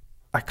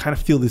I kind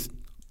of feel this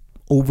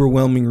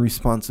overwhelming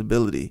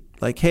responsibility.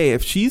 Like, hey,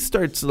 if she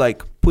starts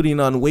like putting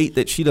on weight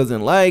that she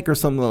doesn't like or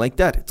something like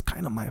that, it's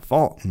kind of my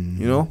fault.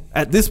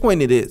 At this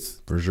point, it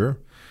is. For sure.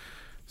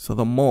 So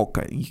the milk,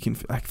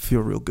 I feel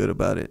real good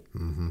about it,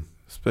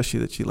 especially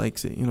that she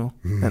likes it,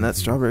 And that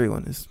strawberry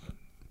one is,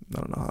 I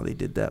don't know how they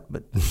did that,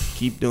 but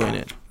keep doing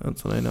it.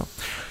 That's what I know.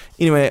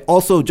 Anyway,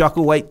 also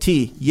Jocko White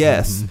tea,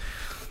 yes.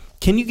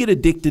 Can you get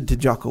addicted to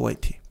Jocko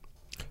White tea?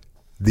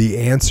 The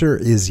answer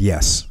is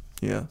yes.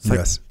 Yeah,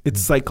 Yes.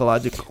 It's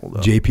psychological though.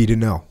 JP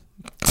Donnell.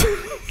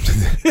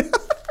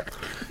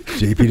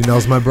 JP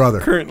Donnell's my brother.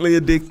 Currently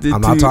addicted.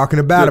 I'm not talking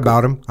bad Jocko-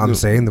 about him. I'm No.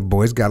 saying the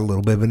boy's got a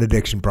little bit of an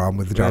addiction problem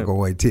with the Jocko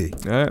White tea.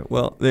 All right.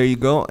 Well, there you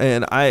go.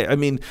 And I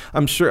mean,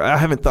 I'm sure I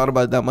haven't thought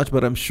about it that much,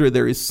 but I'm sure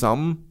there is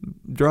some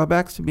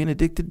drawbacks to being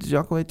addicted to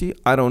Jocko White tea.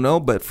 I don't know,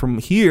 but from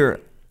here,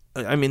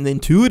 I mean, the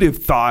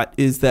intuitive thought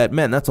is that,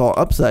 man, that's all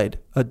upside.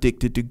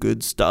 Addicted to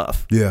good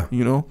stuff. Yeah.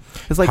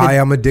 It's like Hi,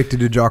 I'm addicted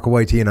to Jocko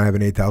White tea and I have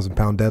an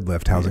 8,000-pound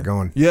deadlift. How's it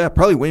going? yeah,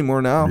 probably way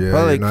more now. Yeah,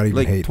 Probably you're not even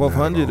like hating that at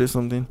 1,200 all. or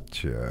something. I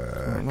Check.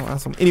 don't know,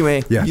 awesome.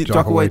 Anyway, Yeah,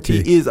 Jocko White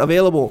tea is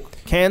available.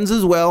 Cans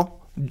as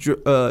well.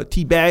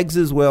 Tea bags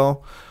as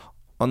well.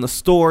 On the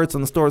store. It's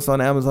on the store. It's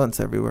on Amazon. It's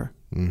everywhere.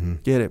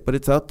 Get it. But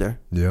it's out there.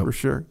 Yep. For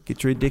sure.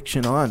 Get your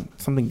addiction on.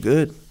 Something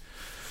good.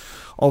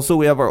 Also,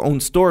 we have our own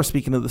store.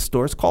 Speaking of the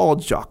store, it's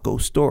called Jocko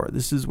Store.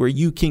 This is where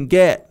you can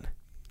get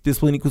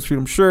Discipline Equals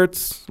Freedom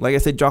shirts. Like I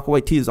said, Jocko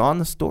White tea is on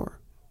the store.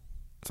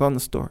 It's on the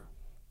store.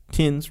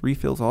 Tins,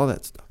 refills, all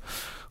that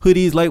stuff.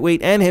 Hoodies,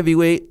 lightweight and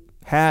heavyweight.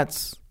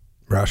 Hats.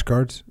 Rash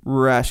guards?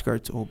 Rash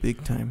guards. Oh,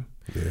 big time.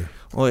 Yeah.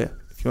 Oh, yeah.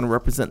 If you want to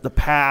represent the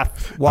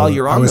path while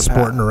you're on the path. I was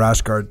sporting a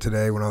rash guard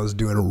today when I was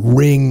doing a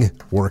ring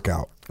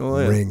workout. Oh,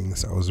 yeah.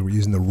 Rings. I was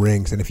using the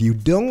rings. And if you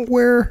don't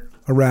wear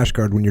a rash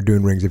guard when you're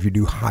doing rings, if you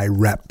do high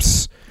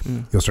reps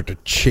you'll start to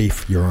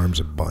chafe your arms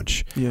a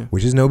bunch, Yeah.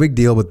 which is no big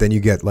deal. But then you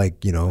get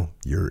like,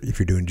 if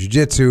you're doing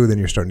jiu-jitsu, then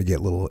you're starting to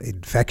get little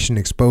infection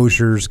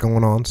exposures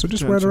going on. So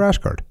just wear the rash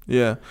guard.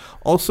 Yeah.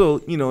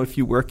 Also, if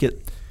you work at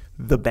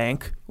the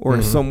bank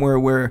or somewhere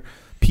where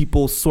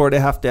people sort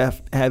of have to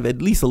have at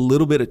least a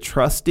little bit of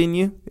trust in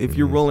you. If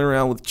you're rolling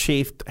around with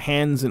chafed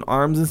hands and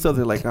arms and stuff,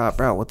 they're like,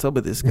 bro, what's up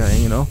with this guy?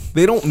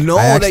 They don't know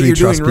that you're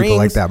doing rings. People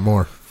like that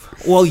more.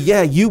 Well,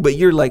 yeah, but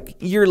you're like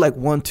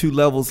 1-2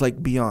 levels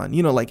like beyond.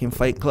 Like in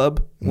Fight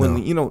Club when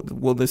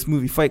this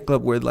movie Fight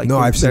Club where like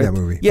I've seen that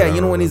movie. Yeah,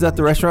 when he's at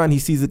the restaurant, he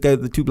sees the guy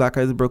with the 2 black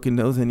eyes, a broken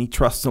nose, and he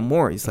trusts him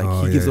more. He's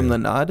like he gives him the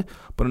nod.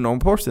 But a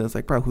normal person is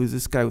like, bro, who's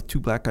this guy with 2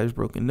 black eyes,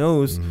 broken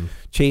nose,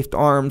 chafed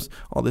arms,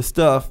 all this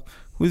stuff?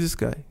 Who's this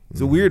guy?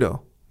 He's a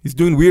weirdo. He's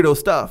doing weirdo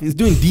stuff. He's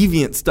doing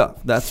deviant stuff.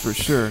 That's for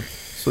sure.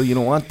 So you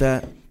don't want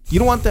that. You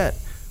don't want that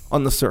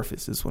on the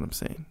surface is what I'm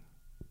saying.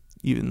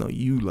 Even though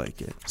you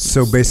like it.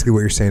 So basically what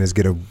you're saying is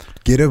get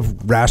a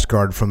rash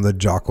guard from the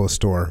Jocko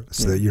store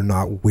so that you're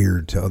not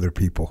weird to other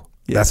people.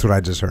 Yeah. That's what I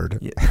just heard.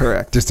 Yeah,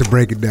 correct. Just to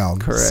break it down.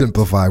 Correct.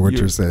 Simplify what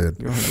you're saying.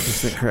 You're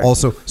 100% correct.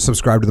 Also,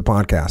 subscribe to the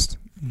podcast.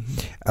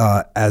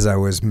 As I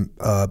was,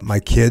 my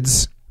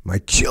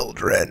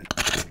children...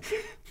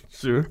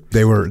 Sure.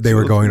 They were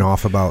going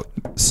off about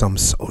some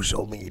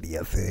social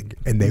media thing,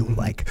 and they were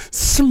like,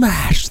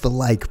 "Smash the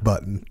like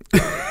button."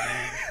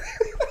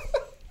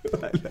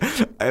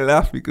 I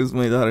laugh because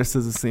my daughter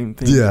says the same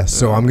thing. Yeah,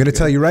 so I'm going to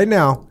tell you right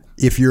now,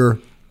 if you're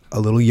a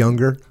little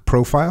younger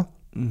profile,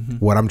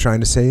 what I'm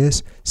trying to say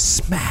is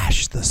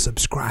smash the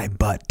subscribe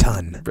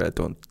button. Brad,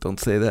 don't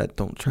say that.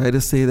 Don't try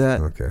to say that.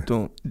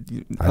 Okay.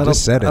 I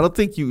just said it. I don't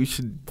think you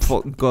should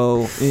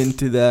go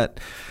into that.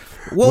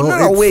 Well,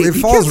 no, wait. It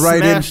falls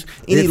right in.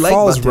 It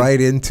falls button. right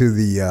into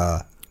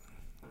the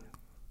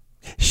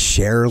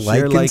share,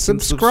 like, and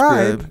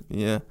subscribe.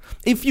 Yeah,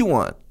 if you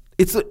want,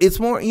 it's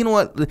more. You know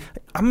what?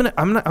 I'm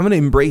gonna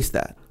embrace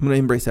that. I'm gonna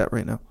embrace that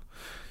right now.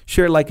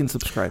 Share, like, and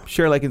subscribe.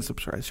 Share, like, and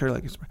subscribe. Share,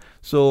 like, and subscribe.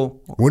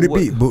 So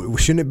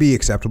shouldn't it be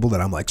acceptable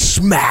that I'm like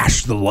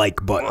smash the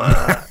like button?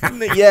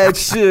 Yeah, it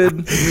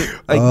should.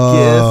 I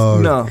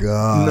guess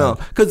no,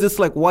 because it's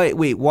like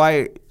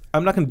why.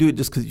 I'm not going to do it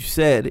just because you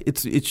said.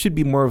 It should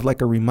be more of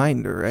like a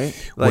reminder, right?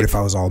 Like, what if I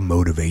was all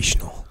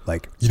motivational?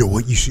 Like, you know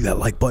what? You see that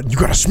like button? You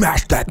got to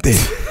smash that thing.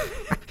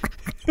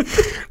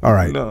 All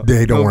right.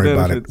 Don't worry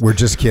about it. We're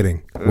just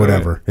kidding.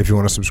 Whatever. Right. If you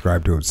want to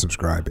subscribe to it,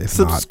 subscribe. If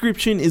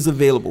Subscription is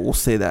available. We'll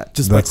say that.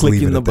 Just by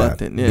clicking the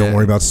button. Yeah. Don't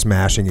worry about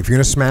smashing. If you're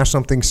going to smash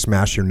something,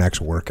 smash your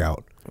next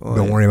workout.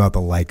 Don't worry about the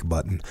like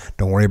button.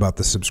 Don't worry about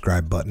the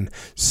subscribe button.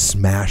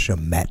 Smash a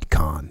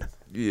Metcon.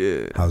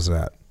 Yeah. How's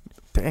that?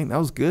 Dang, that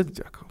was good,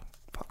 Jocko.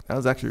 That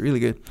was actually really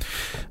good.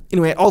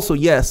 Anyway, also,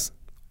 yes,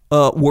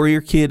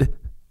 Warrior Kid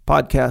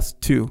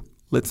Podcast 2.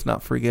 Let's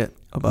not forget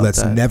about that.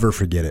 Let's never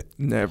forget it.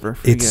 Never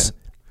forget.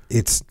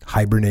 It's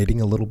hibernating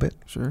a little bit.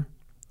 Sure.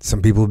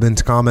 Some people have been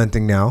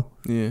commenting now.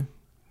 Yeah.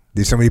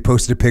 Somebody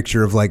posted a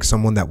picture of like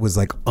someone that was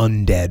like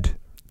undead.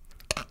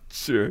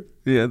 Sure.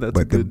 Yeah, that's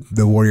but good.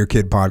 The Warrior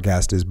Kid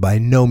Podcast is by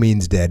no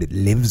means dead. It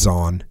lives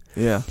on.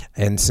 Yeah.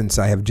 And since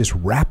I have just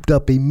wrapped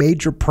up a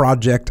major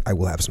project, I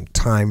will have some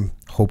time,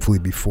 hopefully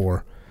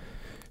before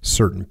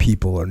certain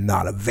people are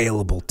not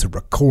available to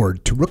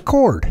record.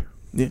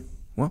 Yeah.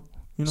 Well,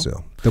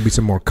 So there'll be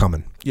some more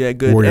coming. Yeah,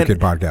 good. Warrior Kid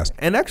Podcast.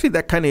 And actually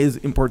that kind of is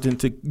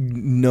important to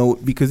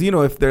note because,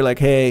 if they're like,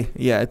 hey,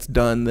 yeah, it's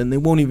done, then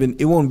it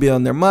won't be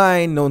on their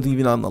mind. No one's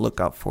even on the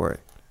lookout for it.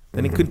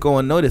 Then it could go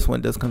unnoticed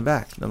when it does come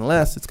back.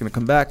 Nonetheless, it's going to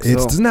come back. It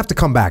doesn't have to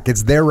come back.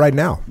 It's there right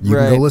now. You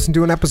can go listen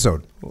to an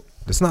episode.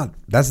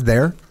 That's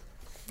there.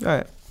 All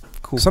right.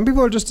 Cool. Some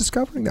people are just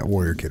discovering that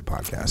Warrior Kid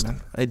Podcast.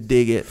 Man, I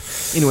dig it.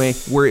 Anyway,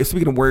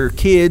 speaking of Warrior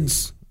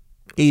Kids,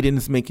 Aiden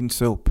is making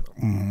soap.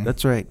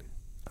 That's right.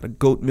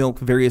 Goat milk,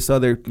 various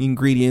other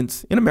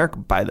ingredients in America,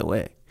 by the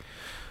way.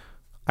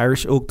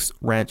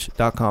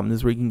 IrishOaksRanch.com. This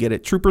is where you can get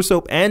it. Trooper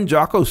soap and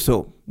Jocko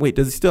soap. Wait,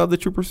 does he still have the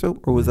Trooper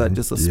soap, or was that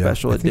just a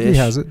special edition? I think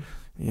he has it.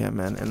 Yeah,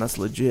 man, and that's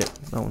legit.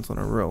 That one's on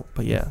a rope.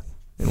 But yeah.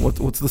 And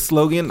what's the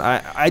slogan?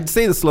 I'd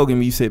say the slogan,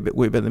 but you say it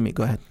way better than me.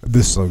 Go ahead.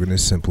 The slogan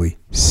is simply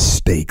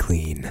 "Stay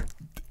clean."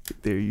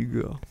 There you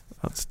go.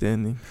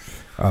 Outstanding.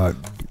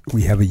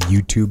 We have a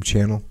YouTube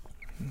channel,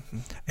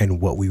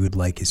 and what we would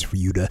like is for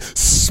you to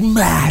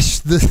smash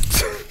the.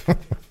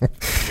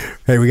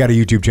 Hey, we got a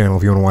YouTube channel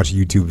if you want to watch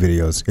YouTube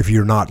videos. If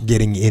you're not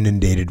getting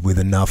inundated with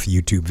enough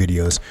YouTube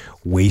videos,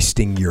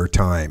 wasting your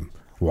time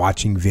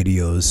watching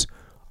videos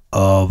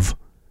of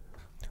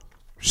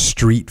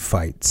street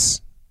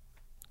fights,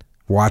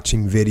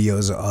 watching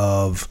videos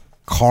of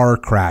car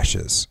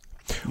crashes,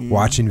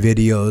 watching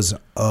videos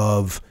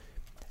of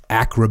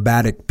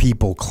acrobatic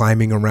people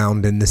climbing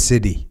around in the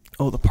city.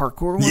 Oh, the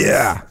parkour one?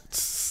 Yeah.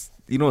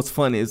 You know what's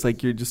funny? It's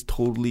like you're just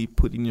totally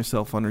putting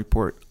yourself on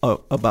report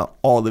about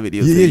all the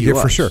videos that you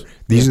watch. For sure.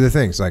 These are the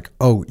things. Like,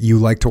 you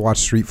like to watch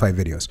street fight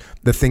videos.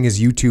 The thing is,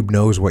 YouTube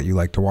knows what you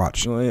like to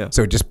watch. Oh, yeah.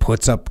 So it just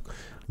puts up,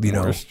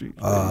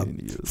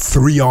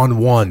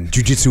 3-on-1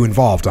 jiu-jitsu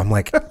involved. I'm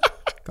like,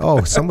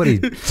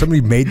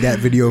 somebody made that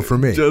video for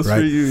me. Just right?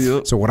 for you.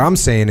 Yep. So what I'm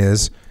saying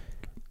is,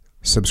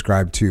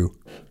 subscribe to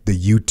the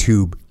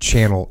YouTube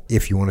channel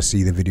if you want to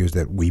see the videos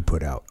that we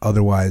put out.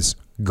 Otherwise,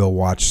 go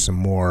watch some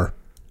more.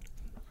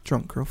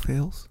 Drunk Girl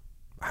Fails.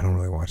 I don't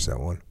really watch that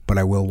one, but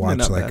I will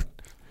watch like bad.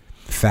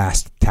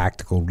 fast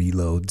tactical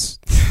reloads.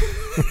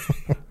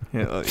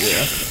 Yeah.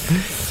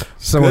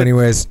 So Good.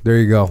 anyways, there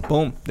you go.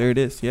 Boom. There it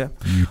is. Yeah.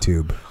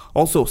 YouTube.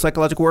 Also,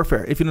 Psychological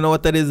Warfare. If you don't know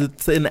what that is,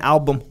 it's an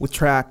album with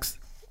tracks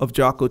of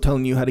Jocko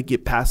telling you how to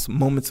get past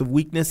moments of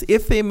weakness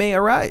if they may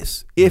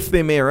arise. If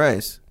they may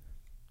arise.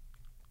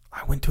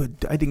 I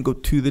didn't go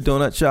to the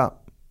donut shop.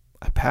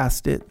 I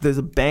passed it. There's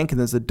a bank and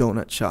there's a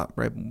donut shop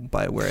right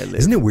by where I live.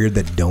 Isn't it weird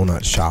that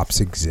donut shops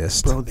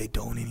exist? Bro, they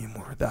don't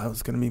anymore. That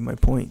was going to be my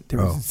point. There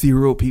was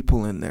 0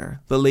 people in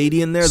there. The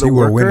lady in there, See, the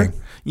we're worker. winning.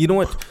 You know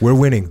what? We're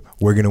winning.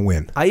 We're going to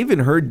win. I even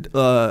heard,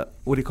 what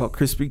do you call it?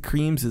 Krispy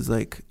Kremes is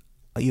like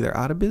either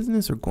out of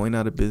business or going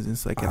out of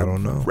business, like at I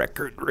don't know.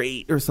 record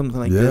rate or something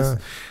like this.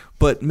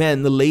 But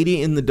man, the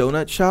lady in the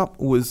donut shop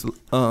was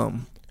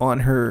on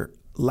her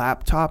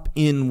laptop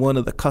in one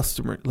of the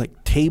customer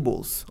like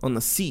tables on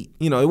the seat.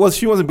 You know,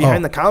 she wasn't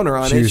behind the counter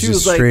on it. She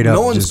was like,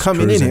 no one's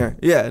coming in here.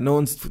 Yeah, no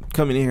one's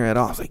coming in here at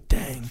all. I was like,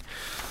 dang.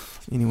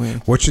 Anyway,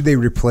 what should they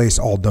replace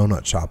all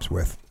donut shops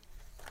with?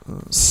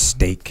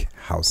 Steak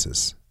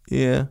houses.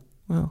 Yeah.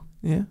 Well,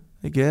 yeah,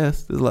 I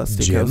guess there's a lot of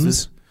steak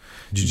houses.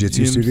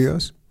 Jiu-jitsu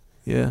studios.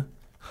 Yeah.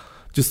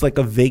 Just like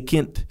a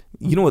vacant,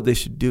 you know what they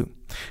should do?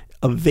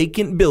 A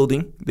vacant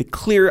building. They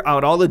clear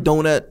out all the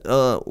donut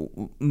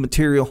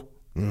material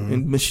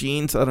and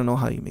machines. I don't know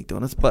how you make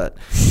donuts, but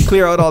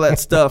clear out all that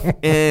stuff.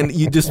 And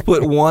you just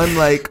put one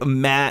like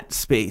mat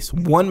space.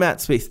 One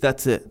mat space.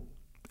 That's it.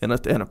 And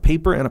a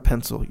paper and a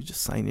pencil. You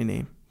just sign your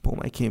name.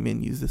 Boom. I came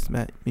in, use this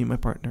mat. Me and my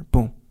partner.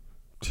 Boom.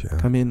 Yeah.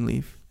 Come in,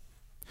 leave.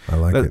 I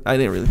like it. I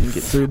didn't really think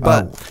it through,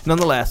 but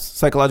nonetheless,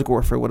 Psychological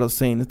Warfare. What I was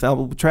saying, it's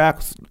album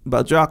tracks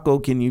about Jocko.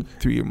 Can you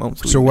through your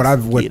moments? So what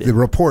the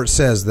report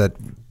says that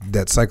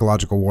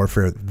Psychological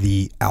Warfare,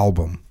 the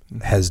album,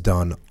 has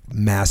done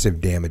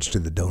massive damage to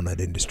the donut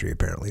industry.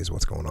 Apparently, is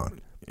what's going on.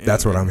 Yeah,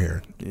 that's what I'm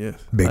hearing. Yeah,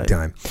 big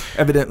time.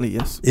 Evidently,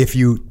 yes. If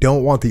you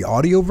don't want the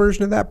audio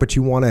version of that, but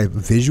you want a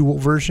visual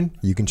version,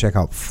 you can check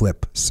out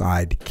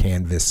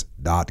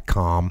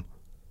flipsidecanvas.com,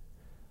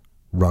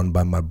 run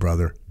by my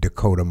brother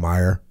Dakota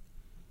Meyer.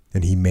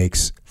 And he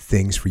makes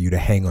things for you to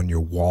hang on your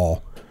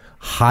wall,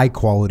 high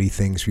quality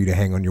things for you to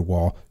hang on your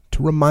wall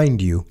to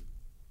remind you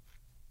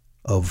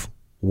of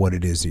what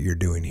it is that you're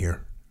doing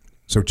here.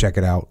 So check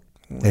it out.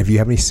 And if you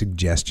have any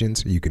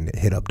suggestions, you can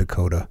hit up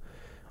Dakota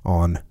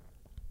on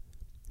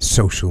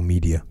social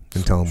media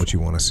and tell him what you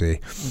want to see.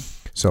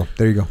 So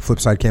there you go,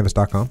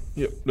 flipsidecanvas.com.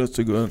 Yep, that's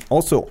a good one.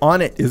 Also,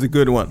 On It is a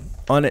good one.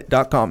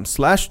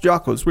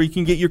 onit.com/Jockos, where you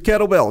can get your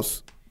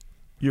kettlebells,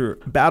 your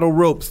battle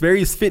ropes,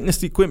 various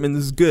fitness equipment.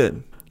 This is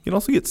good. You can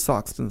also get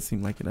socks. Doesn't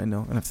seem like it, I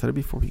know. And I've said it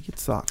before. You get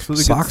socks.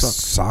 Those are good socks.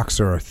 Socks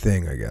are a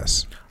thing, I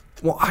guess.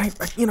 Well,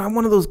 I'm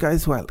one of those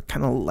guys who I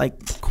kind of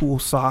like cool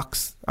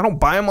socks. I don't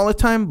buy them all the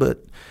time,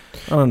 but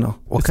I don't know.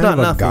 What kind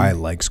of a guy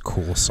likes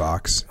cool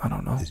socks? I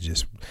don't know. It's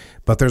just,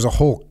 but there's a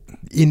whole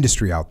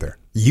industry out there.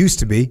 Used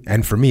to be,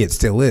 and for me it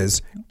still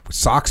is.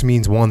 Socks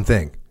means one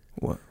thing.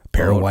 What?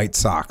 Pair of white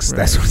socks. Right.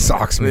 That's what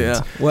socks means.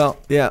 Yeah. Well,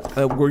 yeah.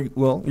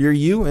 You're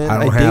you, and I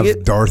don't dig have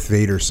it. Darth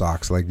Vader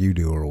socks like you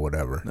do, or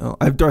whatever. No,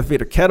 I have Darth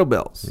Vader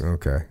kettlebells.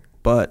 Okay.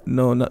 But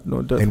no Darth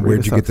Vader. And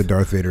where'd you get the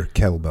Darth Vader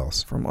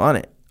kettlebells? From On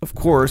It, of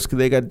course, because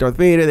they got Darth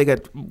Vader, they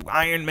got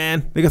Iron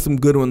Man, they got some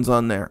good ones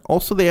on there.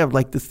 Also, they have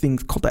like this thing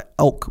called the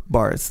elk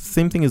bar. It's the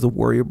same thing as a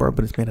Warrior bar,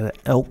 but it's made out of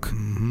elk,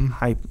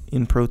 high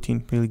in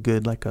protein, really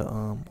good, like a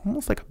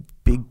almost like a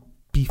big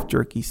beef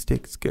jerky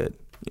stick. It's good.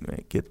 You know,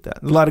 get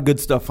that. There's a lot of good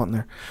stuff on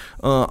there.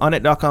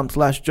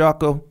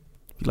 onit.com/Jocko.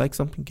 If you like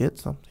something, get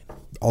something.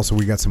 Also,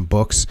 we got some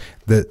books.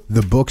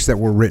 The books that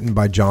were written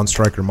by John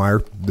Stryker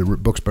Meyer, the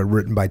books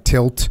written by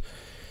Tilt,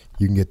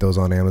 you can get those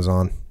on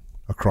Amazon.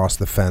 Across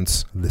the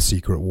Fence, The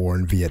Secret War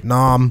in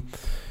Vietnam.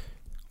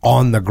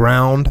 On the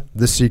Ground,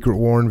 The Secret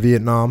War in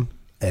Vietnam.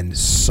 And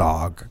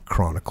SOG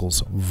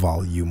Chronicles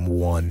Volume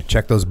 1.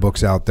 Check those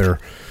books out. They're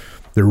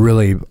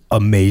really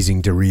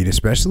amazing to read,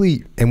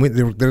 especially, and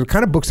they're the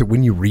kind of books that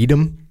when you read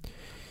them,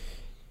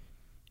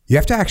 you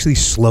have to actually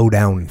slow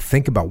down and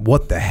think about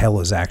what the hell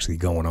is actually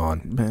going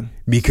on. Man,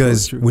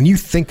 because so when you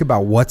think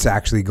about what's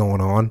actually going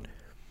on,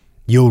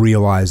 you'll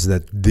realize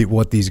that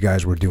what these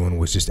guys were doing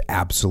was just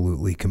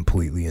absolutely,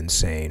 completely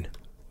insane.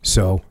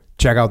 So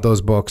check out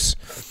those books.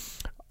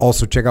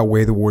 Also check out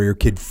Way the Warrior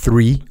Kid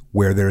 3,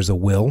 Where There's a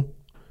Will.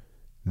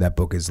 That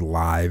book is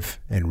live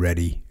and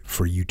ready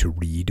for you to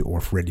read,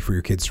 or ready for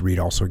your kids to read.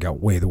 Also got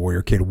Way the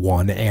Warrior Kid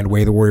 1 and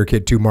Way the Warrior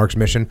Kid 2, Mark's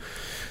Mission.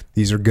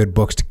 These are good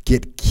books to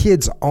get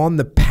kids on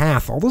the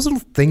path. All those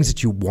little things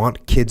that you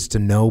want kids to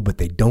know, but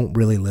they don't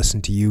really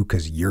listen to you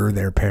because you're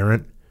their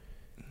parent.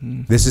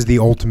 This is the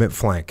ultimate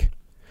flank.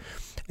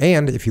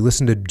 And if you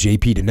listen to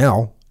JP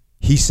Donnell,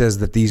 he says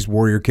that these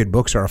Warrior Kid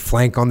books are a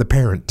flank on the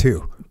parent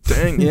too.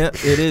 Dang, yeah,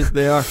 it is.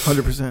 They are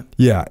 100%.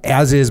 Yeah,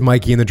 as is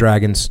Mikey and the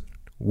Dragons,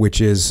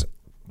 which is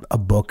a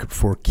book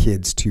for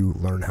kids to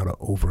learn how to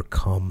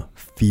overcome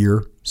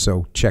fear.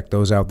 So check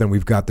those out. Then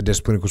we've got the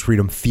Discipline Equals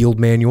Freedom Field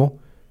Manual,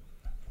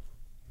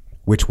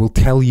 which will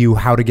tell you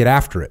how to get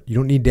after it. You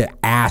don't need to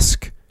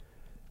ask.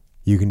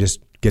 You can just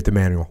get the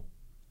manual.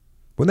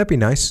 Wouldn't that be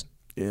nice?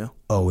 Yeah.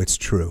 Oh, it's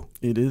true.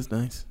 It is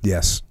nice.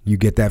 Yes. You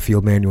get that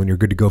field manual and you're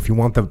good to go. If you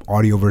want the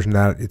audio version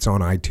of that, it's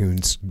on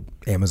iTunes,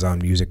 Amazon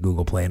Music,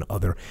 Google Play, and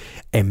other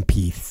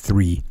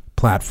MP3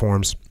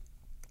 platforms.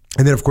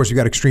 And then, of course, you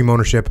got Extreme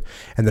Ownership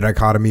and the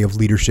Dichotomy of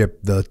Leadership,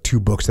 the 2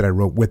 books that I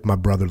wrote with my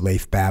brother,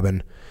 Leif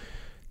Babin,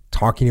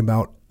 talking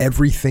about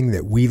everything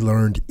that we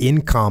learned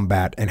in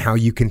combat and how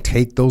you can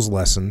take those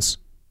lessons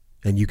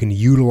and you can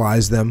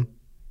utilize them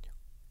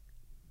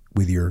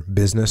with your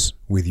business,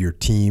 with your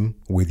team,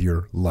 with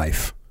your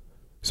life.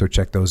 So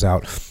check those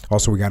out.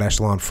 Also, we got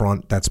Echelon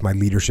Front. That's my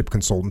leadership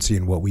consultancy,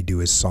 and what we do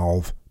is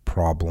solve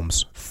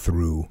problems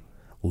through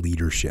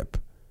leadership.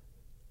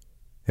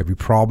 Every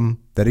problem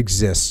that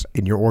exists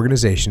in your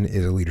organization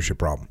is a leadership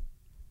problem.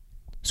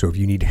 So if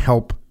you need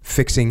help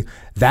fixing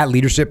that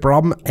leadership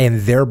problem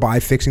and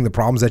thereby fixing the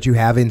problems that you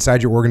have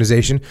inside your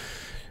organization,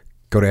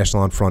 go to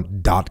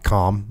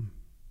echelonfront.com.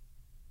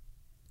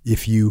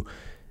 If you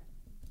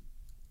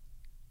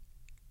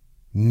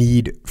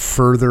need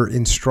further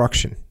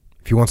instruction,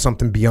 if you want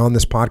something beyond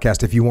this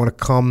podcast, if you want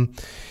to come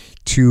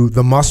to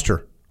the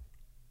muster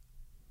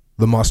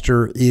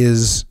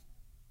is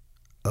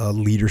a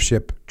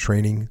leadership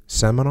training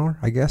seminar,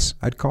 I guess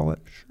I'd call it.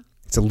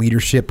 It's a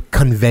leadership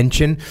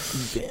convention.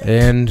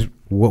 And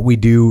what we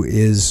do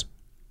is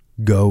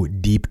go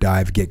deep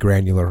dive, get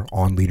granular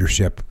on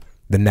leadership.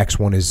 The next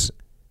one is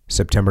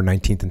September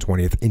 19th and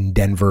 20th in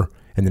Denver.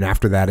 And then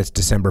after that, it's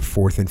December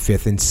 4th and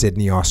 5th in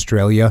Sydney,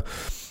 Australia.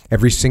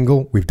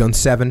 We've done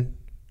 7.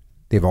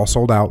 They've all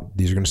sold out.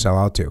 These are going to sell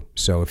out too.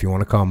 So if you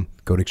want to come,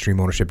 go to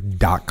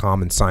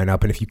extremeownership.com and sign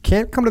up. And if you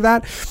can't come to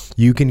that,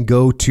 you can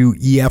go to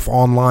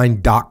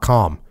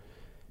efonline.com.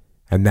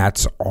 And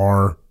that's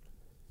our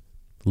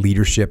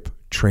leadership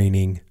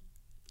training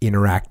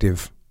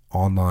interactive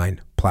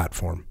online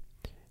platform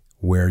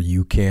where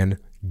you can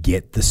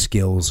get the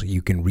skills,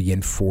 you can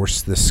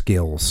reinforce the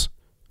skills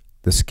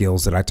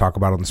that I talk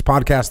about on this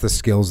podcast, the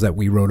skills that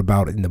we wrote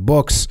about in the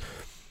books.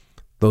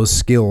 Those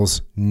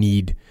skills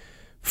need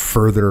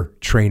further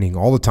training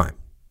all the time.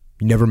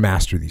 You never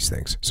master these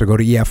things. So go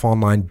to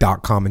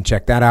efonline.com and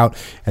check that out.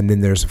 And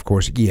then there's, of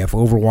course, EF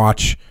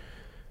Overwatch,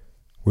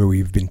 where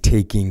we've been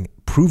taking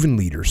proven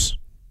leaders,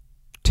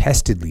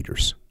 tested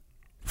leaders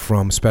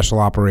from special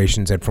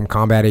operations and from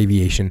combat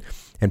aviation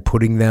and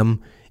putting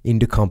them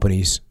into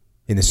companies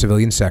in the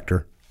civilian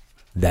sector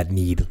that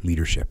need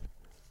leadership.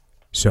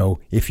 So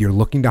if you're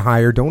looking to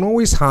hire, don't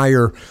always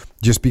hire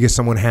just because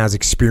someone has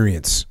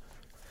experience.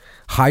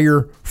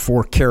 Hire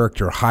for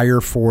character,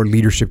 hire for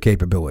leadership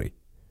capability.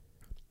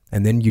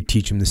 And then you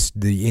teach them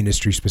the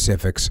industry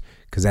specifics,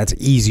 because that's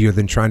easier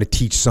than trying to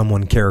teach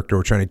someone character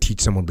or trying to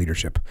teach someone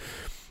leadership.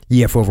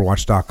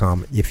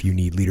 EFOverwatch.com if you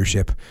need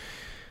leadership.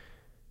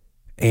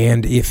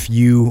 And if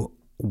you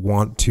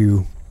want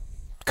to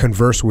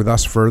converse with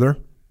us further,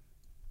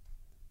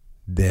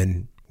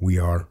 then we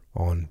are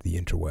on the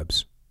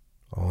interwebs,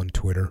 on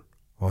Twitter,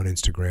 on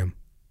Instagram,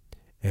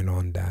 and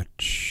on that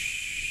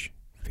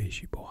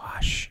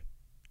Facebook.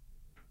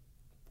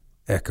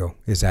 Echo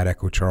is at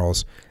Echo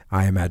Charles.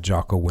 I am at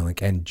Jocko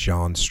Willink, and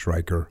John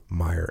Stryker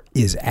Meyer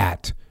is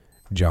at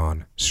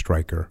John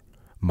Stryker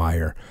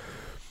Meyer.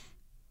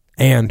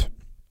 And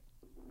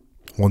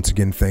once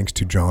again, thanks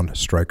to John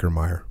Stryker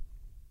Meyer,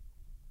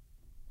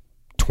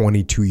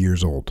 22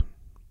 years old,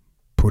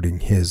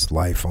 putting his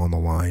life on the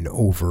line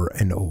over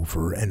and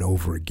over and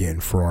over again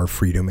for our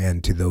freedom,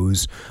 and to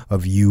those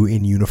of you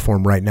in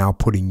uniform right now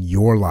putting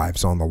your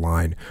lives on the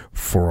line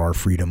for our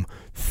freedom.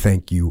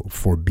 Thank you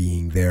for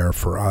being there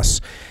for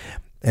us.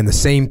 And the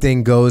same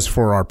thing goes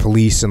for our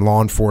police and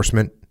law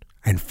enforcement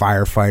and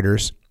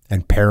firefighters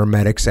and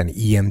paramedics and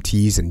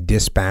EMTs and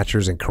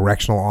dispatchers and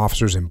correctional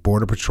officers and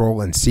Border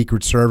Patrol and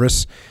Secret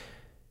Service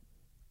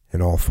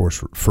and all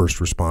first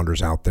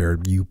responders out there.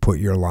 You put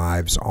your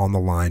lives on the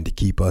line to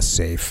keep us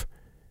safe,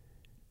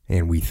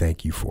 and we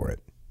thank you for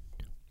it.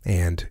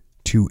 And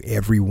to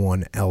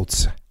everyone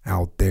else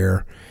out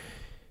there,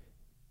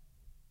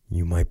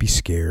 you might be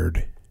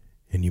scared,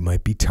 and you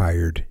might be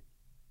tired,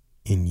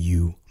 and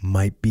you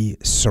might be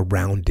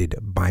surrounded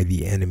by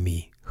the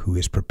enemy who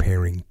is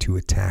preparing to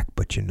attack.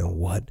 But you know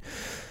what?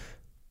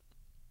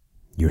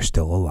 You're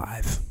still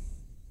alive.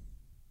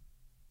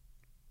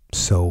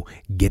 So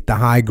get the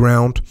high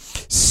ground,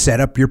 set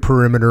up your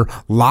perimeter,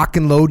 lock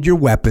and load your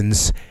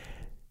weapons,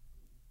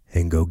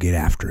 and go get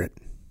after it.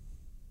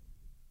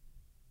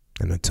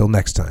 And until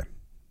next time,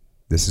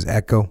 this is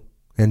Echo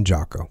and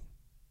Jocko.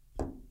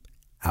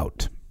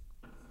 Out.